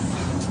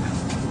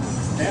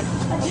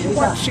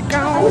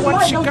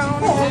 What you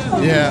gonna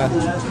do? Yeah.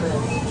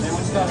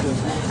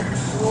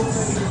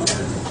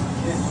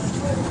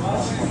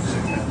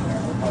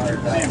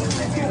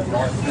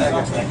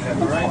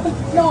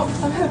 No,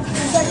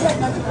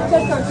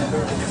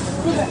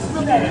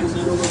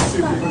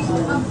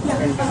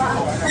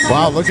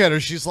 Wow, look at her.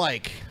 She's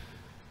like...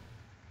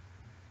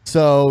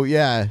 So,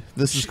 yeah,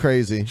 this is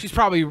crazy. She's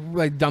probably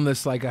like done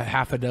this like a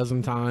half a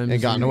dozen times. And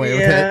gotten away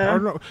with it. Or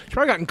no, she's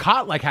probably gotten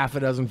caught like half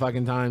a dozen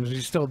fucking times. She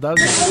still does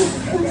it.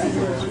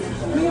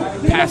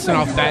 Passing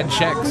off bad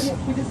checks.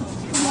 And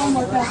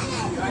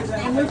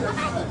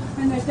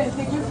they said,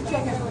 take your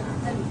check.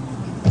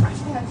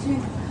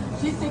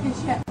 She's thinking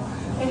shit.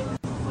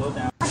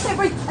 I can't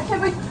breathe.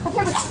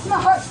 My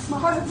heart.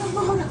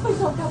 Please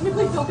don't cut me.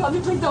 Please don't cut me.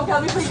 Please don't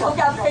cut me. Please don't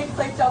cut me.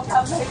 Please don't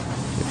cut me.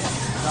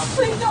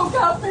 Please don't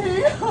cut me.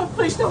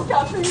 Please don't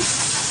cut me.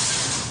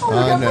 Oh my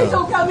God, no. please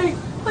don't cut me.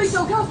 Please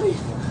don't cut me.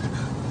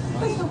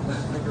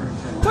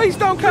 Please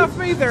don't cuff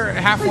me. They're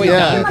halfway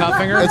done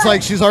cuffing her. It's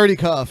like she's already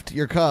cuffed.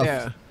 You're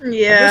cuffed.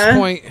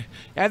 Yeah.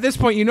 At this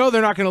point, you know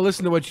they're not going to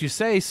listen to what you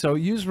say, so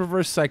use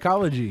reverse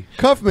psychology.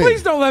 Cuff me.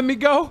 Please don't let me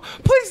go.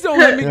 Please don't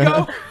let me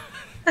go.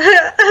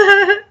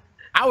 I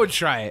would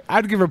try it.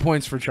 I'd give her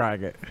points for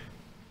trying it.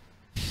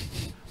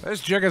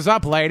 This jig is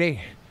up, lady.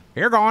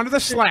 You're going to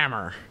the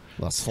slammer.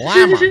 The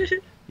slammer.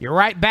 You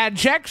write bad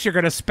checks, you're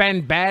going to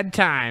spend bad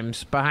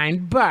times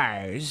behind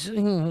bars.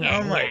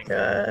 Oh my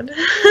God.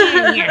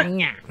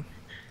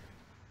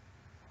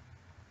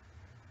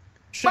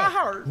 So,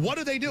 what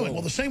are they doing?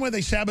 Well, the same way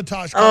they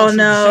sabotage Oh,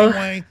 no. the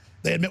same way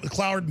they admit with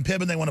Cloward and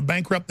Piven they want to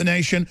bankrupt the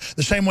nation,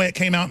 the same way it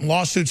came out in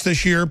lawsuits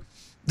this year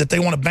that they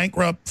want to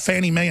bankrupt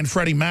Fannie Mae and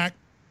Freddie Mac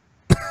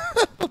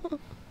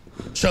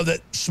so that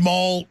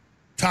small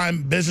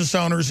part-time business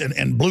owners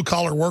and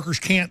blue-collar workers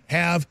can't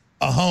have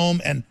a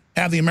home and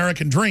have the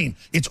American dream.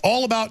 It's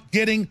all about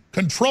getting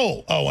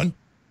control, Owen.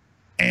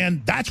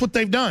 And that's what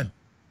they've done.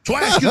 So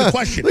I ask you the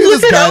question. Look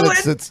at this guy that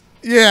sits.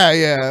 Yeah,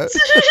 yeah.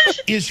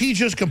 Is he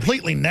just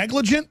completely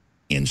negligent,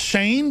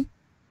 insane,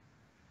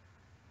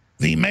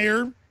 the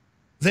mayor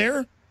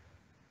there?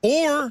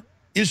 Or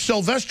is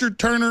Sylvester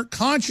Turner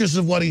conscious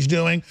of what he's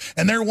doing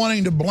and they're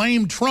wanting to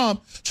blame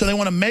Trump, so they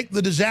want to make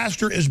the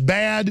disaster as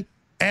bad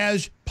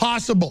as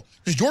possible?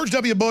 Because George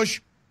W.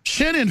 Bush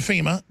sent in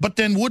FEMA, but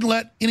then wouldn't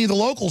let any of the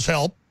locals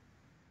help,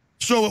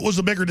 so it was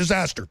a bigger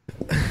disaster.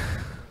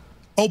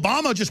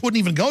 Obama just wouldn't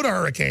even go to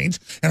hurricanes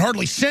and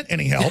hardly sent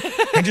any help.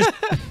 And just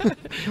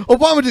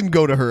Obama didn't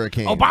go to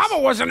hurricanes.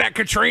 Obama wasn't at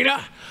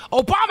Katrina.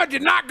 Obama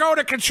did not go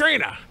to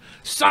Katrina.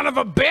 Son of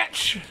a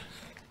bitch.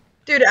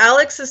 Dude,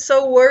 Alex is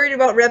so worried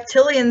about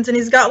reptilians, and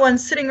he's got one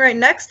sitting right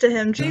next to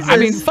him. Jesus. I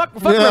mean, fuck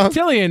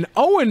reptilian.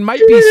 Owen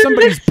might be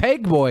somebody's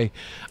peg boy.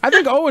 I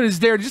think Owen is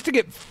there just to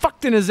get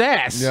fucked in his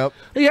ass. Yep.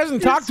 He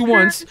hasn't talked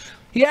once.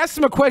 He asked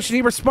him a question.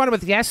 He responded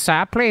with, "Yes,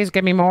 sir. Please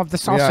give me more of the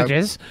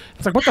sausages." Yeah.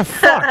 It's like, what the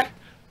fuck?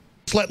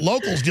 Let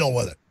locals deal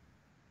with it.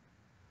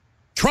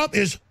 Trump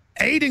is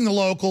aiding the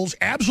locals,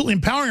 absolutely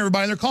empowering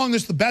everybody. They're calling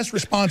this the best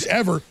response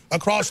ever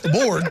across the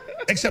board,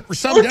 except for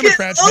some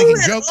Democrats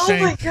making jokes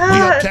saying, we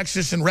hope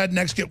Texas and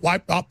rednecks get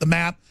wiped off the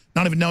map,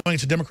 not even knowing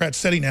it's a Democrat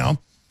city now.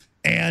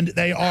 And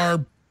they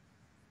are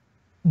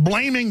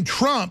blaming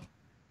Trump,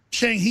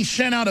 saying he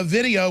sent out a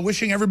video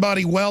wishing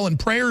everybody well and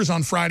prayers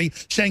on Friday,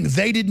 saying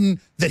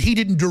that he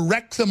didn't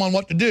direct them on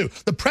what to do.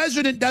 The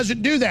president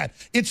doesn't do that.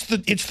 It's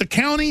the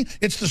county,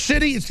 it's the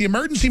city, it's the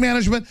emergency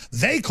management.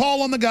 They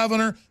call on the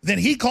governor, then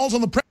he calls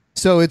on the president.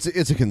 So it's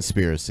a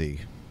conspiracy.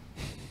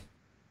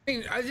 I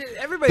mean,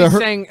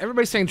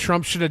 everybody's saying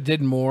Trump should have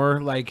did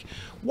more. Like,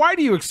 why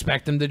do you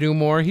expect him to do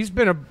more? He's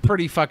been a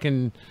pretty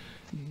fucking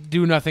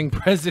do-nothing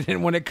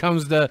president when it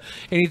comes to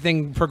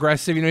anything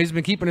progressive. You know, he's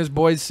been keeping his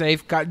boys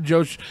safe. Got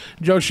Joe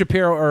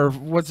Shapiro, or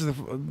what's the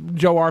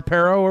Joe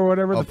Arpaio or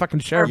whatever, the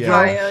fucking Sheriff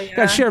Joe. Yeah.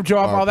 Got Sheriff Joe,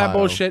 all that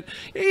bullshit.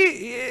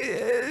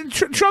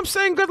 Trump's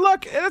saying good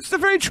luck. That's the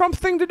very Trump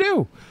thing to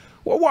do.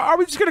 Well, are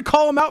we just going to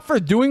call him out for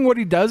doing what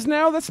he does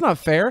now? That's not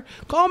fair.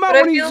 Call him out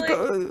when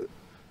he's...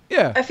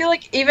 yeah. I feel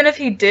like even if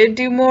he did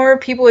do more,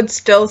 people would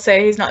still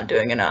say he's not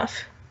doing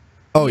enough.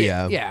 Oh,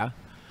 yeah. Yeah.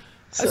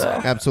 So.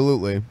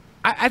 Absolutely.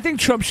 I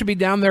think Trump should be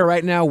down there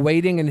right now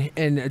waiting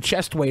in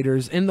chest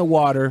waders in the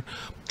water,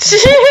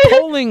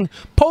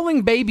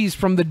 pulling babies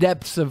from the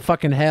depths of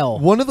fucking hell.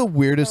 One of the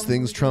weirdest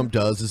things Trump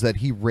does is that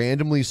he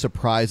randomly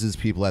surprises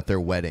people at their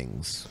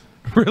weddings.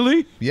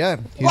 Really? Yeah.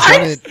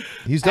 Done it.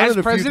 He's done it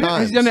a few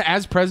times. He's done it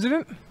as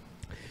president?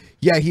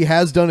 Yeah, he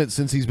has done it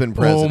since he's been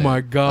president. Oh my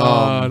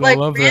God. Like I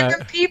love random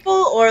that. people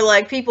or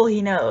like people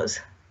he knows?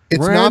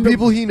 It's not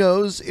people he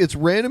knows. It's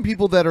random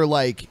people that are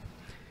like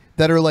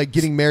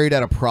getting married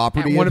at a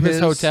property. At one of his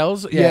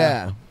hotels?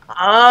 Yeah.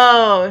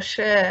 Oh,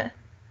 shit.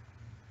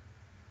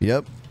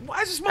 Yep.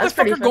 Why is this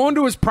motherfucker going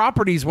to his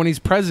properties when he's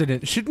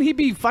president? Shouldn't he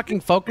be fucking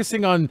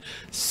focusing on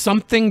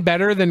something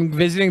better than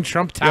visiting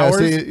Trump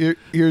Towers? Yeah,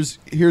 see,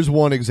 here's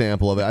one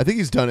example of it. I think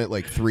he's done it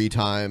like 3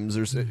 times,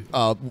 or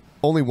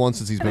only once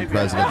since he's been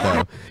president,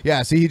 though.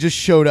 Yeah, see, he just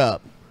showed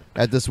up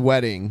at this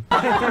wedding. you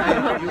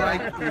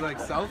like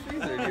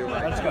selfies, or do you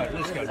like...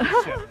 Let's go.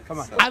 Come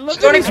on. I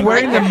love that he's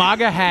wearing the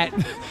MAGA hat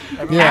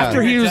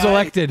after he was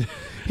elected.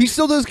 He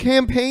still does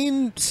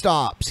campaign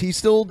stops. He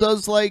still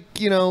does, like,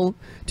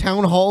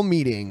 town hall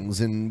meetings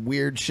and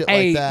weird shit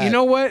like that. You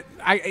know what?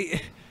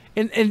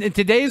 In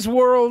today's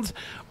world,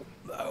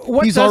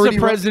 what does a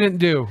president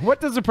do?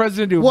 What does a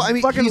president do? Well, I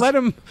mean, fucking let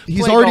him.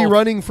 He's already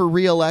running for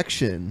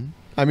re-election.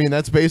 I mean,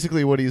 that's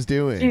basically what he's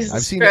doing.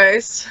 Jesus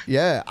Christ.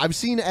 Yeah, I've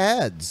seen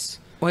ads.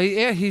 Well,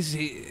 yeah,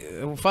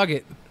 fuck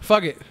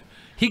it.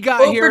 He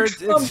got here. It's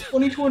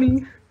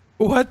 2020.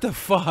 What the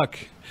fuck?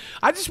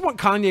 I just want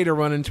Kanye to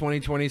run in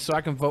 2020 so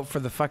I can vote for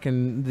the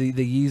fucking the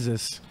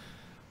Yeezus.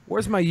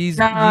 Where's my Yeezus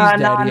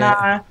daddy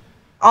at?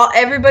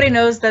 Everybody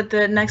knows that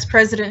the next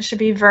president should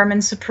be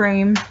Vermin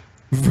Supreme.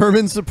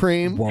 Vermin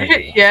Supreme? Whoa.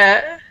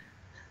 Yeah.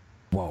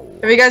 Whoa.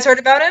 Have you guys heard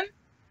about him?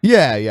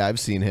 Yeah, I've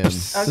seen him.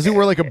 Does he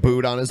wear like a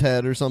boot on his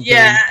head or something?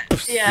 Yeah.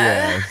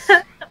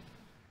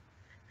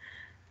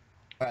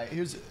 All right,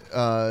 here's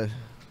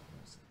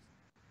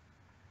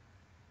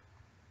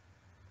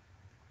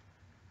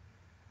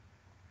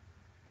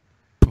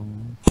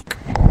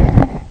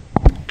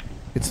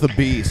it's the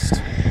Beast.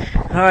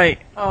 Hi,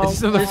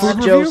 this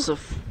is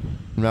Joseph.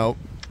 No.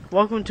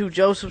 Welcome to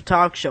Joseph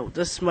Talk Show.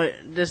 This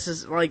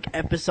is like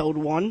episode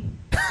 1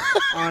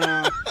 on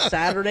a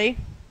Saturday.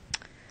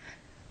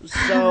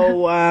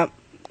 So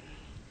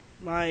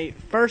my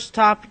first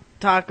talk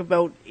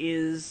about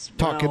is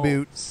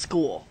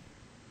school.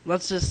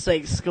 Let's just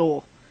say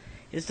school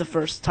is the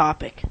first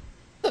topic.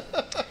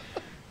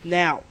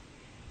 Now,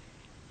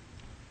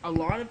 a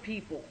lot of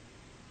people.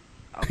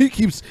 He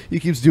keeps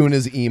doing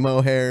his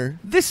emo hair.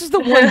 This is the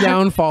one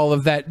downfall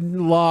of that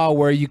law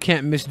where you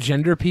can't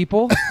misgender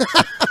people.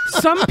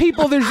 Some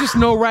people, there's just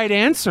no right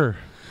answer.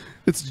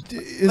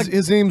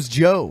 His name's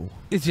Joe.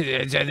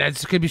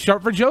 That could be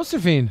short for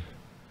Josephine.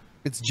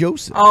 It's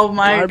Joseph. A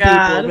lot of people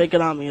are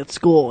picking on me at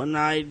school, and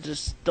I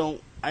just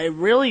don't. I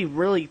really,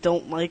 really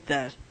don't like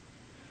that.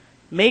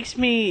 Makes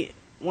me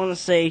want to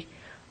say,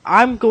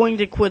 I'm going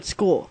to quit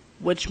school,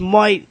 which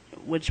might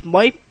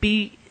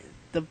be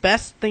the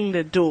best thing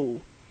to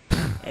do,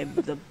 and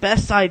the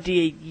best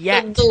idea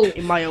yet,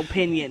 in my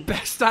opinion.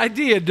 Best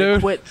idea, dude.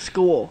 To quit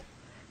school,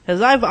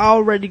 because I've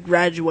already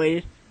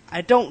graduated.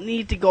 I don't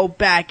need to go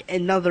back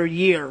another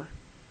year.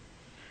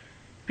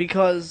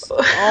 Because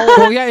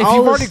well, yeah, if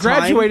you've already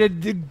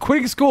graduated,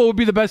 quitting school would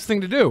be the best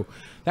thing to do.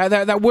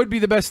 That would be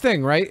the best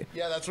thing, right?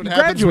 Yeah, that's what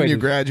happens when you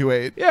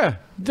graduate. Yeah,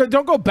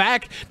 don't go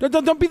back.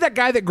 Don't be that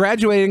guy that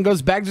graduated and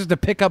goes back just to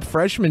pick up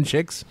freshman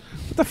chicks.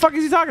 What the fuck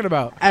is he talking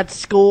about? At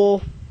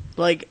school,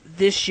 like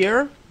this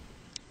year,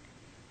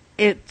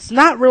 it's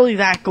not really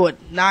that good.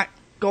 It's not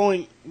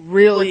going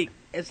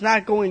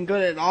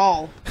good at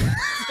all.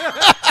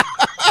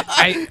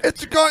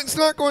 It's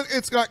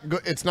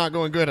not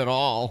going good at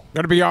all.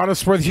 Gotta be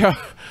honest with you.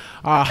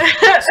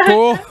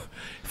 School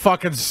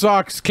fucking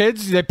sucks.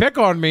 Kids, they pick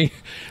on me.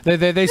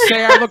 They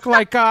say I look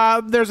like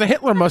there's a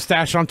Hitler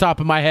mustache on top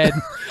of my head.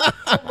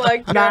 Oh my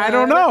God. Nah, I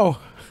don't know.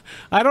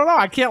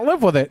 I can't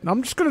live with it.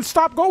 I'm just gonna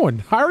stop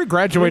going. I already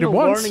graduated in the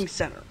once. Learning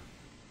center.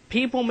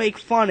 People make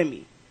fun of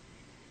me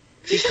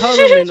because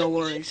I'm in the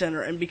learning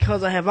center, and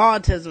because I have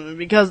autism, and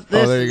because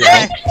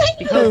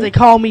because they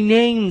call me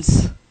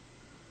names.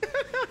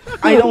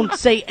 I don't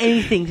say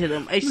anything to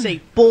them. I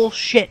say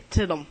bullshit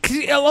to them.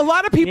 A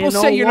lot of people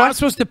say you're not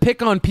supposed to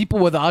pick on people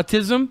with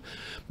autism,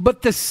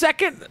 but the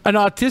second an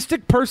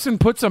autistic person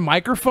puts a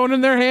microphone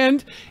in their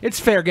hand, it's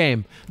fair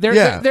game. They're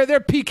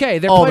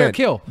PK. They're player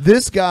kill.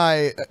 This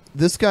guy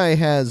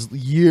has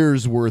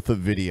years worth of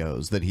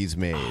videos that he's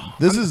made.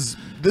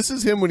 This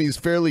is him when he's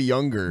fairly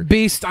younger.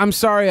 Beast, I'm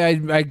sorry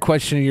I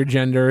question your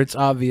gender. It's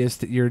obvious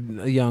that you're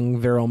a young,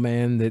 virile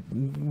man that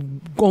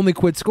only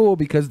quit school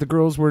because the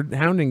girls were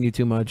hounding you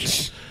too much.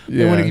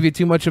 They want to give you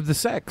too much of the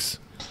sex.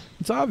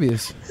 It's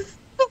obvious.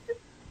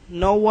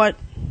 Know what?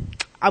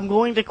 I'm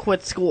going to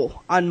quit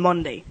school on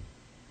Monday.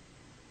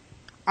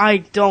 I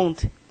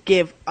don't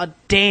give a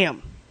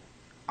damn.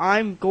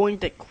 I'm going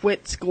to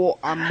quit school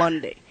on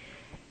Monday.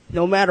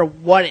 No matter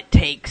what it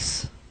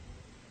takes.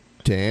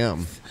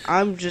 Damn.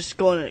 I'm just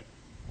going to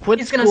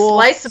quit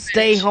school,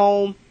 stay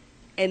home,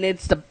 and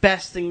it's the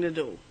best thing to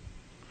do.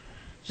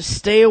 Just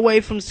stay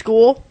away from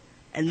school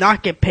and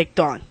not get picked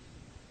on.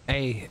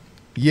 Hey.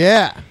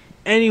 Yeah.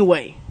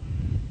 Anyway.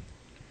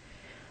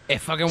 It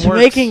fucking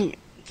works.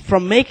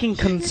 From making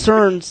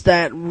concerns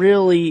that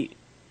really,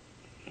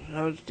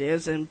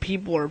 and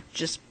people are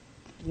just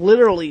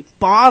literally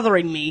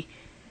bothering me.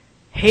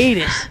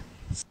 Haters.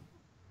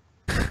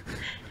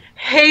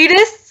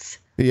 Haters?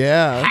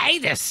 Yeah.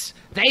 Haters.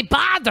 They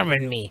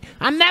bothering me.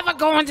 I'm never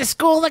going to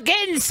school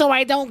again so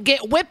I don't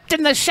get whipped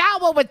in the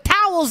shower with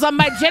towels on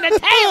my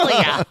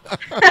genitalia.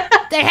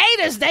 The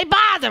haters, they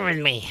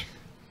bothering me.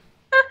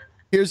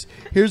 Here's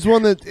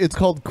one that it's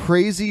called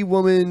Crazy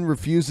Woman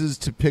Refuses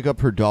to Pick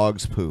Up Her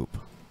Dog's Poop.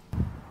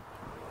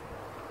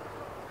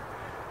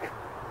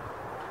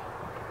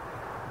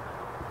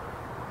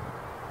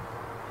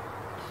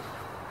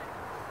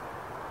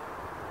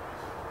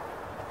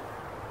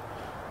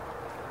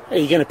 Hey,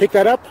 you gonna pick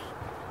that up?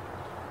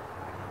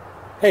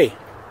 Hey,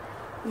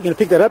 you gonna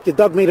pick that up? Your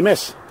dog made a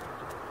mess.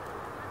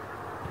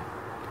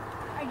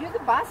 Are you the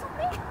boss of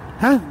me?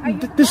 Huh?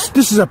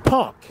 This is a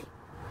park.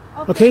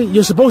 Okay,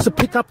 you're supposed to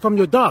pick up from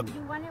your dog.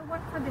 You want to work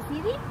for the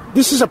city?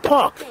 This is a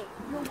park.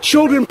 Okay.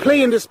 Children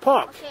play in this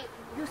park. Okay,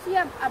 you see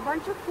a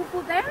bunch of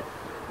people there?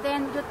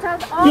 Then you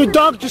tell all Your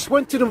dog just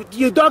went to the.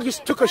 Your dog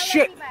just took a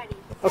shit.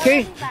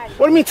 Okay?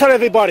 What do you mean tell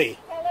everybody?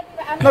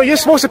 No, you're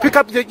supposed to pick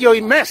up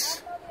your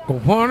mess.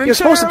 You're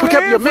supposed to pick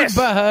up your mess.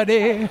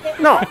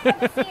 No,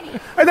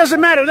 it doesn't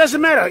matter. It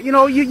doesn't matter. You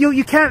know,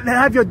 you can't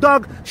have your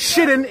dog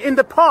shitting in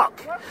the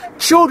park.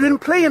 Children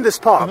play in this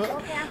park.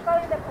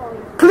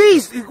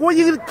 Please,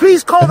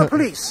 please call the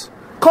police.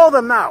 Call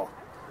them now,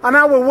 and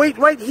I will wait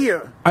right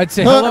here. I'd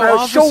say and hello, I'll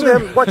officer. show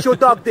them what your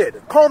dog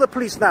did. Call the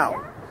police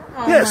now.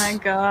 Oh yes. my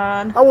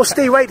God. I will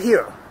stay right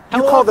here. You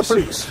Hello, call the officer.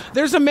 police.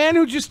 There's a man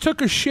who just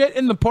took a shit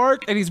in the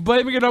park and he's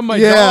blaming it on my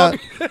Yeah,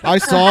 dog. I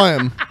saw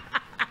him.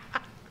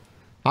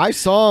 I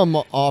saw him,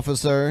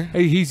 officer.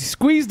 He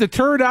squeezed the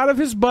turd out of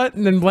his butt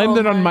and then blamed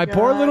it on my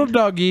poor little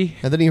doggy.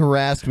 And then he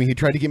harassed me. He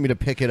tried to get me to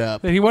pick it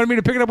up. And he wanted me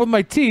to pick it up with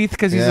my teeth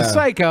because he's a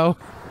psycho.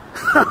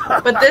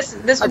 But this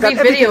would be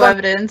video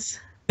evidence.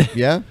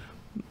 Yeah?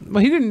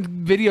 Well, he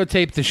didn't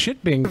videotape the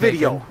shit being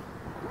Video.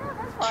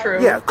 taken.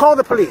 True. Yeah, call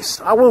the police.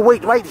 I will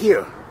wait right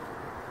here.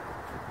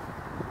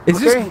 Is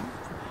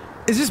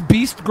this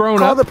beast grown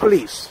Call up? the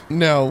police.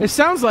 No. It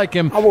sounds like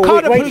him. I will Call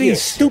wait the right police. here,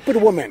 stupid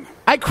woman.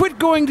 I quit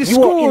going to You are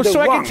school in the so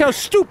I can wrong. tell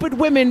stupid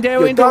women they're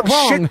Your in the dog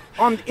wrong.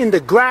 shit in the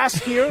grass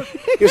here.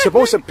 You're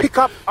supposed to pick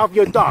up of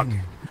your dog.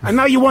 And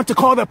now you want to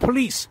call the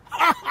police.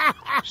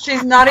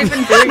 She's not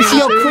even doing You see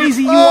how anything.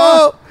 crazy you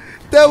are?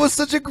 That was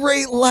such a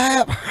great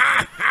laugh.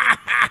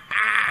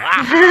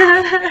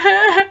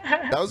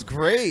 That was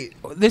great.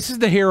 This is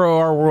the hero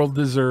our world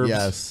deserves.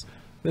 Yes.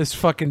 This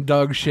fucking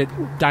dog shit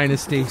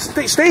dynasty.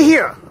 Stay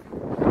here.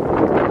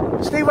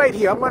 Stay right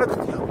here. I'm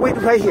gonna wait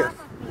right here.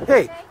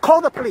 Hey,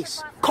 call the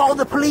police. Call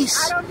the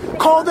police.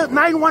 Call the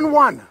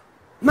 911.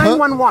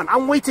 911.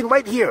 I'm waiting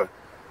right here.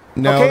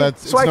 No, okay?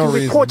 that's so I no can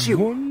reason. report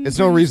you. It's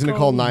no reason to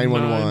call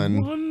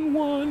 911.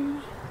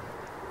 911.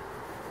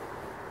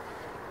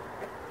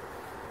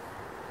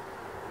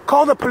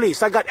 Call the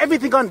police. I got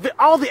everything on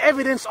all the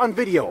evidence on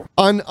video.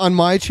 On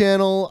my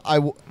channel,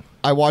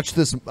 I watched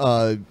this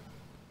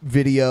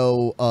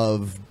video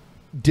of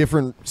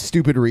different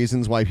stupid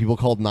reasons why people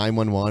called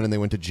 911 and they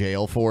went to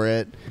jail for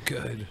it.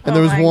 Good. And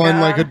there was one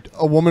God. like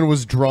a woman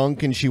was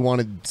drunk and she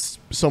wanted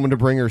someone to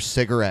bring her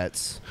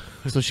cigarettes.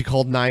 So she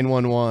called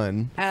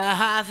 911.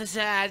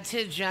 Officer, I'm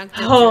too drunk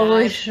to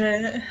Holy drive.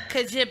 shit.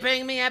 Could you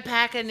bring me a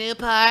pack of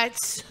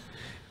Newports?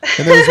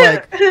 And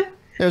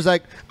there's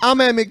like,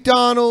 I'm at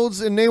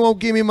McDonald's and they won't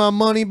give me my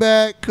money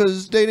back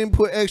because they didn't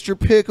put extra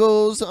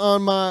pickles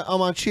on my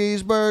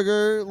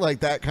cheeseburger.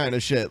 Like that kind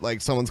of shit.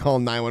 Like someone's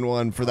calling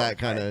 911 for that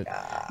kind of.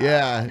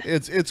 Yeah,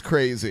 it's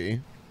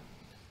crazy.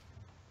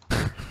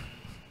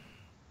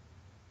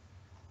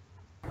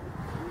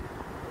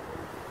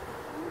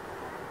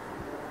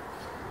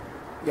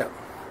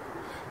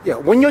 Yeah,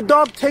 when your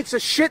dog takes a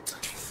shit,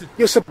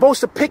 you're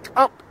supposed to pick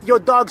up your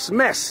dog's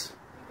mess.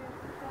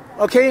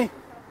 Okay?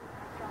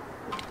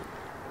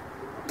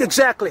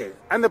 Exactly.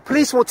 And the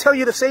police will tell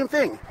you the same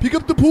thing. Pick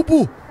up the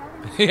poo-poo.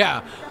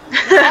 Yeah.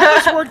 All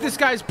this work this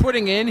guy's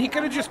putting in, he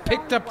could have just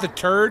picked up the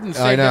turd and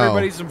saved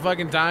everybody some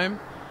fucking time.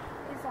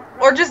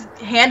 Or just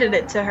handed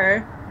it to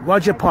her.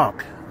 Roger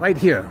Park, right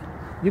here.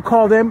 You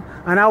call them,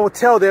 and I will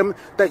tell them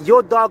that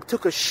your dog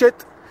took a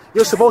shit.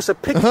 You're supposed to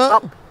pick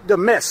up the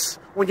mess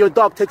when your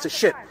dog takes a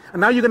shit. And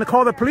now you're going to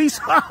call the police?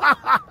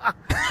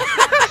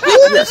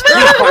 Yes,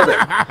 please call them.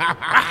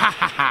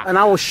 And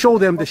I will show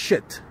them the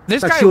shit.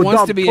 This that guy your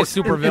wants dog to be a put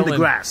supervillain. in the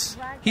grass.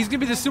 He's gonna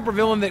be the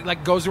supervillain that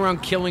like goes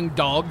around killing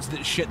dogs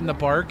that shit in the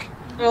park.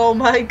 Oh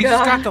my god! He's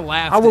just got the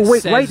laugh. I will that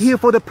wait says, right here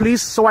for the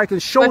police so I can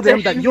show But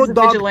them then that your he's a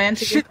dog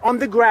vigilante. shit on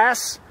the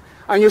grass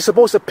and you're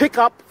supposed to pick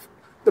up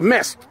the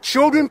mess.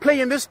 Children play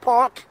in this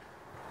park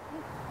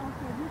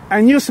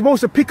and you're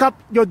supposed to pick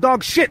up your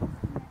dog's shit.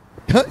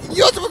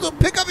 You're supposed to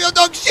pick up your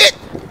dog's shit.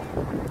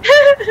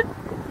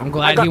 I'm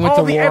glad he went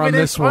to war on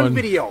this one.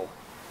 Video.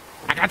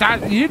 I got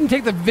that. You didn't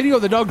take the video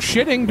of the dog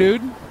shitting,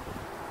 dude.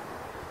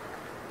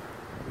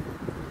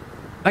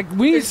 Like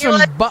we need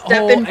some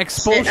butthole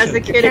expulsion. As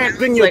a kid, You can't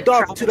bring your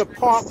dog to the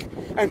park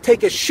and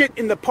take a shit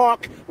in the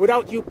park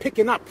without you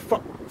picking up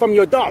from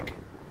your dog.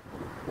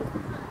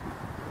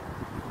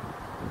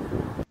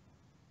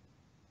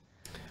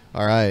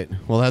 All right.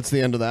 Well, that's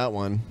the end of that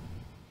one.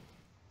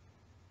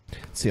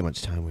 Let's see how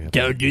much time we have.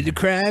 Don't do the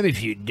crime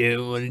if you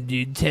don't want to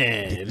do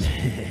time.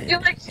 I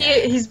feel like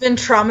he's been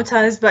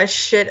traumatized by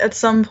shit at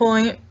some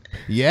point.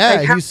 Yeah,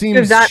 Like, how he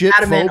seems that shit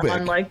adamant phobic.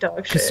 on like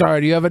dog shit.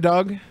 Sorry, do you have a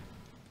dog?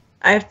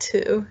 I have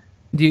two.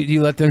 Do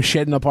you let them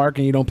shit in the park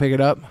and you don't pick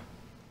it up?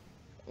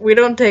 We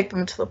don't take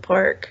them to the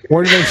park.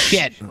 Where do they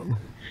shit?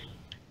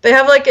 They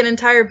have like an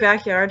entire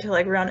backyard to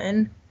like run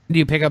in. Do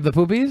you pick up the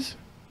poopies?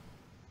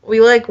 We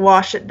like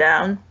wash it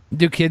down.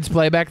 Do kids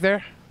play back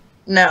there?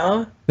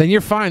 No. Then you're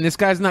fine. This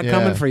guy's not Yeah.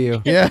 coming for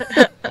you. Yeah.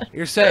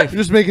 You're safe. You're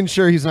just making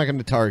sure he's not going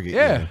to target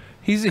Yeah. you.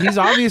 He's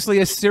obviously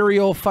a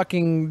serial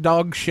fucking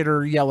dog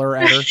shitter yeller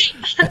at her.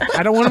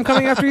 I don't want him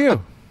coming after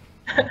you.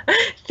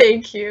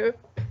 Thank you.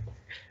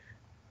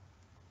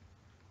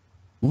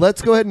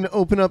 Let's go ahead and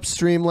open up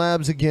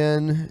Streamlabs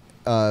again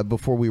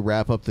before we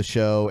wrap up the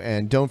show.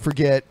 And don't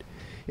forget,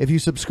 if you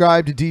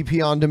subscribe to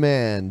DP On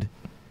Demand,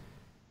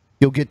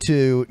 you'll get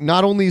to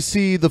not only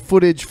see the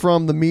footage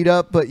from the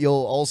meetup, but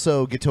you'll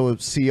also get to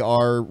see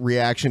our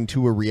reaction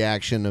to a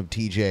reaction of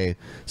TJ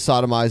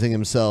sodomizing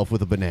himself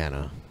with a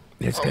banana.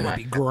 It's going to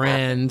be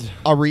grand.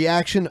 A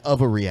reaction of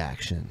a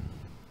reaction.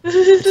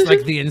 It's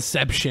like the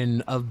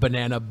inception of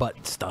banana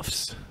butt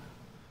stuffs.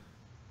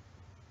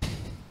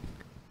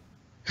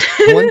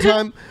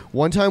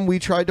 One time we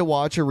tried to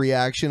watch a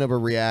reaction of a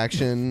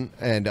reaction,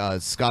 and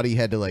Scotty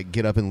had to like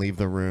get up and leave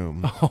the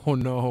room. Oh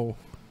no!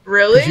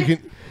 Really?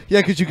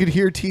 Because you could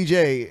hear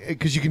TJ,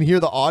 because you can hear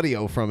the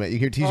audio from it. You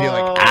hear TJ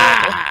like,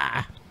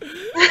 ah!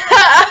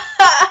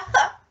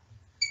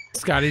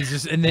 Scotty's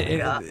just in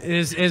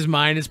his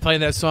mind is playing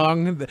that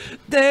song.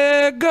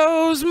 There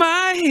goes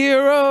my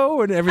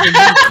hero, and everything's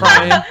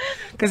crying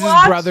because his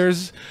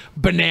brother's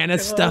banana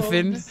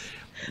stuffing.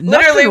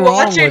 Literally Nothing wrong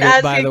watching with it,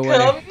 as by he the way.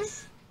 comes.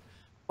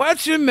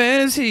 Watch him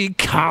as he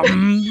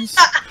comes.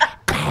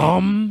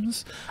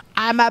 comes.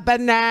 I'm a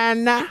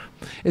banana.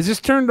 Is this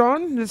turned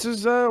on? This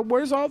is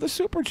where's all the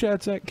super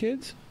chats at,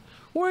 kids?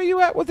 Where are you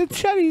at with the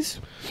chatties?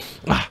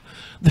 I'll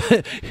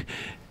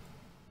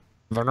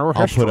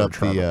put up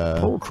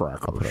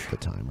the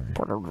timer.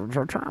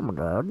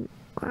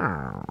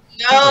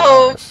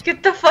 No,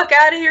 get the fuck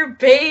out of here,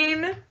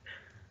 Bane.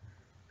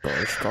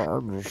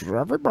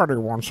 Everybody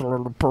wants a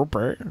little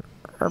poopy.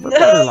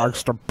 Everybody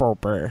likes to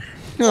poopy.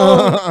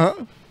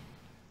 Oh.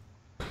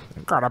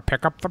 Gotta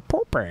pick up the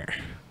poopy.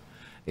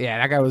 Yeah,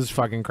 that guy was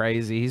fucking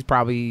crazy. He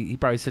probably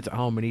sits at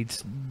home and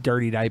eats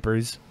dirty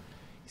diapers.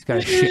 He's got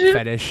a shit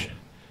fetish.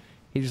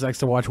 He just likes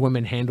to watch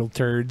women handle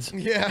turds.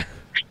 Yeah.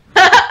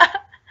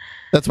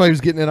 That's why he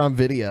was getting it on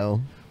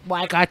video.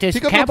 Well, I got this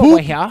Pick up the cowboy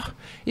poop. here.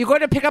 You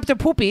going to pick up the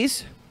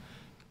poopies?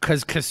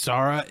 Cause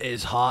Kasara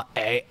is hot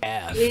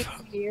AF.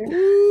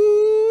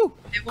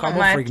 Como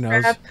my Freak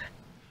knows. trap.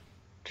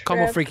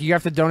 Como Freak, you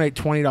have to donate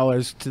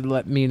 $20 to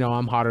let me know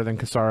I'm hotter than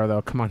Kasara,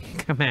 though. Come on,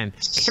 come on,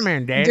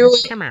 Dad. Do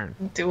it. Come on.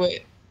 Do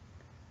it.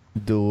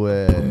 Do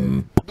it.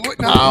 Do it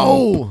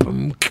now.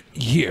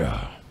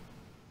 Yeah.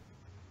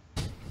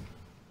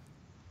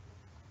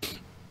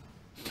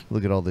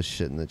 Look at all this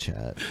shit in the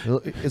chat.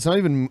 It's not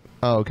even...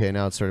 Oh, okay,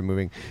 now it started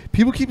moving.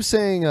 People keep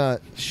saying,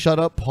 shut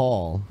up,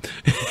 Paul.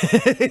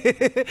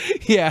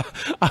 Yeah.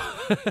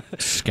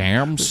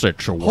 Scam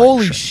situation.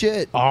 Holy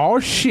shit. Oh,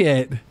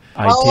 shit.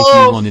 I take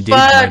you on a date,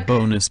 my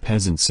bonus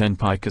peasant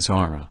senpai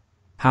Kasara.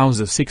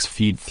 How's a 6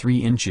 feet 3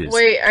 inches?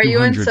 Wait, are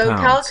you in 200 SoCal?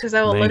 pounds, 'Cause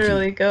I will lanky,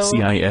 literally go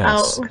CIS,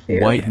 out with you.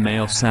 white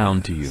male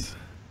sound to you.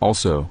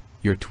 Also,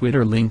 your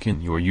Twitter link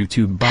in your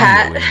YouTube bio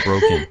Pat. is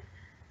broken.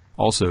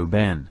 Also,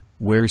 Ben,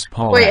 where's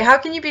Paul? Wait, at? how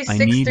can you be I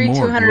need 6'3",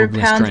 more 200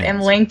 global pounds strength.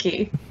 and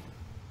lanky?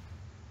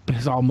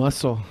 It's all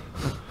muscle.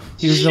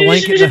 He was the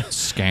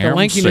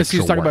lankiness he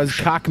was talking about his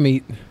cock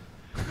meat.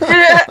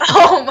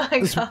 Oh my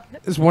god.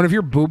 Is one of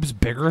your boobs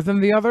bigger than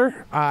the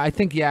other? I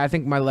think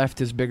my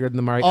left is bigger than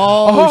the right.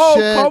 Oh,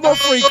 shit. Como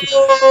Freak.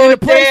 Oh, In a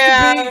place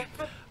damn. to be.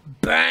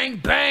 Bang,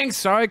 bang.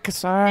 Sorry,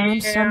 Kasara.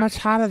 I'm so much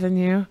hotter than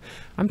you.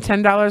 I'm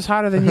 $10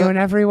 hotter than you in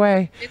every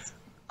way.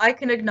 I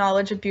can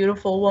acknowledge a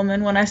beautiful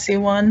woman when I see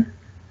one.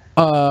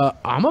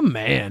 I'm a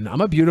man.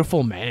 I'm a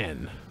beautiful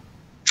man.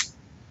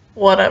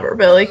 Whatever,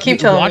 Billy. Keep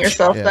telling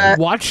yourself that.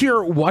 Watch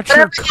your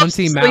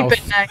cunty mouth.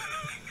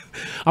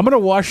 I'm gonna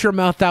wash your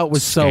mouth out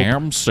with soap.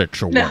 Scam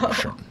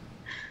situation.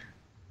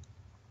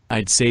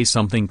 I'd say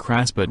something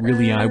crass, but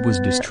really I was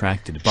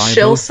distracted by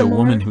Chill both the some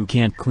woman more. who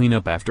can't clean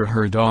up after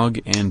her dog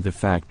and the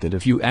fact that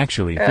if you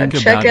actually think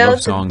check about out love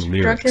the song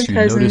lyrics, Drunken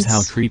you notice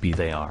Peasants. how creepy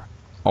they are.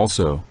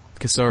 Also,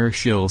 Kasara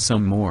shill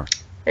some more.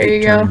 There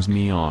it you go. turns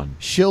me on.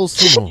 Shill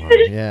some more,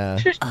 yeah.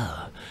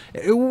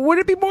 Would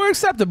it be more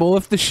acceptable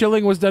if the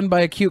shilling was done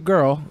by a cute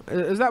girl?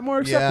 Is that more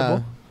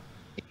acceptable?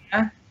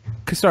 Yeah.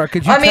 Kasara,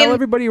 could you I tell mean-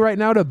 everybody right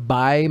now to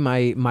buy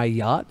my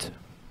yacht?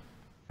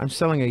 I'm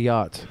selling a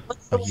yacht.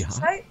 What's the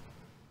website?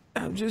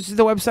 Just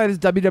the website is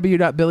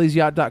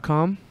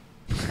www.billysyacht.com.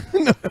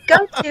 Go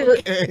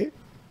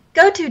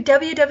to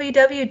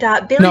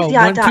www.billysyacht.com.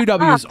 No, two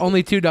W's.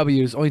 Only two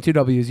W's. Only two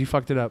W's. You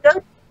fucked it up.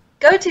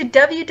 Go to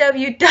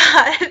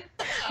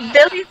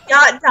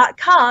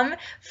www.billysyacht.com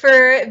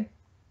for,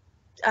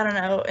 I don't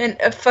know,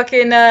 a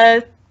fucking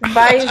buy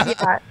his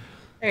yacht.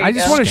 There you I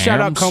just go. want to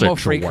shout out Como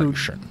Freak who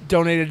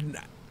donated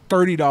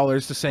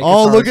 $30 to say Oh,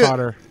 Kasara's look at-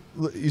 hotter.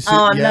 You see,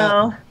 Oh, yeah.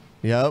 no.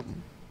 Yep.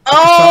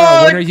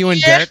 Kasara, when are you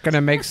and Derek gonna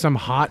make some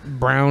hot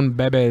brown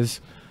bebes?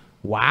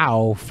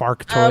 Wow,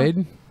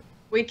 Farktoid.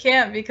 We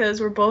can't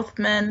because we're both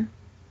men.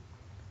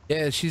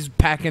 Yeah, she's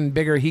packing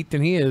bigger heat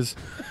than he is.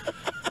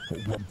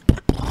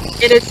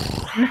 It is.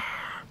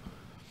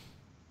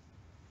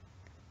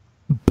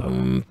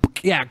 Boom.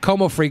 Yeah,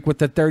 Como Freak with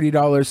the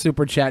 $30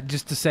 super chat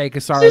just to say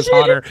Kasara's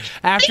hotter.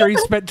 After he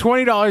spent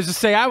 $20 to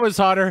say I was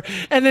hotter,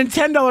 and then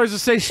 $10 to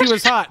say she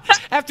was hot.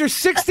 After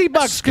 $60,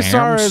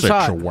 Kasara is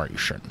hot.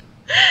 situation.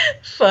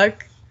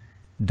 Fuck.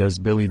 Does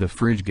Billy the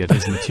Fridge get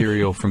his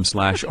material from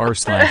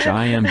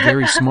 /r/I am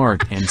very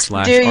smart and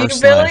 /r/I Do you, am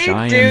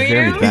Billy?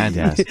 very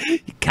badass? You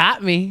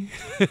caught me.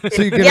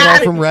 So you get it all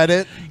from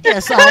Reddit?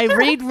 Yes, I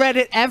read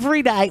Reddit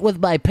every night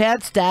with my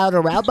pants down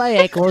around my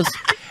ankles,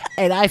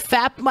 and I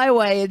fap my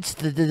way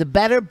into the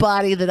better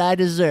body that I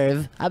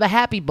deserve. I'm a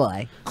happy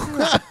boy.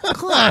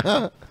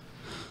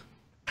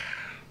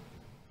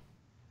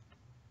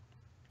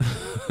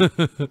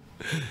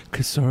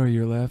 Kasara,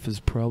 your laugh is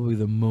probably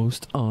the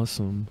most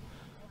awesome.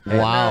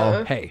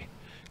 Wow. Hey,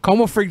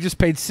 Como Freak just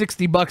paid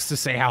 $60 to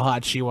say how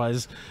hot she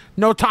was.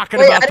 No talking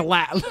Wait, about I the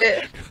laugh.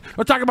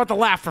 We're talking about the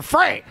laugh for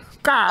free.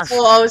 Gosh.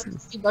 Well, I was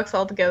 $60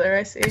 altogether,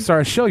 I see.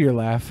 Sorry, show your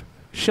laugh.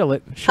 Shill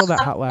it. Show that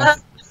hot laugh.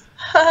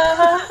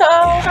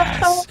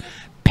 Yes.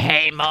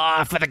 Pay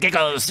more for the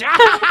giggles.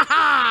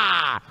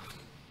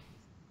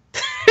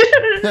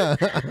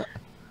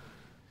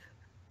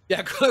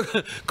 Yeah,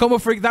 Como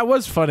Freak, that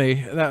was funny.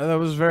 That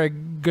was very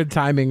good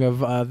timing of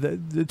the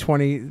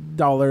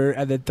 $20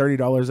 and then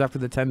 $30 after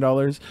the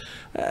 $10.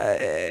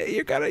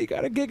 You got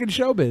a gig in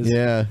showbiz.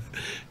 Yeah.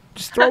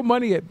 Just throw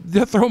money at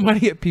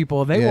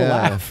people. They will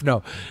laugh.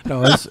 No,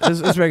 it's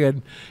very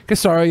good.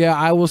 Kasara, yeah,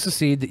 I will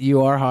secede that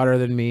you are hotter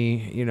than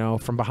me. You know,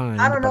 from behind.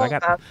 I don't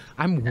know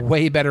I'm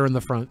way better in the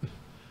front.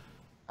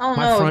 Oh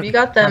My no, front- you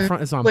got my them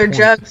front is on cooler point.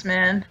 jugs,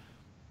 man.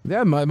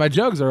 Yeah, my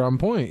jugs are on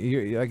point.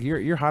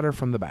 You're hotter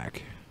from the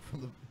back.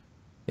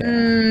 All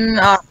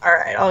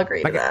right, I'll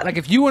agree Like, to that. like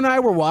if you and I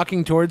were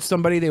walking towards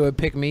somebody, they would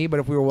pick me. But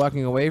if we were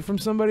walking away from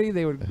somebody,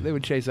 they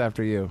would chase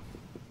after you.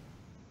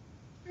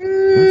 That's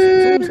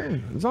all I'm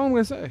saying. That's all I'm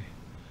gonna say.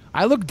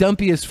 I look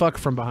dumpy as fuck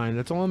from behind.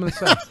 That's all I'm gonna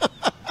say.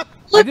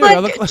 look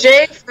like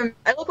Jay from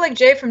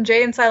Jay from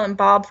Jay and Silent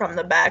Bob from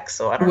the back,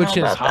 so I don't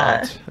know about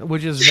that.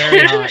 Which is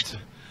very hot.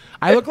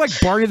 I look like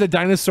Barney the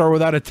dinosaur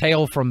without a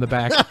tail from the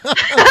back.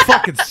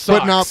 Fucking sucks.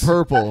 But not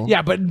purple.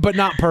 Yeah, but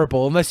not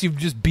purple, unless you've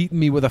just beaten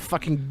me with a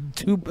fucking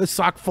a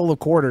sock full of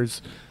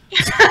quarters.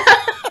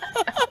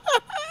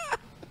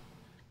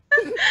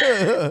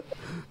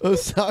 A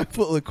sock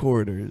full of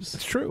quarters.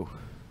 It's true.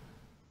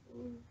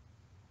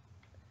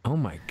 Oh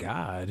my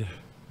god.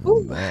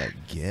 Oh my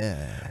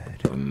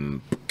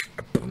god.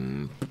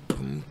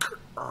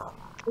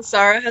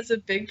 Sarah has a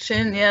big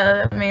chin.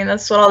 Yeah, I mean,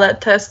 that's what all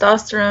that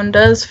testosterone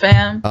does,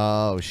 fam.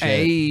 Oh, shit.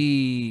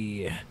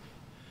 Hey.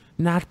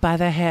 Not by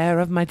the hair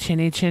of my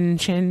chinny chin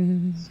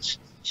chin.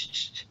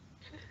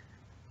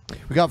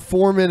 We got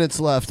 4 minutes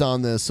left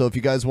on this, so if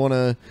you guys want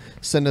to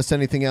send us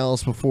anything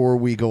else before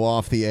we go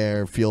off the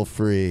air, feel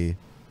free.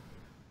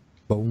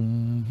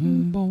 Boom,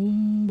 boom,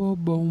 boom,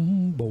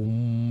 boom,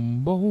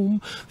 boom,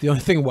 boom. The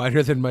only thing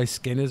whiter than my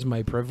skin is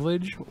my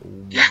privilege.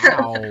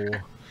 Wow.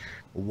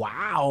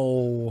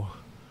 Wow.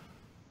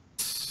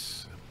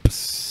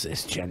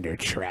 Cisgender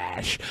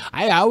trash.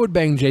 I would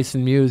bang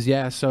Jason Mewes,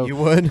 yeah. So you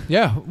would?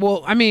 Yeah.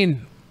 Well, I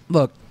mean,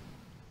 look,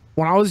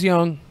 when I was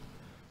young,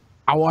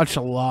 I watched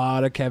a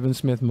lot of Kevin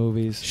Smith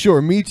movies.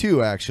 Sure, me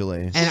too,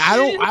 actually. And I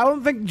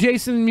don't think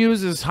Jason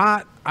Mewes is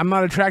hot. I'm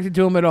not attracted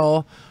to him at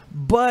all.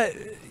 But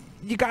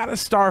you gotta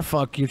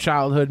starfuck your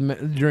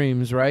childhood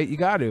dreams, right? You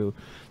got to.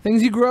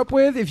 Things you grew up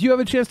with. If you have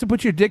a chance to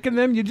put your dick in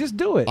them, you just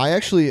do it. I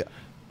actually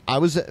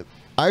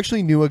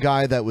knew a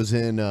guy that was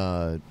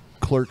in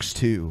Clerks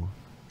 2.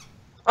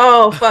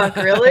 Oh fuck!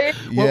 Really?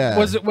 Yeah.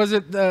 Was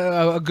it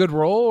a good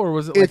role, or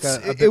was it like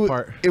a bit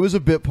part? It was a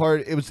bit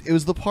part. It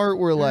was the part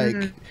where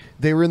like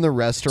they were in the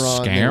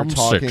restaurant. And they were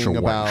talking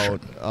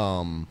about.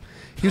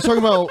 He was talking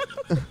about.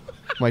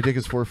 My dick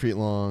is 4 feet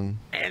long.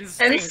 And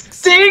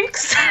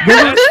stinks.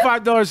 That's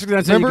 $5.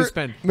 That's all you can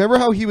spend. Remember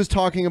how he was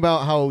talking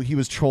about how he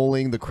was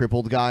trolling the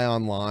crippled guy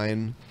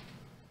online?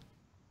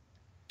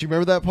 Do you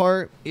remember that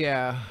part?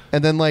 Yeah.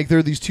 And then like there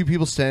are these two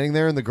people standing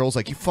there, and the girl's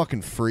like, "You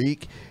fucking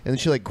freak!" And then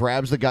she like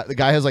grabs the guy. The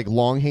guy has like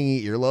long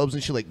hanging earlobes,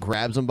 and she like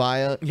grabs him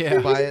by it.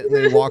 Yeah. By it, and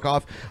they walk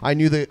off. I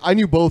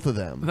knew both of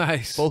them.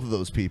 Nice. Both of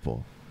those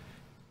people.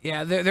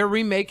 Yeah, they're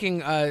remaking.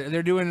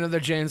 They're doing another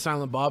Jay and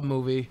Silent Bob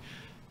movie.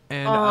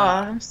 And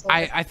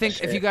I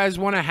think if you guys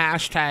want to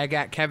hashtag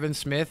at Kevin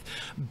Smith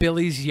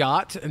Billy's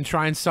yacht and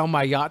try and sell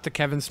my yacht to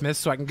Kevin Smith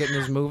so I can get in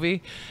his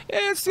movie,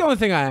 it's the only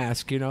thing I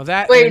ask. You know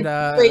that. Wait,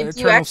 and,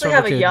 do you actually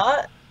have a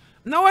yacht?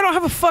 No, I don't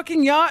have a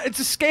fucking yacht. It's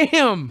a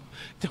scam.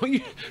 Don't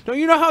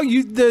you know how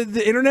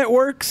the internet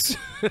works?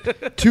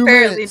 2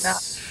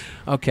 minutes.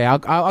 Okay,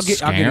 I'll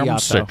get a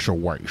yacht,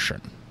 situation.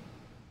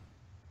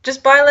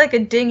 Just buy like a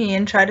dinghy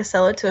and try to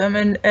sell it to him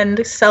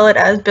and sell it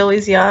as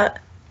Billy's yacht.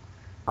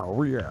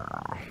 Oh yeah.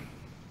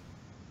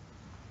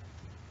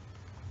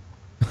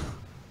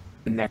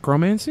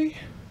 Necromancy?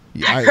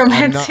 Yeah,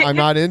 I'm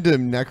not into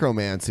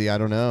necromancy. I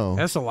don't know.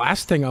 That's the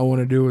last thing I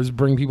want to do is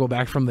bring people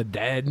back from the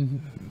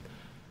dead.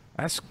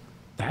 That's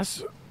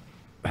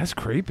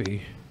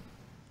creepy.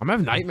 I'm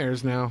having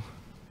nightmares now.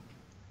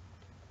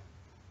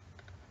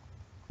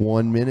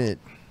 1 minute.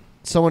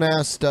 Someone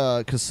asked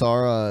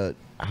Kasara,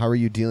 how are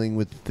you dealing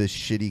with the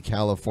shitty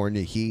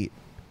California heat?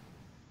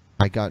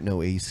 I got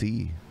no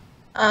AC.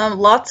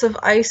 Lots of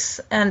ice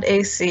and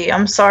AC.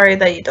 I'm sorry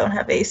that you don't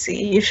have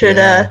AC. You should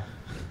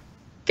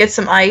get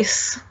some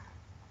ice.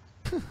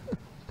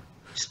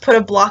 Just put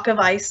a block of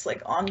ice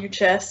like on your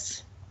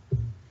chest.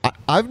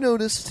 I've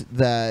noticed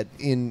that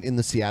in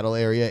the Seattle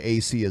area,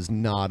 AC is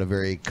not a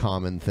very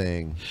common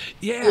thing.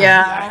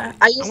 Yeah.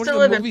 I used to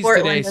live in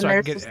Portland, and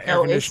there's just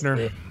no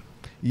AC.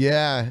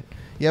 Yeah.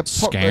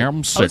 Scam I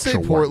would say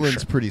situation.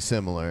 Portland's pretty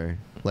similar,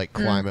 like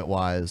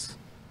climate-wise.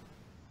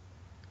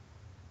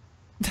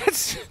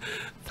 That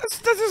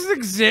doesn't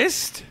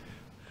exist.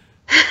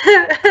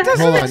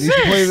 Hold on, you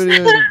should play a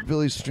video of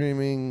Billy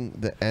streaming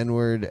the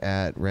N-word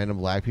at random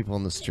black people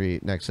on the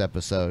street next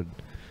episode.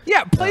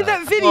 Yeah, play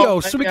that video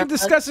so we can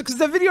discuss it, because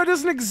the video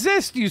doesn't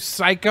exist, you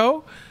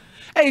psycho.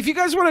 Hey, if you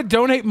guys want to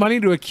donate money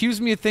to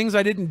accuse me of things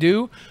I didn't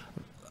do,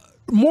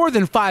 more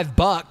than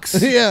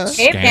 $5. Yeah.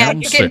 Hey,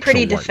 man, you're getting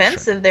pretty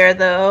defensive there,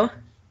 though.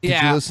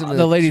 Yeah,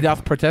 the lady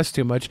doth protest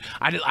too much.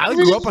 I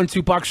grew up on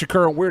Tupac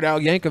Shakur and Weird Al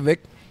Yankovic.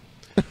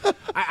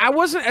 I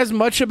wasn't as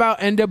much about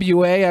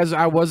NWA as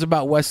I was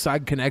about West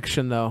Side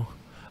Connection, though.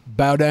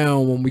 Bow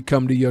down when we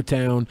come to your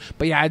town.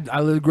 But yeah,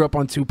 I grew up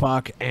on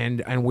Tupac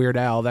and Weird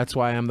Al. That's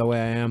why I'm the way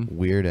I am.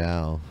 Weird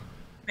Al.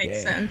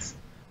 Makes sense.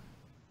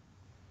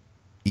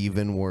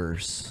 Even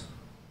worse.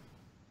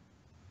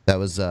 That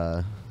was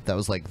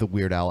like the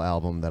Weird Al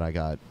album that I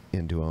got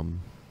into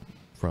him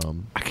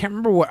from. I can't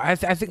remember what I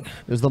think.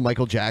 It was the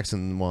Michael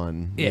Jackson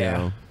one. Yeah. You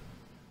know?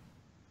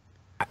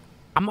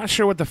 I'm not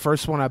sure what the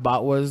first one I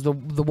bought was. The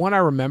one I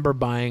remember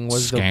buying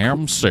was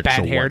Scam the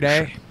Bad Hair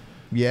situation. Day.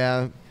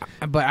 Yeah.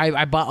 But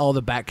I bought all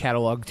the back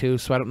catalog too,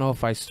 so I don't know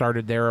if I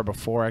started there or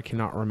before. I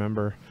cannot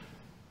remember.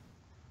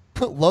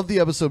 Love the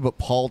episode, but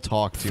Paul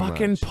talked too much.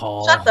 Fucking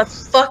Paul. Shut the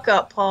fuck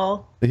up,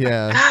 Paul.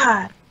 Yeah.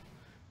 God.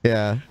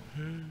 Yeah.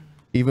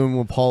 Even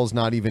when Paul's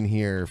not even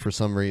here, for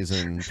some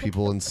reason,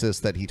 people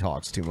insist that he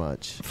talks too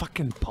much.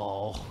 Fucking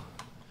Paul.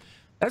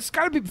 That's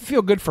got to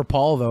feel good for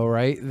Paul, though,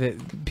 right?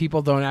 That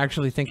people don't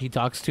actually think he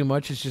talks too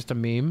much. It's just a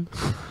meme.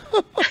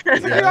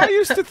 I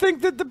used to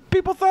think that the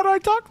people thought I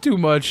talked too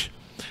much.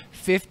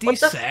 50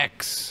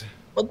 sex.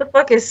 What the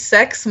fuck is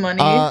sex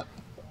money?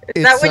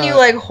 Is that when you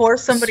like whore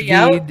somebody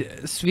out?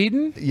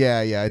 Sweden?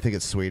 Yeah, I think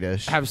it's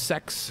Swedish. Have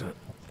sex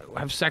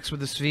with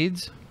the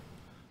Swedes?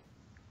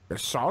 They're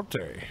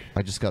salty.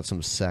 I just got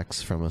some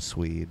sex from a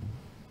Swede.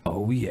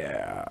 Oh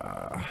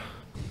yeah.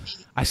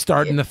 I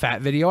starred in the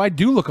fat video. I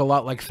do look a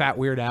lot like Fat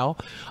Weird Al.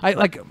 I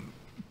like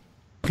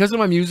because of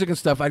my music and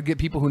stuff. I'd get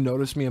people who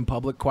notice me in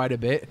public quite a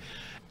bit.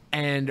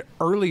 And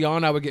early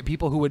on, I would get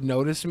people who would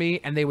notice me,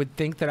 and they would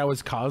think that I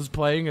was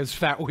cosplaying as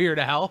Fat Weird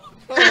Al.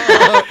 But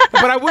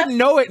I wouldn't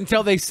know it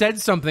until they said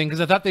something, because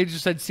I thought they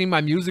just had seen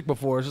my music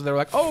before. So they were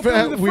like, "Oh,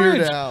 Fat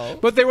Weird Al."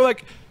 But they were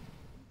like,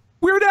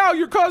 "Weird Al,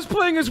 you're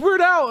cosplaying as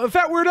Weird Al,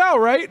 Fat Weird Al,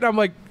 right?" And I'm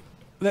like,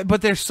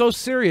 but they're so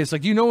serious.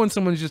 Like, you know when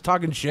someone's just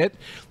talking shit?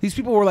 These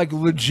people were like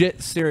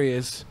legit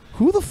serious.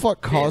 Who the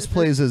fuck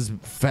cosplays as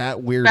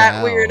Fat Weird Al?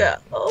 Fat Weird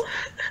Al.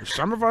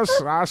 Some of us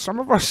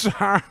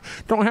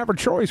don't have a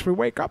choice. We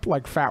wake up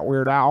like Fat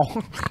Weird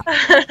Al.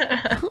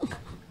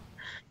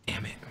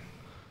 Damn it.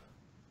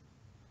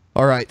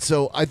 All right,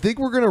 so I think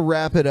we're gonna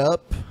wrap it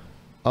up.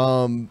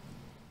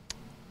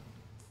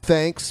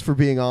 Thanks for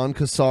being on,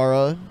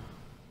 Kasara.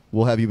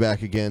 We'll have you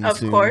back again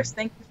soon. Of course.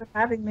 Thank you for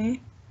having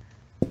me.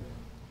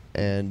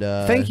 And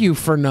thank you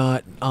for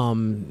not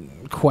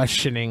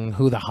questioning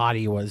who the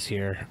hottie was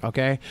here,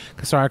 okay?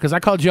 Sorry, because I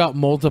called you out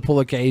multiple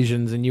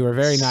occasions, and you were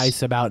very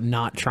nice about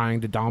not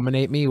trying to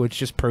dominate me, which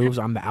just proves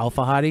I'm the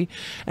alpha hottie,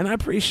 and I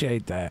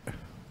appreciate that.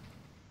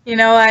 You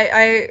know,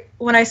 I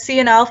when I see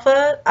an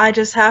alpha, I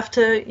just have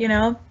to, you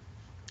know,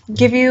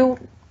 give you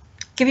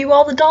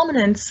all the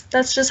dominance.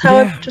 That's just how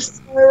I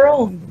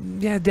roll.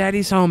 Yeah,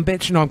 daddy's home,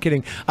 bitch. No, I'm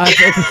kidding.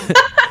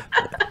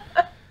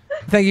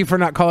 Thank you for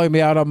not calling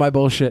me out on my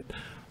bullshit.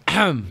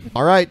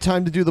 All right,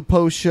 time to do the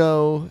post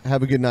show.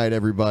 Have a good night,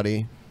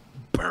 everybody.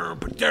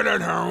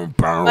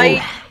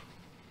 Bye.